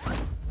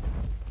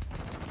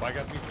 Why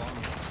got me wrong?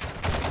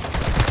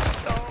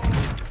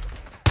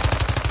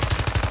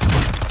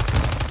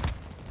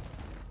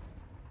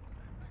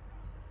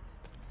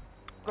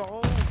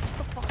 Go.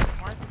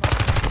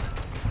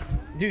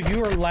 Dude,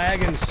 you are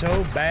lagging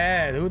so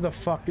bad. Who the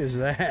fuck is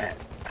that?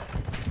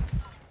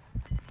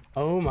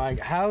 Oh my!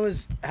 How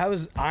is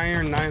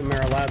Iron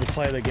Nightmare allowed to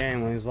play the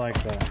game when he's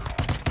like that?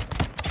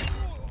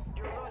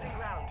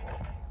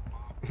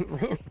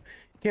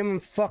 Can't even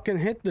fucking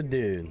hit the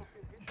dude.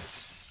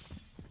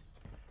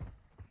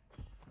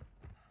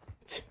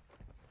 It's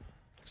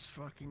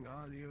fucking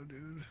audio,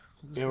 dude.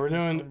 This Yeah, we're guy's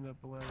doing climbing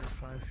up a ladder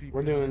 5 feet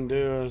we're doing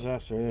duos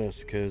after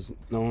this because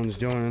no one's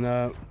joining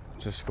up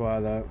to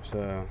squad up,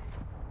 so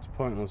it's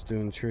pointless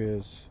doing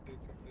trios.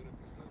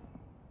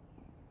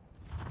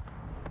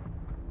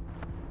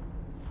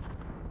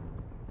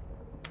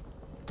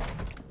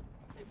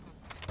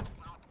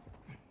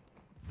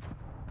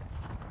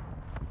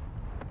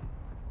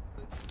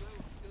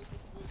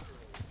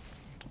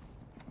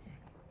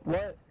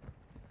 What?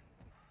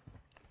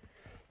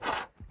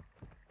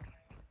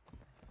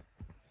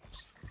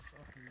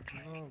 Fucking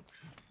drunk.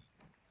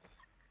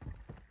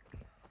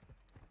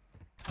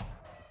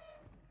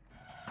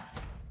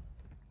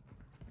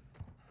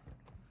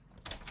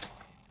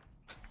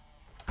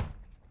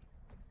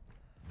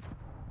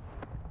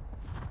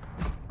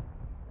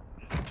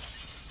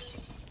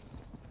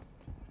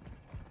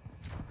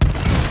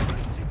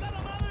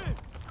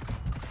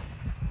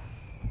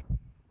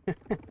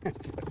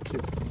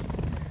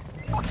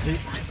 See,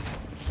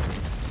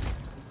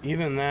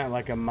 even that,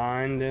 like a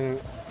mine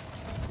didn't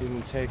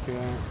even take it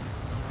out.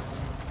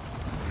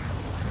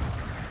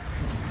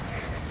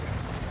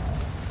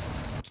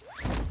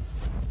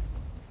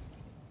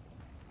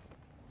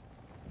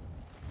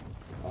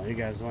 Oh, you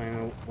guys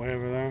laying way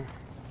over there?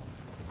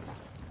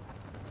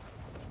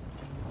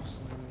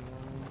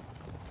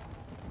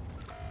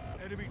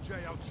 Enemy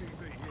JLTV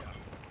here.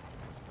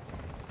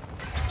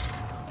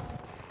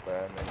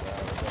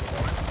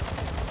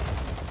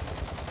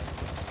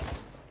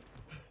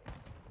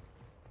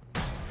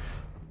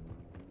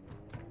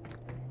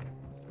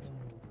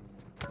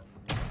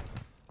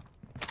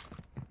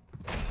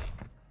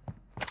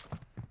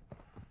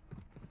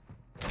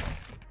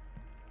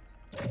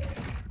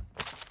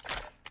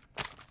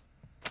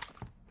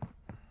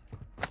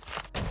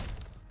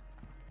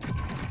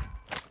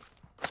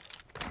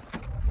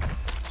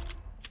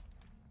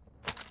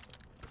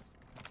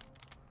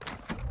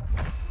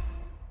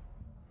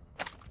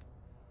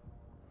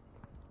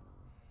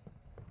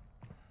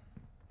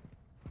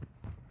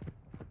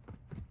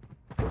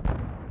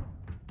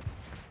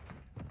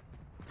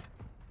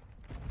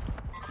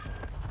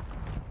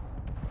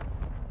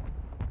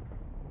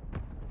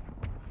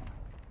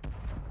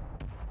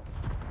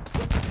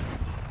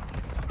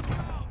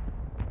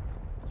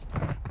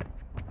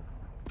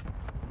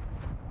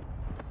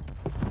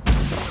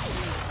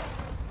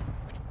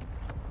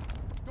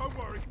 Don't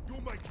worry,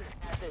 you'll make it.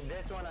 After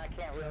this one, I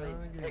can't really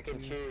pick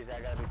and choose. I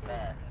gotta be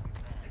fast.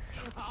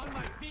 On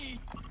my feet.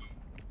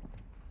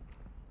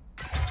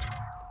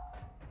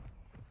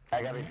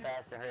 I gotta be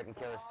fast to hurt and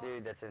kill this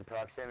dude that's in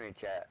proximity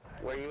chat.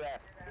 Where you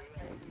at?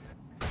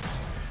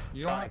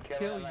 You don't have to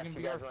kill, you unless can you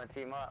be guys our... want to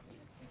team up.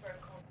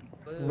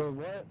 But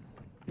what?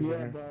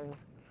 Yeah, bro.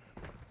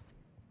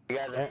 You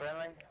guys are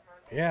friendly?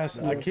 Yes,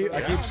 I keep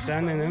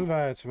sending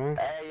invites, man.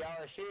 Hey,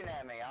 y'all are shooting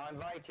at me. I'll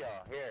invite y'all.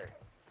 Here.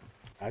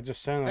 I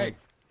just sent Hey, them.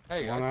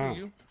 hey, One I out. see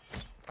you.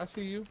 I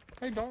see you.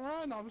 Hey, don't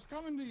run. I was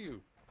coming to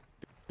you.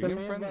 Being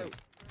friendly.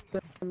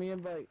 Send me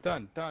invite.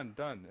 Done.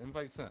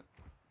 Invite sent.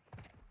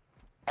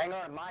 Hang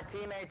on, my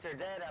teammates are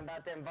dead. I'm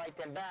about to invite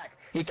them back.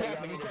 He's So y'all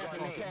capping, need to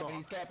join me.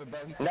 he's capping, bro.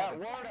 He's No, capping.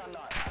 word, I'm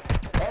not.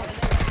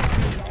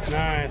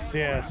 Nice,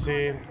 yeah.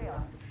 See,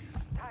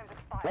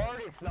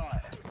 Word, it's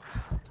not.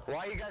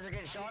 While you guys are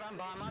getting shot, I'm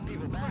buying my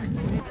people back.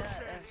 Believe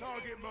that.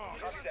 Target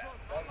marked.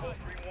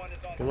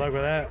 good luck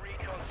with that.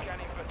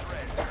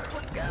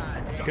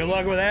 God. Good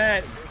luck with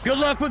that. Good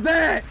luck with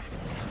that.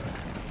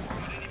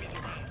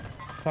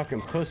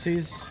 Fucking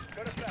pussies.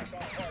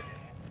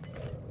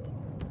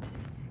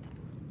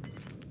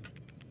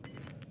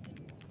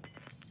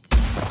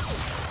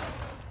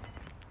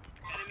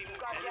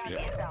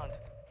 Gas inbound.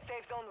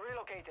 Safe zone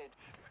relocated.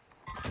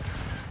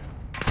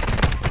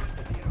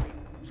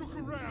 Look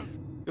around.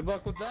 Good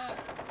luck with that.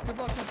 Good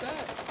luck with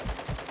that.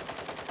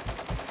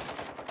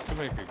 Too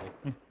many people.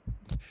 They're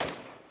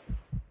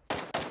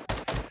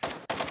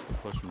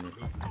pushing me.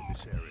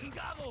 This area.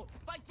 Chicago,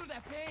 fight through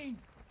that pain.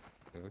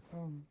 Here they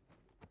come.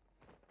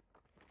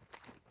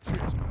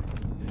 Cheers, mate.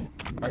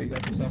 Alright, you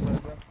got yourself ready,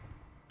 bro?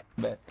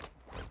 Bet.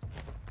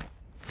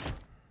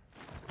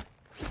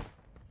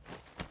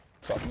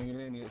 Fuck nigga,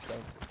 they need stuff.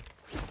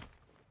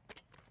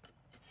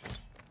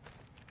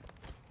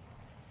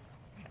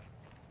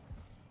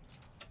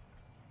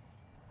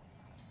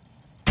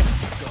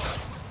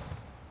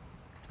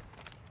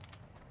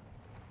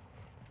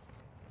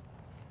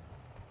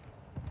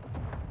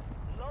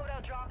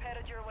 Loadout drop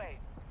headed your way.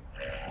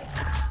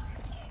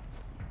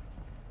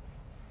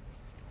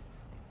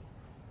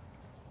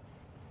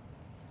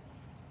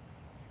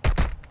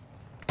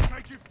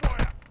 Taking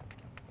fire.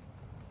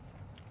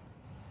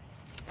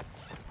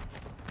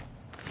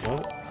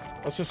 Well,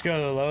 let's just go to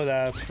the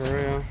loadouts for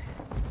real.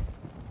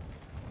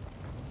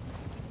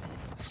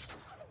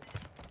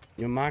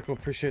 Yo, Michael,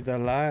 appreciate that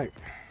like.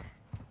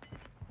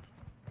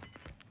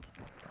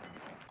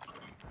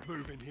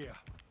 moving here.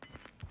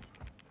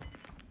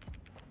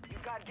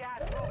 You've got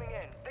gas moving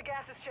in. The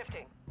gas is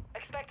shifting.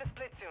 Expect a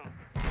split soon.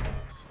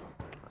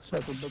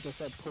 Shut the bitch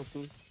ass up,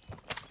 pussy.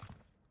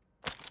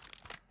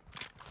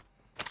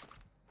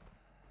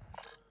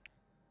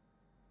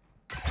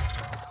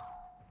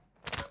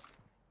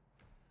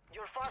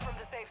 You're far from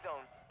the safe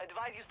zone.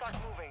 Advise you start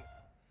moving.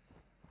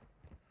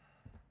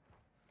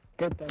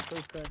 Get that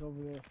face crack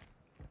over there.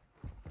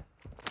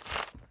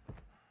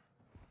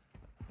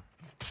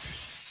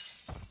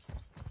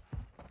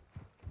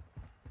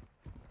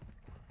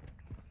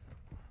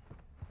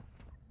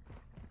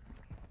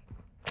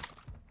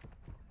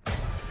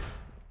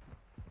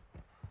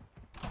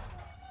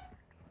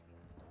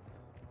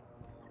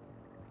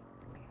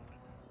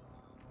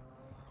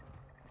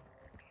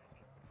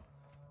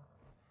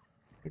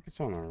 I think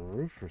it's on a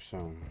roof or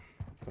something.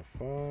 What the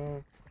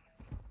fuck?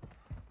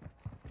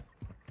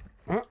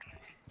 Huh?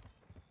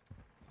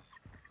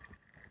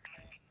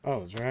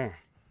 Oh, it's right here.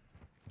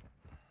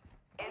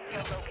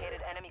 Infield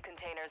located enemy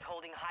containers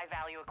holding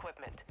high-value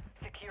equipment.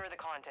 Secure the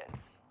contents.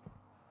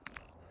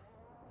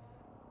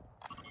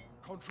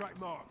 Contract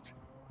marked.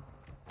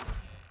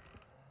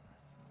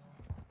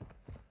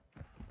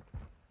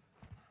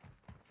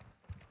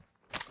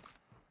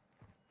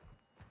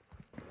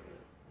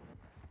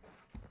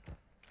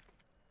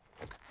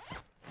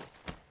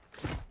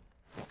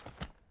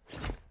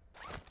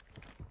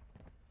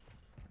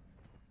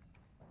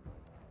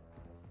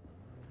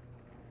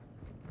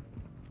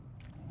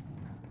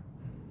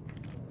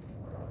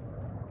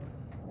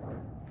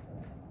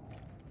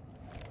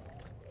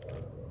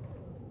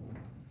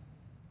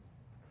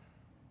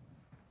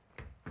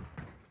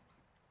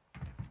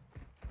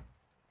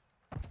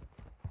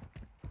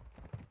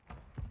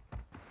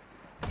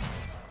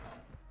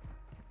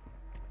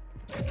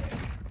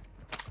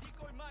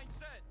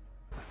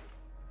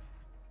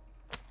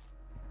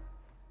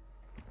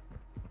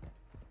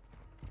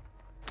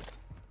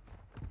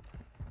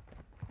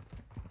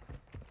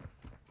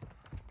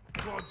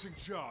 Squad's in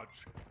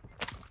charge.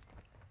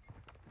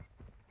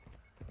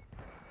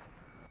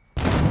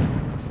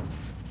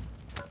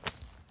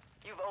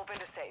 You've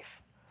opened a safe.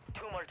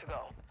 2 more to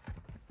go.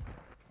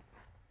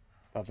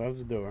 Thought that was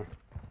the door.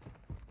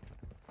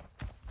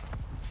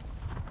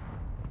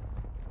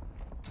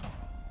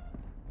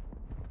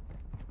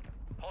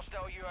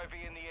 Hostile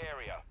UAV in the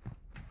area.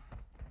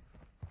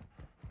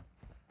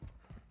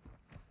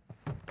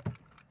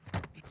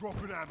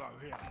 Dropping ammo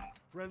here.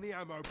 Friendly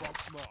ammo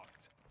box marked.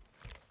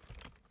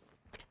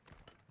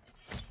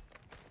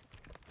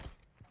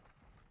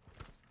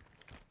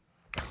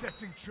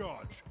 Setting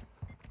charge.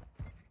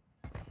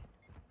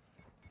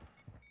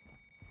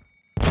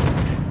 You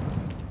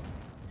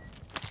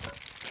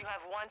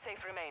have 1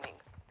 safe remaining.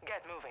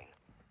 Get moving.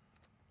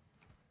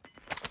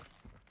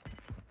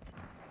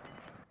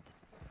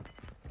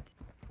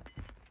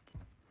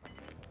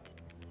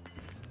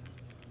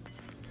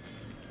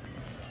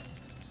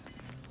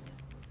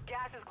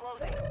 Gas is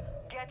closing.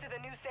 Get to the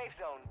new safe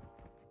zone.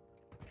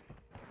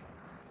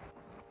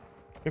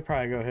 Could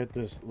probably go hit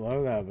this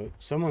loadout, but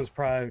someone's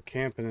probably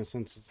camping it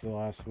since it's the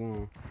last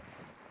one.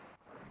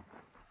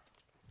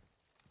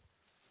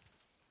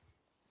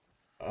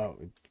 Oh,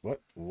 what?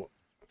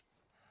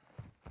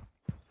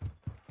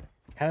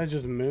 How did it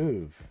just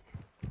move?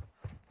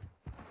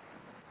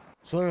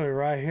 It's literally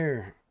right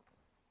here.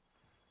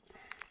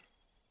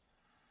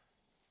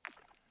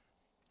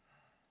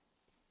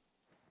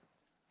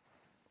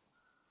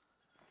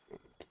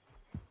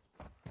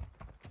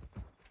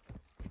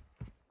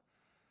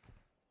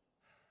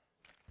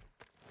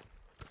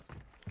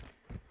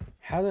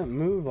 How did it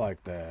move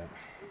like that?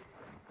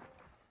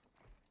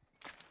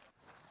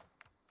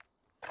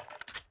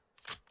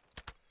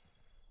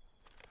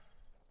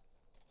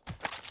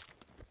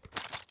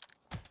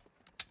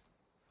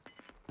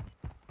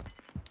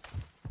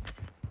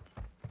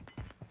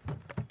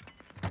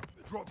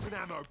 Dropped an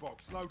ammo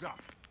box. Load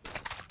up.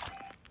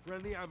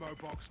 Friendly ammo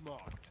box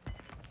marked.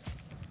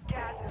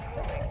 Gas is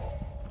moving.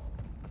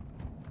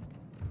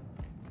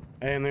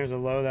 And there's a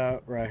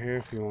loadout right here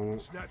if you want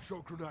it.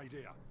 Snapshot grenade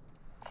here.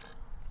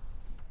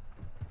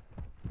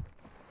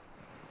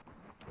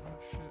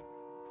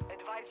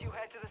 Advise you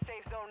head to the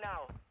safe zone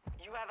now.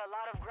 You have a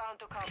lot of ground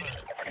to cover.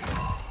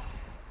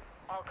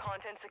 All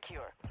content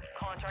secure.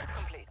 Contract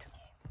complete.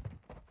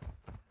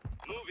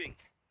 Moving.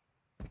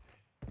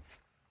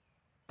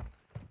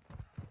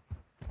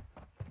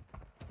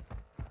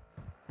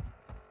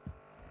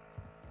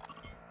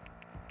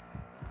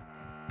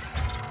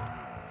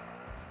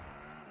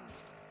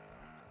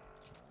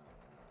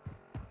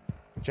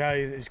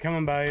 Charlie, he's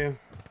coming by you.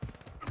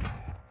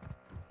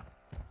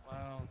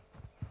 Wow.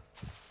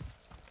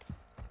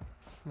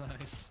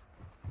 Nice.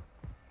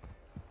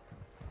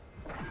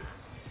 Got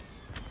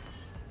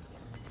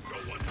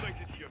one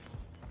sighted here.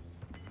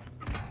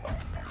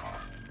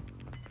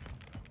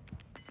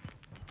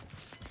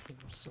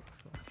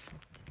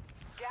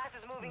 Gas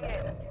is moving in.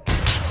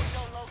 Safe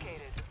zone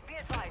located. Be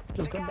advised.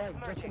 Just the come gas back, is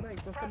just come merging. back,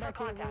 just Press come back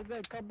for here, contact. over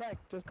there, come back,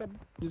 just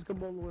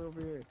come all the way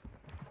over here.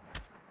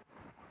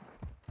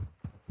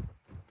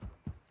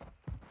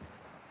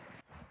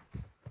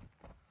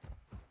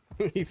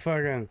 He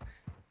fucking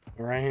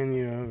ran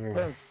you over.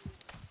 Look.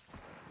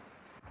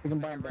 We can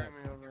buy him back. Ran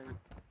me over and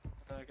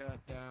I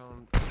got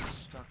down,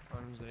 stuck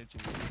on his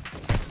ATV.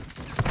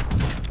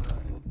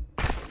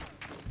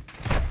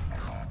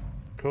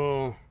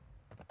 Cool.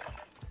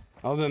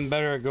 I've been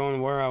better at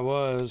going where I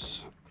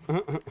was.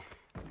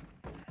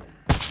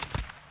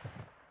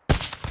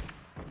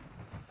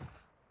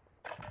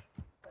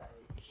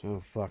 So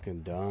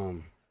fucking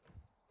dumb.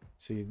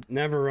 So you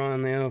never run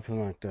in the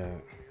open like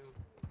that.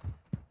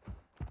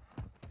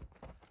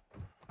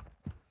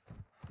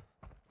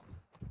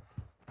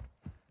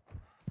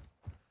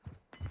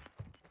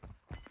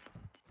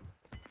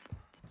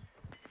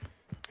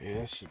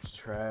 Yeah, that shit's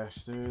trash,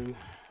 dude.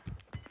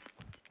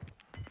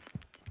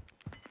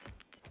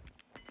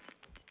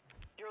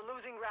 You're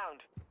losing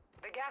ground.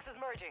 The gas is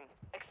merging.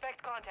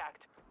 Expect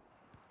contact.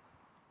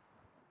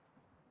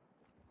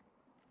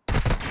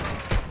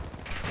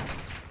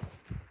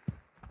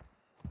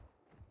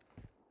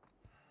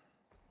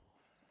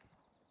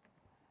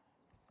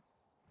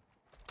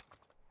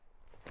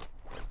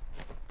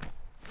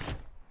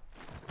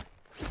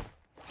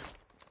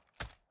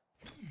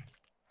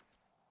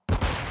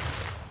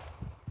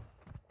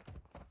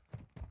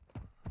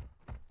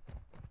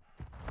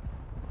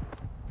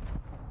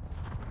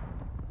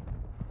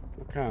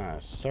 What kind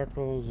of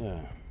circle is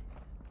that?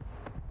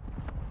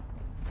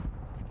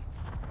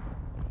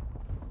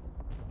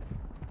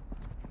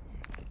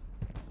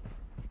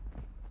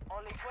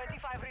 Only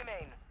 25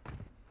 remain.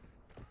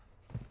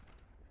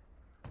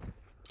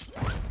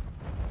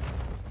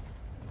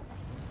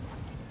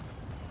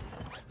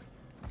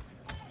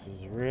 This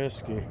is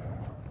risky.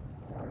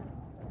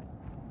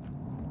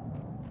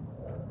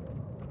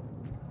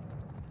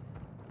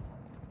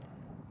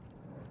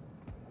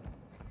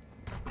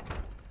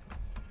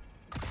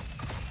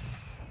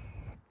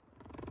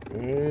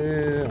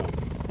 Yeah.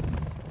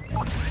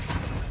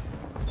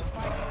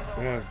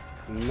 We have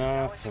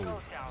nothing.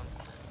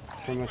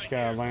 Pretty much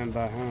gotta land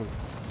by him.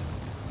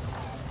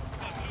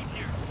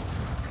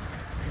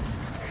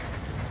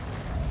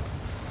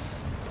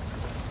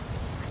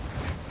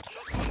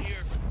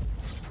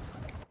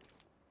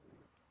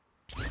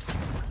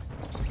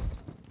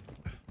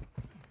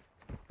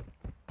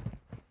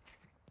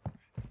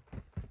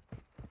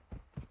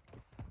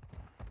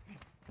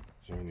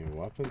 Is there any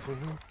weapons in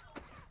here?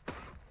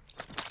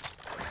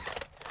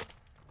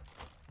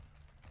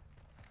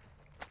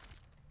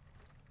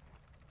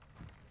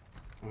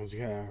 Oh, he's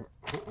got a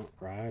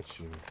riot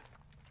shield.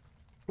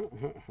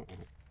 Enemy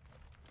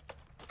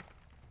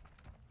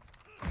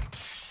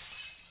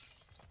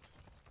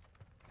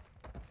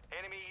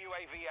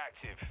UAV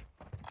active.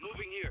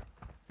 Moving here.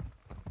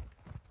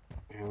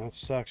 Yeah, that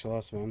sucks. I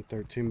lost my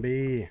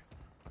M13B.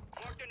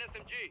 Marked an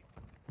SMG.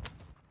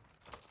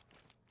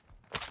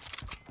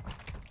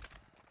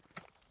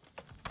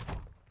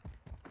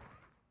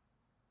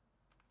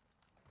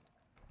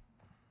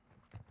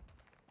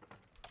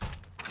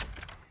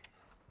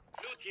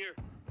 Look here.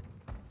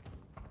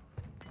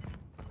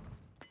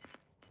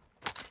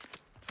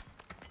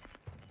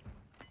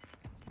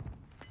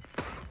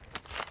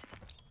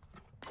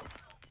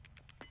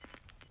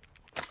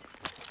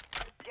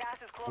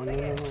 Gas is closing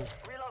in.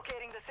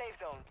 Relocating the safe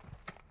zone.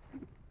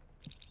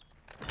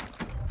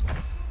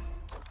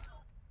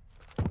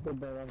 Good,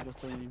 bro. I'm just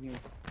throwing in here.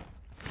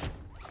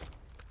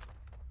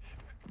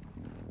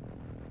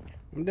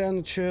 I'm down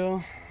to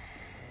chill.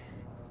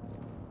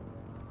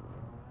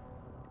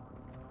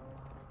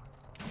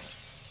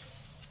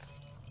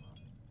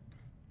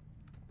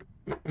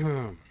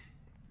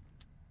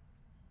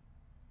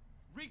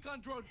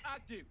 Recon drone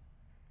active.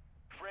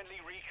 Friendly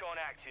recon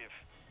active.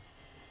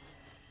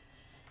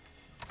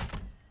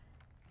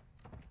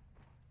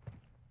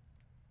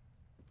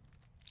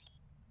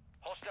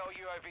 Hostile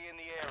UAV in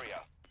the area.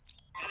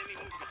 Enemy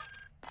movement.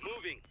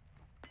 Moving.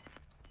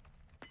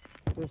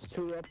 There's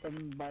two up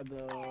by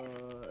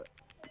the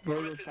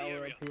radio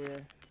tower up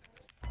here.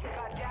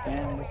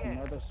 And there's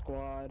another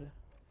squad.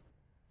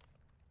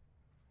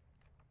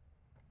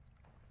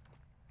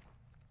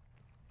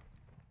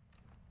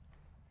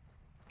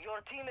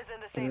 Your team is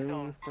in the safe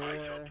zone. 3,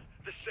 4.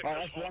 Oh,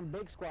 that's one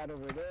big squad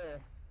over there.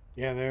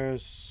 Yeah,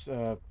 there's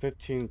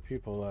 15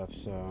 people left,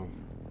 so.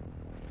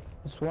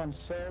 This one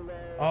solo.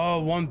 Oh,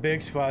 one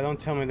big squad. Don't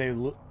tell me they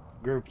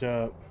grouped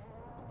up.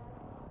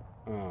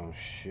 Oh,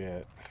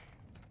 shit.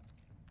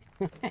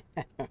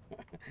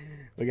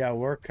 We got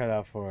work cut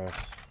out for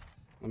us.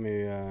 Let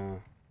me,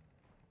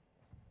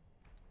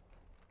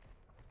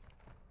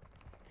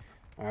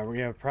 Alright, we're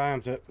gonna probably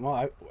have to. Well,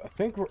 I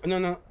think we're.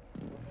 No.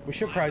 We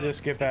should probably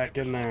just get back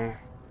in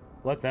there.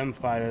 Let them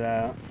fight it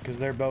out. Because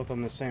they're both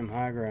on the same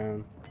high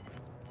ground.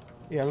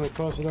 Yeah, let me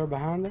close the door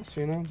behind us,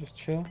 you know? Just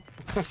chill.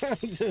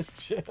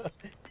 Just chill.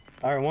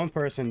 Alright, one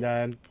person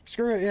died.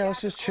 Screw it, yeah,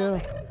 let's just chill.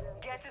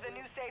 Get to the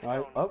new safe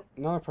Alright, zone. oh,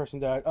 another person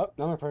died. Oh,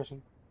 another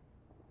person.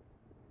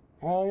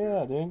 Hell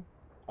yeah, dude.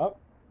 Oh.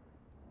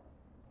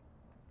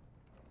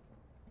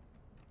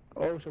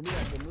 Oh, so we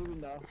have to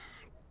moving now.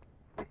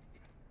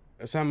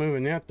 It's not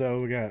moving yet,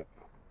 though. We got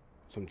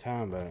some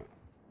time, but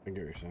I get what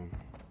you're saying.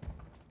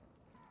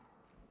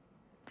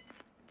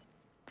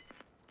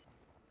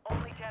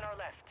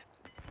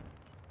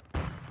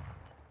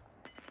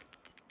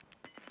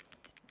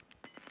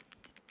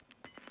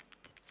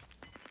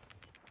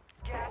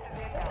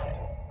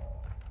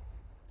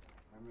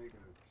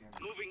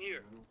 Moving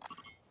here.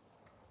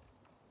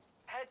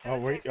 Head to Oh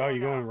the wait, safe oh zone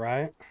you now. going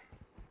right?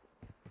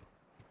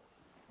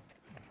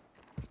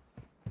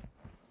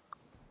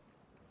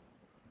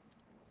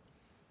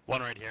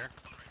 One right here.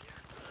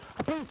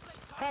 Please,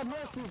 have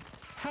mercy!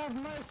 Have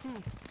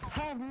mercy!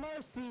 Have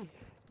mercy!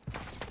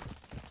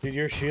 Dude,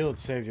 your shield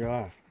saved your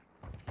life.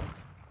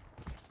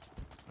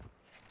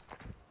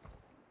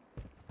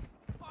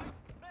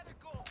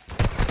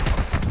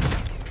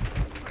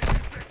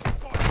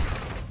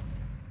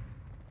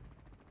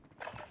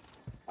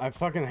 I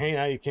fucking hate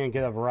how you can't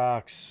get up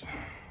rocks.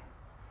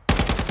 A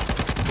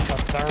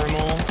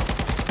thermal.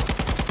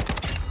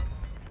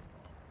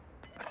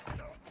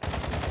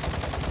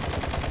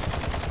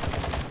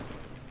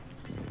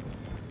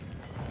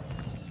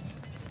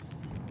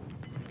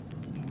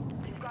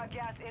 You've got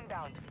gas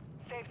inbound.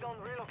 Safe zone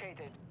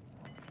relocated.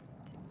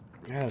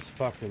 Yeah, that's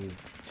fucking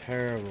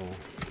terrible.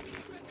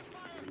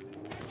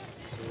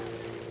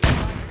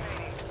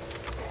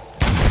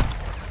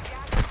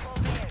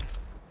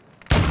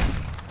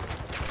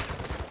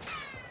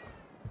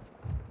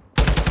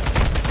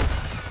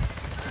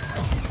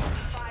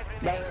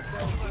 That was so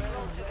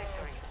good.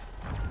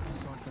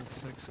 It's like a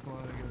 6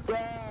 squad, I guess.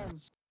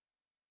 Yes.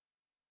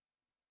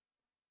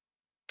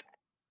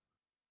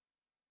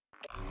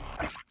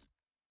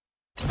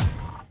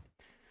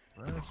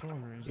 That's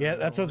one reason. Yeah, I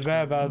that's don't what's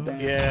like bad that.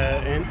 about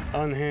yeah, and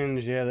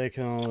unhinged. Yeah, they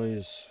can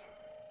always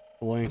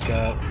link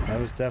up. That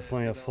was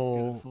definitely a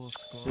full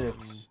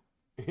six.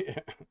 Yeah.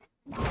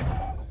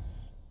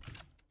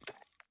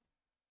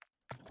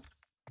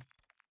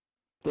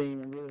 Didn't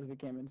even realize we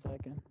came in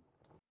second.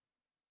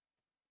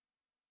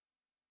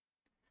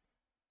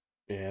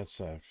 Yeah, it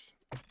sucks.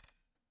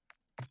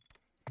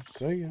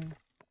 So yeah.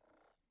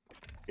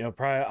 Yeah,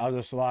 probably I'll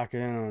just lock it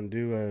in on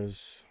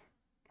duos.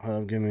 Hold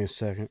on, give me a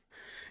second.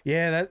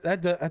 Yeah,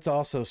 that's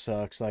also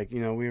sucks. Like, you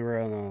know, we were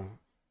on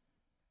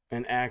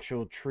an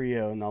actual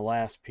trio, and the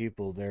last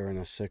people they were in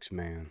a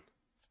 6-man.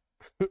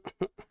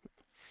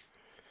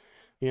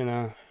 You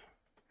know,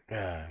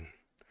 God.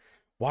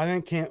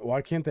 Why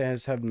can't they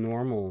just have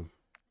normal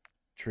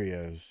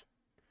trios?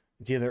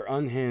 It's either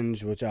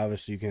unhinged, which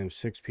obviously you can have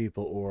 6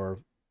 people,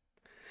 or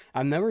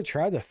I've never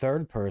tried the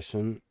third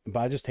person, but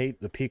I just hate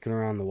the peeking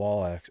around the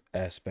wall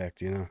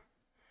aspect, you know.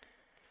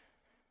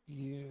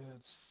 Yeah,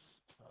 it's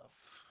tough.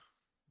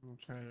 I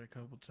tried it a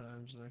couple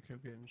times and I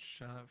kept getting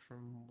shot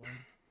from like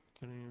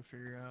couldn't even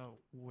figure out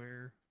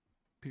where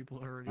people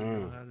already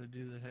know how to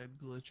do the head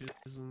glitches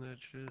and that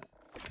shit.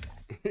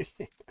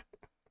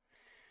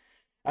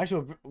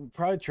 Actually, we'll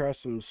probably try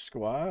some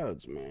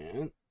squads,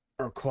 man.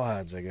 Or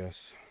quads, I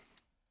guess.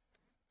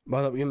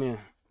 But give me a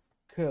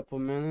couple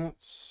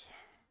minutes.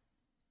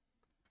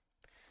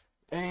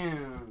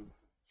 Damn.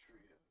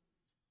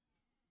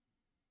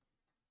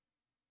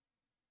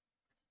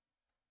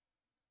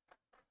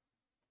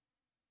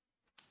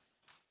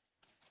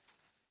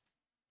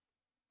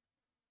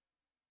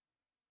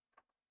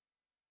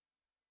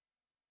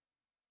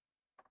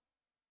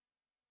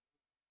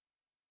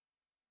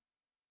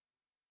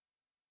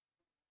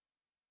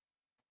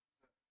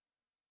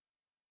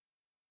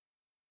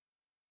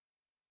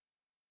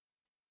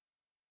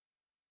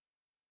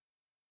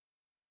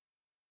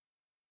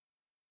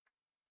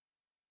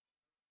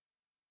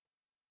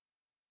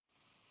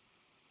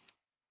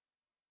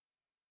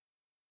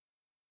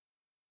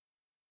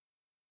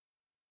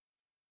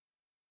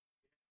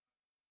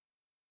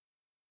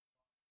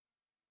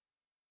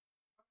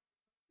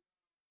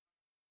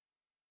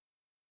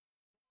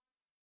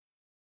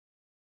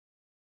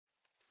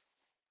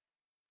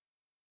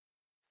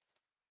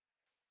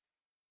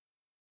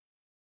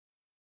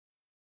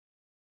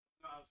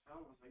 No, I was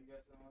telling us, like, you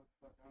guys know what the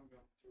fuck I'm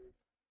going through.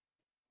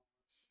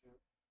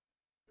 Shit.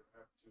 You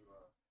have to,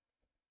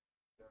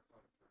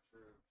 definitely for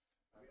sure.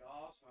 That'd be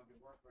awesome. I'd be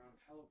working around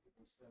hella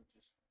people instead of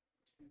just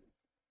 2.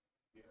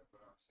 Yeah, but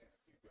I'm saying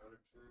if you go to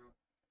True,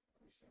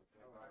 you should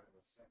have I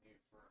would send you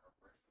for an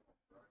original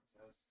drug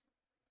test.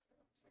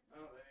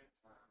 No, they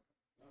time.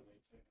 No, they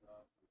take it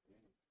off the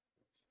game.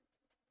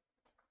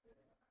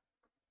 Yeah.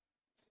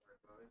 Sorry,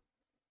 buddy.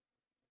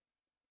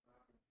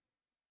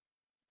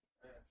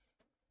 Ash.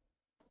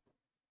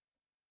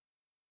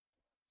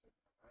 Took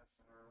my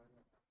medicine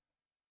earlier.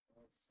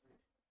 Let's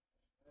see.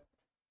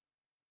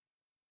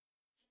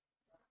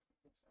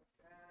 Looks like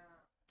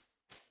that.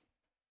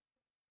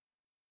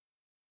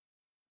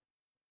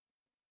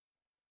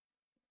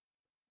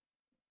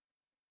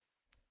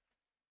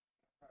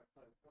 Probably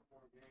play a couple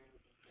more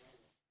games and then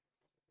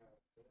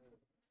got good.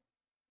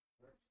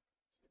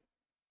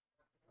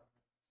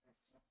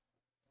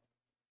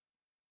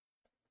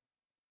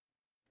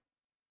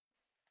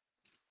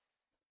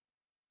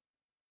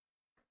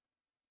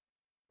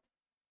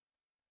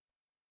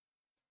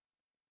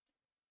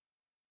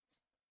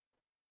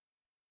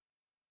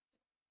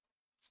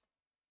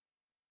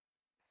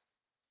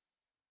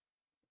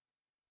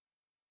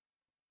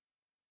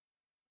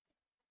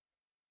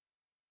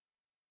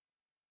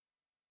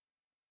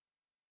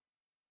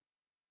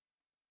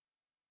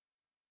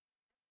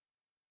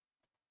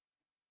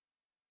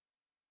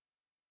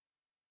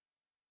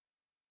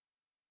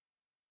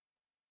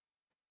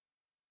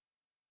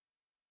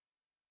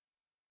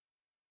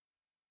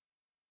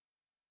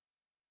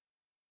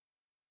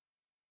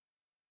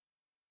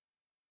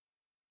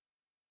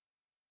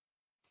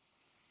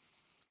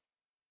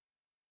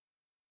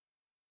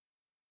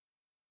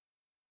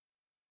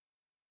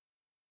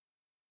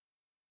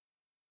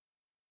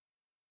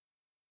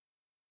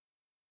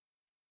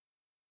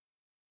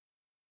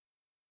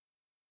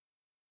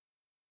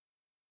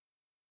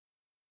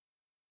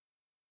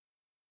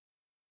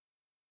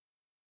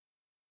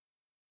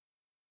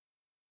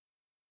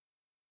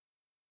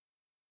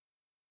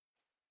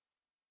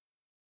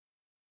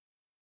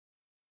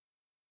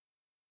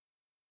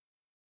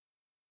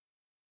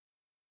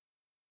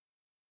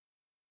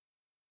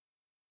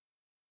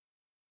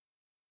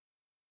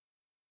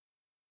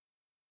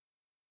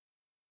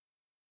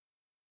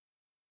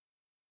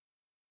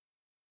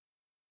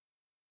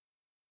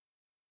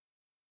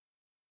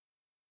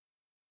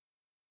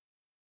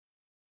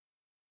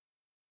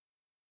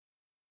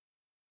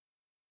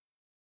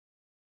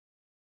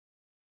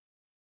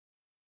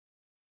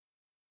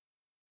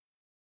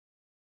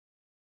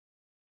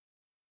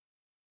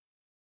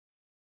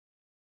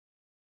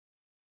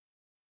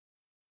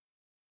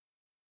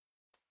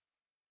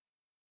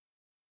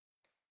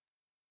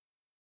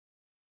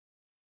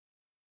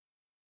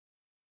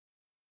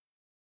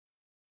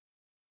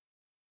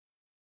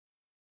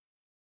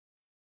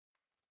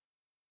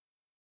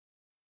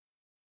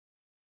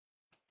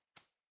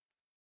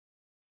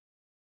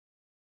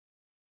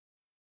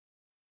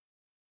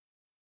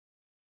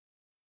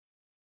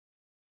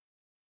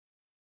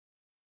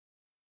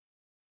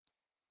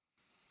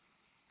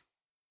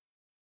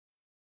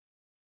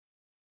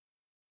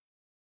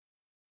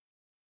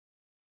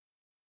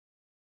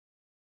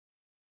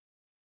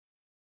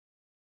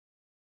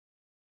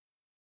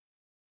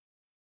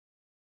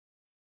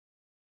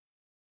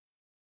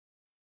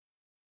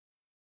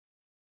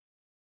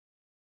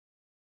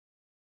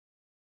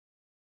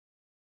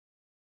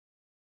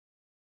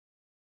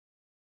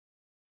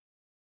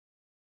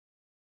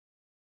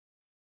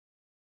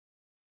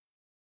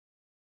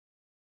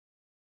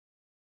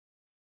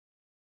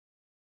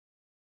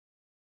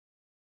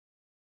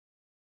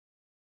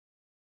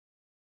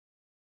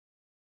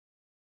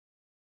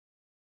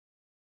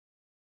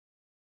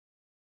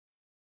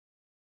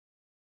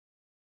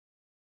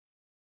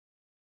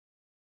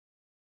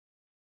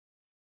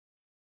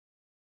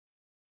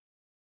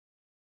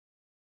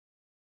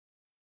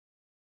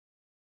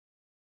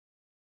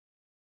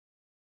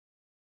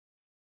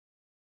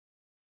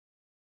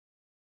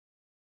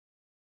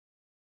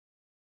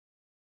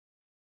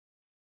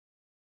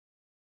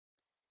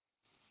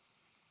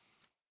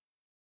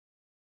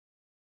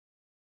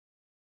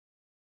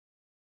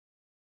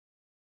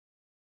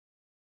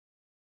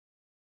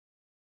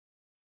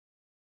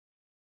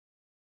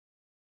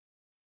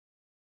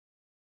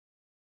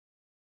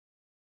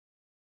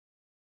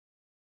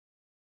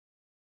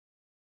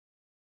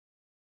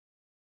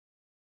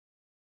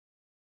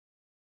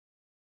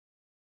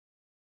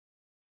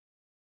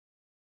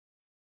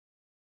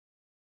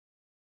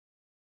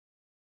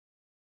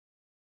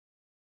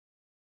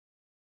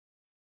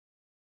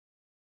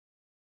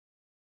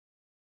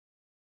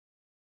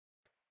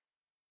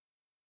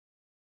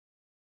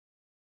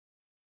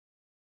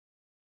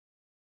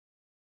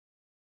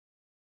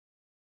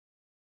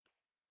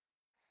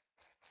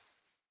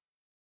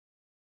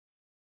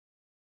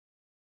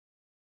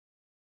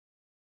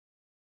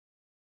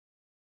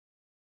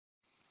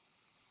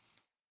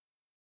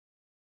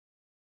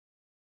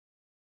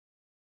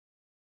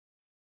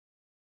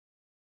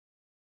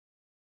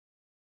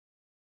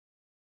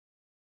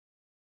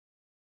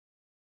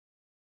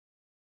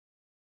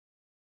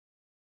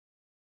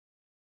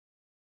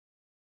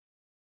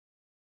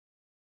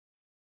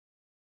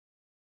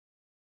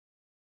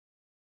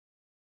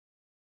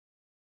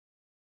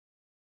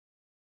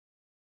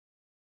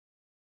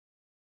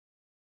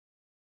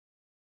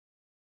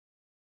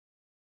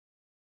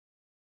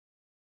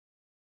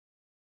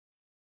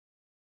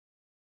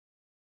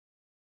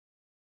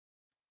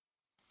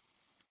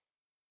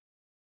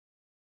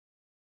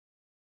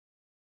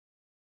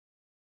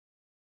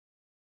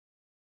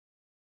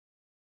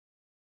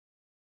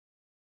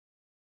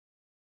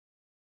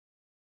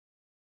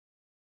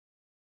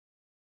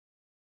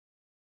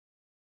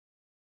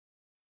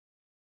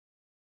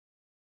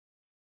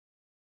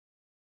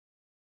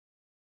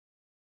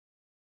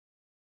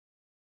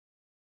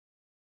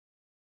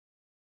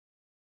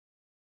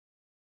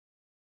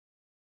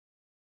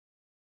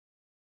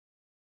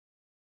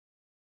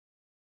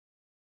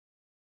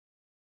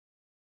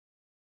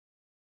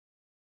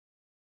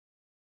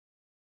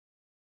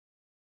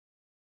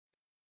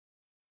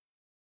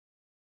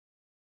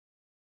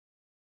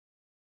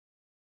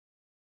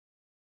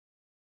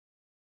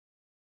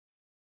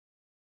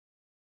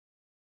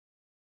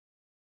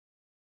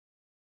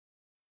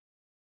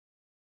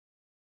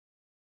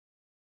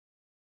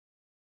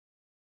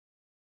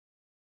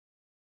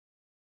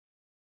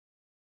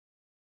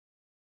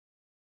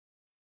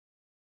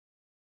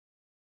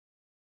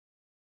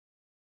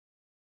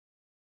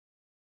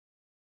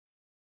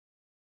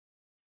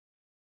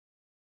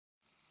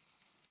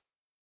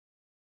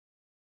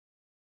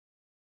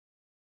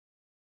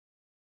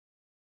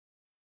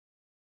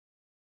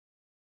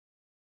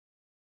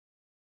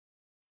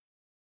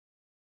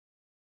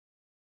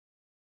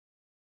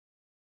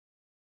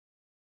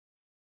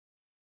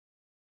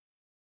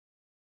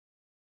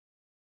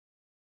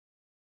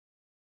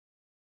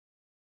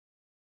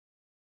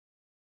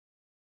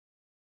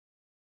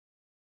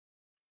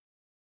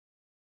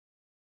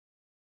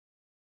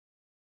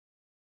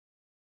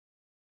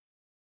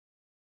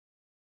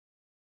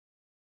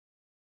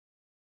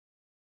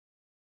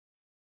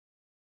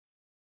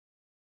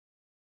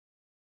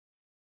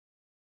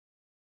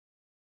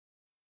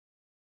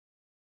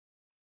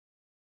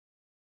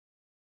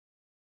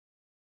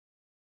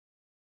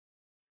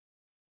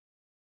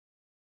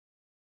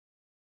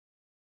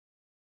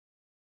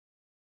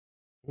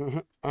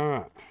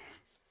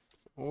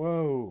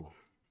 Whoa.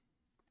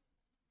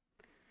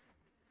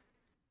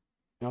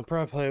 I'll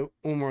probably play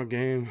one more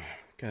game.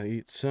 Gotta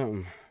eat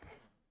something.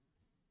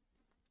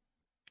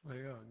 Oh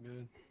yeah,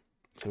 good.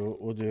 So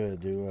what we'll do a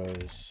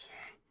duos.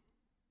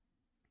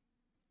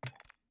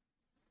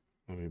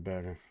 That'll be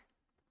better.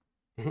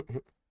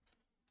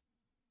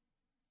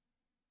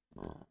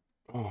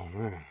 Oh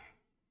man.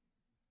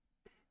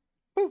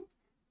 Woo!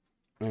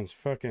 Man, it's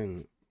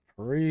fucking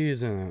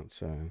freezing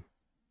outside.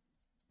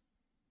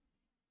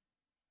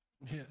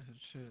 Yeah,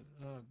 shit.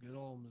 Oh, good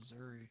old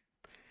Missouri.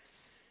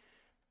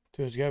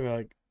 Dude, it's gotta be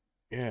like,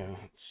 yeah,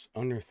 it's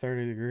under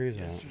 30 degrees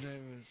out.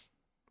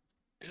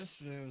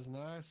 Yesterday was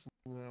nice,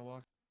 and then I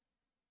walked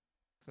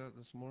out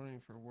this morning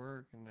for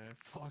work, and I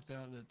walked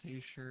out in a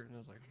t-shirt, and I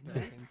was like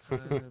back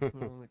inside. I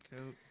put on the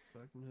coat,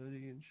 fucking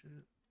hoodie and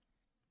shit.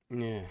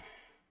 Yeah.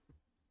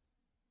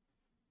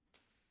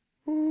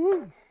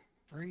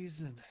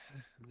 Freezing.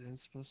 And then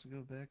it's supposed to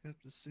go back up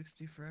to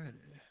 60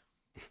 Friday.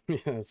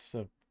 Yeah, it's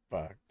so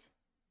fucked.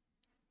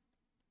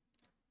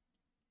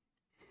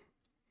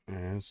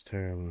 Yeah, it's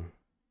terrible.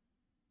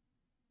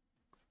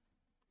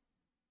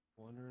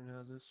 Wondering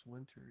how this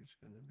winter is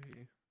gonna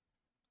be.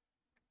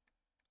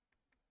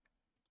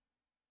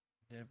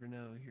 Never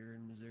know here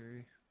in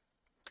Missouri.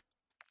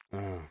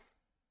 Oh.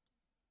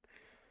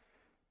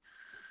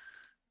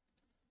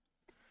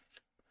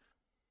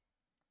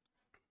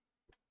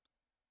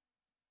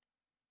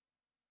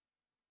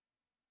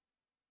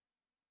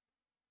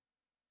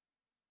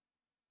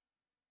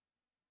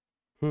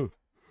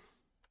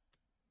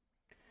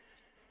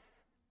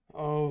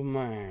 Oh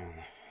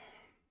man.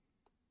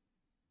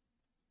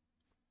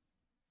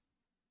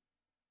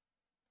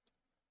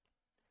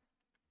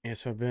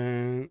 Yes, I've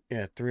been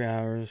 3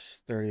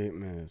 hours, 38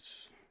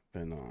 minutes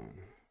been on.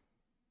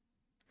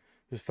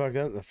 Just fucked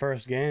up. The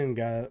first game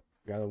got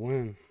a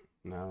win.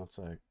 Now it's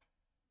like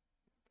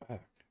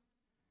fuck.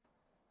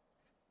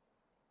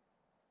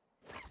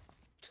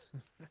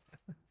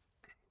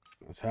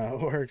 That's how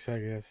it works, I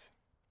guess.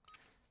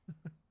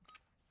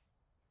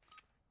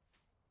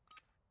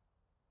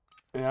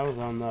 And that was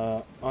on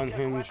the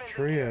Unhinged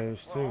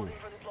Trios too.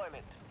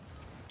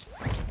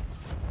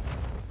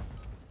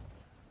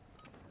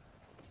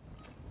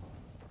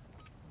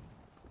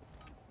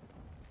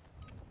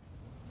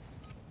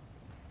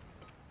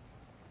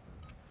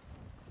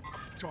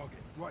 Target,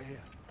 right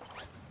here.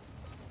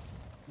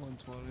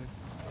 120.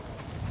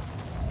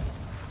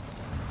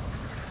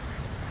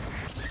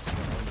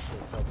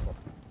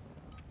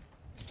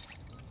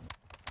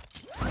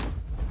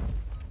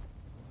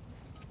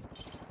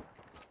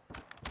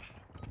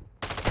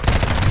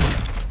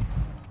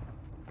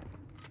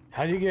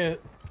 How do you get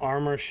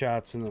armor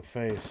shots in the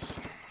face?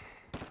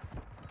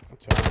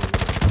 That's all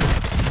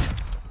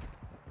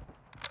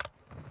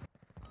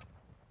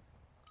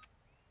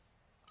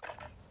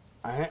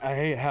I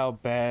hate how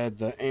bad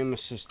the aim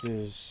assist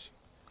is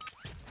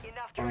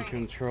on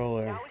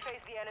controller.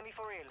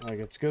 Like,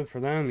 it's good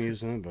for them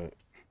using it, but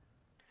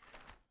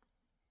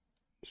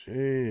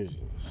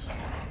Jesus.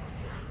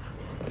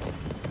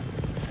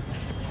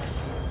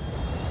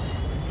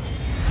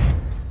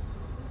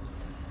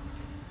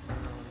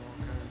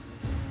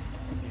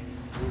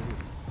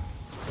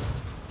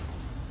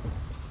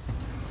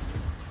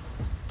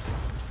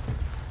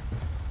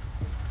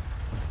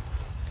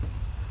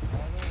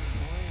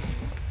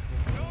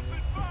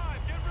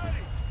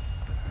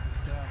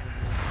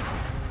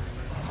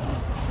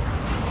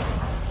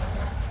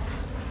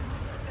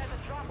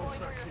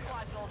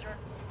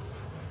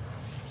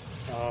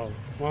 Oh,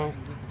 well.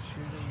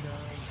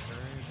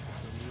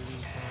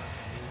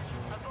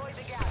 Avoid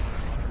the gap.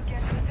 Get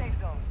to the safe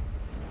zone.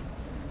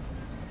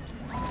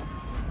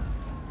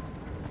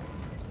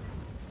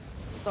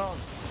 So.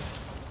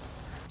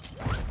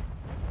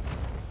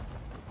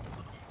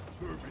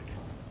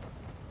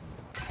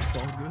 It's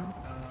all good?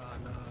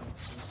 No,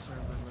 the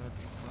server might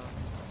be fucked.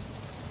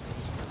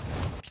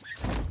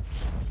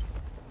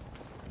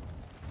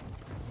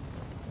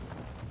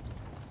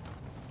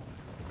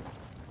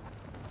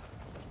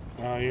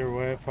 Oh, you're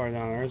way far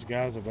down. There's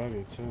guys above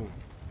you too.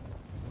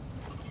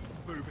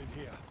 Moving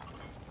here.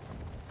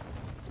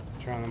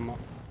 Trying to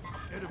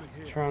Enemy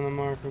here. trying to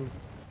mark them.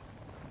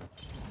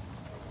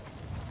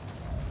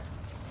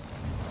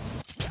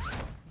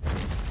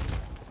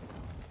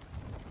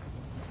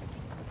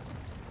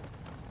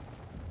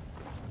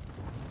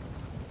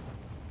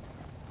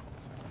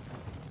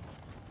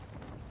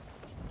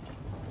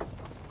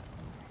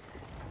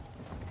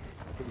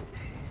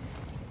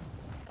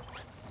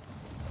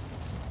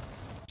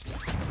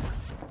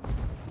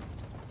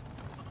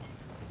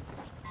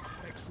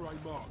 X-ray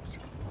marked.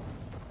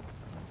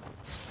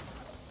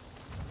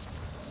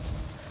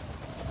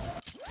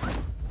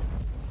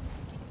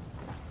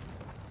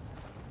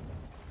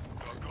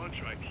 Got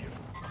contract here.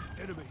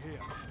 Enemy here.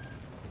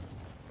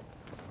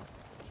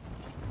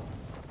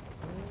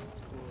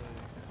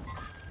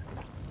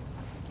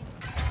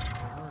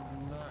 We're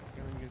not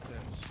gonna get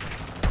that.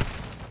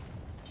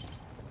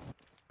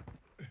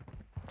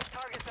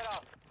 Target set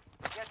up.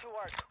 Get to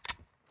work.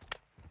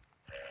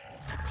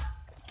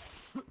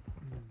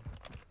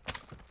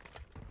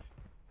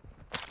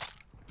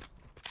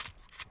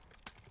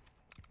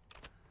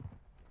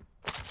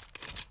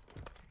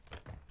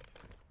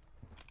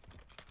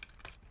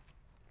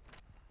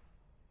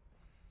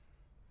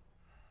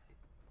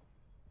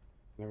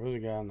 was a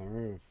guy on the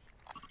roof.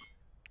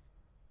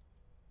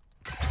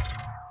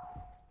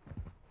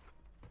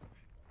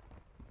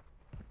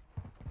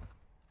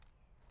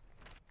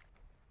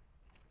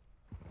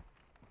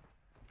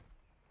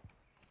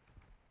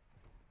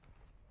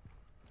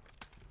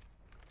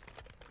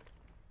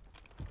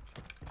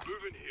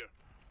 Move in here.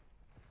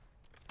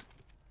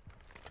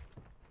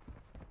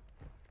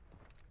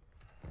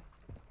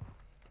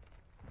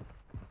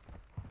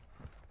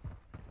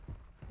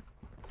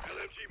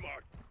 LMG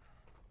mark.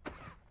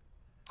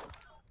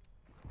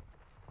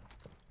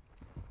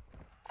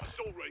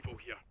 Assault rifle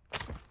here.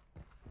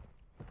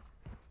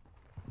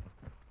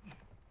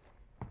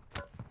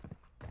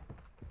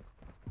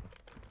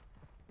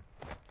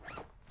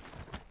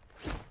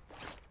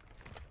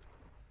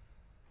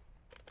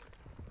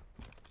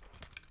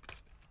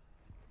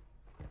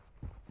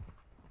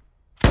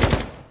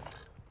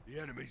 The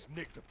enemy's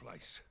nicked the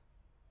place.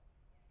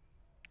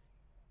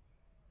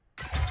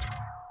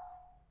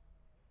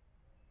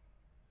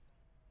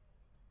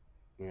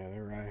 Yeah,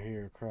 they're right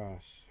here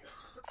across.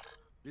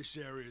 This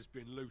area's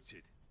been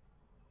looted.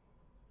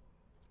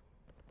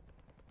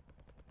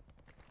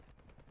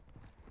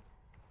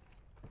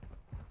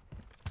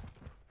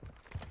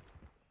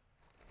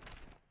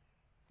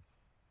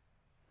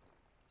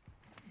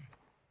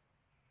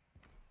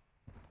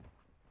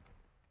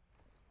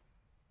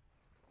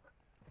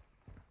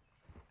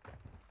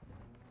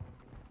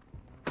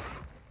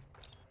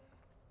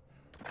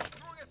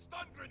 Throwing a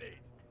stun grenade.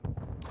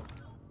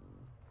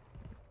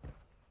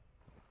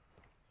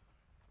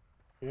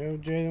 Yo,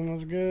 Jaden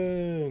was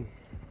good.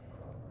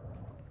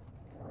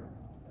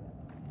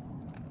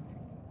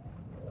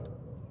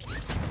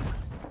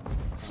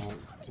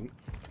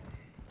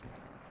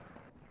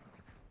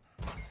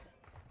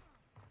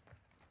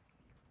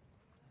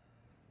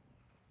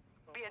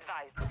 Be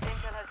advised,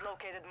 Intel has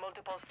located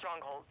multiple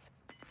strongholds.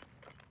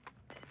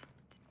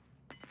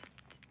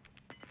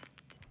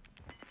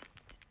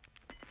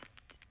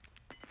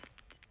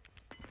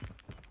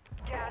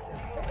 Gas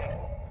is moving.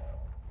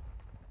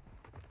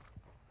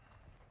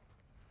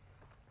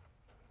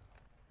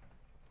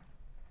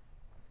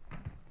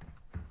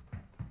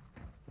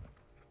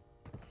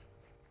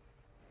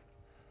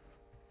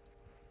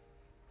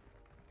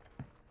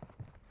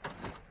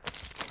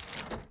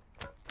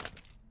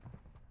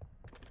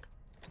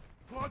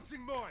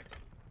 Planting mine.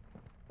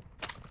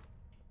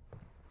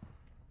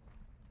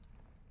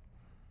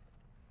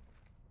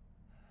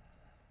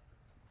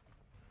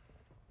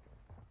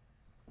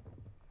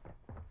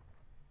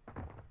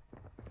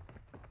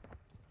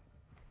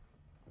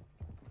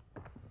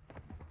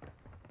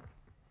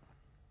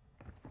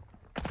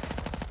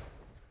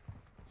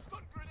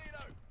 Stun grenade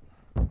out.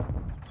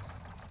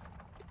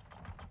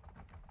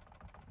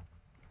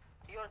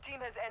 Your team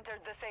has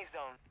entered the safe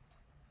zone.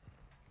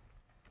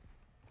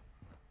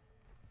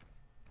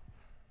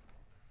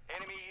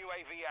 Enemy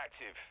UAV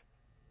active.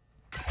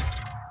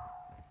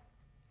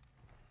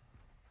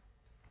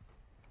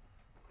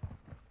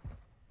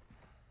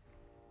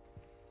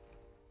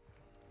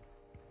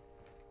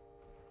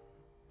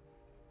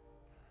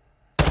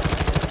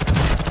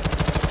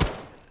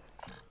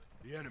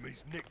 The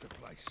enemy's nicked the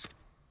place.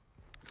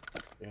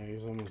 Yeah,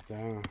 he's almost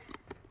down.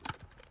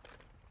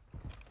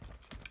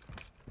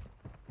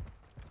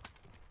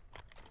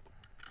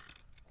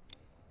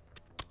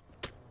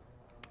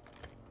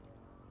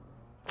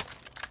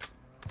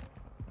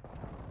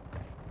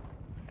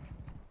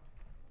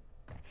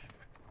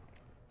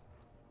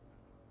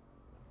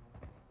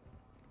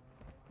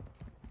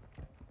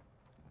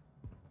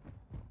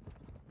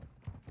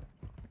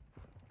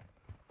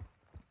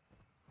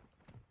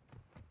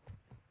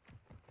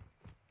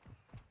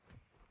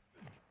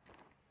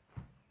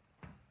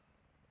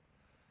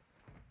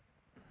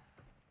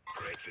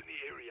 Threats in the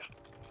area.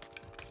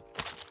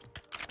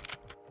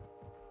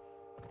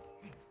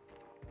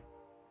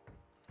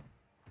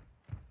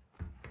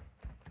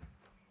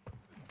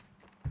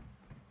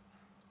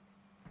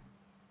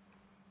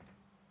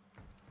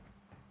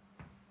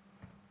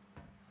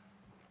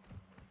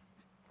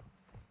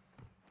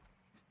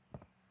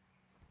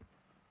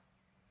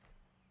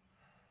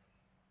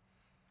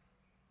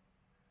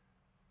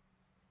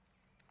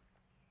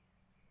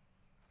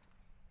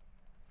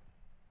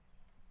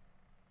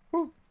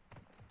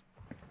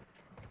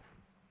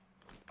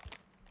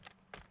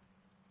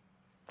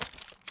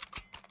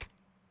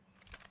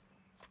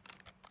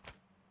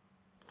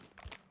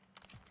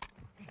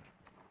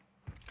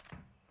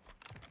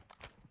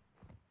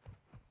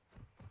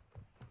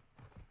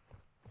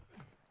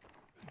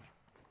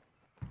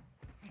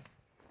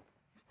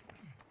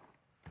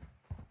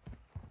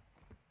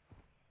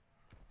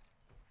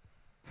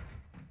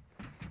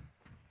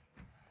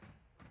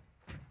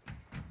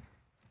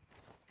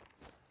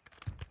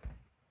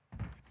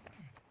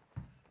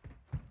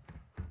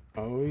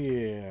 Oh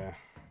yeah.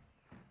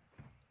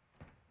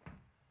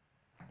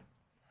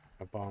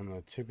 Up on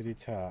the tippity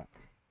top.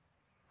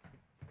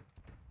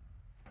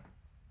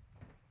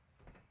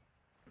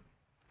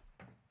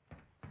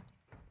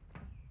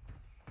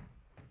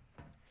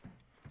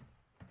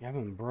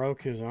 Gavin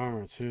broke his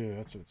armor too,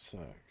 that's what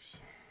sucks.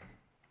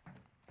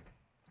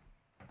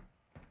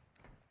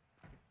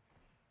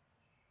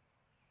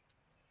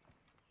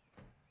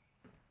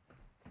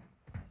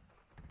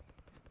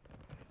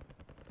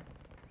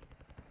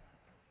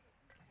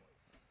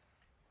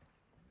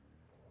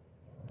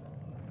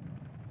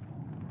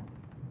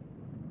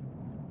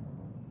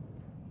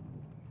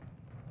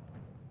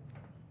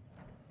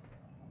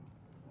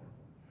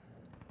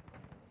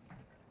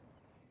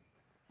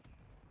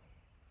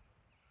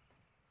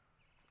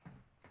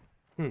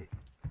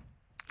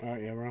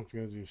 Alright, yeah, we're gonna have to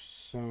go do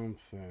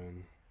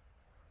something.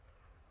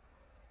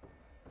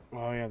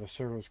 Oh yeah, the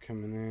circle's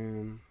coming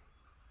in.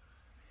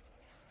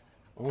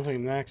 I don't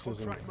think Nex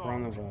is in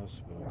front of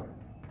us, but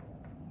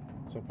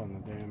it's up on the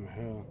damn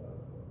hill.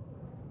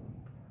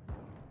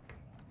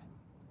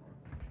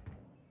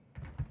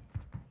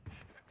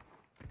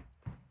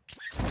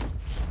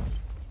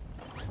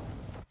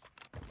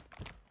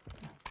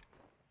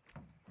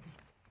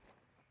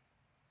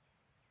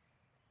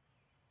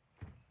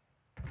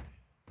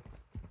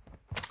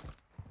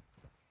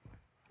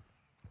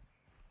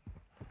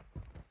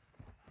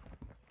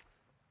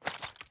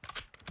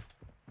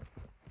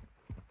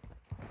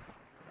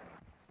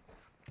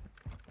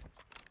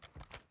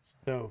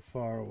 So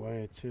far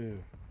away too.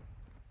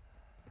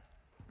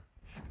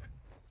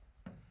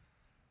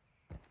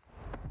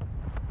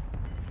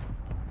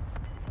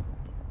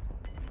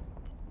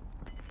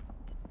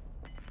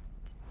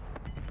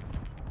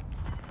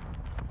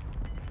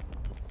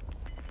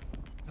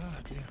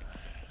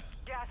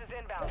 Gas is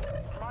inbound.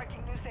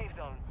 Marking new safe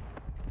zone.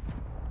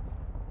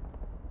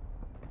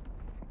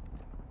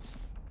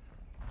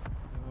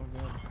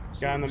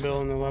 Guy in the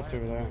building on the left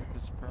over there.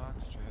 It's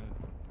Prox chat.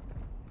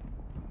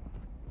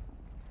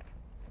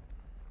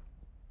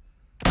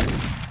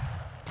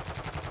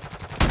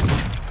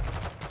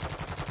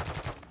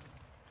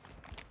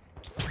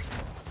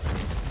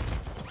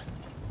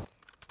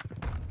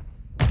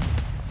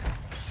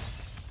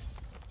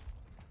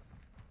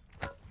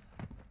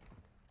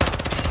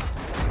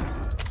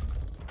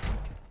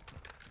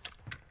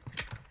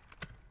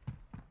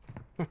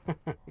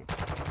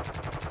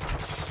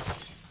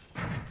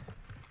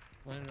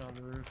 Landed on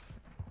the roof.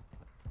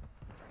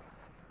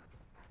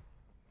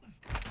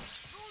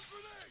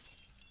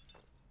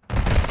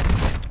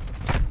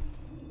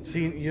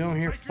 See, you don't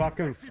hear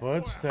fucking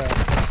footsteps.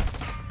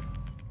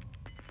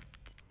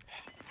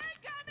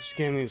 This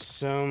game needs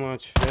so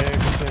much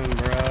fixing,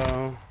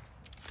 bro.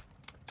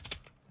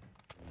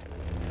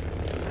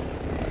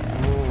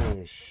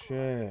 Holy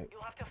shit.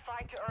 You'll have to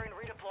fight to earn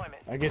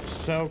redeployment. I get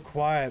so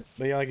quiet,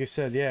 but yeah, like you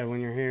said, yeah,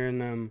 when you're hearing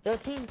them. Yo,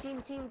 team.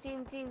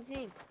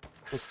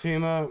 Let's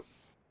team up.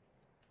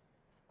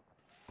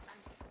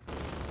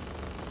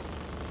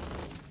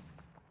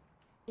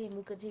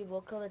 Team,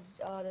 what color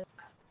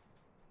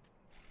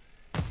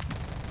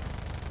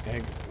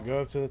Hey,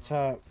 go up to the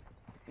top.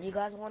 you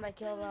guys want to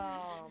kill the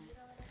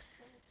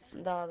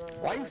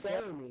Why are you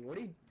following me? What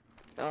are you?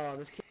 Oh,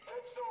 this kid.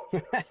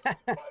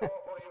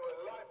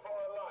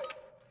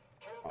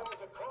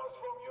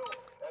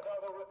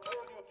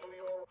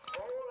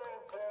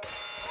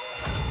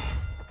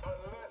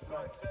 Unless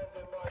I send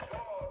in my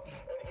dog and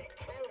he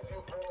kills you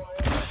for my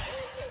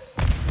entertainment.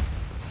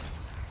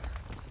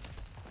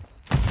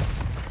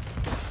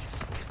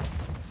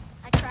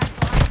 I cracked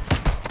one.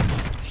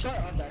 Shut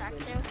up, Cracked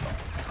that's two.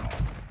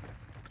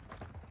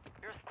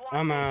 Your squad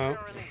I'm mates out.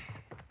 are released.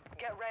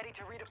 Get ready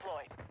to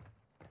redeploy.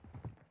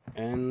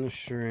 End the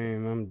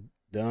stream. I'm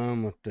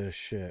done with this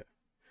shit.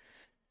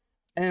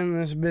 End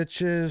this,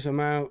 bitches. I'm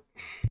out.